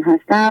دانستن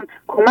هستم،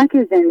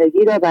 کمک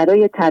زندگی را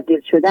برای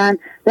تبدیل شدن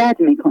رد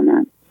می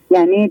کنم.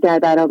 یعنی در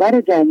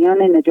برابر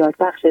جریان نجات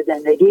بخش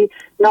زندگی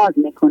ناز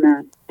می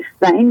کنم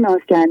و این ناز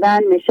کردن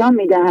نشان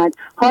می دهد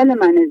حال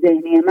من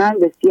ذهنی من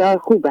بسیار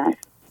خوب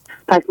است.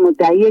 پس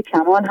مدعی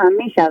کمال هم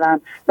می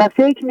شوم و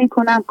فکر می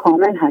کنم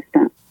کامل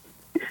هستم.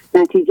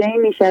 نتیجه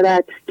این می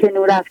شود که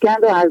نورافکن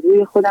را از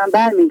روی خودم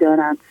بر می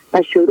دارم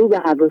و شروع به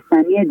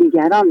هوس‌زنی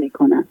دیگران می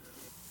کنم.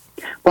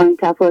 با این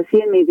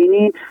تفاصیل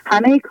می‌بینیم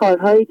همه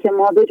کارهایی که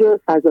ما به جز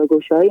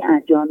فضاگشایی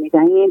انجام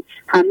می‌دهیم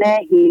همه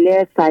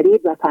حیله،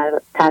 فریب و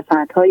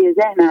ترفندهای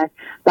ذهن است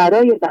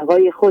برای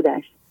بقای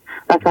خودش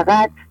و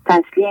فقط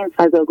تسلیم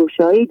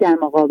فضاگشایی در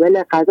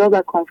مقابل قضا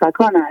و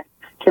کنفکان است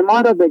که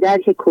ما را به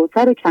درک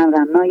کوثر و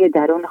کمرمنای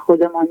درون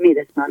خودمان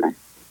میرساند.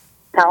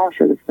 تمام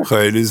شد استاد.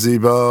 خیلی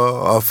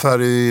زیبا،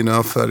 آفرین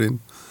آفرین.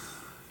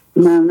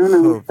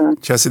 ممنونم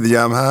استاد. کسی دیگه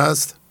هم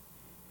هست؟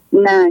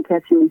 نه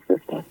کسی نیست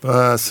استاد.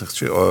 بس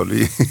چه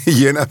عالی.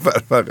 یه نفر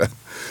فقط.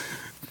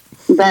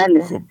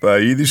 بله. خب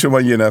بعیدی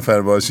شما یه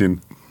نفر باشین.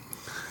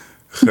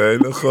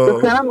 خیلی خوب.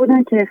 دوستان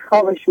بودن که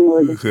خوابشون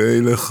بود.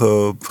 خیلی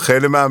خوب.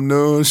 خیلی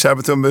ممنون.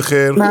 شبتون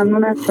بخیر.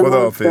 ممنون از شما.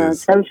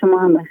 خداحافظ. شب شما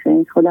هم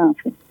بخیر.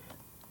 خداحافظ.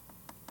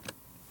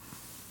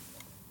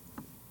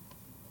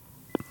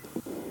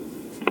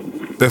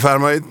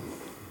 بفرمایید.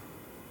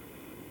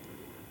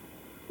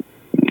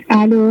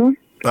 الو.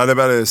 بله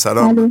بله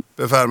سلام. الو.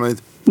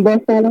 بفرمایید. با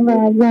سلام و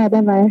عرض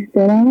ادب و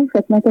احترام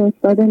خدمت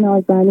استاد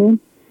نازنین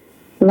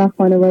و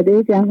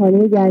خانواده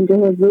جهانی گنج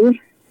حضور.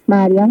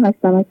 مریم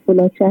هستم از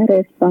فولادشهر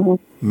اصفهان.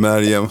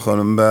 مریم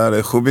خانم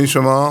بله خوبین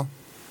شما؟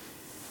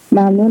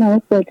 ممنونم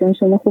استاد جان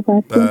شما خوب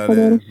هستین؟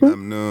 بله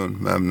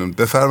ممنون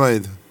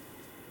بفرمایید.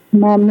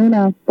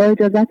 ممنونم. با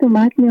اجازت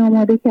متنی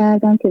آماده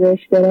کردم که به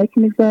اشتراک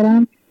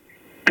میذارم.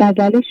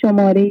 غزل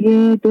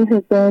شماره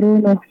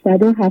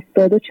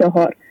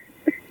 2974.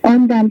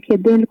 آن دم که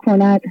دل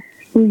کند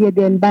سوی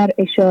دلبر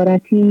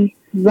اشارتی،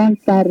 زان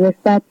سر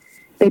رسد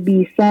به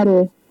بی سر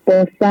و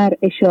با سر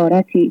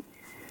اشارتی.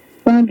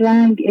 آن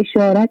رنگ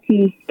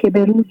اشارتی که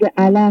به روز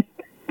الست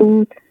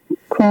بود،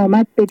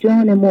 کامد به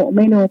جان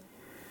مؤمن و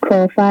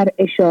کافر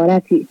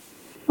اشارتی.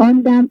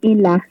 آن دم این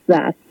لحظه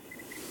است.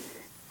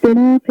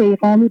 دل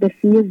پیغامی به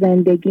سوی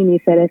زندگی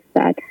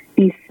می‌فرستد.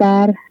 بی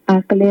سر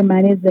عقل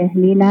من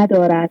ذهنی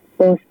ندارد،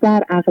 با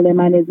سر عقل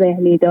من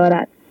ذهنی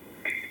دارد.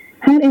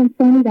 هر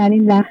انسانی در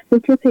این لحظه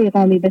که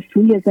پیغامی به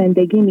سوی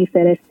زندگی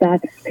می‌فرستد،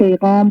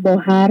 پیغام با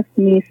حرف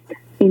نیست.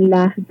 این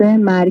لحظه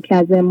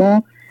مرکز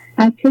ما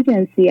از چه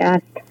جنسی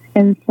است؟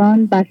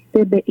 انسان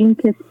بسته به این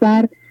که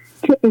سر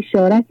چه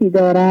اشارتی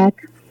دارد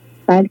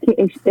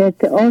بلکه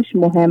ارتعاش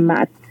مهم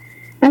است.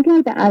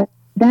 اگر به عدم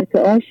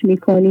ارتعاش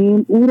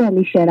میکنیم او را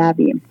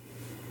میشنویم،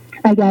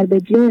 اگر به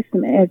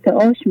جسم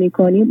ارتعاش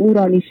میکنیم او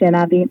را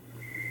میشنویم.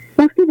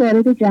 وقتی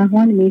وارد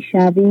جهان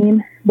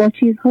میشویم با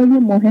چیزهای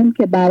مهم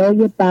که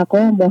برای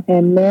بقا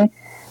مهمه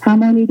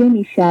همانیده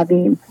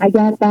میشویم.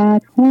 اگر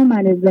بعدها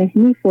من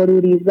ذهنی فرو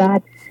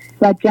ریزد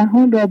و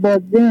جهان را با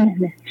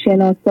ذهن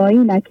شناسایی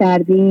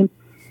نکردیم،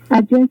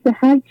 از جنس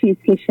هر چیز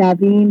که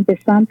شویم به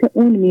سمت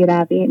اون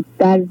میرویم،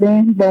 در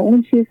ذهن با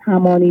اون چیز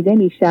همانیده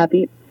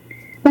میشویم.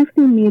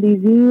 وقتی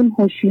میریزیم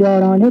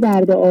هوشیارانه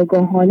درد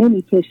آگاهانه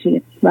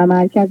میکشیم و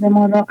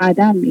مرکزمان را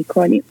عدم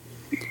میکنیم.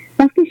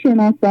 وقتی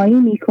شناسایی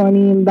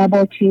میکنیم و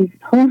با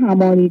چیزها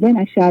همانیده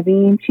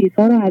نشویم،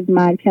 چیزها را از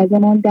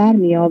مرکزمان در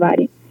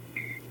میآوریم.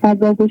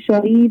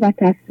 فضاگشایی و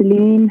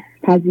تسلیم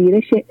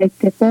پذیرش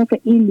اتفاق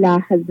این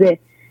لحظه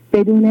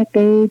بدون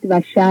قید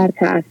و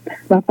شرط است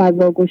و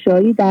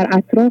فضاگشایی در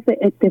اطراف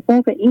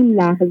اتفاق این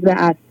لحظه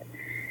است.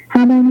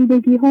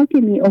 همانیدگی ها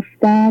که می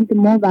افتند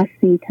ما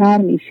وسیع‌تر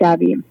می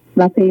شویم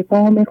و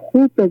پیغام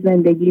خوب به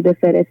زندگی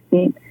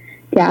بفرستیم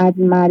که از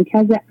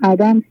مرکز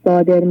عدم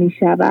صادر می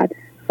شود.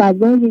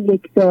 فضای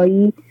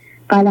یکتایی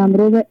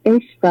قلمرو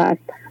عشق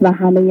است و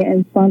همه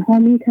انسان ها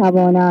می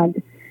توانند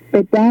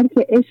به درک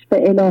عشق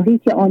الهی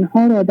که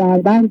آنها را در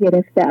بر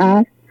گرفته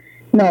است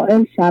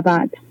نائل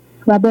شوند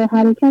و با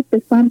حرکت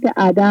به سمت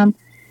عدم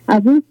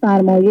از این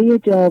سرمایه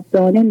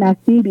جاودانه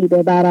نصیبی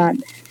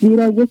ببرند،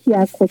 زیرا یکی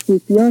از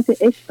خصوصیات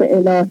عشق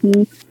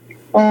الهی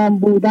عام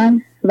بودن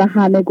و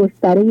همه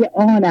گستره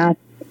آن است.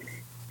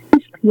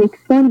 عشق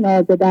یکسان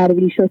ناز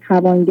درویش و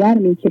توانگر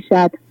می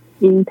کشد،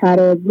 این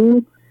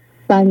ترازو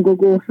سنگ و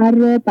گوهر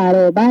را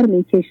برابر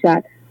می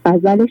کشد.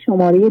 غزل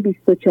شماره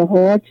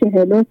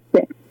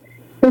 2443.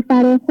 به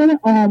فراخور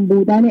عام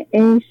بودن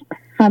عشق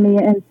همه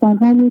انسان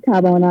ها می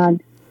توانند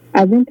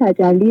از این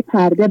تجلی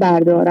پرده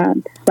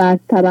بردارند و از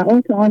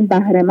تبعات آن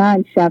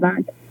بهره‌مند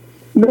شوند.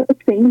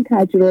 لطف این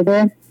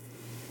تجربه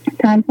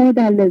تنها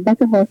در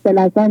لذت حاصل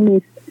از آن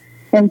نیست.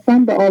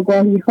 انسان به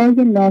آگاهی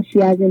های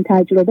ناشی از این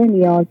تجربه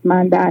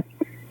نیازمند است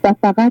و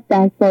فقط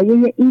در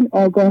سایه این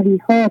آگاهی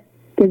هاست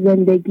که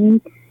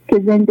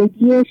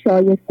زندگی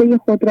شایسته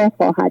خود را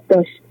خواهد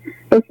داشت.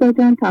 استاد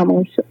جان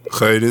تمام شد.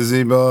 خیلی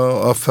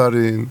زیبا،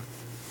 آفرین.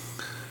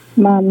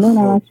 ممنونم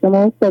از شما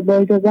استاد. با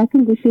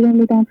اجازهتون گوشی رو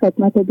میدم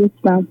خدمت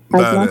دوستم.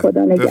 از من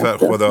خدا نگهدار.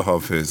 خدا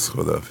حافظ.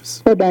 خدا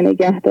حافظ. خدا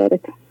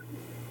نگهدارتون.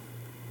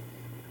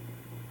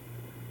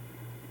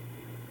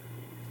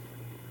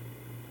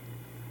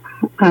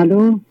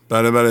 الو.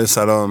 بله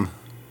سلام.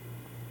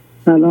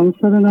 سلام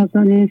استاد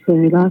نازنین،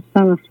 سهیلا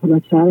هستم از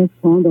فلوچهر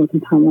اصفهان با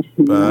تماس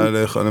میگیرم.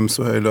 بله خانم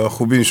سهیلا،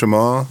 خوبین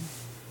شما؟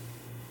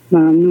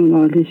 ممنون،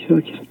 عالی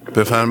شکر.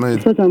 بفرمایید.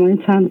 استاد من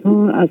چند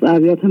تا از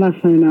ابیات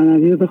مثنوی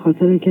معنوی رو به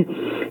خاطر اینکه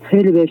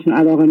خیلی بهشون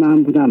علاقه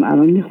من بودم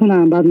الان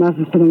میخونم، بعد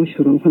متن خودم رو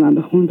شروع کنم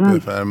بخوندم.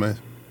 بفرمایید.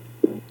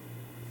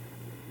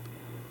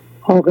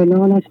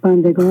 عاقلانش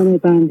بندگان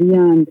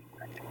بندی‌اند،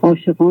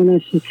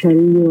 عاشقانش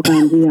شکری و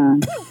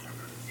قندی‌اند.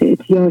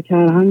 اتیا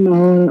کرهن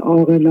مهار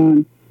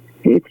عاقلان،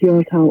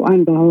 اتیا طوعا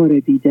بهار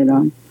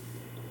بیدلان.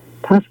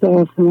 پس به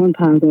آسمان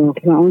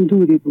پرداخت و آن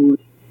دوری بود.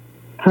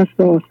 پس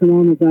به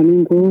آسمان و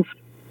زمین گفت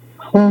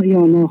خواه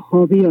یا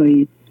ناخواه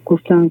بیایید.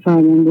 گفتن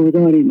فرمان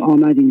برداریم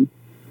آمدیم.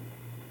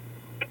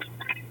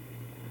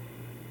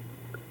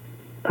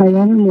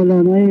 پیام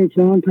مولانای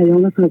جان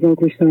پیام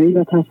فضاگشایی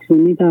و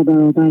تسلیمی در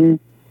برابر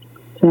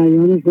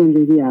جریان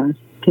زندگی است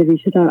که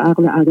ریشه در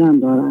عقل عدم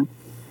دارد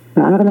و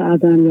عقل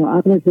عدم یا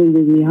عقل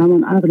زندگی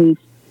همان عقلی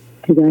است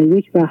که در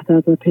یک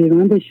وحدت و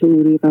پیوند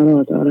شعوری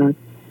قرار دارد.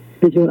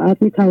 به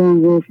جرأت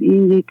میتوان گفت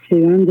این یک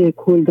پیوند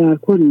کل در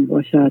کل می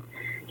باشد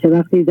که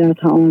وقتی در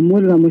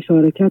تعامل و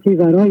مشارکتی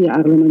ورای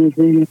عقل من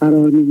ذهنی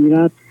قرار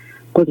میگیرد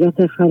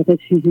قدرت خلق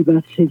چیزی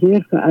بس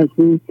شگرف و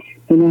عظیم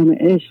به نام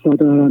عشق را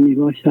دارا می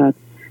باشد.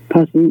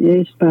 پس این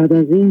عشق بعد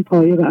از این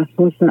پایه و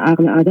اساس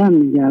عقل عدم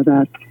می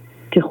گردد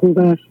که خوب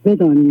است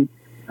بدانیم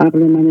عقل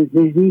من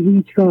ذهنی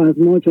هیچگاه از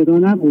ما جدا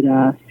نبوده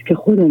است که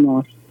خود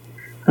ماست،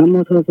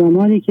 اما تا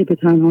زمانی که به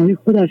تنهایی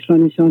خودش را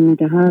نشان می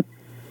دهد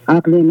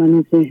عقل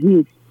من ذهنی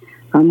است.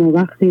 اما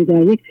وقتی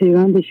در یک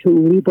پیوند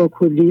شعوری با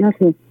کلیت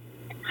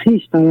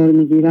خیش قرار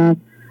می گیرد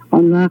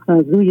آن وقت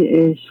از روی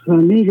عشق و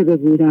میل به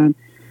بودن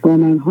با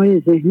منهای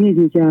ذهنی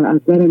دیگر از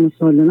در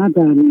مسالمت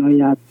در می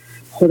آید،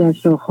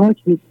 خودش را خاک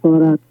می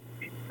سپارد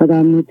و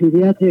در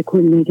مدیریت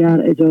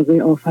کلنگر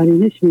اجازه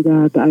آفرینش می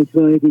دهد به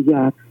اجزای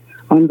دیگر.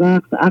 آن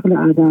وقت عقل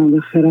عدم و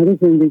خرد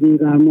زندگی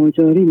بر ما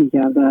جاری می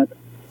گردد.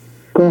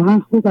 گاهن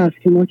خوب است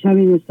که ما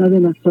کمی نسبت به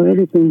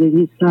مسائل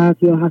زندگی سرد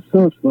یا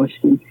حساس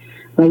باشیم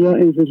و یا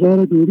انزجار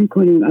رو دوری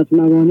کنیم از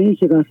موانعی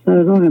که بر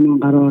سر راهمان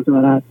قرار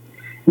دارد.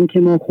 اینکه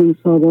ما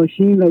خونسا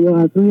باشیم و یا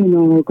از روی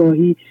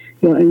ناآگاهی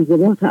یا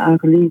انضباط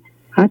عقلی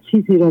هر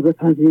چیزی را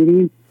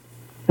بپذیریم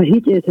و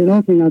هیچ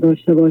اعتراضی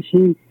نداشته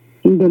باشیم،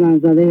 این به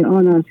منزله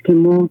آن است که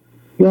ما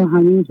یا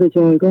هنوز به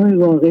جایگاه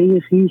واقعی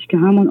خیش که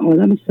همان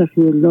عالم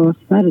صفی الله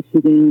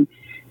نرسیده ایم،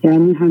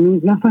 یعنی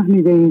هنوز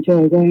نفهمیده این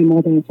جایگاه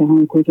ما در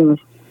جهان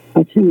کجاست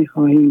و چه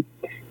می‌خواهیم؟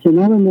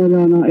 جناب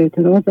مولانا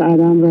اعتراض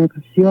عدم را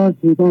بسیار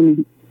زیبا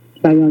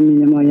بیان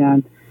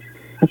می‌نمایند.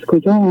 از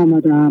کجا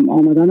آمدم؟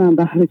 آمدنم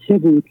بهر چه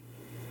بود؟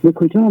 به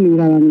کجا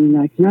می‌روم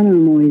اینک؟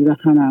 ننمایی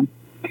وطنم.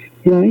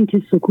 یا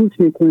اینکه سکوت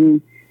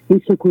می‌کنیم.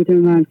 این سکوت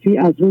منفی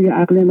از روی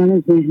عقل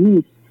من ذهنی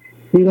است،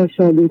 زیرا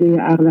شالوده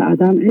عقل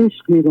عدم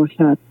عشق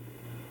میباشد.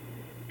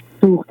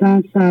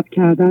 سوختن، صبر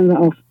کردن و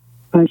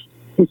آفرینش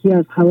یکی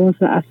از خواص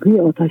اصلی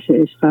آتش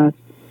عشق است.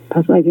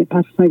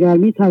 پس مگر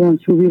میتوان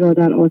چوبی را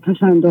در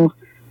آتش انداخت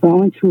و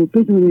آن چوب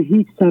بدون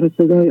هیچ سر و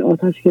صدای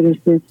آتش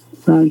گرفته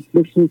و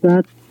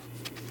بسوزد؟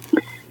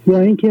 یا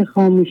اینکه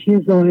خاموشی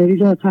ظاهری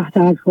را تحت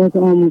الفاظ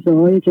آموزه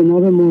های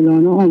جناب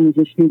مولانا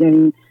آموزش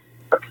میدهیم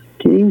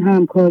که این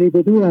همکاری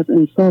به دور از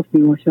انصاف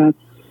میباشد،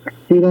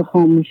 زیرا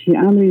خاموشی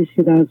امری است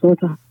که در ذات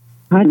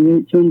هر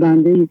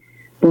جنبنده‌ای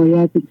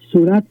باید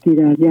صورت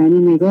گیرد،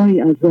 یعنی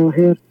نگاهی از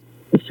ظاهر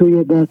به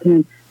سوی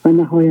باطن و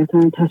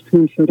نهایتاً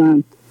تسلیم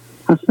شدن.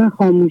 اصلا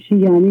خاموشی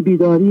یعنی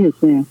بیداری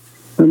ذهن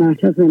و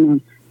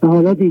مرکزمان و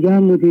حالا دیگر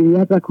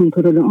مدیریت و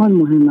کنترل آن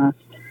مهم است.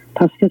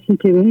 پس کسی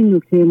که به این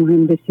نکته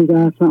مهم رسیده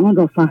است و آن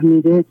را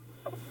فهمیده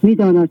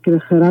می‌داند که به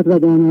خرد و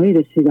دانایی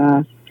رسیده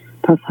است.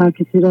 پس هر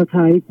کسی را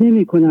تایید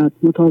نمی کند،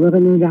 مطابق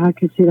میل هر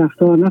کسی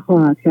رفتار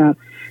نخواهد کرد،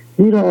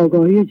 زیرا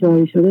آگاهی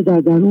جاری شده در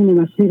درون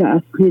مسیر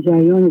اصلی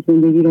جریان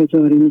زندگی را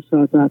جاری می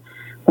سازد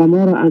و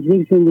ما را از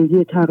یک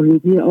زندگی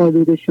تقلیدی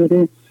آلوده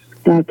شده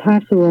در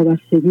ترس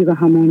وابستگی و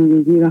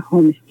همانندگی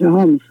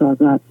رها می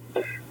سازد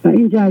و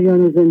این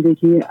جریان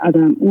زندگی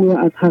عدم او را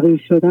از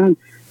حقیر شدن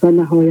و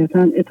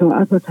نهایتاً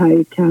اطاعت و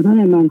تایید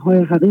کردن منهای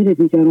حقیر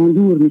دیگران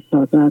دور می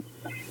سازد.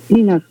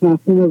 این است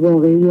مفهوم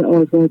واقعی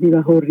آزادی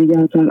و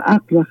حریت در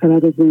عقل و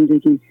خرد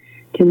زندگی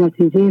که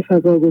نتیجه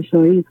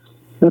فضاگشایی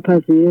و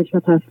پذیرش و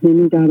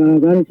تسلیمی در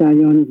برابر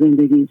جریان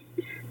زندگی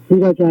است.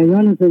 زیرا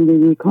جریان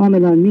زندگی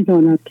کاملا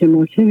می‌داند که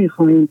ما چه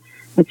می‌خواهیم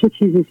و چه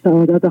چیزی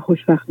سعادت و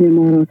خوشبختی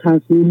ما را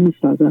تضمین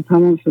می‌سازد.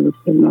 تمام شد.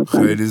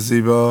 خیلی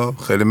زیبا،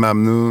 خیلی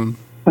ممنون.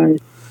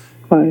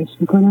 خواهش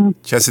می‌کنم.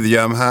 کسی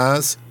دیگه هم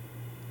هست؟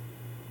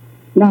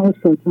 نه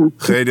استاد.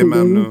 خیلی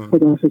ممنون.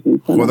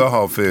 خدا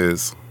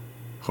حافظ.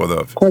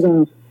 خدا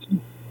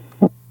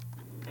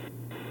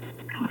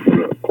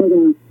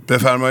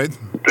بفرمایید.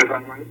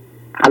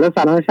 الو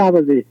سلام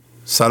شهبازی.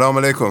 سلام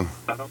علیکم.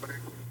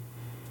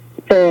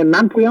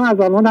 من پویام از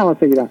آلمان تماس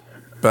میگیرم.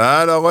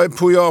 بله آقای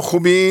پویا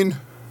خوبین؟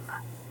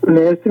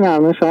 مرسی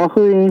ممنون، شما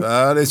خوبین؟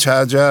 بله چه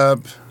عجب.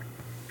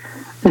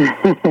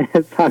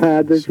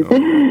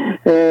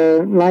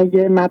 من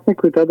یه متن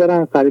کوتاه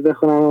دارم سریع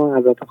بخونم و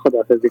ازتون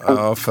خداحافظی کنم.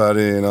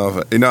 آفرین.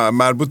 اینا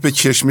مربوط به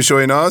کشمیش و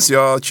ایناست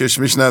یا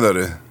کشمیش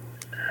نداره؟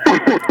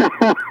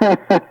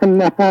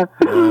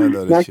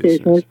 نه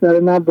کشمیش داره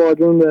نه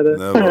بادون داره.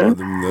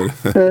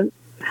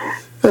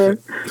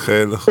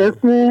 خیلی خوب.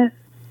 اسم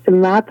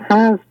متن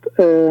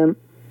هست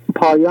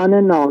پایان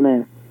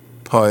نامه.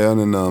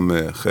 پایان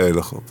نامه.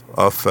 خیلی خوب،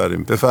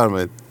 آفرین،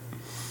 بفرمایید.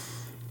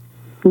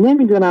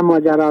 نمیدونم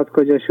ماجرا از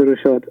کجا شروع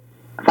شد،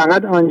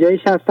 فقط آنجایی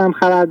شستم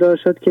خبردار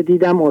شد که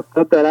دیدم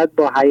استاد دارد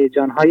با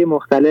هیجان‌های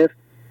مختلف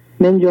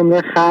من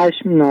جمله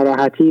خشم،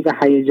 ناراحتی و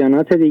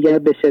هیجانات دیگر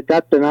به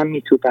شدت به من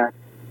میتوپد.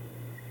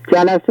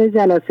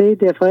 جلسه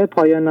دفاع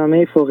پایان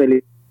نامه فوق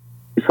لیسانس.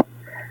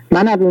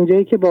 من از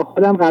اونجایی که با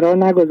خودم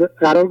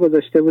قرار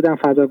گذاشته بودم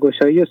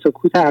فضاگشایی و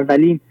سکوت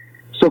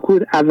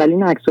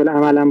اولین عکس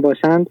العملم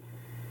باشند،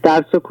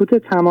 در سکوت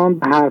تمام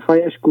به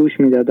حرفایش گوش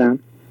میدادم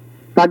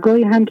و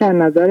گاهی هم که از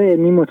نظر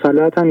علمی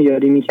مطالعاتم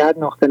یاری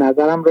میکرد نقطه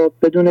نظرم را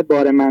بدون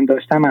بار من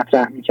داشتم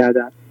مطرح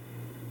میکردم.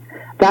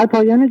 در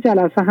پایان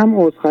جلسه هم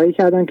عذرخواهی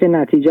کردم که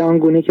نتیجه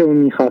آنگونه که اون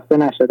میخواسته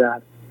نشده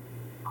است.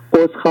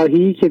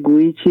 عذرخواهی که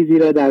گویی چیزی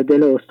را در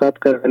دل استاد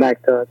قرقلک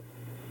داد.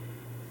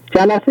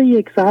 جلسه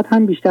 1 ساعت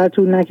هم بیشتر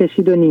طول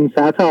نکشید و نیم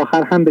ساعت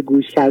آخر هم به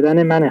گوش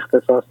کردن من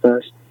اختصاص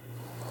داشت.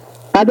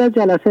 بعد از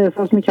جلسه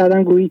احساس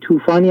میکردم گویی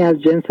طوفانی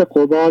از جنس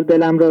غبار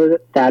دلم را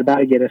در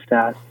بر گرفته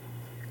است.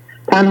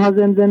 تنها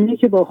زمزمه‌ای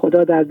که با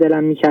خدا در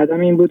دلم میکردم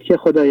این بود که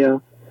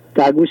خدایا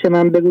در گوش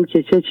من بگو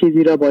که چه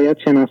چیزی را باید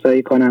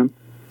شناسایی کنم.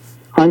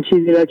 آن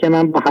چیزی را که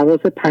من با حواس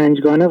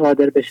 5گانه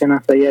قادر به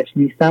شناساییش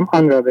نیستم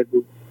آن را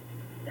بگو.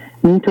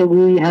 نی تو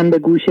گویی هم به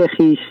گوش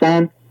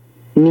خیشتن،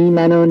 نی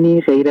من و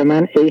نی غیر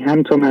من ای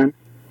هم تو من.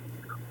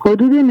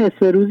 حدود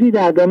نصف روزی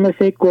در دام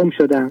فکر گم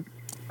شدم.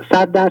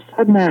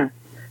 100% نه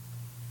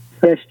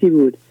رشتی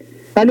بود،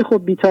 ولی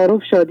خب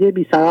بی‌تعارف شادی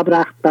بی سبب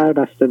رخت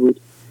بربسته بود.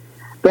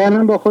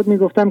 من با خود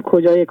میگفتم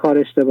کجای کار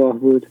اشتباه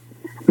بود.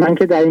 من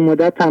که در این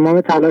مدت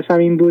تمام تلاشم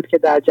این بود که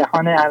در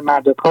جهان هر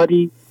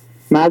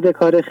مرد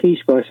کار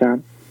خیش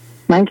باشم.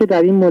 من که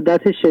در این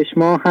مدت 6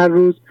 ماه هر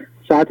روز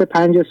ساعت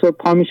 5 صبح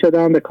پا می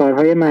شدم به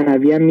کارهای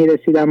معنویم می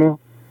رسیدم و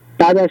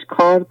بعدش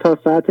کار تا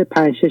ساعت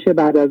 5-6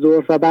 بعد از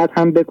ظهر و بعد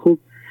هم بکوب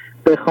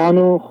بخوان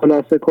و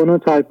خلاصه کن و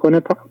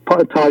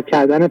تایپ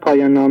کردن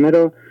پایان نامه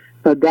رو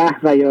تا 10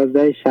 و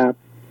 11 شب.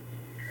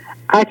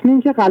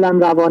 اکنون که قلم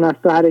روان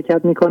است و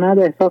حرکت می کند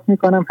احساس می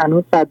کنم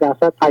هنوز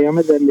 100%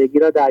 پیام زندگی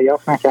را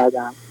دریافت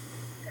نکردم.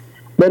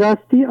 به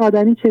راستی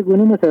آدمی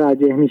چگونه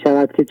متوجه می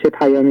شود که چه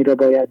پیامی را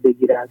باید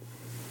بگیرد؟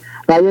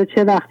 و یا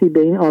چه وقتی به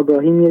این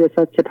آگاهی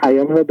میرسد که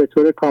پیام را به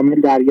طور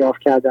کامل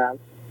دریافت کرده است؟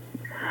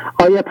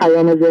 آیا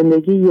پیام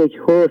زندگی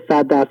یکهو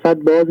 100%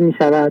 باز می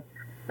شود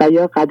و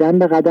یا قدم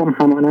به قدم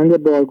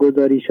همانند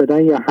بارگذاری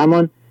شدن یا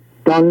همان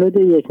دانلود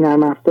یک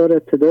نرم افزار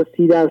ابتدا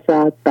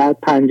 30%، بعد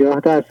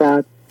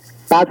 50%،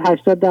 بعد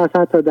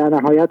 80% تا در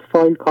نهایت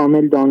فایل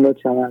کامل دانلود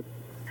شود؟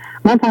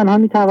 من تنها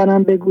می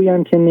توانم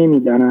بگویم که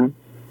نمیدانم،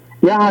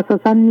 یا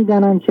اساساً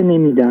میدانم که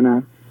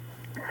نمیدانم.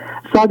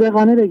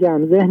 صادقانه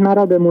بگم ذهن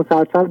مرا به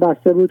مسلسل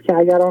بسته بود که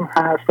اگر آن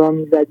حرف را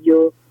میزدی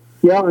و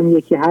یا آن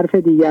یکی حرف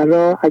دیگر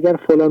را، اگر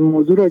فلان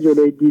موضوع را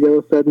جلوی دید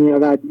استاد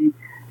میآوردی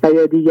و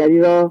یا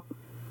دیگری را،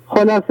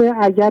 خلاصه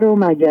اگر و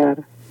مگر.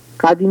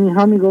 قدیمی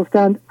ها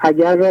میگفتند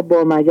اگر را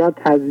با مگر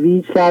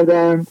تزویج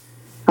کردند،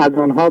 از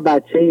آنها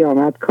بچه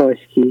آمد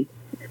کاشکی.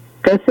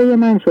 قصه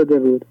من شده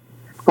بود.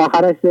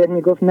 آخرش ذهن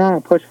میگفت نه،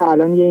 پاش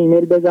الان یه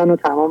ایمیل بزن و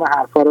تمام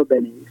حرفا رو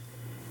بنویس.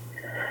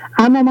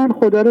 اما من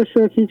خدا رو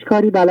شکر هیچ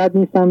کاری بلد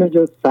نیستم به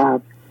جز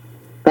صبر،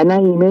 و نه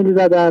ایمیل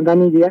زدم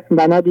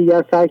و نه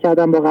دیگر سعی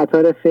کردم با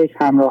قطار فکر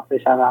همراه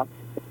بشوم،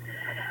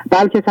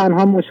 بلکه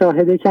تنها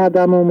مشاهده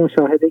کردم و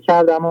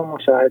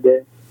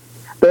مشاهده.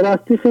 به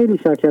راستی خیلی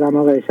شاکرم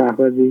آقای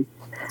شهبازی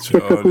که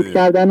سکوت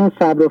کردن و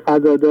صبر و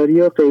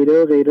فضاداری و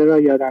غیره را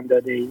یادم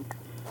داده اید.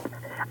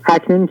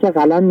 اکنون که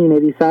قلم می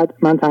نویسد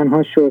من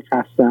تنها شکر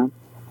هستم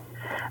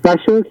و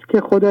شکر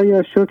که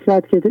خدایا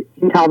شکرت که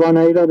این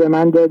توانایی را به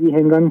من دادی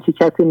هنگامی که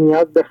کسی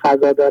نیاز به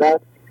فضا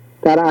دارد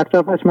در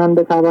اطرافش من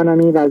بتوانم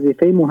این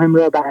وظیفه مهم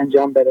را به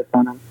انجام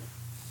برسانم.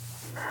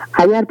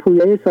 اگر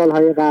پویای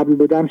سالهای قبل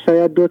بودم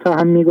شاید 2 تا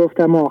هم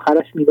میگفتم و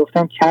آخرش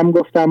میگفتم کم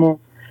گفتم و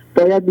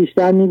باید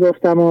بیشتر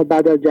میگفتم و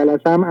بعد از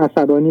جلسه هم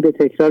عصبانی به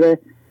تکرار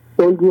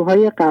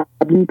الگوهای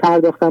قبلی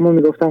پرداختم و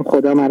میگفتم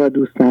خدا مرا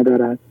دوست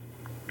ندارد.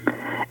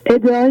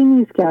 ادعایی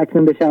نیست که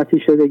اکنون به شرطی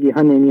شدگی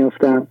ها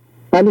نمیافتم،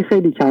 ولی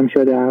خیلی کم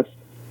شده است.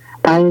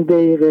 5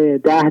 دقیقه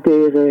 10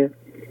 دقیقه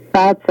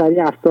بعد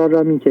سریع افطار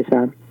را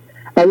میکشم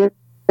و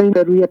این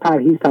به روی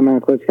پرهیز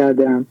تمرکز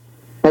کردم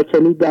و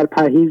کلید در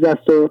پرهیز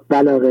است و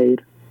بلا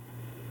غیر.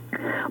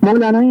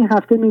 مولانا این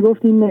هفته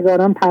میگفت این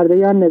نگاران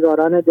پرده آن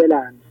نگاران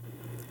دلند.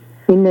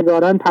 این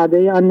نگاران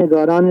پرده آن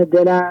نگاران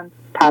دلند،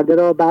 پرده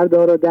را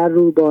بردار و در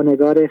رو با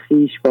نگار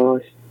خیش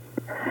باش.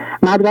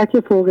 مدرک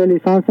فوق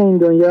لیسانس این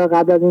دنیا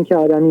قبل از اینکه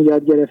آدمی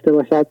یاد گرفته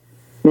باشد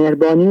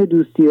مهربانی و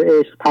دوستی و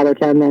عشق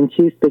پراکندن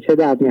چیست به چه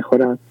درد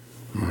میخورد.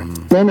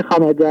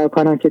 نمیخوام ادعا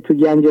کنم که تو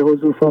گنج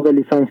حضور فوق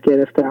لیسانس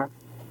گرفتم،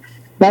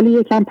 ولی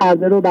یکم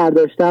پرده رو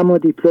برداشتم و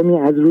دیپلمی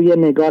از روی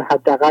نگار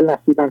حداقل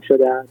نصیبم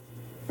شده است.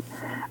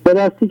 به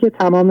راستی که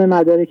تمام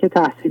مدارک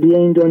تحصیلی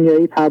این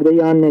دنیایی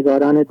پرده آن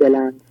نگاران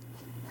دلند.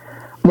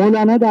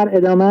 مولانا در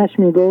ادامهش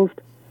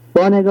میگفت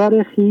با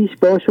نگار خیش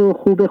باش و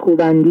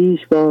خوب اندیش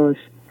باش،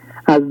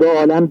 از 2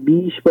 عالم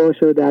بیش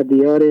باش و در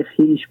دیار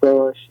خیش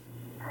باش.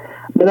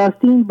 به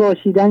راستی این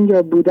باشیدن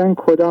یا بودن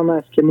کدام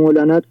است که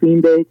مولانا تو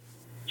این بیت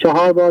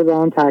 4 بار به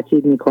آن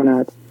تاکید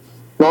میکند؟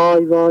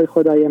 وای وای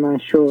خدای من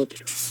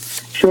شکر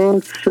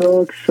شکر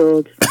شکر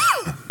شکر.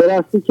 به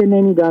راستی که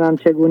نمیدانم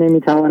چگونه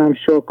میتوانم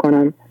شکر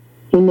کنم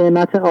این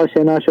نعمت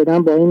آشنا شدن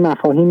با این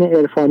مفاهیم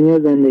عرفانی و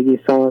زندگی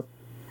ساز،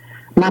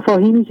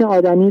 مفاهیمی که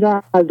آدمی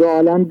را از 2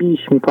 عالم بیش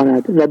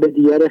میکند و به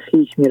دیار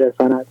خیش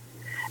میرساند،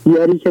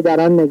 دیاری که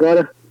در آن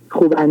نگار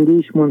خوب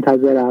اندیش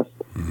منتظر است.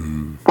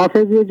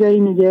 حافظ یه جایی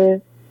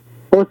میگه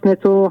حسن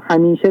تو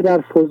همیشه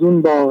در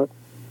فزون باد،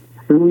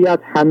 رویت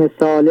همه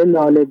ساله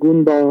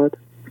لالگون باد،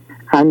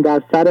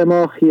 اندر سر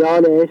ما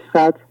خیال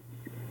عشقت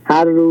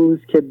هر روز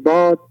که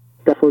باد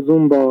در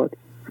فزون باد.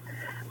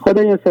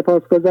 خدایا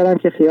سپاسگزارم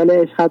که خیال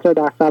عشقت را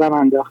در سرم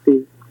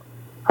انداختی.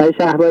 آقای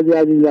شهبازی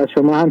عزیز از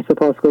شما هم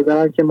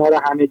سپاسگزارم که ما را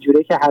همه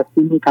جوره که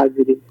هستی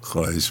میپذیرید.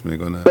 خواهش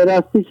میکنم. به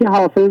راستی که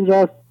حافظ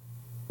راست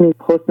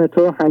حسن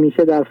تو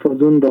همیشه در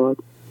فزون باد.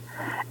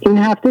 این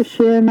هفته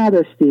شعر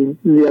نداشتیم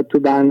زیاد تو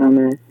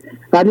برنامه،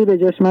 ولی به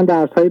جاش من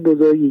درس‌های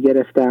بزرگی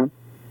گرفتم.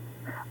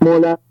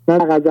 مولانا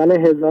غزل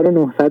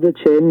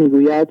 1940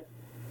 میگوید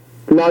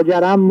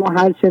لاجرم ما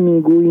هرچه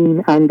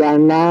میگوییم اندر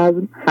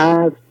نظم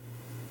هست،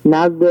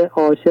 نزد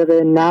عاشق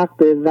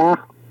نقد وقت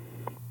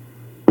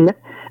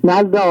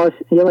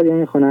یه بار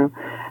میخونم.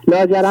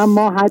 لاجرم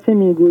ما هرچه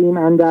میگوییم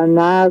اندر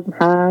نظم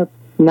هست،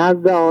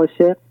 نزد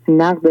عاشق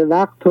نقد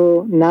وقت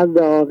و نزد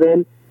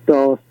عاقل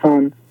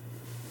داستان.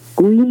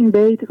 گویی این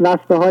بیت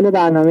وصف حال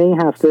برنامه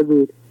این هفته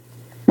بود.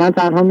 من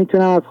تنها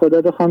میتونم از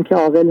خدا بخوام که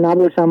عاقل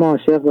نباشم و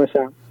عاشق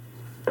باشم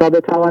تا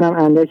بتوانم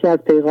اندکی از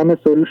پیغام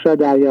سروش را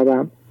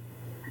دریابم.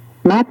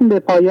 متن به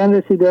پایان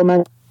رسیده و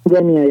من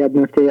میآید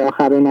نکته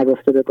آخر رو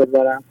نگفته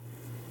بگذارم.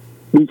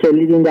 بی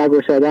کلید این در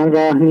گشادن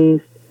راه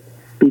نیست،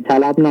 بی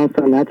طلب نام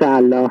سنت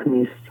الله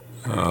نیست.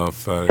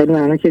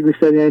 آفرین. که گوش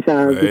دادین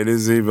خیلی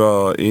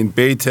زیبا. این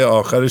بیت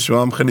آخر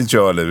شما هم خیلی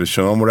جالبه.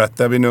 شما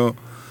مرتب اینو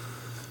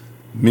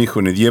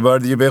میخونید. یه بار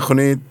دیگه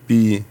بخونید.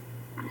 بی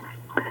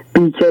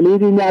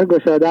کلید این در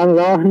گشادن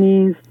راه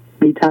نیست،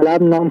 بی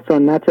طلب نام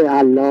سنت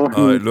الله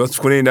نیست. لطف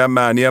کنید این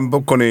معنی هم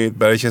بکنید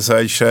برای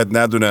کسایی شاید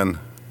ندونن،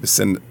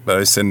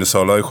 برای سن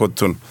سالهای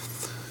خودتون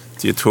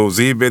یه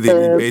توضیح بدید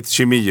این بیت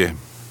چی میگه.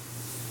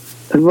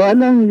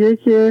 والا میگه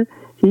که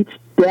هیچ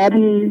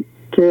دری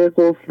که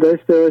قفل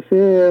داشته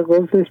باشه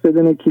قفلش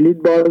بدون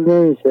کلید باز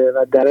نمیشه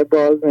و در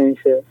باز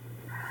نمیشه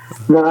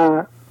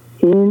و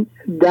این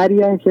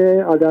دری هم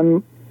که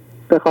آدم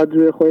بخواد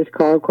روی خودش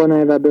کار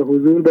کنه و به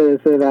حضور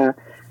برسه و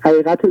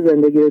حقیقت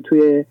زندگی رو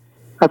توی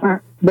اصلا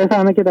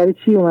بفهمه که برای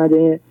چی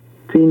اومده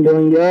تو این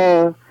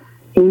دنیا،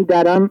 این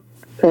درم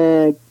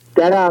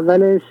در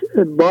اولش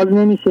باز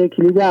نمیشه،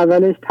 کلید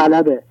اولش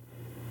طلبه.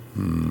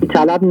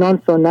 طلب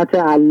نان سنت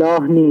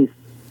الله نیست،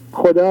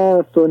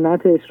 خدا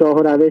سنتش راه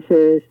و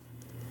روشش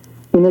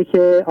اینه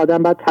که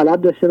آدم باید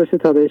طلب داشته باشه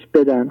تا بهش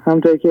بدن.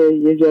 همونطور که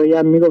یه جایی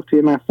هم میگفت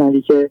توی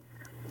مثنوی که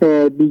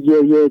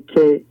بیگریه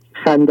که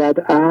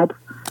خندد ابر،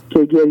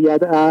 که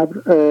گرید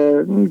ابر،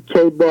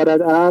 که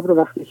بارد ابر.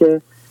 وقتی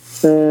که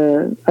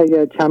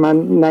اگر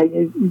چمن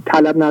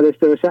طلب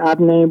نداشته باشه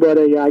ابر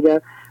نمیباره، یا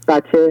اگر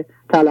بچه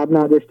طلب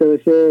نداشته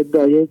باشه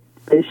دایه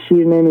به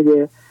شیر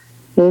نمیده.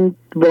 این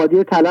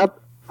وادی طلب،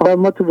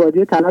 ما تو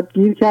وادی طلب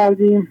گیر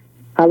کردیم.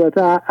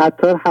 البته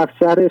عطار 7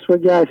 شهرش رو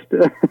گشت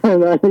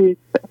ولی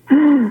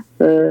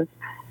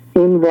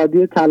این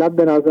وادی طلب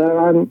به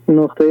نظر من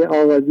نقطه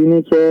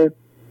آغازینی که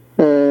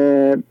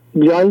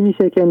جایی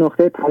میشه که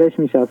نقطه پرش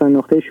میشه، اصلا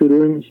نقطه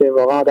شروع میشه.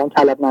 واقعا آدم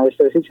طلب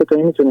نداشته باشه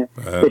چطوری میتونه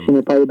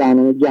بشینه پای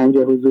برنامه گنج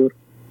حضور؟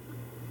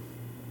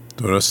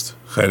 درست.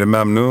 خیلی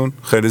ممنون،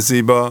 خیلی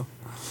زیبا.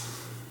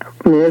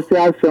 مرسی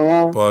از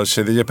شما.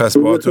 باشه دیگه، پس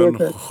باهاتون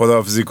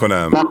خداحافظی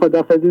کنم. من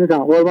خداحافظی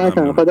میکنم.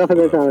 قربانتون.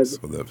 خداحافظ.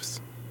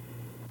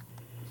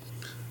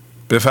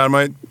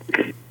 بفرمایید.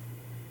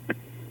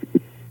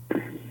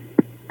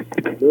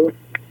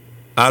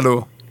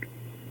 الو.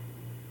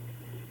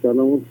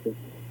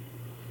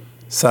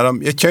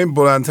 سلام. یک کمی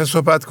بلندتر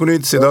صحبت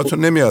کنید، صداتون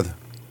نمیاد.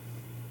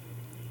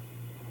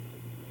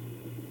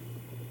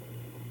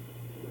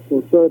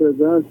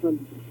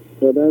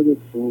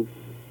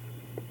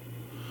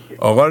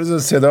 آقا رضا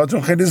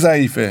صداتون خیلی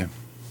ضعیفه.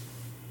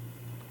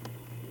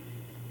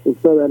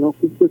 استاد الان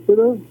خوب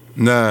شده؟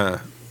 نه.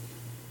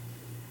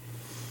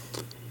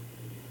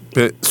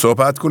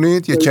 صحبت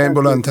کنید یک کمی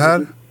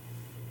بلندتر.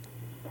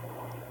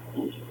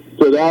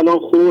 صدا الان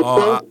خوب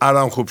شد؟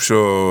 الان خوب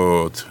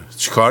شد.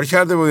 چیکار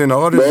کرده بودین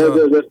آقا رضا؟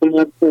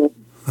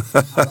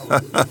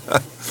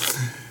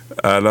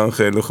 الان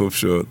خیلی خوب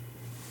شد.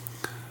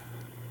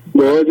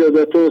 با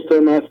اجازت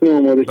استاد متن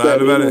آماده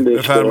کردم. بله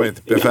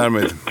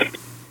بفرمایید.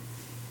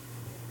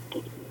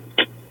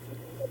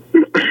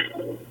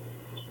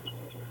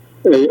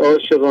 ای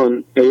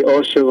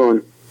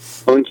عاشقان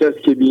آن کس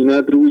که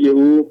بیند روی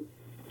او،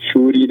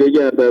 شوریده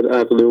گردد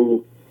عقل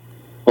او،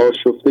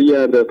 آشفته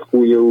گردد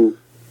خوی او.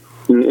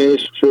 این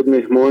عشق شد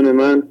مهمان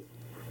من،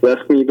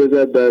 زخمی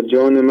بزد در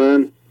جان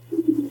من،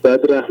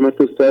 100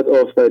 رحمت و 100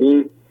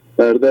 آفرین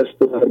بر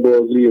دست و بر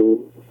بازوی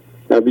او.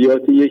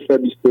 ابیات 1 و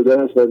 22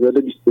 از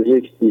غزل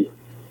 21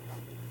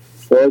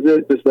 باز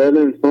اتصال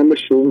انسان به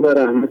شعور و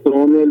رحمت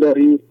عام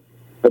الهی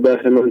و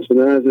بهره‌مند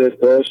شدن از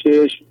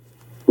ارتعاشش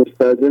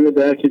مستلزم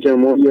درک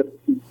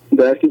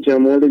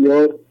جمال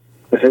یاد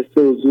و حس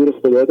حضور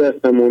خدا در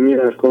تمامی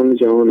ارکان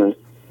جهان است.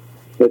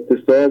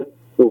 اتصال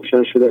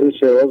روشن شدن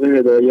چراغ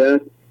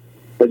هدایت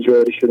و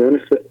جاری شدن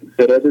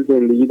خرد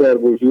زندگی در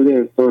وجود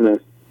انسان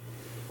است.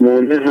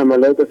 مانع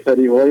حملات و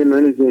فریب‌های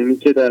من ذهنی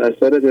که در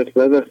اثر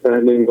غفلت و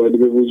سهل‌انگاری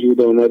به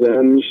وجود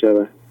آمده‌اند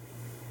می‌شود.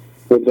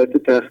 قدرت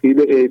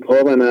تخریب عیب‌ها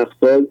و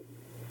نقص‌ها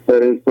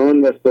در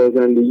انسان و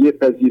سازندگی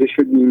پذیرش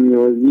و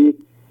بی‌نیازی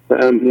و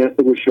امنیت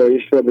و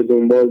گشایش را به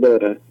دنبال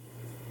دارد.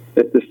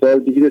 اتصال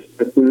دید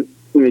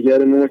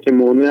نگر ما که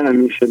مانع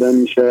عمیق شدن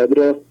می‌شود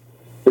را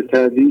به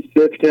تدریج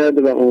صفر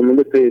کرده و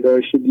عامل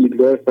پیدایش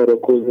دیدگاه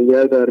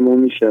فراکوزنگر در ما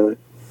می‌شود.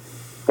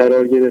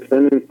 قرار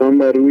گرفتن انسان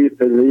بر روی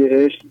پله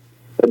عشق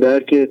و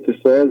درک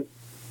اتصال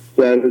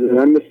ضربه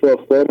زدن به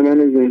ساختار من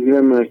ذهنی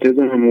و مرکز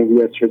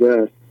هم‌هویت شده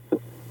است.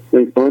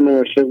 انسان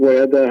عاشق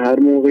باید در هر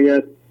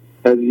موقعیت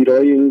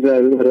پذیرای این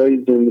ضربه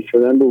برای زنده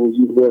شدن به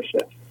حضور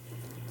باشد.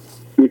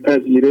 این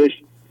پذیرش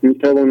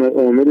می‌تواند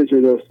عامل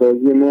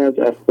جداسازی ما از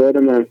افکار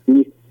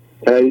منفی،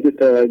 تایید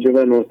توجه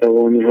و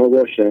ناتوانی‌ها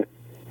باشد.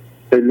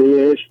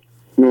 پله عشق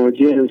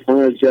ناجی انسان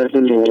از جهل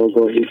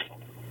ناآگاهی.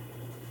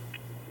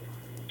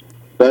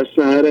 دست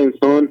هر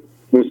انسان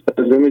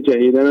مستلزم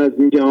جهیدن از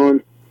این جهان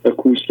و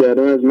کوچ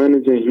کردن از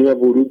من ذهنی و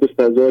ورود به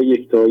فضای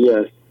یکتایی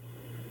است.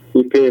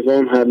 این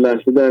پیغام هر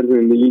لحظه در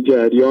زندگی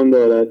جریان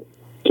دارد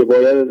که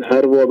باید از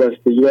هر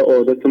وابستگی و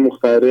عادت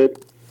مخرب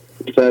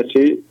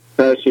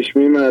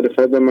سرچشمه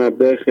معرفت و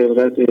مبدأ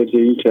خلقت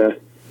ارجاعی کرد.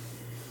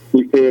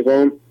 این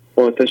پیغام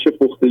آتش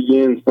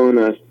پختگی انسان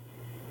است.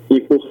 این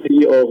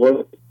پختگی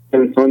آغاز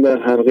انسان در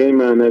حلقه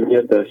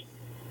معنویت است.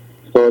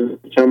 سال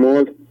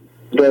کمال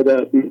را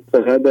در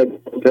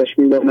آتش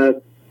می‌داند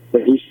و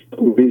هیچ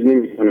گریز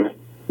نمی‌کند.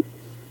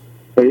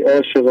 ای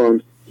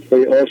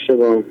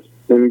عاشقان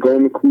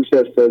هنگام کوچ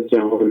است از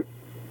جهان،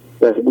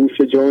 در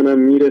گوش جانم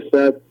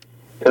میرسد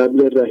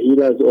طبل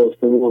رحیل از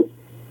آسمان.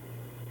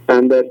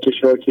 اندر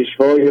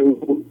کشاکش‌های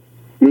او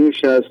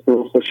نوش است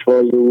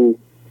ناخوش‌های او،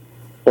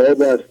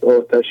 آب است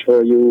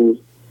آتش‌های او،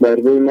 بر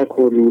وی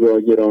مکن رو را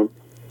گران.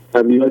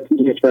 ابیات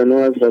 1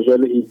 از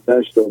غزل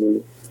 18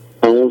 داریم.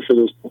 تمام شد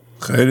استاد.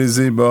 خیلی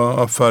زیبا،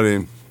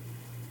 آفرین.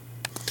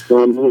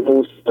 ممنون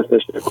استاد،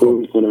 تشکر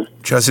میکنم.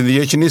 کسی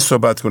دیگه که نیست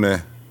صحبت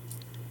کنه؟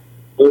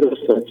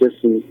 استاد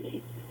کسی نیست.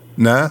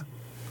 نه؟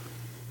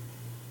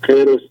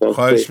 خیر استاد.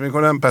 خواهش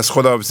میکنم، پس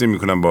خداحافظی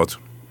میکنم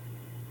باهاتون.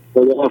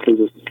 خداحافظ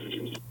استاد.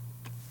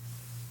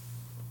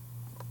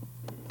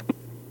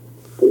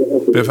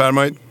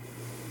 بفرمایید.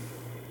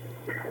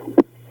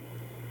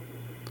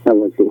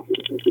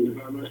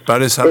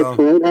 بله سلام.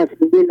 اسماعیل هست،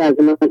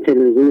 لازم من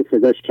تلویزیون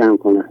صداش کم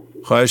کنم.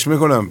 خواهش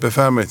میکنم،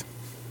 بفرمایید.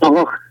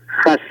 آقا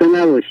خسته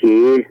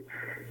نباشی.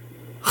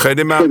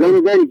 خیلی ممنون. صدا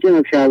داری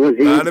جناب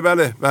شهبازی؟ بله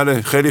بله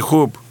بله، خیلی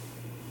خوب.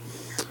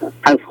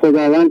 از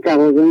خداوند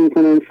تقاضا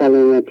میکنم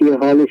سلامتی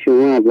حال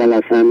شما اول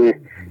از همه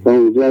و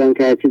امیدوارم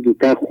که هرچی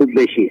زودتر خوب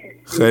بشی.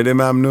 خیلی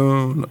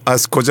ممنون.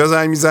 از کجا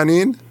زنگ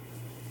میزنین؟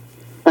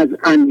 از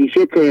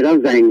اندیشه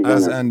تهران زنگ میزنم.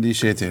 از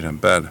اندیشه تهران،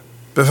 بله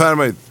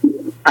بفرمایید.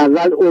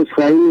 اول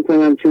عذرخواهی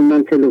میکنم چون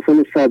من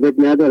تلفن ثابت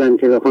ندارم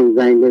که بخوام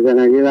زنگ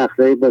بزنم، یه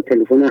وقتایی با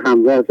تلفن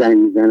همراه زنگ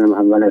میزنم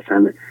اول از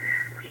همه.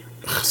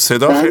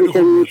 صدا خیلی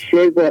خوب.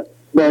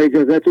 با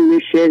اجازهتون یه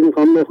شعر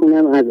میخوام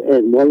بخونم از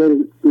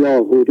اقبال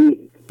لاهوری.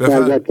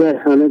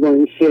 البته همه با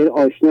این شعر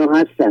آشنا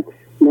هستن،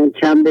 من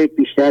چند بیت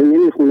بیشتر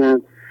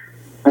نمیخونم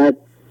بعد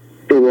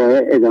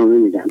دوباره ادامه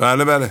میدم.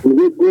 بله بله.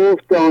 میگه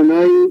گفت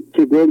دانایی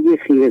که گرگ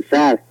خیره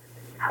سر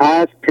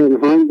هست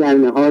پنهان در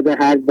نهاد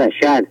هر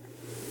بشر،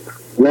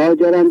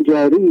 لاجرم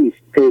جاری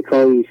است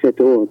پیکایی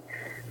ستون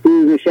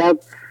روز و شب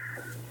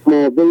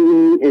ما بین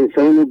این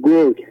انسان و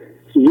گرگ،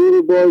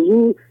 زور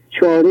بازو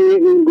چاره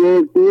این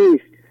گرگ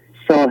نیست،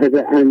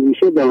 صاحب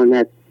اندیشه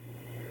داند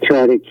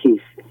چاره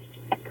کیست.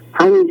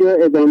 همینجا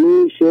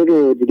ادامه شعر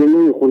رو دیگه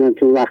نمیخونم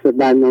چون وقت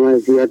برنامه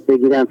زیاد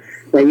بگیرم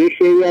و یه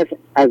شعری است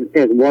از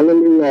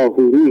اقبال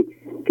لاهوری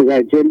که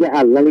در جلد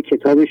اول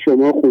کتاب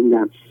شما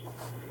خوندم،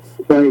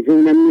 بایزه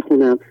اونم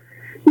میخونم.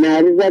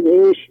 نعره زد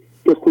عشق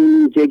که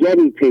خون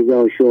جگری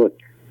پیدا شد،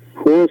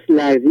 حسن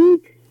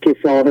لرزید که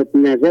صاحب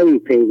نظری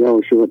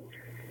پیدا شد،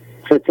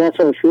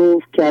 فطرت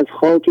آشفت که از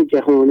خاک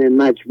جهان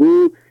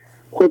مجبور،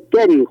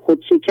 خودگری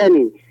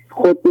خودشکنی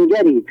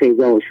خودنگری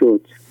پیدا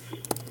شد.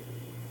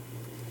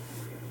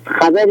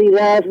 خبری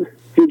رفت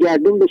که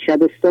گردون به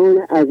شبستان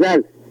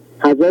ازل،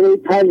 هزار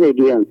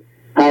پردگیان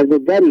پرده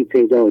دری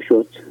پیدا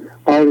شد.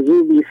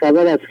 آرزو بی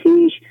خبر از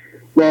خیش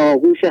با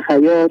آغوش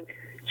حیات،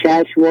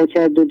 چشم وا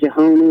کرد و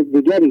جهان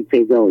دیگری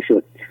پیدا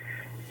شد.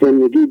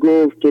 زندگی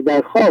گفت که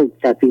در خواب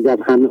تپیدم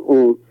همه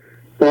عمر،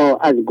 تا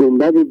از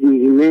گنبد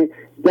دیرینه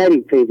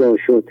دری پیدا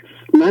شد.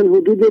 من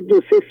حدود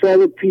 2-3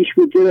 سال پیش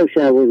بود جناب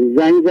شهبازی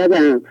زنگ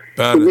زدم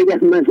که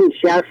بگم من اون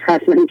شخص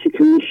هستم که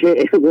تو میشه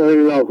اقبال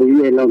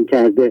لاهوری اعلام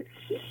کرده.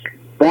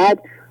 بعد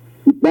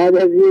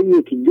از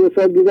 1-2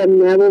 سال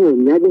دیدم نه بابا،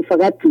 نگو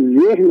فقط تو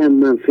ذهنم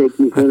من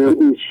فکر میکنم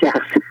اون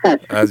شخص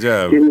هست.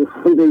 عجب. که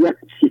میخوام بگم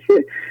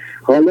چیه.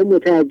 حالا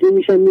متوجه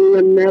میشم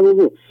میگم نه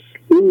بابا،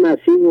 این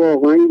مسیر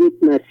واقعا یک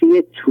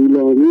مسیر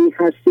طولانی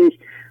هستش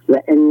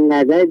و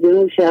انقدر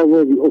جناب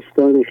شهبازی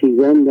افتان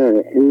خیزان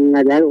داره،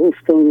 انقدر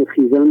افتان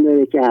خیزان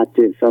داره که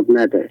حتی حساب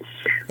نداره.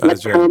 و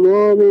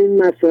تمام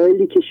این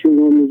مسائلی که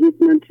شما میگید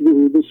من توی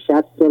حدود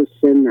 60 سال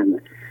سنمه،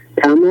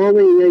 تمام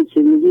اینایی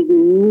که میگید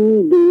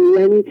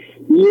یعنی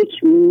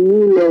یک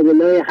مو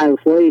لابلای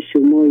حرفای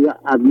شما یا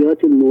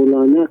ابیات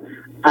مولانا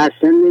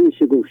اصلا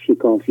نمیشه گفت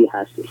شکافی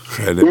هستش،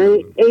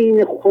 یعنی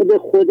عین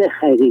خود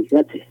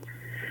حقیقته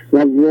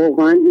و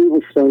واقعا این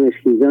افتان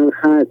خیزان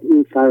هست،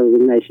 این فراز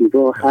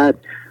نشیبا هست.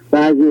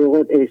 بعضی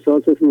اوقات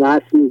احساسش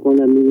وصل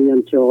میکنم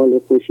میبینم چه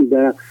حال خوشی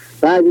دارم.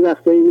 بعضی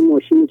وقتا این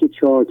ماشینی که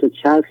 4 تا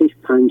چرخش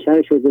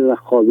پنچر شده و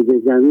خوابیده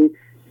زمین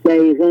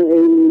دقیقا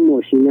این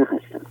ماشینه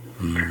هستم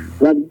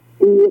و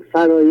این یه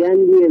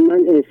فرایندیه.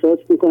 من احساس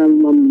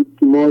میکنم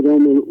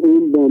مادام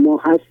اون با ما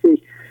هستش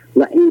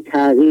و این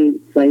تغییر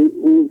و این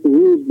اون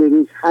روز به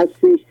روز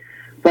هستش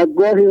و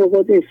گاهی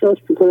اوقات احساس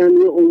میکنم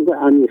یه عمق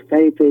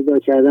عمیق‌تری پیدا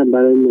کردم.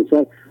 برای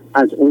مثال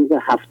از عمق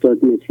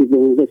 70 متری به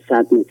عمق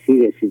 100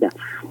 متری رسیدم.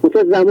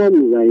 مثلا زمان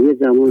میبره، یه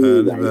زمان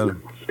میبره،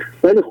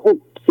 ولی خب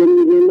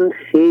زندگی من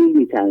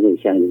خیلی تغییر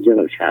کرده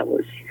جناب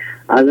شهبازی.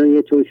 الان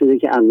یه طور شده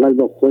که اول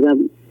با خودم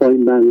با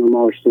این برنامه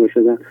آشنا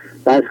شدم،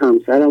 بعد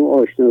همسرم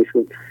آشنا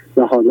شد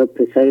و حالا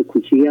پسر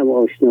کوچیکم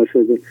آشنا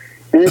شده.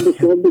 یعنی به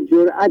شما به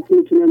جرئت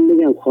میتونم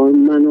بگم خانم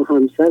من و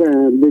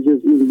همسرم به جز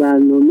این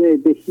برنامه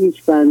به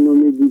هیچ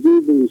برنامه دیگه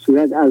به این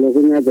صورت علاقه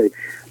نداریم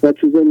و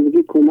تو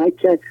زندگی کمک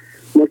کرد.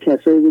 ما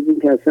کسایی بودیم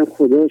که اصلا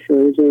خدا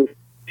شاید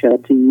شاید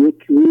یک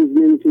روز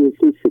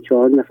نمیتونستیم 3-4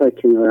 نفر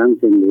کنار هم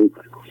زندگی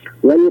کنیم،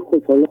 ولی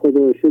خب حالا خدا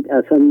رو شکر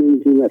اصلا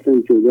نمیتونیم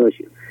اصلا جدا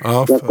شیم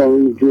و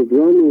قانون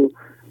جبران رو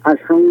از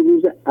همون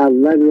روز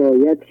اول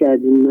رعایت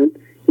کردیم. من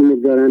اینو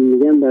دارم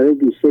میگم برای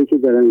دوستایی که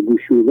دارن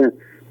گوش میدن.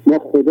 ما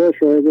خدا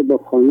شاید با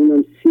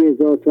خانومم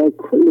 30,000 تا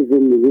کل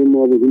زندگی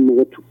ما بودیم،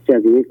 موقع تو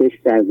جزیره قشم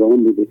در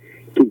وام بودیم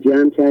که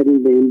جمع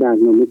کردیم به این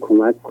برنامه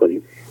کمک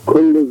کنیم.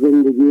 کل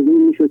زندگی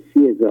میشد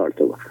 30,000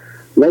 تا،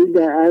 ولی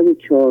در عرض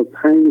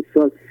 4-5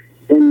 سال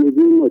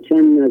زندگی ما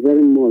چند نظر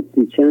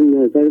مادی چند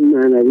نظر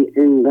معنوی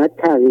انقدر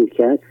تغییر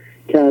کرد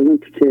که الان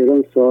تو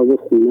تهران صاحب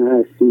خونه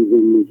هستیم،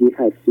 زندگی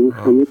هستیم،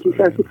 همه چیز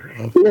هستیم.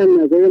 این از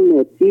نظر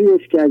مادی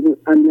روش کردیم،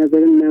 از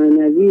نظر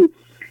معنوی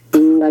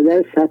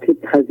اینقدر سطح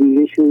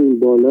پذیرشون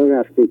بالا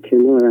رفته،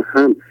 کنار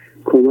هم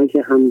کمک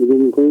هم دیگه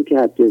میکنیم که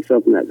حد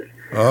حساب نداره.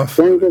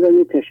 من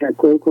زدم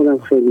تشکر کنم،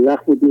 خیلی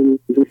وقت بود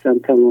دوستم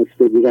تماس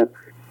بگیرم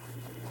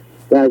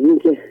و از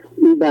اینکه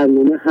این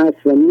برنامه هست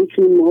و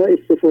میتونیم ما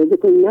استفاده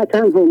کنیم، نه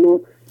تنها ما،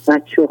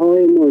 بچه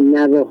های ما،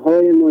 نوه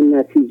های ما،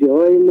 نتیجه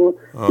های ما.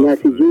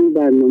 نتیجه این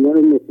برنامه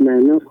رو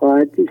مطمئنا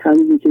خواهد دید،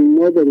 همونی که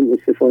ما داریم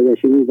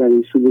استفادهش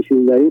میبریم، سودش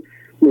میبریم،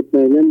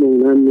 مطمئنا به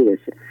اون هم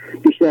میرسه.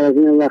 بیشتر از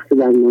این وقت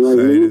برنامه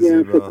رو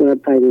نمیگیرم، فکر کنم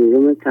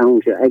پیام تمام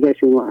شد. اگر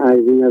شما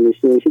عرضی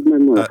نداشته باشید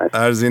من مرخصم.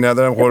 عرضی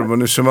ندارم،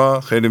 قربون شما،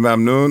 خیلی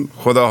ممنون.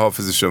 خدا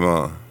حافظ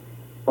شما.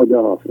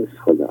 خدا حافظ.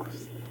 خدا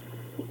حافظ.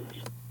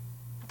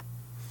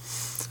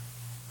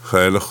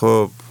 خیلی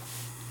خوب.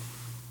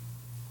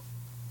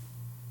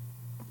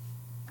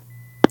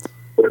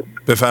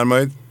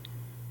 بفرمایید.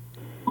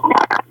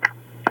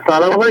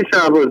 سلام آقای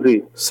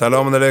شهبازی.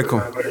 سلام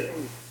علیکم.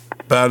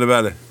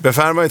 بله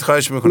بفرمایید،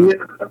 خواهش میکنم.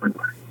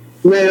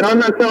 مهران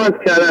هستم از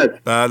کرج.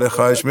 بله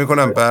خواهش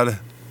میکنم. بله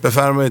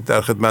بفرمایید،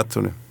 در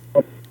خدمتتونیم.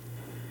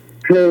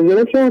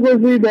 جناب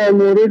شهبازی، در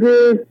مورد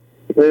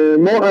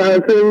ما هر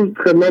روز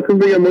خدمتتون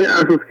بگم ما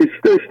اساس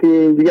کشی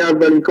داشتیم دیگه.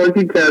 اولین کاری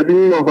که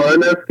کردیم ماهانه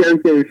نصب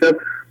کردیم که امشب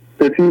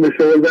بتونیم به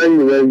شما زنگ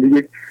بزنیم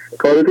دیگه.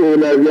 کارت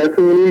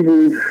اولویتمون این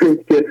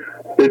بود که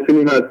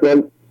بتونیم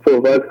حتما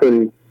صحبت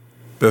کنیم.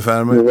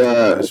 بفرمایید. و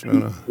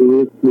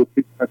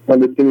حتما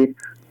بتونیم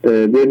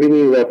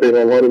ببینیم و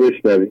پیغام ها رو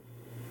بشنویم.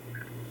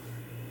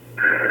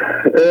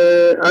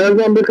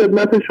 عرضم به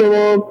خدمت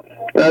شما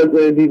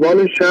از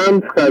دیوان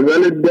شمس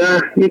غزل 10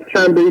 یک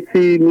چند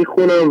بیتی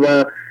میخونم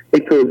و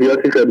یک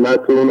توضیحاتی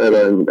خدمتتون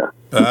ارائه میدم.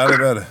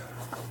 بله.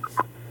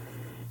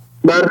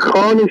 بر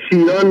خوان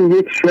شیران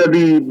یک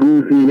شبی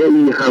بوزینه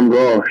ای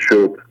همراه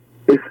شد،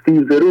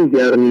 استیزه رو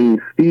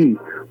گرمیستی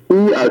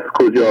او از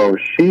کجا،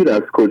 شیر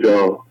از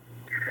کجا.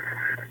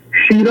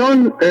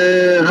 شیران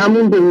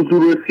همون به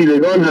حضور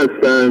رسیدگان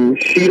هستن.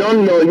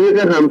 شیران لایق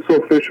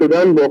همسفره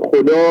شدن با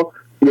خدا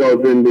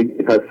یا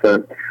زندگی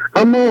هستن.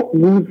 اما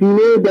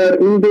بوزینه در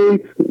این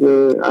بیت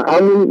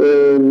همون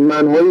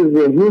منهای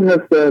ذهنی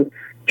هستن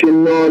که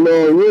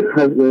لایق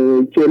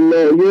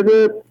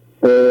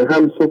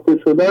همسفره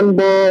شدن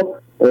با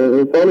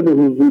انسان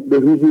به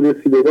حضور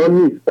رسیدگان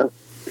نیستن.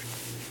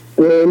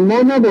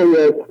 ما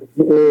نباید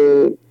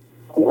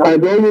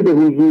ادای به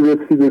حضور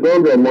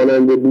رسیدگان را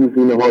مانند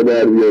بوزینه ها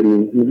در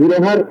بیاریم،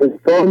 زیرا هر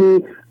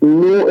انسانی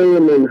نوع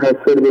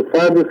منحصر به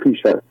فرد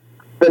خویش است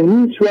و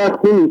هیچ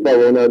وقت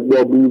نمیتواند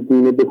با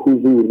بوزینه به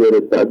حضور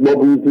برسد، با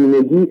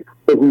بوزینگی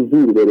به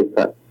حضور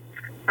برسد.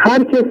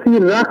 هر کسی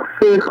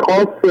رقص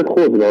خاص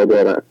خود را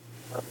دارد.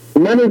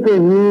 من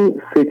ذهنی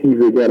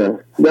ستیزگر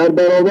است. در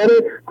برابر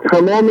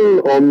تمام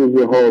این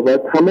آموزه ها و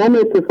تمام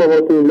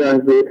اتفاقات این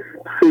لحظه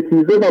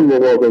ستیزه و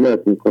مقاومت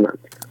می کنند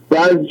و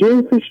از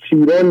جنس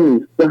شیران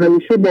نیست و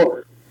همیشه با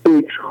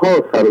فکرها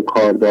سر و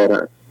کار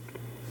دارند.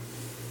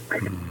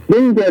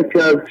 بنگر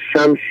که از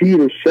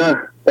شمشیر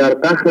شهر در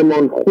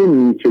قهرمان خون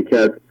می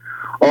چکد،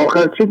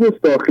 آخر چه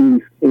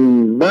گستاخی است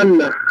این،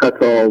 والله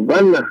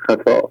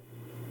خطا.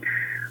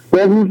 با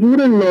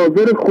حضور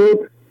ناظر خود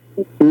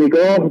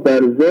نگاه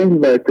در ذهن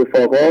و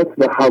اتفاقات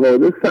و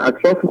حوادث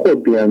اطراف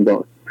خود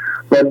بینداز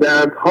و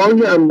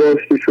دردهای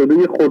انباشته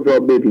شده خود را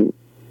ببین.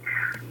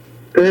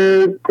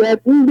 در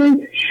این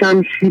بیت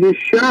شمشیر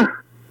شهر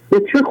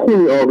به چه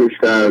خونی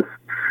آغشته است؟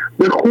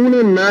 به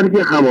خون مرگ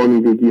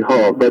همانیدگی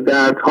ها و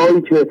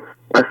دردهایی که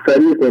از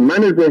طریق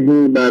من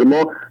ذهنی بر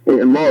ما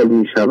اعمال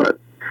می شود.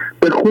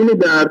 به خون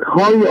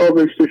دردهای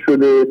آغشته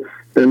شده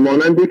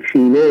مانند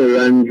کینه،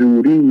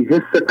 رنجوری،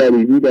 حس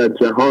غریبی در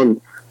جهان،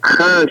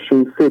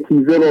 خشم،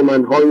 ستیزه و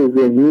منهای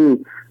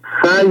ذهنی،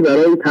 سعی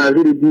برای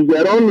تغییر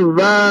دیگران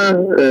و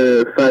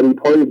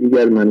فریب‌های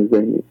دیگر من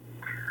ذهنی.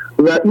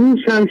 و این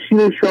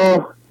شمشیر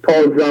شاه تا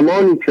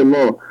زمانی که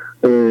ما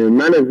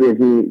من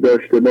ذهنی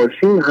داشته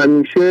باشیم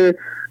همیشه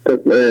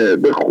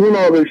به خون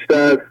آغشته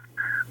است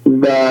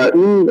و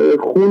این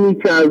خونی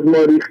که از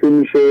ما ریخته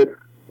میشه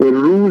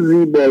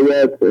روزی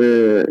باید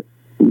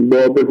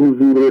با به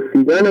حضور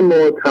رسیدن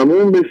ما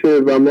تموم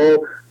بشه و ما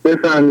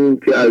بفهمیم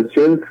که از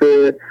جنس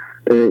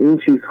این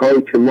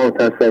چیزهایی که ما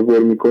تصور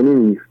میکنیم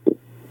نیستیم.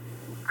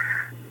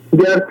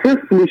 گر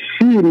طفل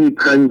شیری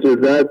پنجه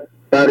زد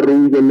بر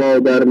روی ما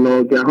در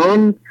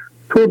ناگهان،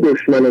 تو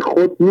دشمن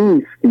خود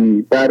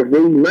نیستی بر وی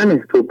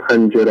منه تو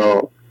پنجه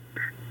را.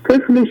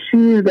 طفل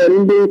شیر در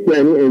این بیت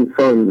یعنی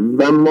انسان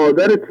و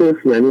مادر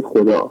طفل یعنی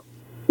خدا.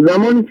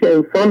 زمانی که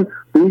انسان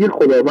روی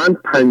خداوند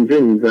پنجه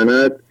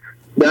میزند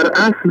در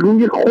اصل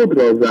روی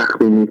خود را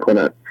زخمی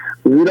میکند،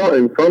 زیرا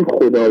انسان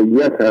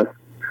خداییت است.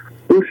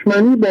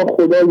 دشمنی با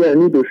خدا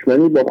یعنی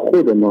دشمنی با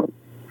خودمان.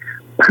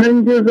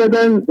 پنجه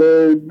زدن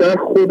در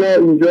خدا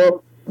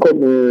اینجا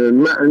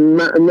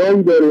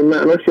معنایی داره.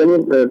 معناش یعنی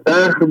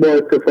قهر با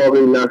اتفاق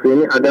این لحظه،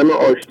 یعنی عدم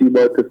آشتی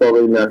با اتفاق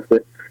این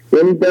لحظه،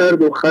 یعنی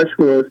درد و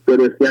خشم و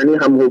استرس، یعنی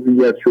هم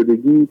هویت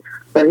شدگی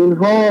و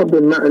اینها به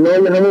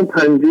معنای همون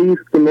پنجه‌ای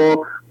است که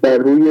ما بر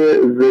روی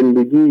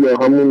زندگی یا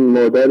همون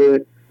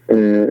مادر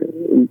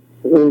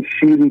اون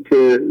شیری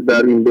که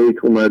در این بیت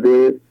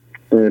اومده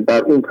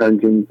بر اون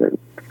پنجه میزنیم.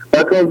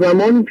 و تا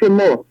زمانی که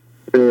ما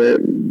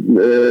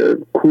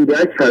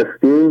کودک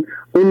هستیم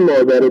اون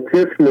مادر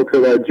طفل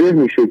متوجه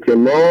میشه که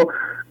ما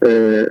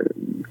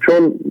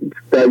چون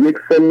در یک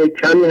سن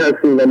کمی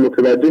هستیم و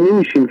متوجه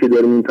نمیشیم که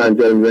داریم این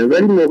پنجه میزنیم،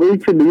 ولی موقعی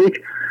که به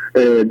یک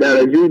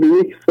درجه به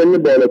یک سن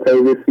بالاتر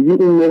رسیدیم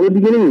اون موقع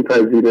دیگه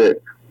نمیپذیره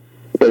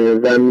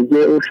و میگه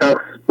اون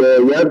شخص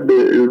باید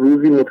به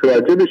روزی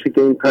متوجه بشه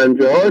که این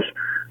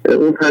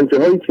پنجه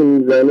هایی که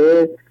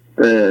میزنه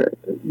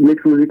یک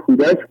روزی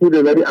کودک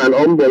بوده ولی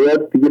الان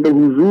باید دیگه به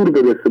حضور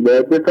برسه،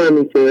 باید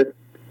بفهمه که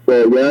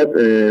باید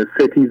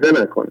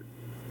ستیزه نکنه.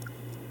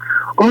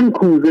 آن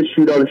کوزه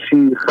شیران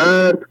شیر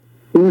خرد،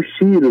 او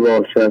شیر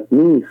باشد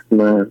نیست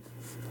مرد.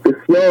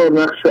 بسیار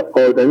نقش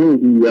آدمی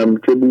دیدم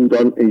که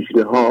بودان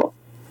اژدها.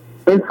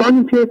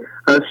 انسانی که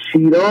از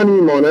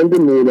شیرانی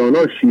مانند مولانا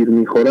شیر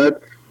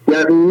میخورد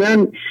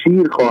یقینا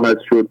شیر خواهد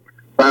شد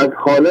و از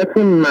حالت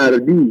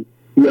مردی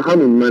یا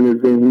همون من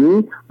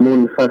ذهنی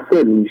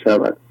منفصل می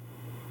شود.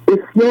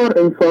 بسیار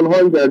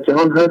انسان‌هایی در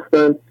جهان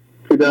هستند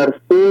که در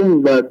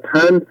فرم و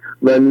تن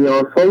و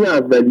نیازهای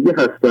اولیه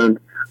هستند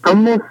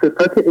اما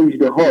صفت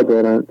اژدها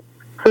دارند.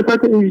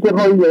 صفت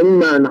اژدها یعنی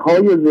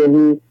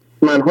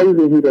منهای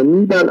ذهنی را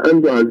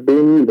میبرند و از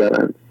بین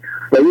میبرند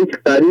و یک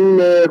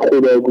قرین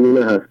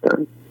خداگونه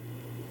هستند.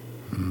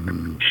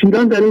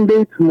 شیران در این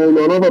بیت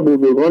مولانا و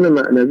بزرگان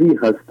معنوی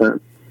هستند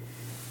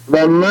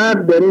و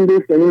مرد در این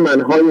بیت یعنی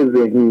منهای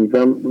ذهنی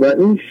و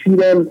این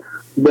شیران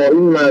با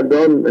این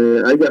مردان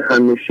اگر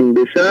همنشین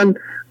بشن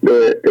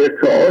به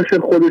ارتعاش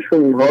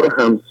خودشون اینها رو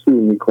همسو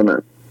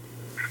میکنن.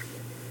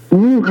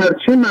 نوح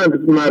هرچه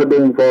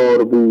مردم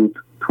وار بود،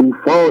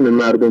 طوفان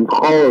مردم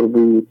خار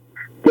بود.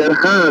 گر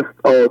هست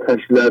آتش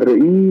ذره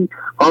ای،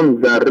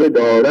 آن ذره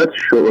دارد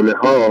شعله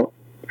ها.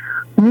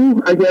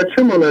 نوح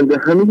اگرچه مانند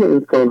همه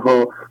انسان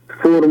ها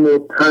فرم و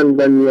تن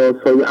و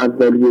نیازهای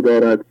اولیه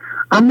دارد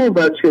اما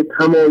بچه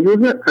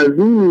تمایز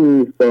عظیمی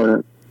نیز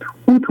دارد.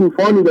 او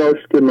طوفانی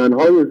داشت که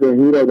منهای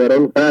ذهنی را در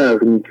آن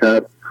غرق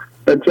می‌کرد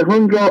و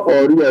جهان را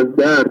عاری از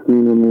درد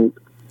می‌نمود.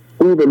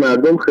 او به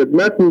مردم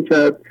خدمت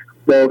می‌کرد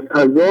با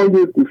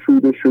فضای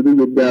گشوده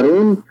شده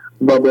درون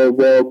و با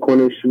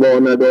واکنش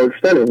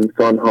نداشتن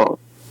انسان‌ها.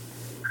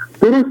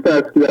 درست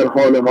است که در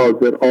حال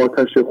حاضر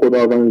آتش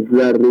خداوند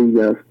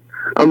ذره‌ای است،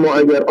 اما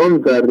اگر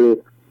آن ذره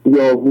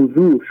یا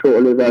حضور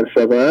شعله ور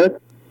شود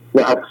و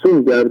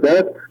افسون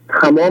گردد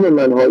تمام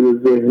منهای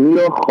ذهنی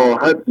را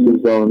خواهد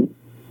سوزاند.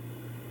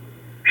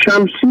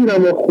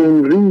 شمشیرم و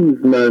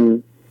خونریز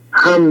من،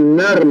 هم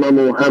نرمم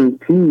و هم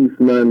تیز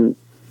من،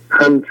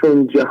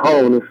 همچون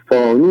جهان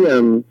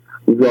فانیم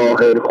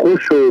ظاهر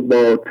خوش و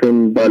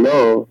باطن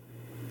بلا.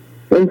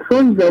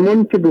 انسان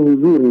زمانی که به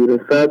حضور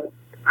میرسد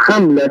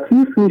هم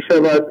لطیف می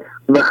شود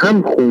و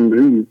هم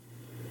خونریز.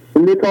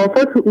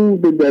 لطافت او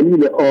به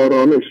دلیل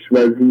آرامش و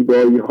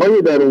زیبایی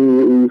های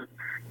درونی اوست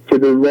که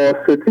به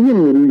واسطه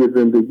نیروی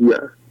زندگی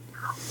است.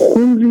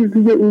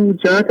 خونریزی او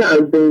جهت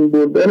از بین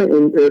بردن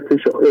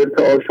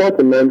ارتعاشات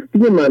منفی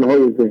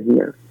منهای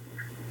ذهنی است.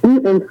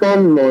 این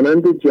انسان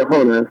مانند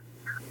جهان است،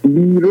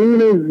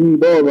 بیرون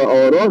زیبا و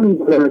آرام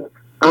کند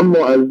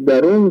اما از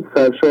درون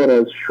سرشار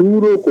از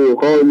شور و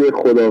غوغای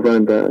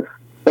خداوند است.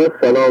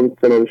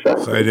 سلام شهر.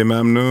 خیلی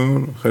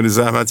ممنون، خیلی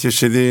زحمت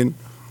کشیدین.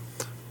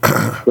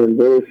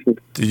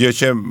 دیگه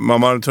که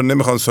مامانتون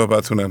نمیخوان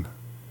صحبت کنن؟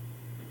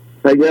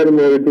 اگر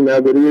موردی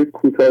نداری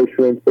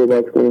کوتاهشون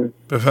صحبت کنن.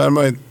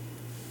 بفرمایید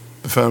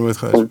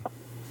خواهش.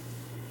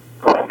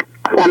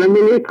 سلام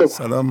علیکم.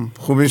 سلام،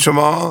 خوبین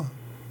شما؟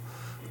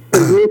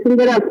 میتون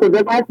برم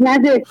خدا بد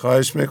نده.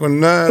 خواهش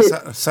میکنم. نه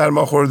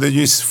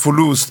سرماخوردگی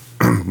فلوست.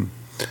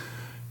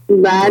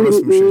 بله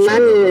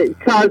من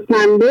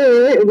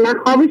چهارشنبه من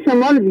خواب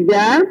شما رو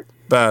دیدم.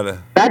 بله.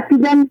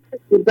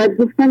 بعد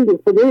گفتم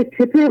خدا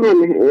چه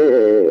پیغام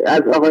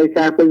از آقای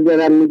سرخوزی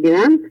دارم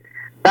میگیرم.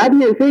 بعد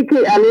نفعی که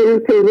علیه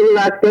تیزی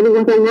وقتی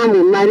گفتم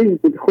همون مریض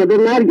بود، خدا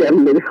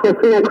مرگم بده،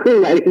 خدا نکنه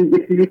مریض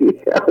بشی.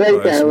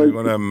 خواهش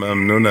میکنم،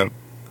 ممنونم.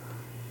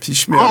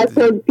 پیش میاد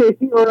حتی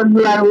کسی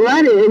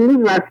اونور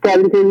امروز وقت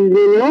کردم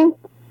تلویزیون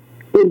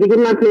دیگه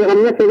من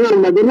پیغام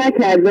آماده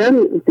نکردم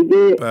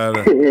دیگه.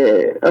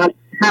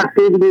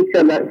 هفته دیگه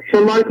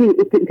شما که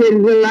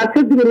تلویزیون وقت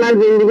شد دیگه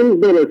من زندگیم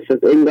درست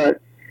شد انگار.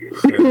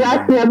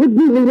 وقت نبود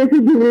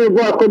دیگه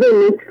با خدا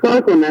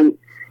چیکار کنم،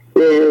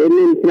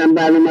 نمیتونم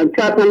برنامه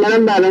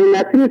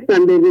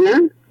نتونستم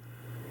ببینم.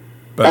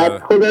 بعد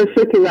خدا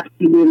شکر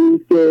وقتی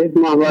بریم که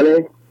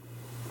ماهواره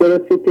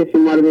درست که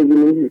شما رو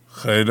ببینیم.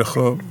 خیلی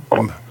خوب.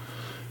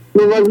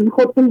 مواظب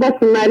خودتون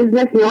باشین، مریض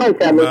نشین آقای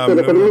شهباز.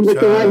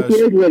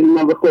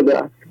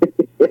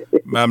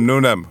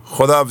 ممنونم.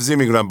 خداحافظی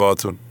میکنم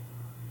باهاتون.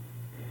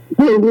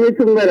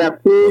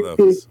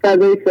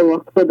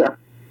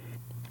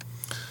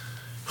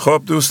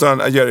 خب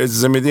دوستان، اگر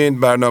اجازه میدین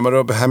برنامه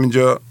رو به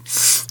همینجا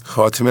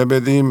خاتمه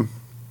بدیم.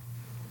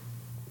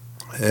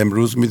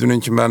 امروز میدونین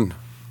که من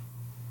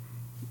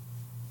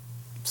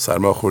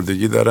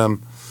سرماخوردگی دارم،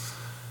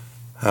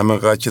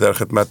 همینقدر که در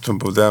خدمتتون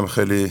بودم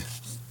خیلی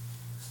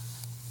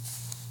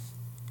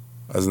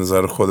از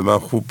نظر خود من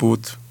خوب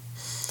بود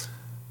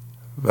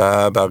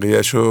و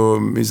بقیهشو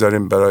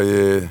میذاریم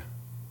برای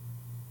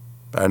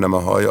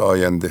برنامه‌های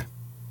آینده.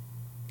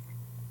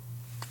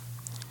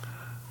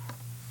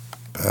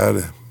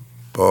 بله،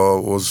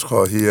 با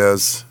عذرخواهی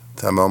از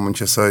تمام اون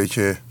کسایی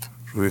که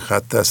روی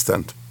خط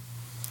هستند،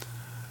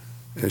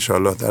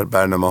 انشالله در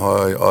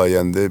برنامه‌های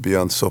آینده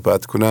بیان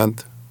صحبت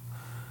کنند.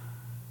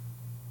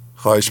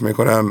 خواهش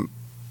میکنم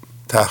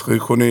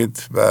تحقیق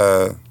کنید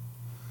و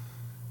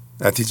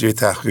نتیجه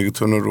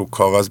تحقیقتون رو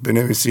کاغذ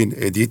بنویسین،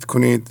 ادیت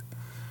کنید،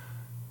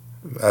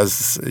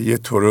 از یه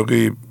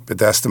طرقی به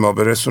دست ما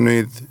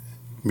برسونید.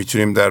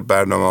 میتونیم در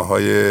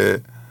برنامه‌های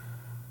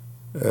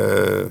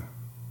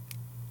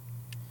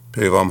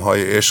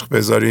پیغام‌های عشق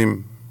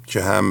بذاریم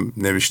که هم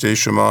نوشته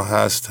شما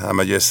هست، هم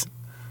اگه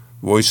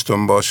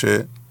وایستون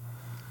باشه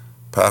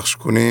پخش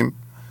کنیم،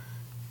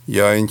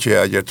 یا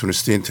اینکه اگر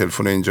تونستین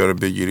تلفن اینجا رو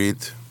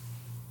بگیرید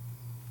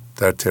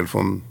در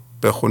تلفن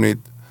بخونید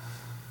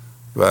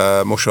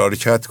و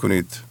مشارکت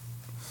کنید.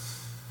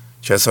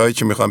 کسایی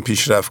که میخوان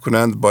پیشرفت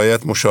کنند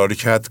باید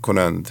مشارکت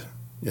کنند،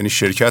 یعنی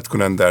شرکت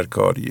کنند در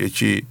کار.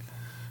 یکی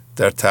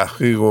در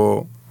تحقیق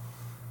و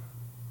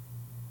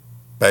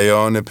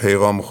بیان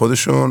پیغام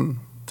خودشون،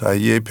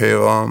 تهیه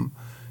پیغام،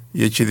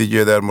 یکی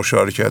دیگه در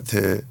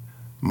مشارکت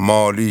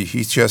مالی.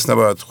 هیچ کس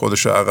نباید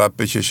خودش رو عقب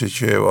بکشه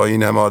که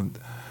این همه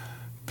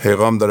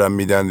پیغام دارن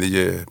میدن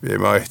دیگه، به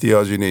ما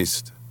احتیاجی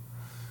نیست.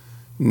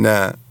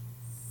 نه،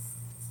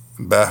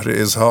 بهر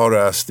اظهار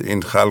است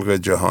این خلق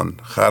جهان.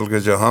 خلق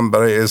جهان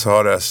برای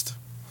اظهار است.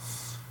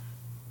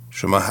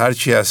 شما هر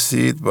چی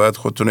هستید باید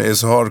خودتون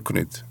اظهار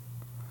کنید،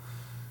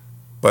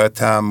 باید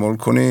تحمل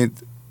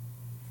کنید،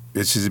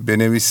 یه چیزی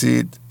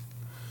بنویسید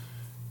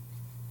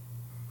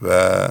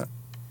و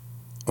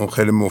اون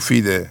خیلی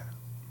مفیده.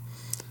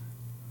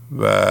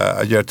 و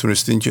اگر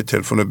تونستین که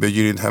تلفن رو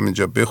بگیرید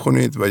همینجا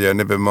بخونید و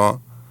یعنی به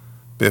ما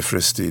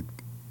بفرستید.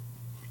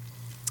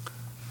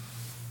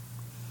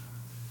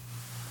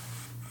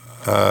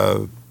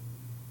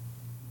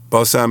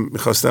 بازم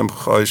میخواستم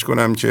خواهش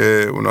کنم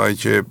که اونایی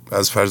که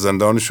از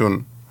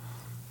فرزندانشون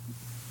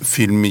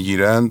فیلم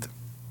میگیرند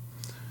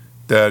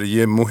در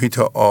یه محیط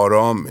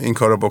آرام این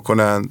کار رو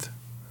بکنند.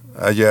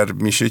 اگر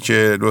میشه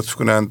که لطف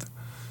کنند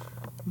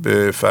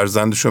به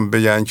فرزندشون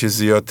بگن که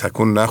زیاد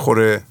تکون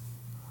نخوره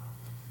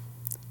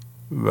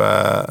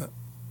و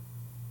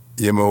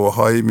یه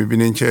موقع‌هایی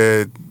میبینین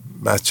که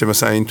بچه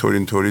مثلا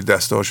اینطوری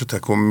دستهاشو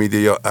تکون میده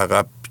یا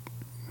عقب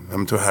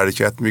همینطور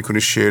حرکت میکنه،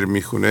 شعر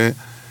میخونه.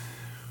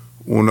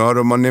 اونا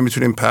رو ما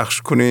نمیتونیم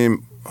پخش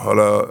کنیم.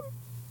 حالا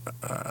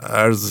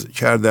عرض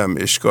کردم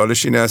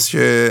اشکالش این است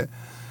که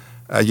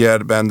اگر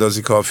به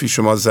اندازه کافی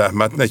شما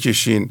زحمت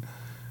نکشین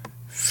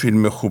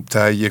فیلم خوب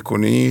تهیه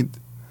کنید،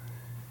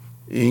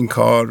 این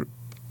کار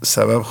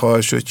سبب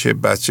خواهد شد که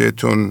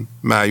بچه‌تون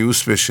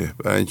مایوس بشه،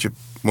 برای اینکه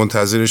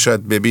منتظر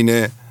شاید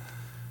ببینه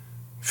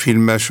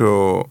فیلمش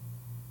و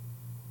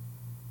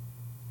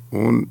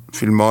اون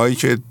فیلم هایی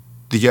که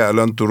دیگه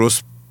الان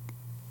درست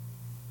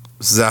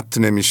ضبط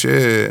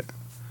نمیشه،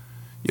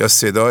 یا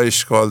صدا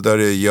اشکال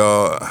داره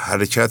یا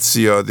حرکت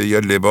زیاده یا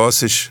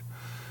لباسش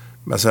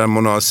مثلا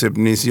مناسب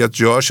نیست یا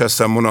جاش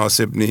اصلا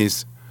مناسب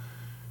نیست،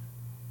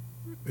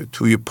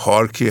 توی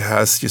پارکی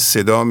هست که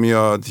صدا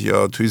میاد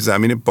یا توی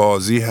زمین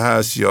بازی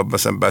هست یا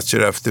مثلا بچه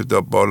رفته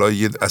دا بالای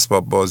یه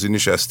اسباب بازی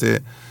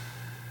نشسته،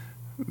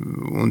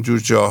 اونجور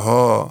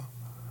جاها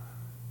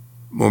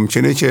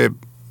ممکنه که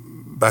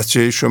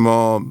بچه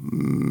شما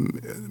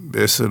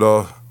به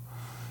اصطلاح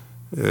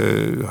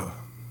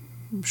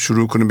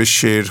شروع کنه به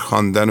شعر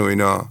خواندن و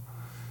اینا،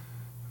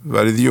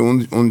 ولی دیگه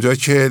اونجا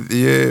که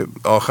دیگه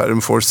آخرین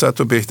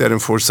فرصت و بهترین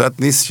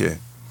فرصت نیست. که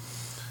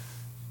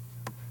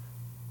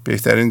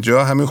بهترین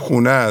جا همین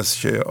خونه است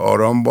که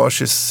آرام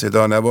باشه،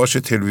 صدا نباشه،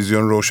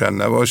 تلویزیون روشن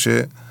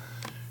نباشه.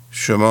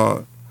 شما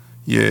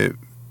یه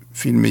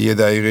فیلم 1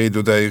 دقیقه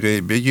 2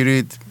 دقیقه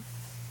بگیرید،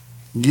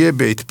 یه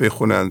بیت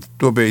بخونند،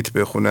 2 بیت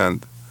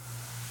بخونند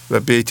و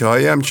بیت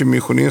هایی هم که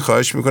میخونین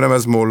خواهش میکنم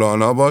از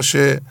مولانا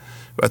باشه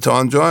و تا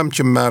آنجا هم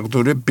که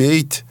مقدور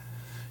بیت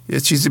یه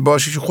چیزی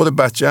باشه که خود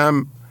بچه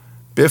هم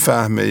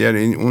بفهمه،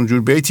 یعنی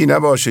اونجور بیتی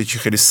نباشه که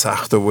خیلی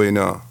سخته و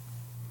اینا،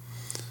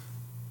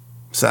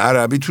 مثلا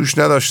عربی توش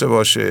نداشته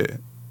باشه،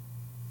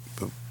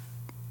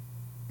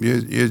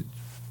 یه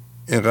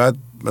اینقدر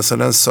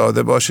مثلا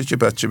ساده باشه که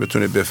بچه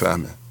بتونه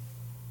بفهمه.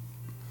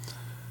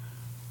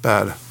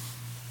 بله،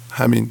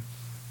 همین.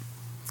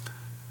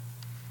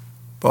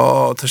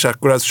 با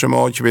تشکر از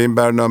شما که به این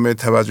برنامه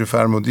توجه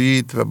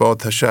فرمودید و با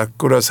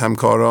تشکر از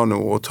همکاران و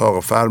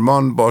اتاق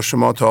فرمان با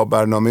شما تا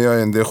برنامه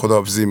آینده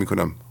خداحافظی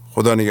میکنم.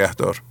 خدا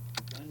نگهدار.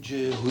 گنج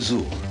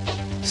حضور،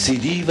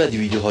 CD و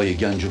دیویدیوهای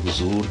گنج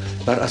حضور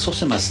بر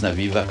اساس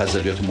مثنوی و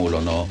غزلیات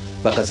مولانا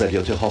و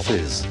غزلیات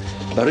حافظ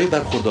برای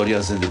برخورداری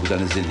از زنده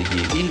بودن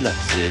زندگی این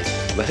لحظه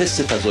و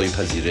حس فضای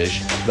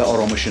پذیرش و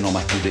آرامش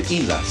نامحدود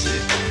این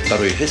لحظه،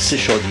 برای حس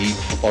شادی،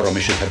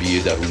 آرامش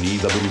طبیعی درونی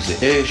و بروز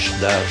عشق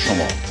در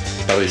شما،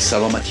 برای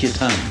سلامتی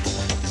تن،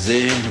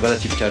 ذهن و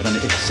لطیف کردن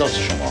احساس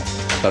شما،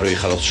 برای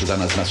خلاص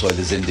شدن از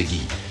مسائل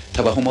زندگی،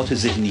 توهمات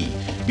ذهنی،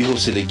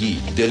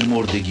 بی‌حوصلگی،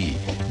 دلمردگی،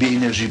 بی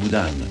انرژی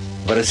بودن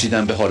و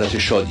رسیدن به حالت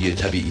شادی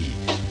طبیعی،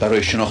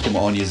 برای شناخت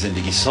معانی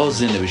زندگی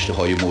ساز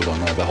نوشته‌های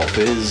مولانا و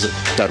حافظ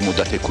در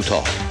مدت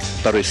کوتاه.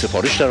 برای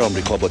سفارش در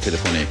آمریکا با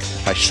تلفن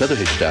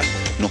 818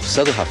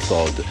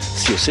 970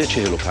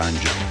 3345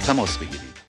 تماس بگیرید.